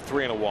 0 for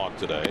 3 and a walk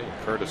today.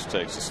 Curtis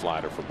takes a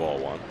slider for ball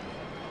 1.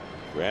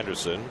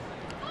 Granderson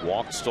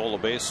walked, stole a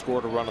base,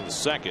 scored a run in the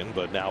 2nd,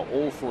 but now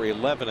 0 for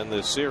 11 in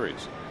this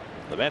series.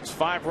 The Mets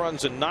 5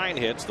 runs and 9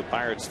 hits. The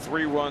Pirates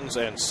 3 runs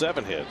and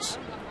 7 hits.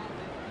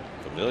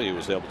 Familia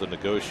was able to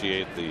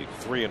negotiate the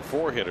 3 and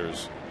 4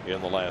 hitters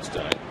in the last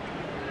inning.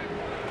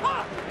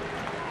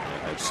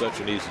 And had such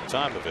an easy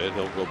time of it,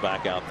 he'll go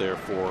back out there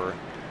for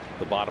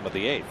the bottom of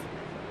the 8th.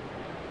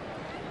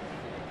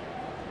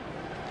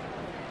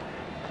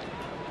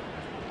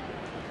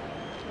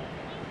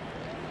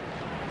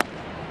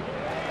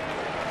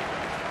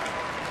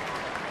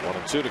 One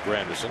and 2 to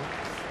Granderson.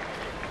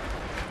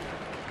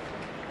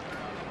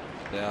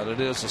 Yeah,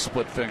 it is a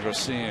split finger.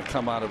 Seeing it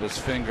come out of his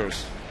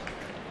fingers.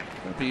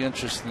 It'll be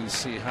interesting to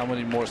see how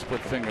many more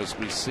split fingers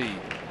we see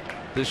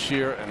this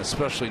year and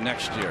especially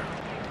next year.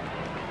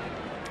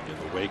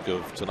 In the wake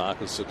of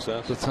Tanaka's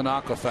success? The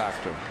Tanaka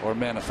factor or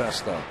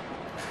manifesto.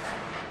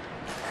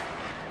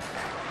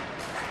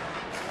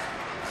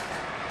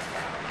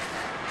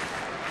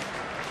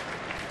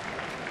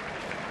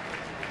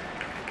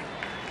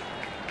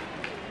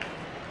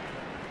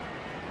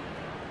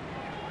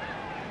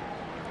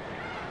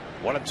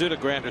 One and 2 to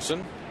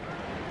Granderson.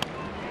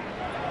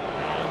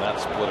 And that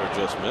splitter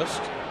just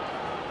missed.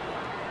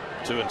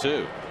 2 and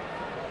 2.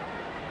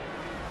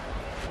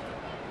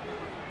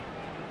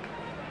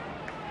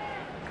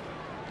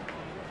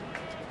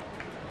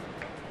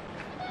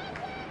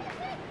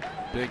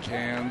 big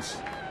hands,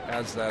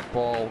 has that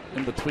ball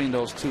in between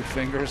those two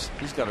fingers.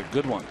 He's got a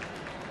good one.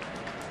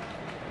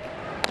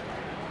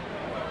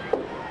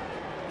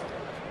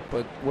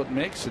 But what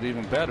makes it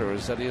even better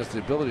is that he has the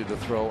ability to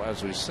throw,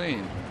 as we've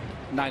seen,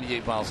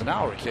 98 miles an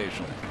hour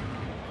occasionally.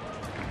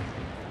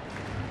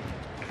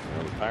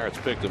 Well, the Pirates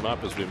picked him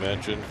up, as we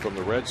mentioned, from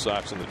the Red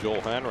Sox in the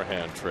Joel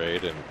Hanrahan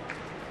trade, and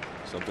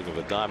something of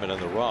a diamond in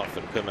the rough.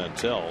 And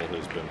Pimentel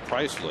has been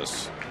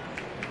priceless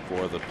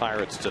for the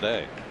Pirates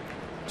today.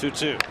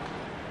 2-2.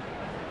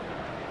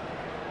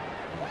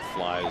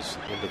 Flies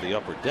into the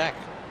upper deck.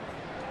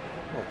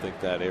 I don't think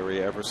that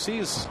area ever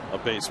sees a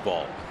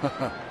baseball.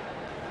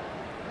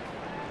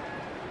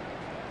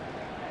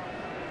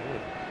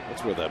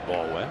 That's where that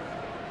ball went.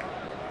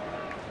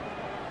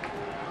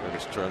 I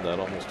just turned that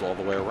almost all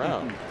the way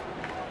around.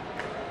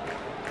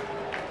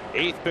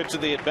 Eighth pitch of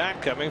the at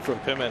bat coming from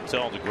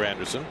Pimentel to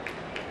Granderson.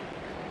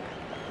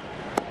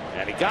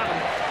 And he got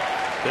him.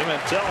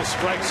 Pimentel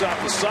strikes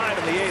off the side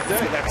in the eighth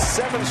inning. That's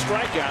 7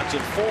 strikeouts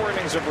in 4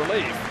 innings of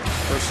relief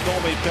for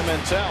Stormy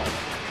Pimentel.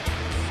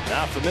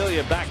 Now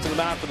Familia back to the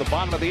mound for the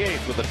bottom of the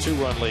 8th with a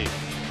 2-run lead.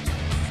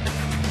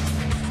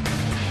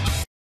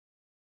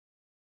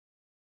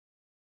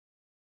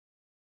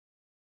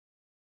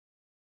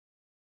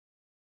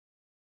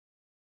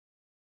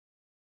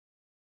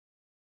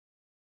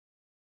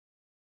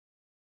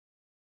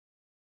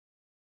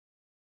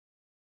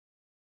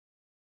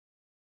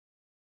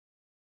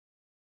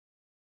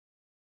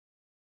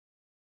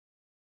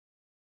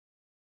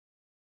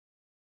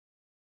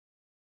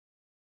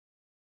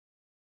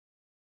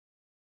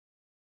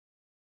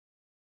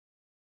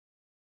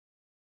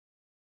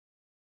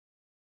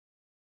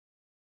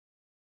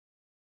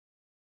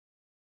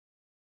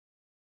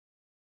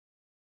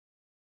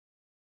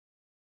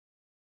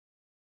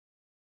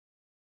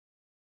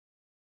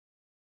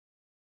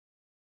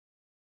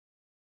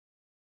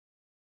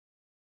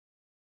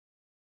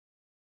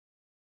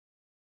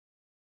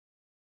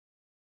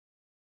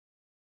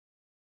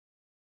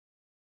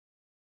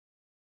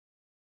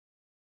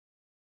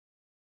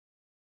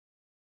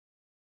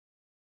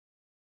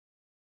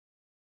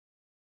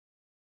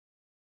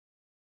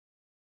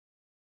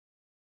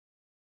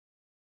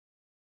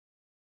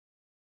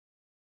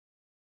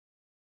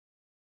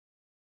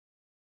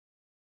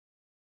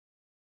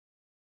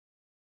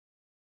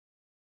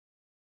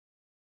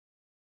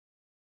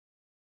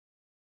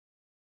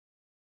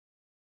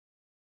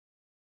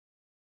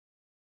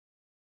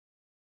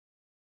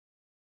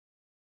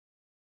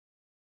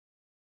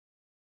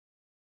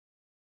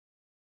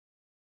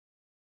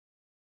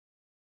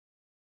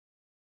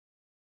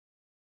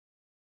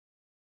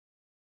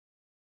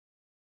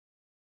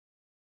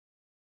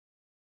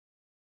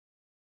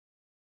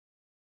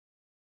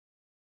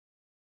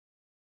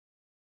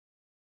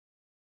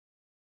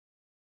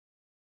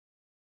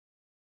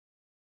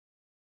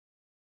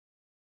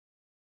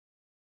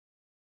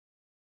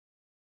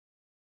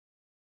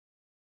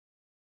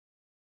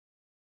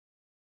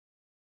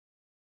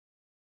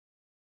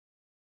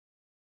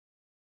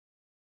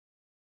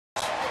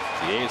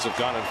 The A's have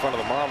gone in front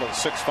of the Marlins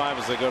 6-5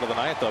 as they go to the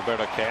 9th.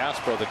 Alberto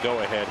Castro, the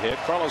go-ahead hit.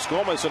 Carlos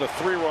Gomez hit a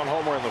 3-run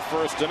homer in the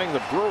first inning.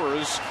 The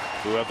Brewers,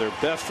 who have their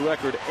best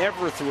record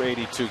ever through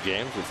 82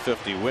 games with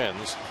 50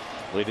 wins,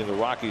 leading the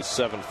Rockies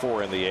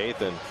 7-4 in the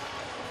 8th. And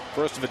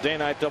first of a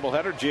day-night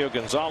doubleheader, Gio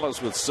Gonzalez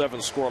with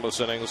 7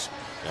 scoreless innings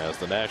as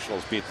the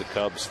Nationals beat the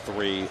Cubs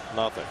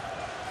 3-0.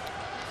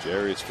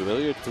 Jerry's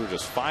Familia threw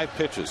just 5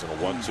 pitches in a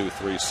 1-2-3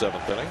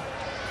 7th inning.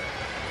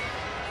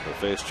 They'll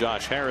face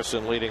Josh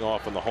Harrison leading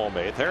off in the home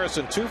 8th.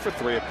 Harrison 2 for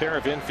 3, a pair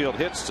of infield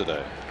hits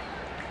today.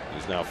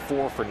 He's now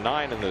 4 for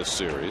 9 in this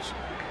series.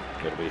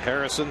 It'll be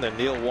Harrison, then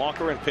Neil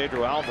Walker and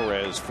Pedro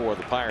Alvarez for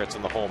the Pirates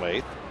in the home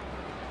 8th.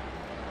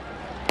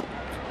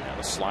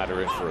 And a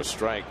slider in for a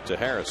strike to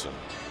Harrison.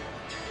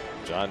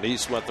 John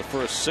Neese went the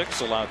first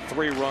 6, allowed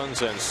 3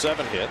 runs and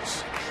 7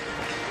 hits.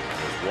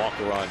 There's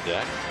Walker on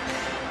deck.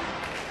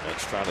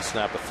 Mets trying to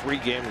snap a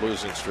 3-game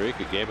losing streak,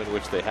 a game in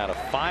which they had a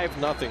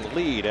 5-0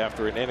 lead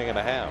after an inning and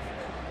a half.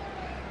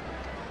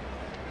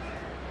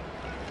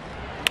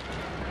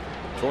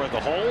 Toward the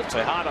hole,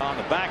 Tejada on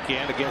the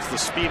backhand against the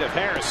speed of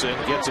Harrison,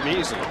 gets him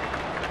easily.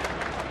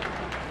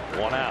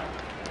 1 out.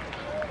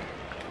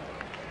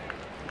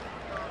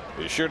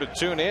 Be sure to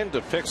tune in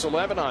to Pix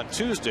 11 on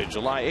Tuesday,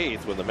 July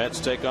 8th, when the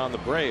Mets take on the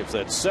Braves.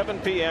 That's 7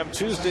 p.m.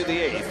 Tuesday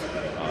the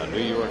 8th on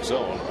New York's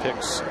own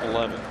Pix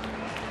 11.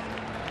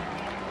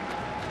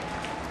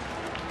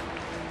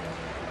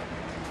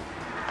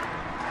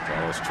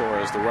 Carlos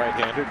Torres, the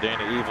right-hander,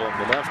 Dana Evelyn,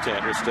 the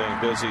left-hander,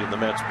 staying busy in the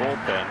Mets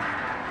bullpen.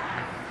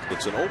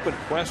 It's an open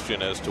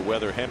question as to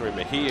whether Henry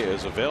Mejia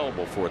is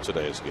available for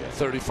today's game.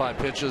 35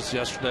 pitches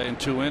yesterday in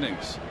 2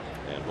 innings.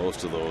 And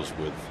most of those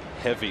with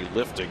heavy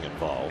lifting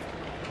involved.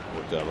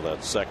 Worked out of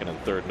that second and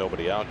third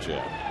nobody out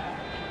jam.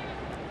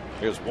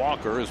 Here's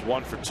Walker, is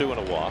 1 for 2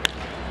 and a walk.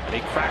 And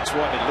he cracks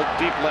one and look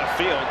deep left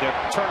field.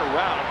 Get turn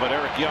around, but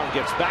Eric Young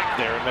gets back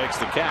there and makes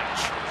the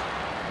catch.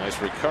 Nice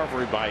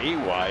recovery by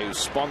EY, who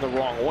spun the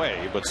wrong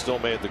way but still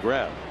made the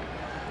grab.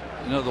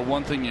 You know, the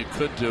one thing you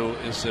could do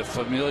is if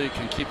Familia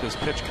can keep his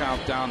pitch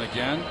count down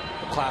again,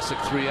 a classic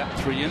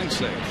three inning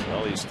save.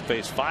 Well, he's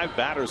faced 5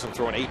 batters and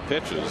thrown 8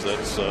 pitches.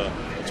 That's a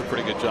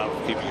pretty good job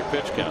of keeping your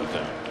pitch count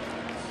down.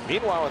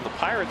 Meanwhile, in the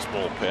Pirates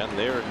bullpen,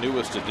 their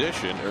newest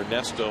addition,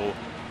 Ernesto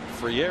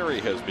Frieri,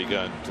 has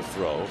begun to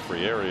throw.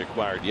 Frieri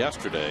acquired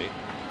yesterday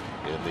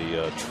in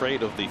the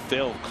trade of the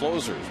failed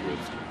closers, with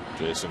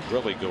Jason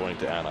Grilli going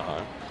to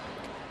Anaheim.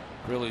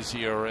 Grilli's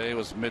ERA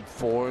was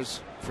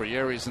mid-4s.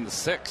 Frieri's in the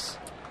 6.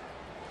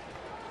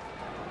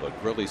 But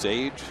Grilli's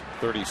age,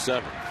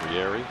 37.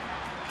 Frieri,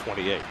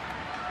 28.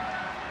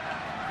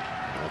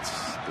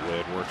 That's the way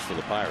it works for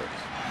the Pirates.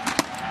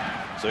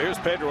 So here's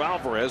Pedro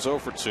Alvarez, 0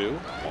 for 2.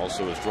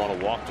 Also has drawn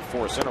a walk to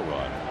force in a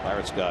run.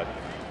 Pirates got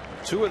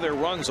 2 of their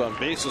runs on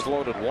bases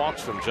loaded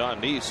walks from John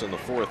Neese in the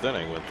 4th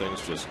inning, when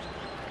things just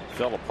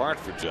fell apart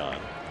for John.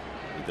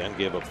 He then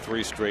gave up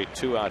 3 straight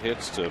 2-out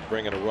hits to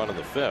bring in a run in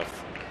the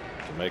 5th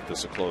to make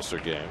this a closer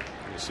game.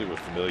 You see what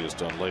Familia's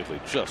done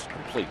lately, just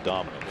complete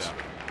dominance. Yeah.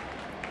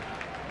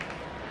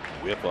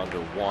 Whip under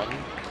 1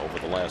 over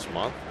the last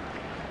month.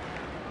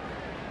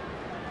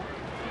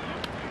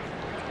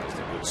 That's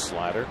a good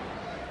slider.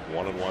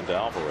 1-1 to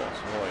Alvarez.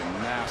 Boy,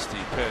 nasty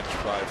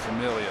pitch by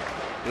Familia.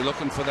 You're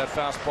looking for that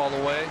fastball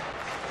away,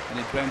 and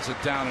he bends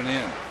it down and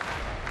in.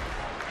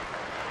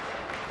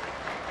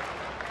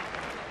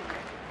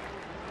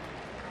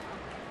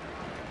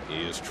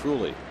 He is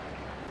truly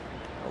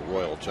a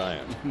Royal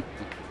Giant.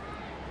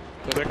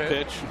 Quick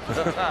pitch.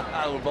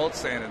 We're both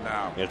saying it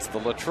now. It's the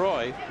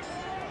LaTroy.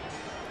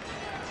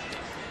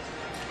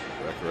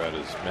 Becker had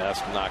his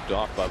mask knocked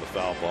off by the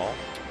foul ball.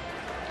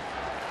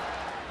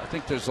 I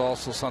think there's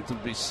also something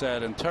to be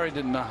said, and Terry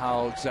didn't know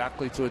how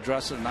exactly to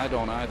address it, and I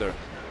don't either.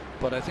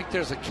 But I think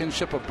there's a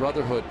kinship of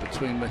brotherhood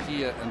between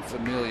Mejia and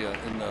Familia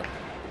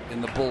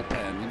in the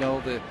bullpen. You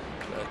know, the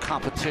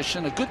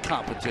competition, a good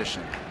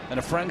competition, and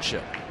a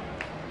friendship.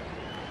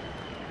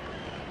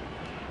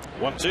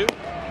 1-2.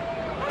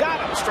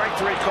 Got him. Strike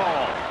 3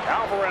 call.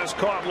 Alvarez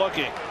caught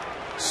looking.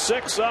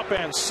 6 up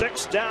and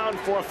 6 down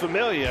for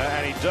Familia,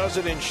 and he does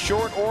it in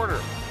short order.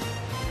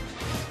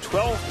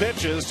 12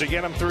 pitches to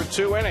get him through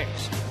 2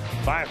 innings.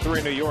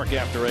 5-3 New York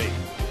after 8.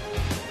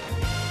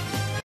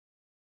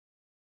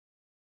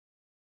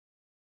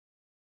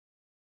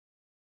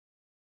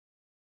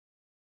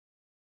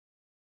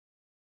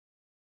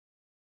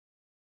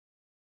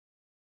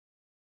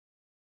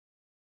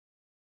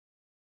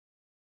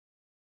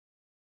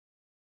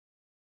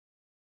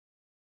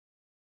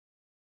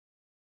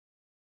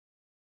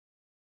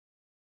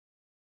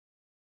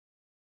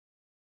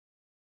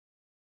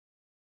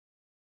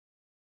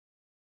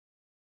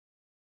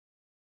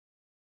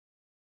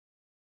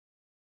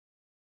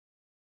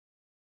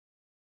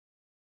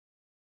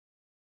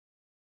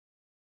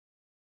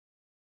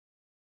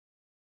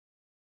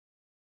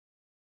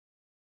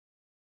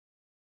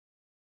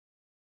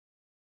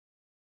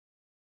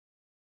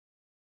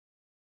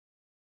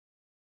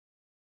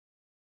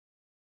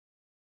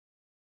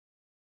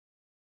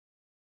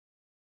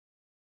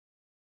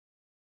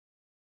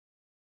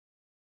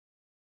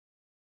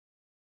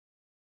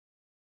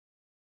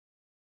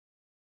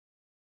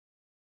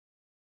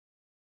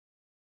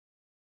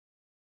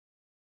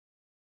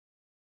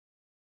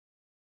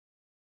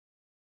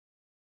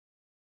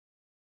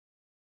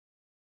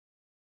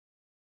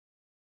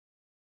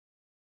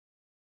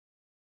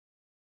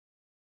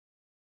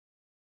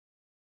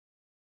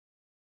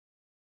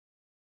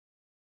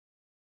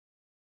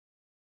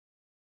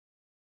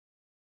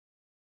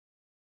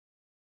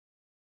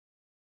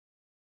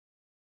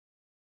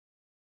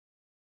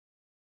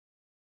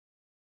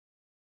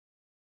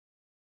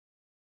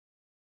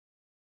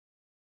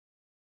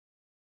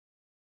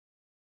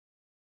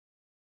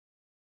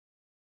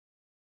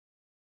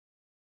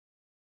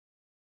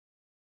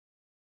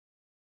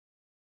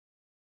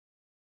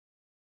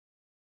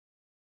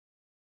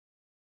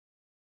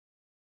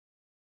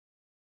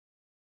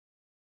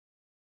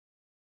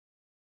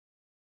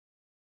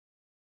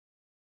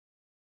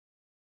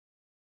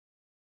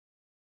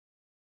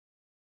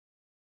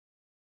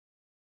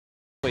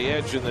 The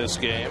edge in this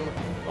game,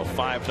 a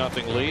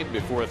 5-0 lead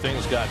before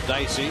things got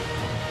dicey. Yeah,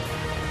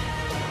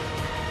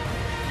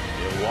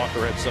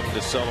 Walker had something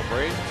to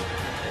celebrate.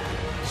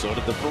 So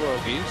did the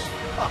Pierogies.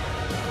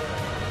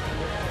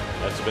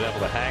 Mets have been able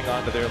to hang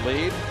on to their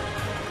lead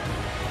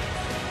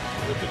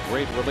with the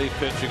great relief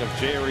pitching of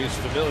Jerry's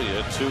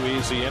Familia. 2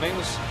 easy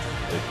innings.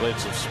 They played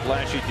some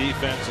splashy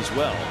defense as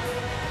well,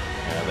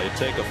 and they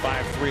take a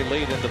 5-3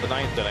 lead into the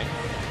 9th inning,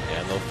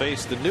 and they'll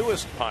face the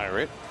newest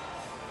Pirate,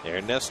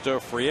 Ernesto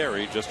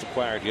Frieri, just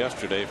acquired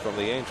yesterday from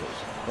the Angels.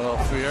 Well,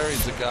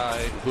 Frieri's a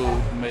guy who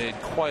made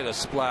quite a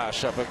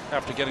splash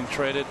after getting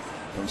traded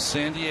from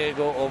San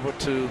Diego over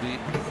to the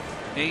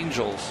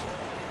Angels.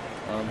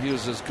 He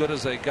was as good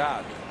as they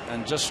got,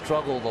 and just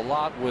struggled a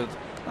lot with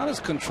not his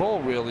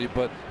control really,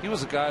 but he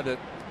was a guy that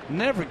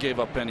never gave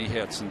up any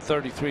hits in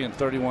 33 and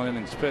 31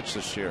 innings pitched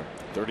this year.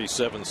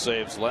 37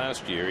 saves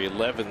last year,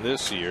 11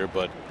 this year,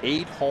 but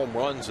 8 home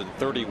runs in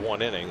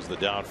 31 innings, the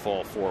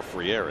downfall for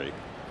Frieri.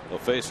 They'll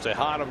face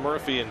Tejada,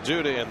 Murphy, and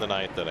Duda in the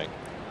 9th inning.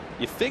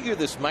 You figure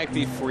this might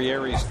be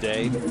Frieri's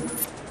day.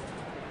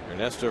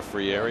 Ernesto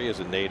Frieri is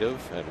a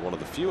native and one of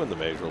the few in the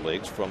major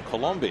leagues from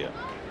Colombia.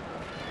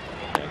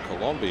 And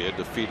Colombia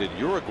defeated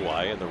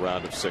Uruguay in the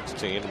round of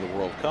 16 in the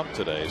World Cup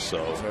today.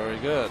 So very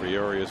good.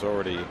 Frieri is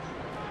already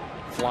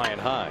flying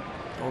high.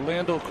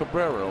 Orlando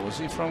Cabrera, was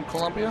he from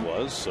Colombia?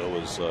 Was. So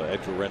was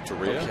Edgar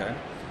Renteria. Okay.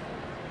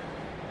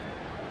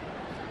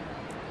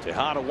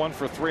 Tejada 1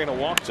 for 3 and a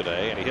walk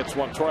today, and he hits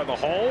one toward the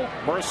hole.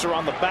 Mercer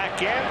on the back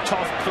end.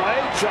 Tough play.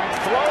 Jump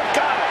throw.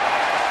 Got it.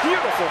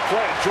 Beautiful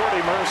play.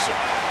 Jordy Mercer.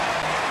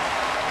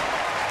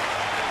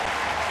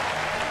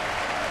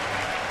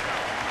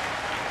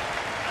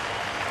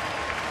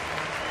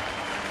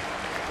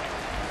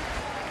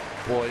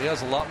 Boy, he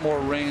has a lot more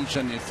range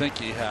than you think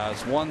he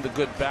has. One, the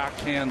good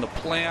backhand, the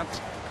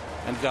plant,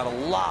 and got a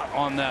lot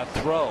on that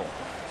throw.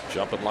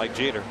 Jumping like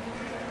Jeter.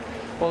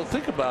 Well,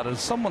 think about it.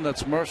 As someone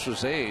that's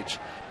Mercer's age,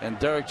 and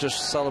Derek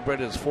just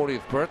celebrated his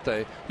 40th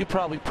birthday, he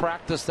probably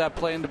practiced that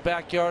play in the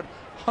backyard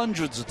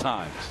hundreds of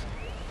times.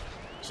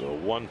 So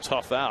one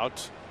tough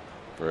out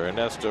for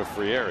Ernesto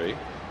Frieri.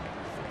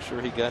 I'm sure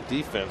he got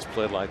defense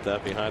played like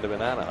that behind him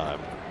in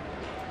Anaheim.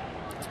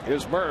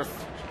 Here's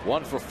Murph.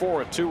 1 for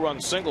 4, a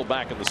 2-run single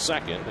back in the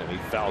 2nd, and he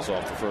fouls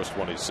off the first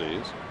one he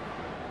sees.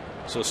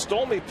 So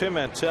Stolmy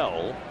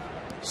Pimentel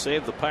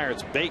saved the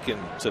Pirates bacon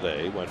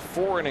today. Went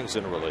 4 innings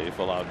in relief,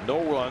 allowed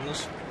no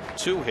runs,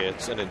 2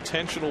 hits, an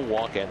intentional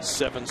walk, and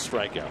 7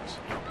 strikeouts.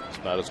 It's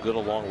about as good a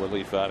long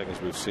relief outing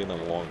as we've seen in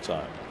a long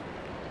time.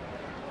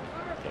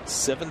 Got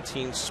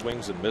 17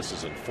 swings and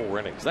misses in 4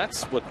 innings.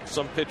 That's what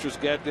some pitchers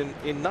get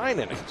in 9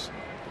 innings.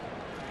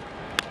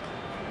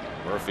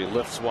 Murphy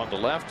lifts one to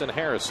left, and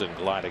Harrison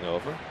gliding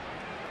over.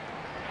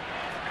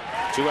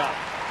 2 out.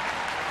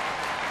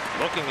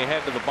 Looking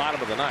ahead to the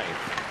bottom of the 9th.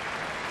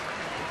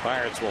 The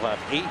Pirates will have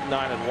 8,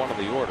 9, and 1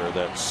 in the order.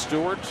 That's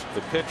Stewart,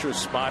 the pitcher's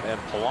spot, and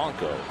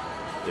Polanco.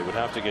 They would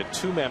have to get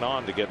 2 men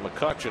on to get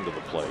McCutchen to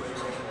the plate.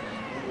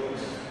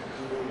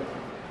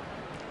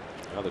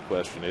 Now the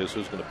question is,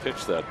 who's going to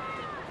pitch that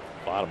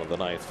bottom of the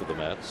 9th for the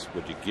Mets?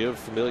 Would you give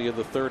Familia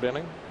the 3rd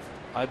inning?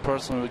 I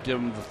personally would give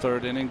him the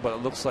 3rd inning, but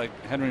it looks like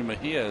Henry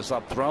Mejia is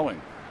up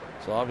throwing.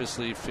 So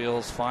obviously he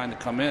feels fine to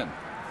come in.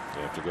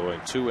 After going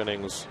 2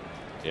 innings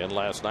in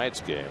last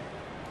night's game.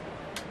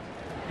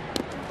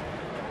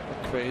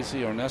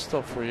 Crazy.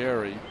 Ernesto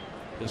Frieri,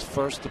 his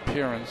first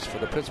appearance for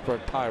the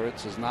Pittsburgh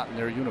Pirates is not in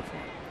their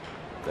uniform.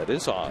 That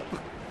is odd.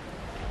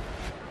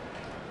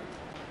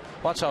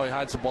 Watch how he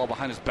hides the ball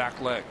behind his back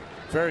leg.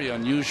 Very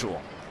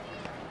unusual.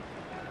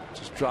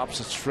 Just drops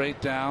it straight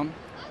down.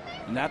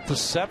 And that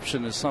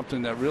deception is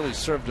something that really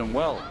served him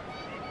well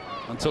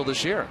until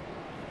this year.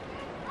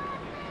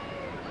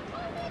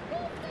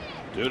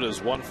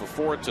 Duda's 1 for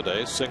 4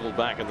 today, singled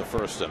back in the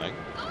 1st inning.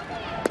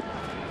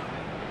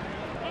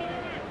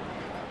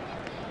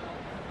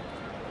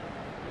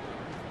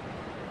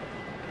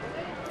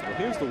 Well,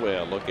 here's the way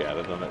I look at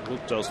it, and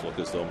it does look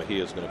as though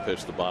Mejia is going to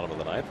pitch the bottom of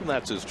the 9th, and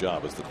that's his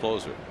job as the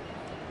closer.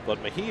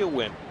 But Mejia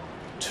went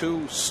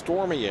 2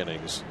 stormy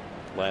innings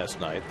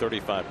last night,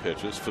 35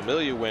 pitches.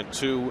 Familia went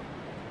 2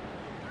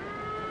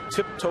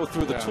 tiptoe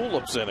through the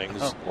tulips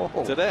innings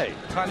today.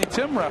 Tiny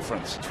Tim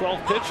reference.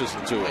 12 pitches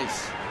in 2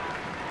 innings.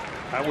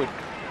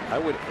 I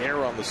would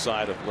err on the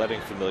side of letting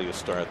Familia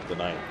start the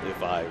 9th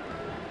if I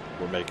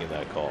were making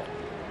that call.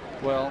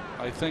 Well,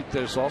 I think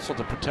there's also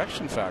the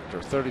protection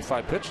factor.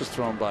 35 pitches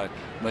thrown by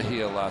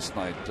Mejia last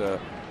night.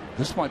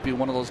 This might be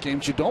one of those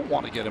games you don't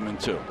want to get him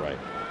into. Right.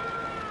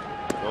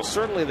 Well,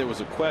 certainly there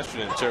was a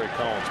question in Terry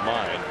Collins'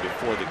 mind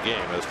before the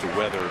game as to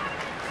whether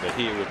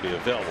Mejia would be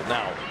available.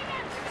 Now,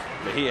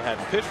 Mejia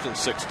hadn't pitched in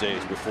 6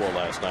 days before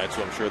last night,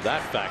 so I'm sure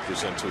that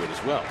factors into it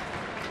as well.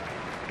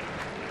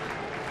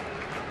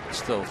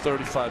 Still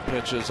 35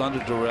 pitches under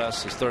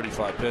duress is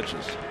 35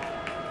 pitches.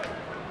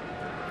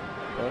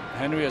 But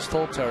Henry has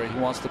told Terry he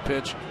wants to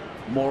pitch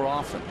more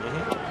often.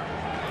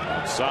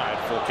 Outside,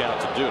 full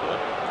count to Duda.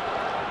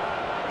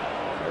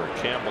 Eric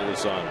Campbell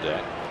is on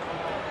deck.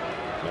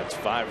 That's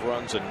 5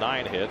 runs and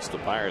 9 hits. The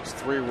Pirates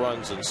 3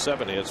 runs and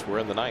 7 hits were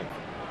in the 9th.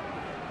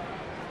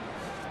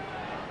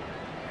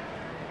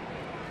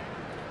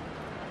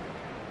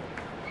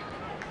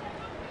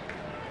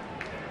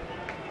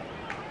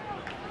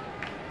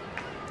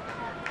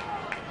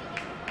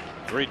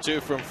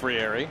 Three-2 from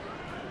Frieri.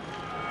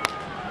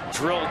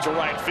 Drilled to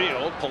right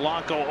field.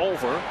 Polanco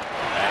over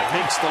and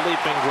makes the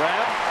leaping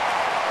grab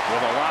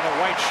with a lot of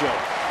white show.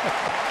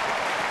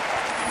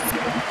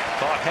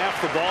 Caught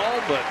half the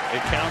ball, but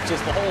it counts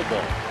as the whole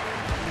ball.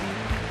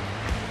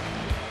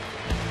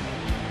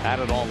 Had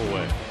it all the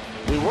way.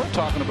 We were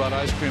talking about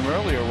ice cream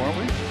earlier, weren't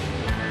we?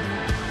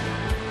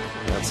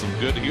 That's some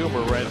good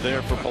humor right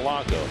there for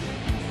Polanco.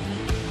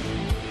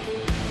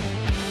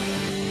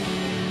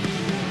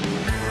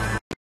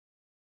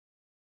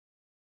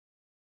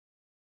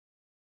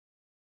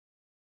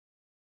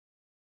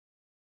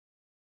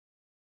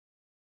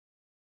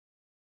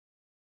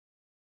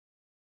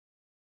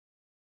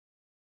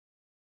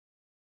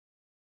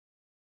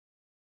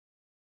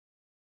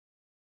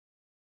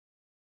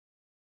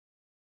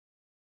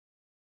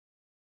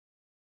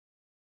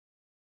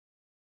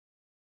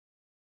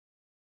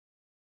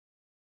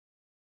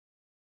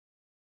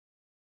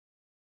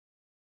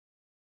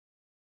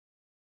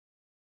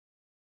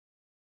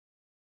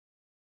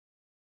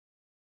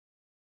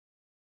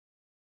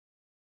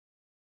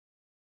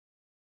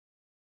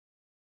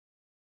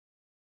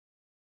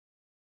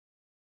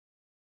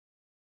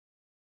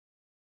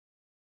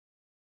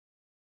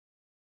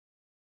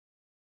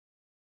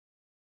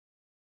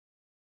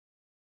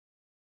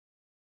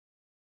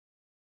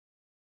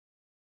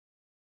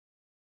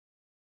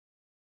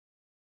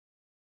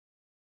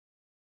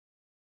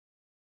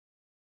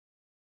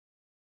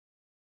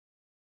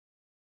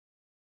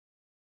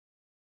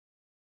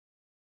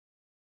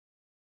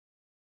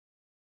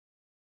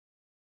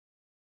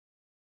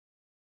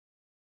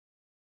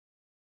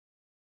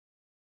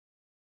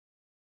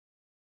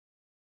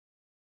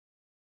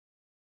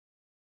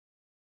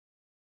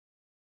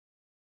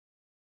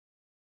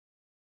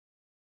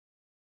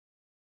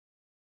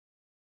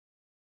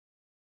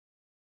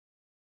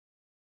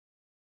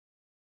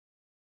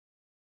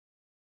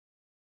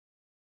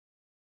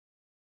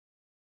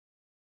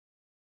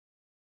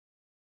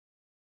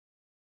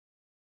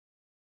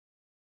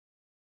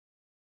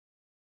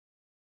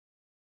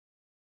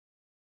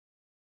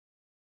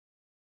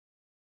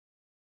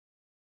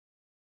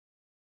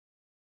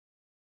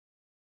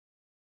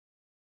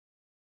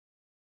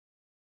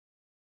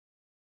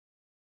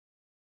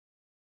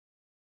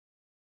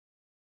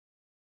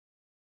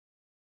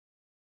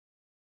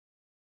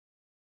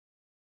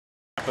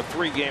 a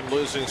 3-game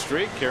losing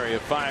streak, carry a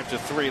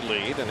 5-3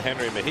 lead, and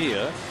Henry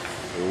Mejia,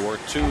 who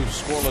worked 2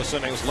 scoreless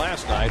innings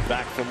last night,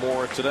 back for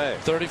more today.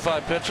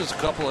 35 pitches, a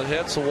couple of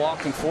hits, a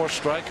walk, and 4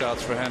 strikeouts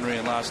for Henry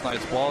in last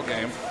night's ball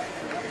game.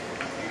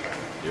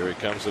 Here he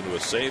comes into a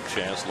save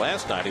chance.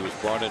 Last night he was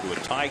brought into a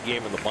tie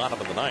game in the bottom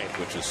of the 9th,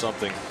 which is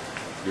something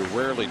you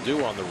rarely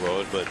do on the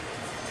road, but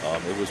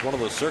it was one of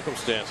those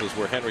circumstances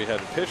where Henry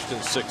hadn't pitched in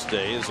 6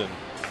 days, and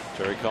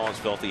Terry Collins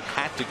felt he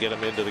had to get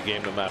him into the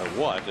game no matter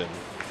what, and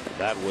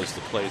that was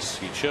the place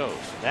he chose.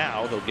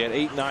 Now they'll get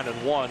 8, 9,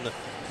 and 1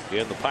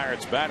 in the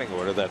Pirates batting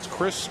order. That's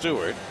Chris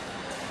Stewart,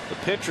 the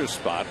pitcher's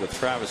spot, with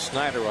Travis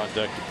Snyder on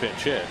deck to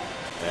pinch hit,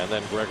 and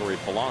then Gregory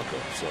Polanco.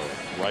 So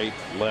right,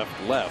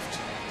 left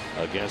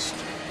against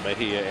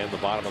Mejia in the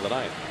bottom of the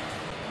 9th.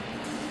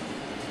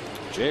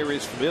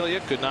 Jeurys Familia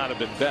could not have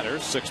been better.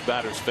 6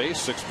 batters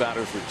faced, 6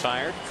 batters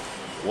retired.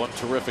 1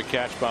 terrific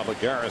catch by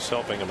Lagares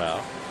helping him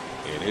out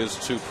in his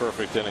 2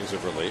 perfect innings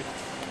of relief.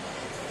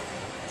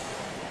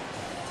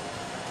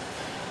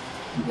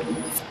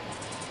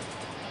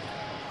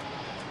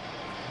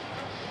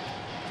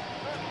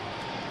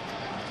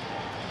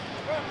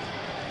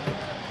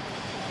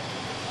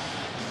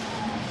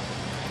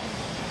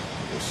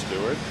 Here's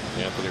Stewart,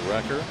 Anthony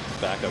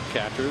Recker, backup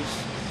catchers.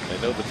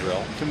 They know the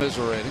drill.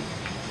 Commiserating.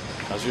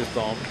 How's your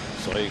thumb?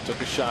 So he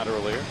took a shot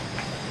earlier.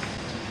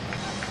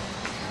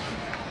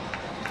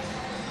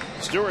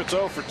 Stewart's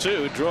 0 for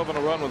 2, drove in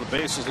a run with a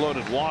bases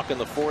loaded walk in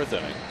the 4th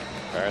inning.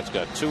 Pirates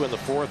got 2 in the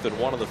 4th and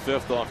 1 in the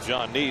 5th off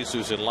John Neese,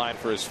 who's in line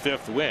for his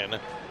 5th win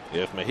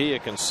if Mejia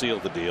can seal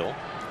the deal.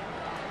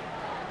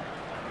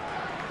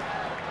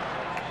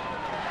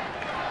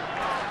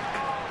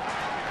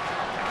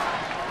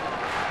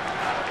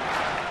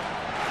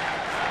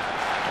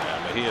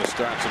 And Mejia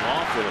starts him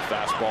off with a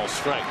fastball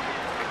strike.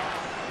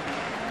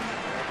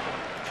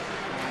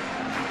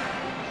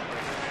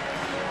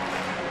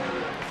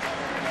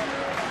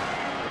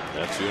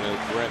 That's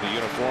wearing the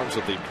uniforms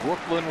of the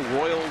Brooklyn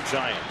Royal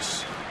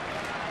Giants,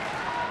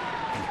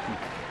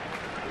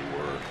 who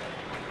were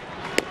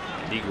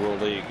Negro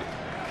League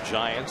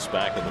Giants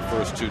back in the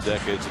first 2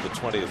 decades of the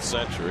 20th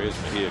century.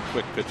 As Mejia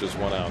quick pitches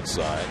one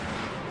outside,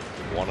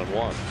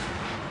 1-1.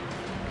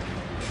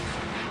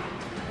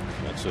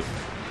 Mets have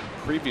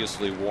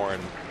previously worn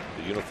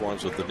the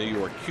uniforms of the New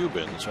York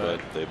Cubans, but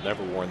they've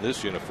never worn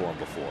this uniform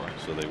before,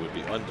 so they would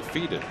be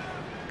undefeated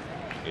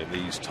in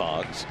these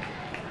togs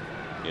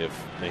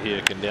if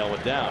Mejia can nail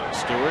it down.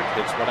 Stewart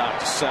hits one out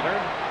to center.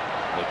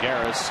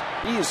 Lagares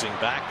easing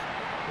back,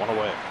 1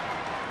 away.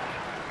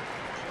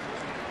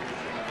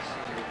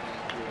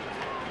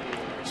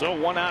 So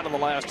 1 out in the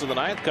last of the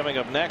 9th. Coming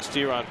up next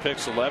here on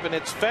Pix 11,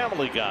 it's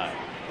Family Guy,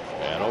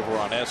 and over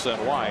on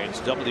SNY it's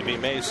WB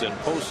Mason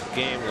post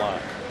game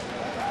live.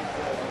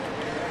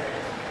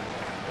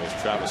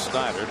 There's Travis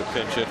Snyder to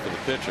pinch hit for the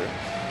pitcher.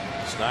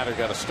 Snyder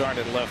got a start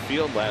in left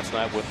field last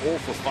night, went 0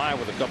 for 5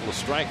 with a couple of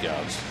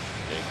strikeouts,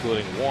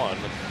 including 1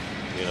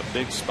 in a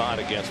big spot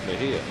against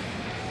Mejia.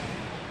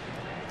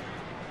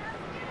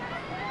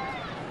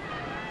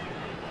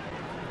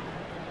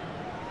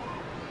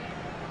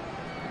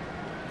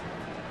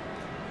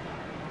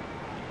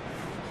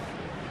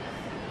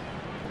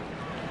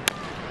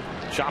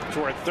 Chop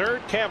toward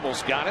third.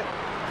 Campbell's got it.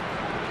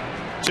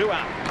 2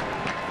 out.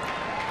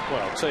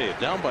 Well, I'll tell you,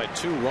 down by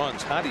 2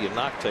 runs, how do you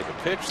not take a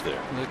pitch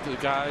there? The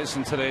guys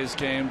in today's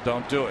game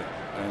don't do it,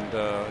 and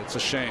it's a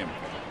shame.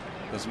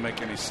 Doesn't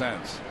make any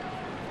sense.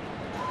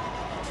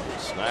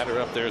 Snyder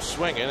up there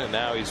swinging, and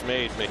now he's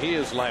made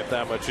Mejia's life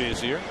that much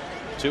easier.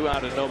 2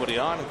 out and nobody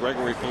on.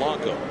 Gregory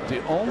Polanco.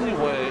 The only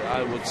way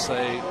I would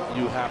say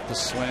you have to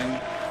swing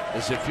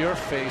is if you're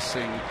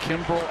facing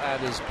Kimbrel at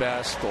his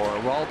best or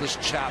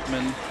Aroldis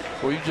Chapman,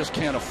 where you just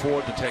can't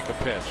afford to take a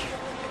pitch.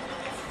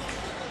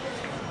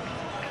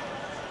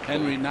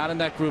 Henry not in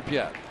that group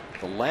yet.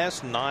 The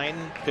last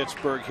 9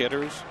 Pittsburgh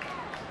hitters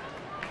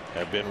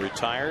have been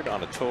retired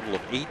on a total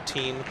of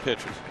 18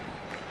 pitches.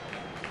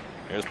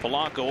 Here's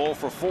Polanco 0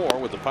 for 4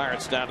 with the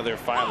Pirates down to their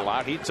final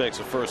out. He takes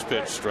a first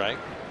pitch strike.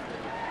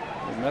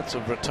 The Mets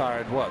have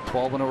retired what,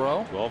 12 in a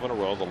row? 12 in a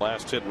row. The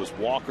last hit was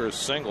Walker's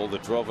single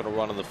that drove in a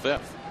run in the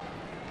 5th.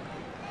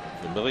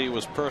 Familia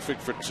was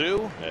perfect for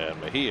 2, and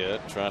Mejia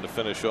trying to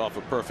finish off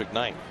a perfect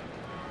 9th.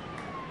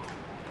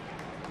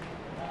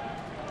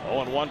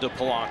 0-1 to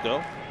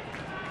Polanco.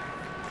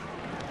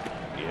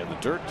 In the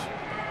dirt.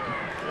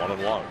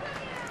 1-1.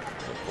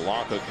 If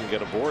Polanco can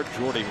get aboard,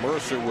 Jordy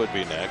Mercer would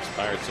be next.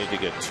 Pirates need to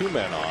get 2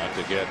 men on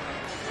to get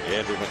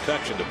Andrew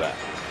McCutchen to bat.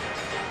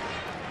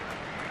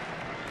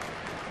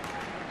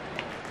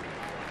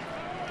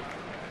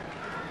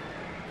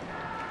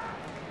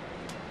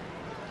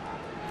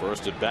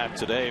 First at bat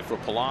today for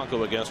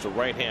Polanco against a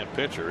right-hand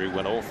pitcher. He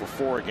went 0 for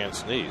 4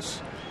 against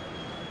Neese.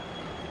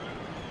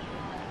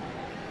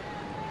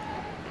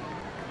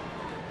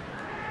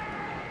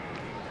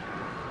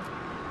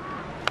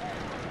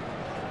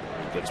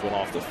 Gets one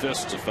off the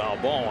fist to foul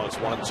ball, and it's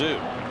 1-2.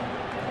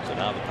 So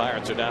now the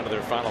Pirates are down to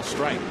their final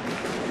strike.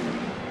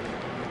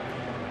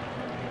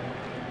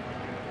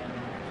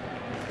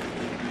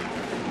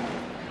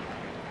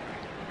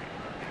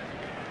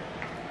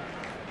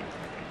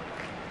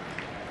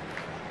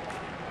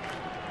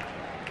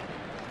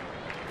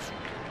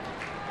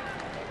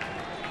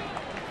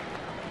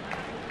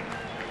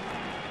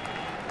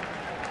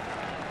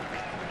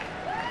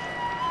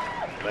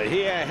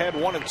 Mejia ahead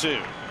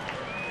 1-2.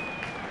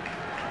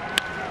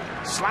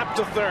 Slap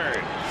to third.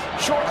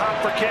 Short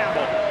hop for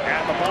Campbell.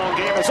 And the ball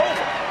game is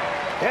over.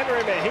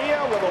 Henry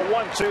Mejia with a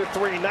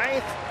 1-2-3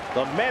 ninth.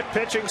 The Met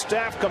pitching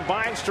staff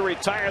combines to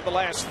retire the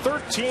last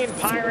 13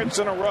 Pirates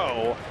in a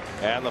row.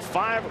 And the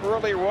 5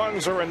 early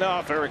runs are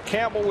enough. Eric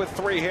Campbell with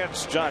 3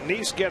 hits. John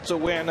Neese gets a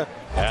win.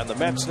 And the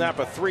Mets snap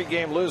a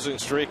 3-game losing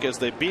streak as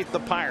they beat the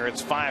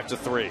Pirates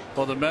 5-3.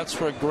 Well, the Mets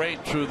were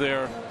great through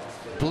their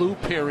blue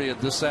period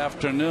this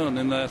afternoon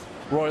in the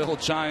Royal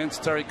Giants.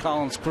 Terry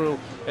Collins' crew,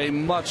 a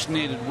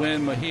much-needed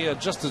win. Mejia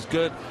just as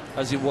good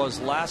as he was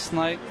last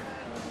night.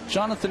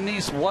 Jonathan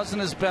Neese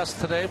wasn't his best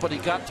today, but he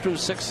got through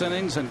 6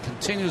 innings and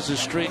continues his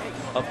streak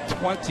of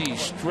 20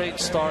 straight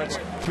starts,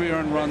 3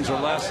 earned runs or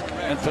less,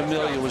 and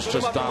Familia was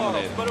just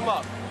dominating.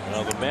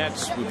 Well, the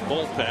Mets with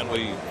bullpen,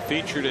 we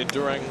featured it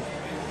during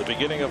the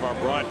beginning of our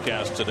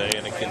broadcast today,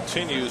 and it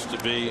continues to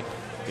be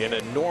an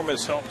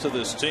enormous help to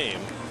this team.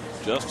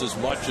 Just as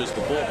much as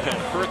the bullpen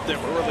hurt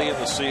them early in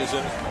the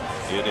season,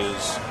 it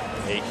is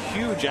a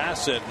huge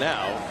asset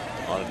now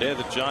on a day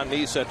that John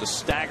Neese had to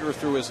stagger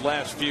through his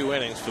last few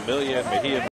innings. Familia and Mejia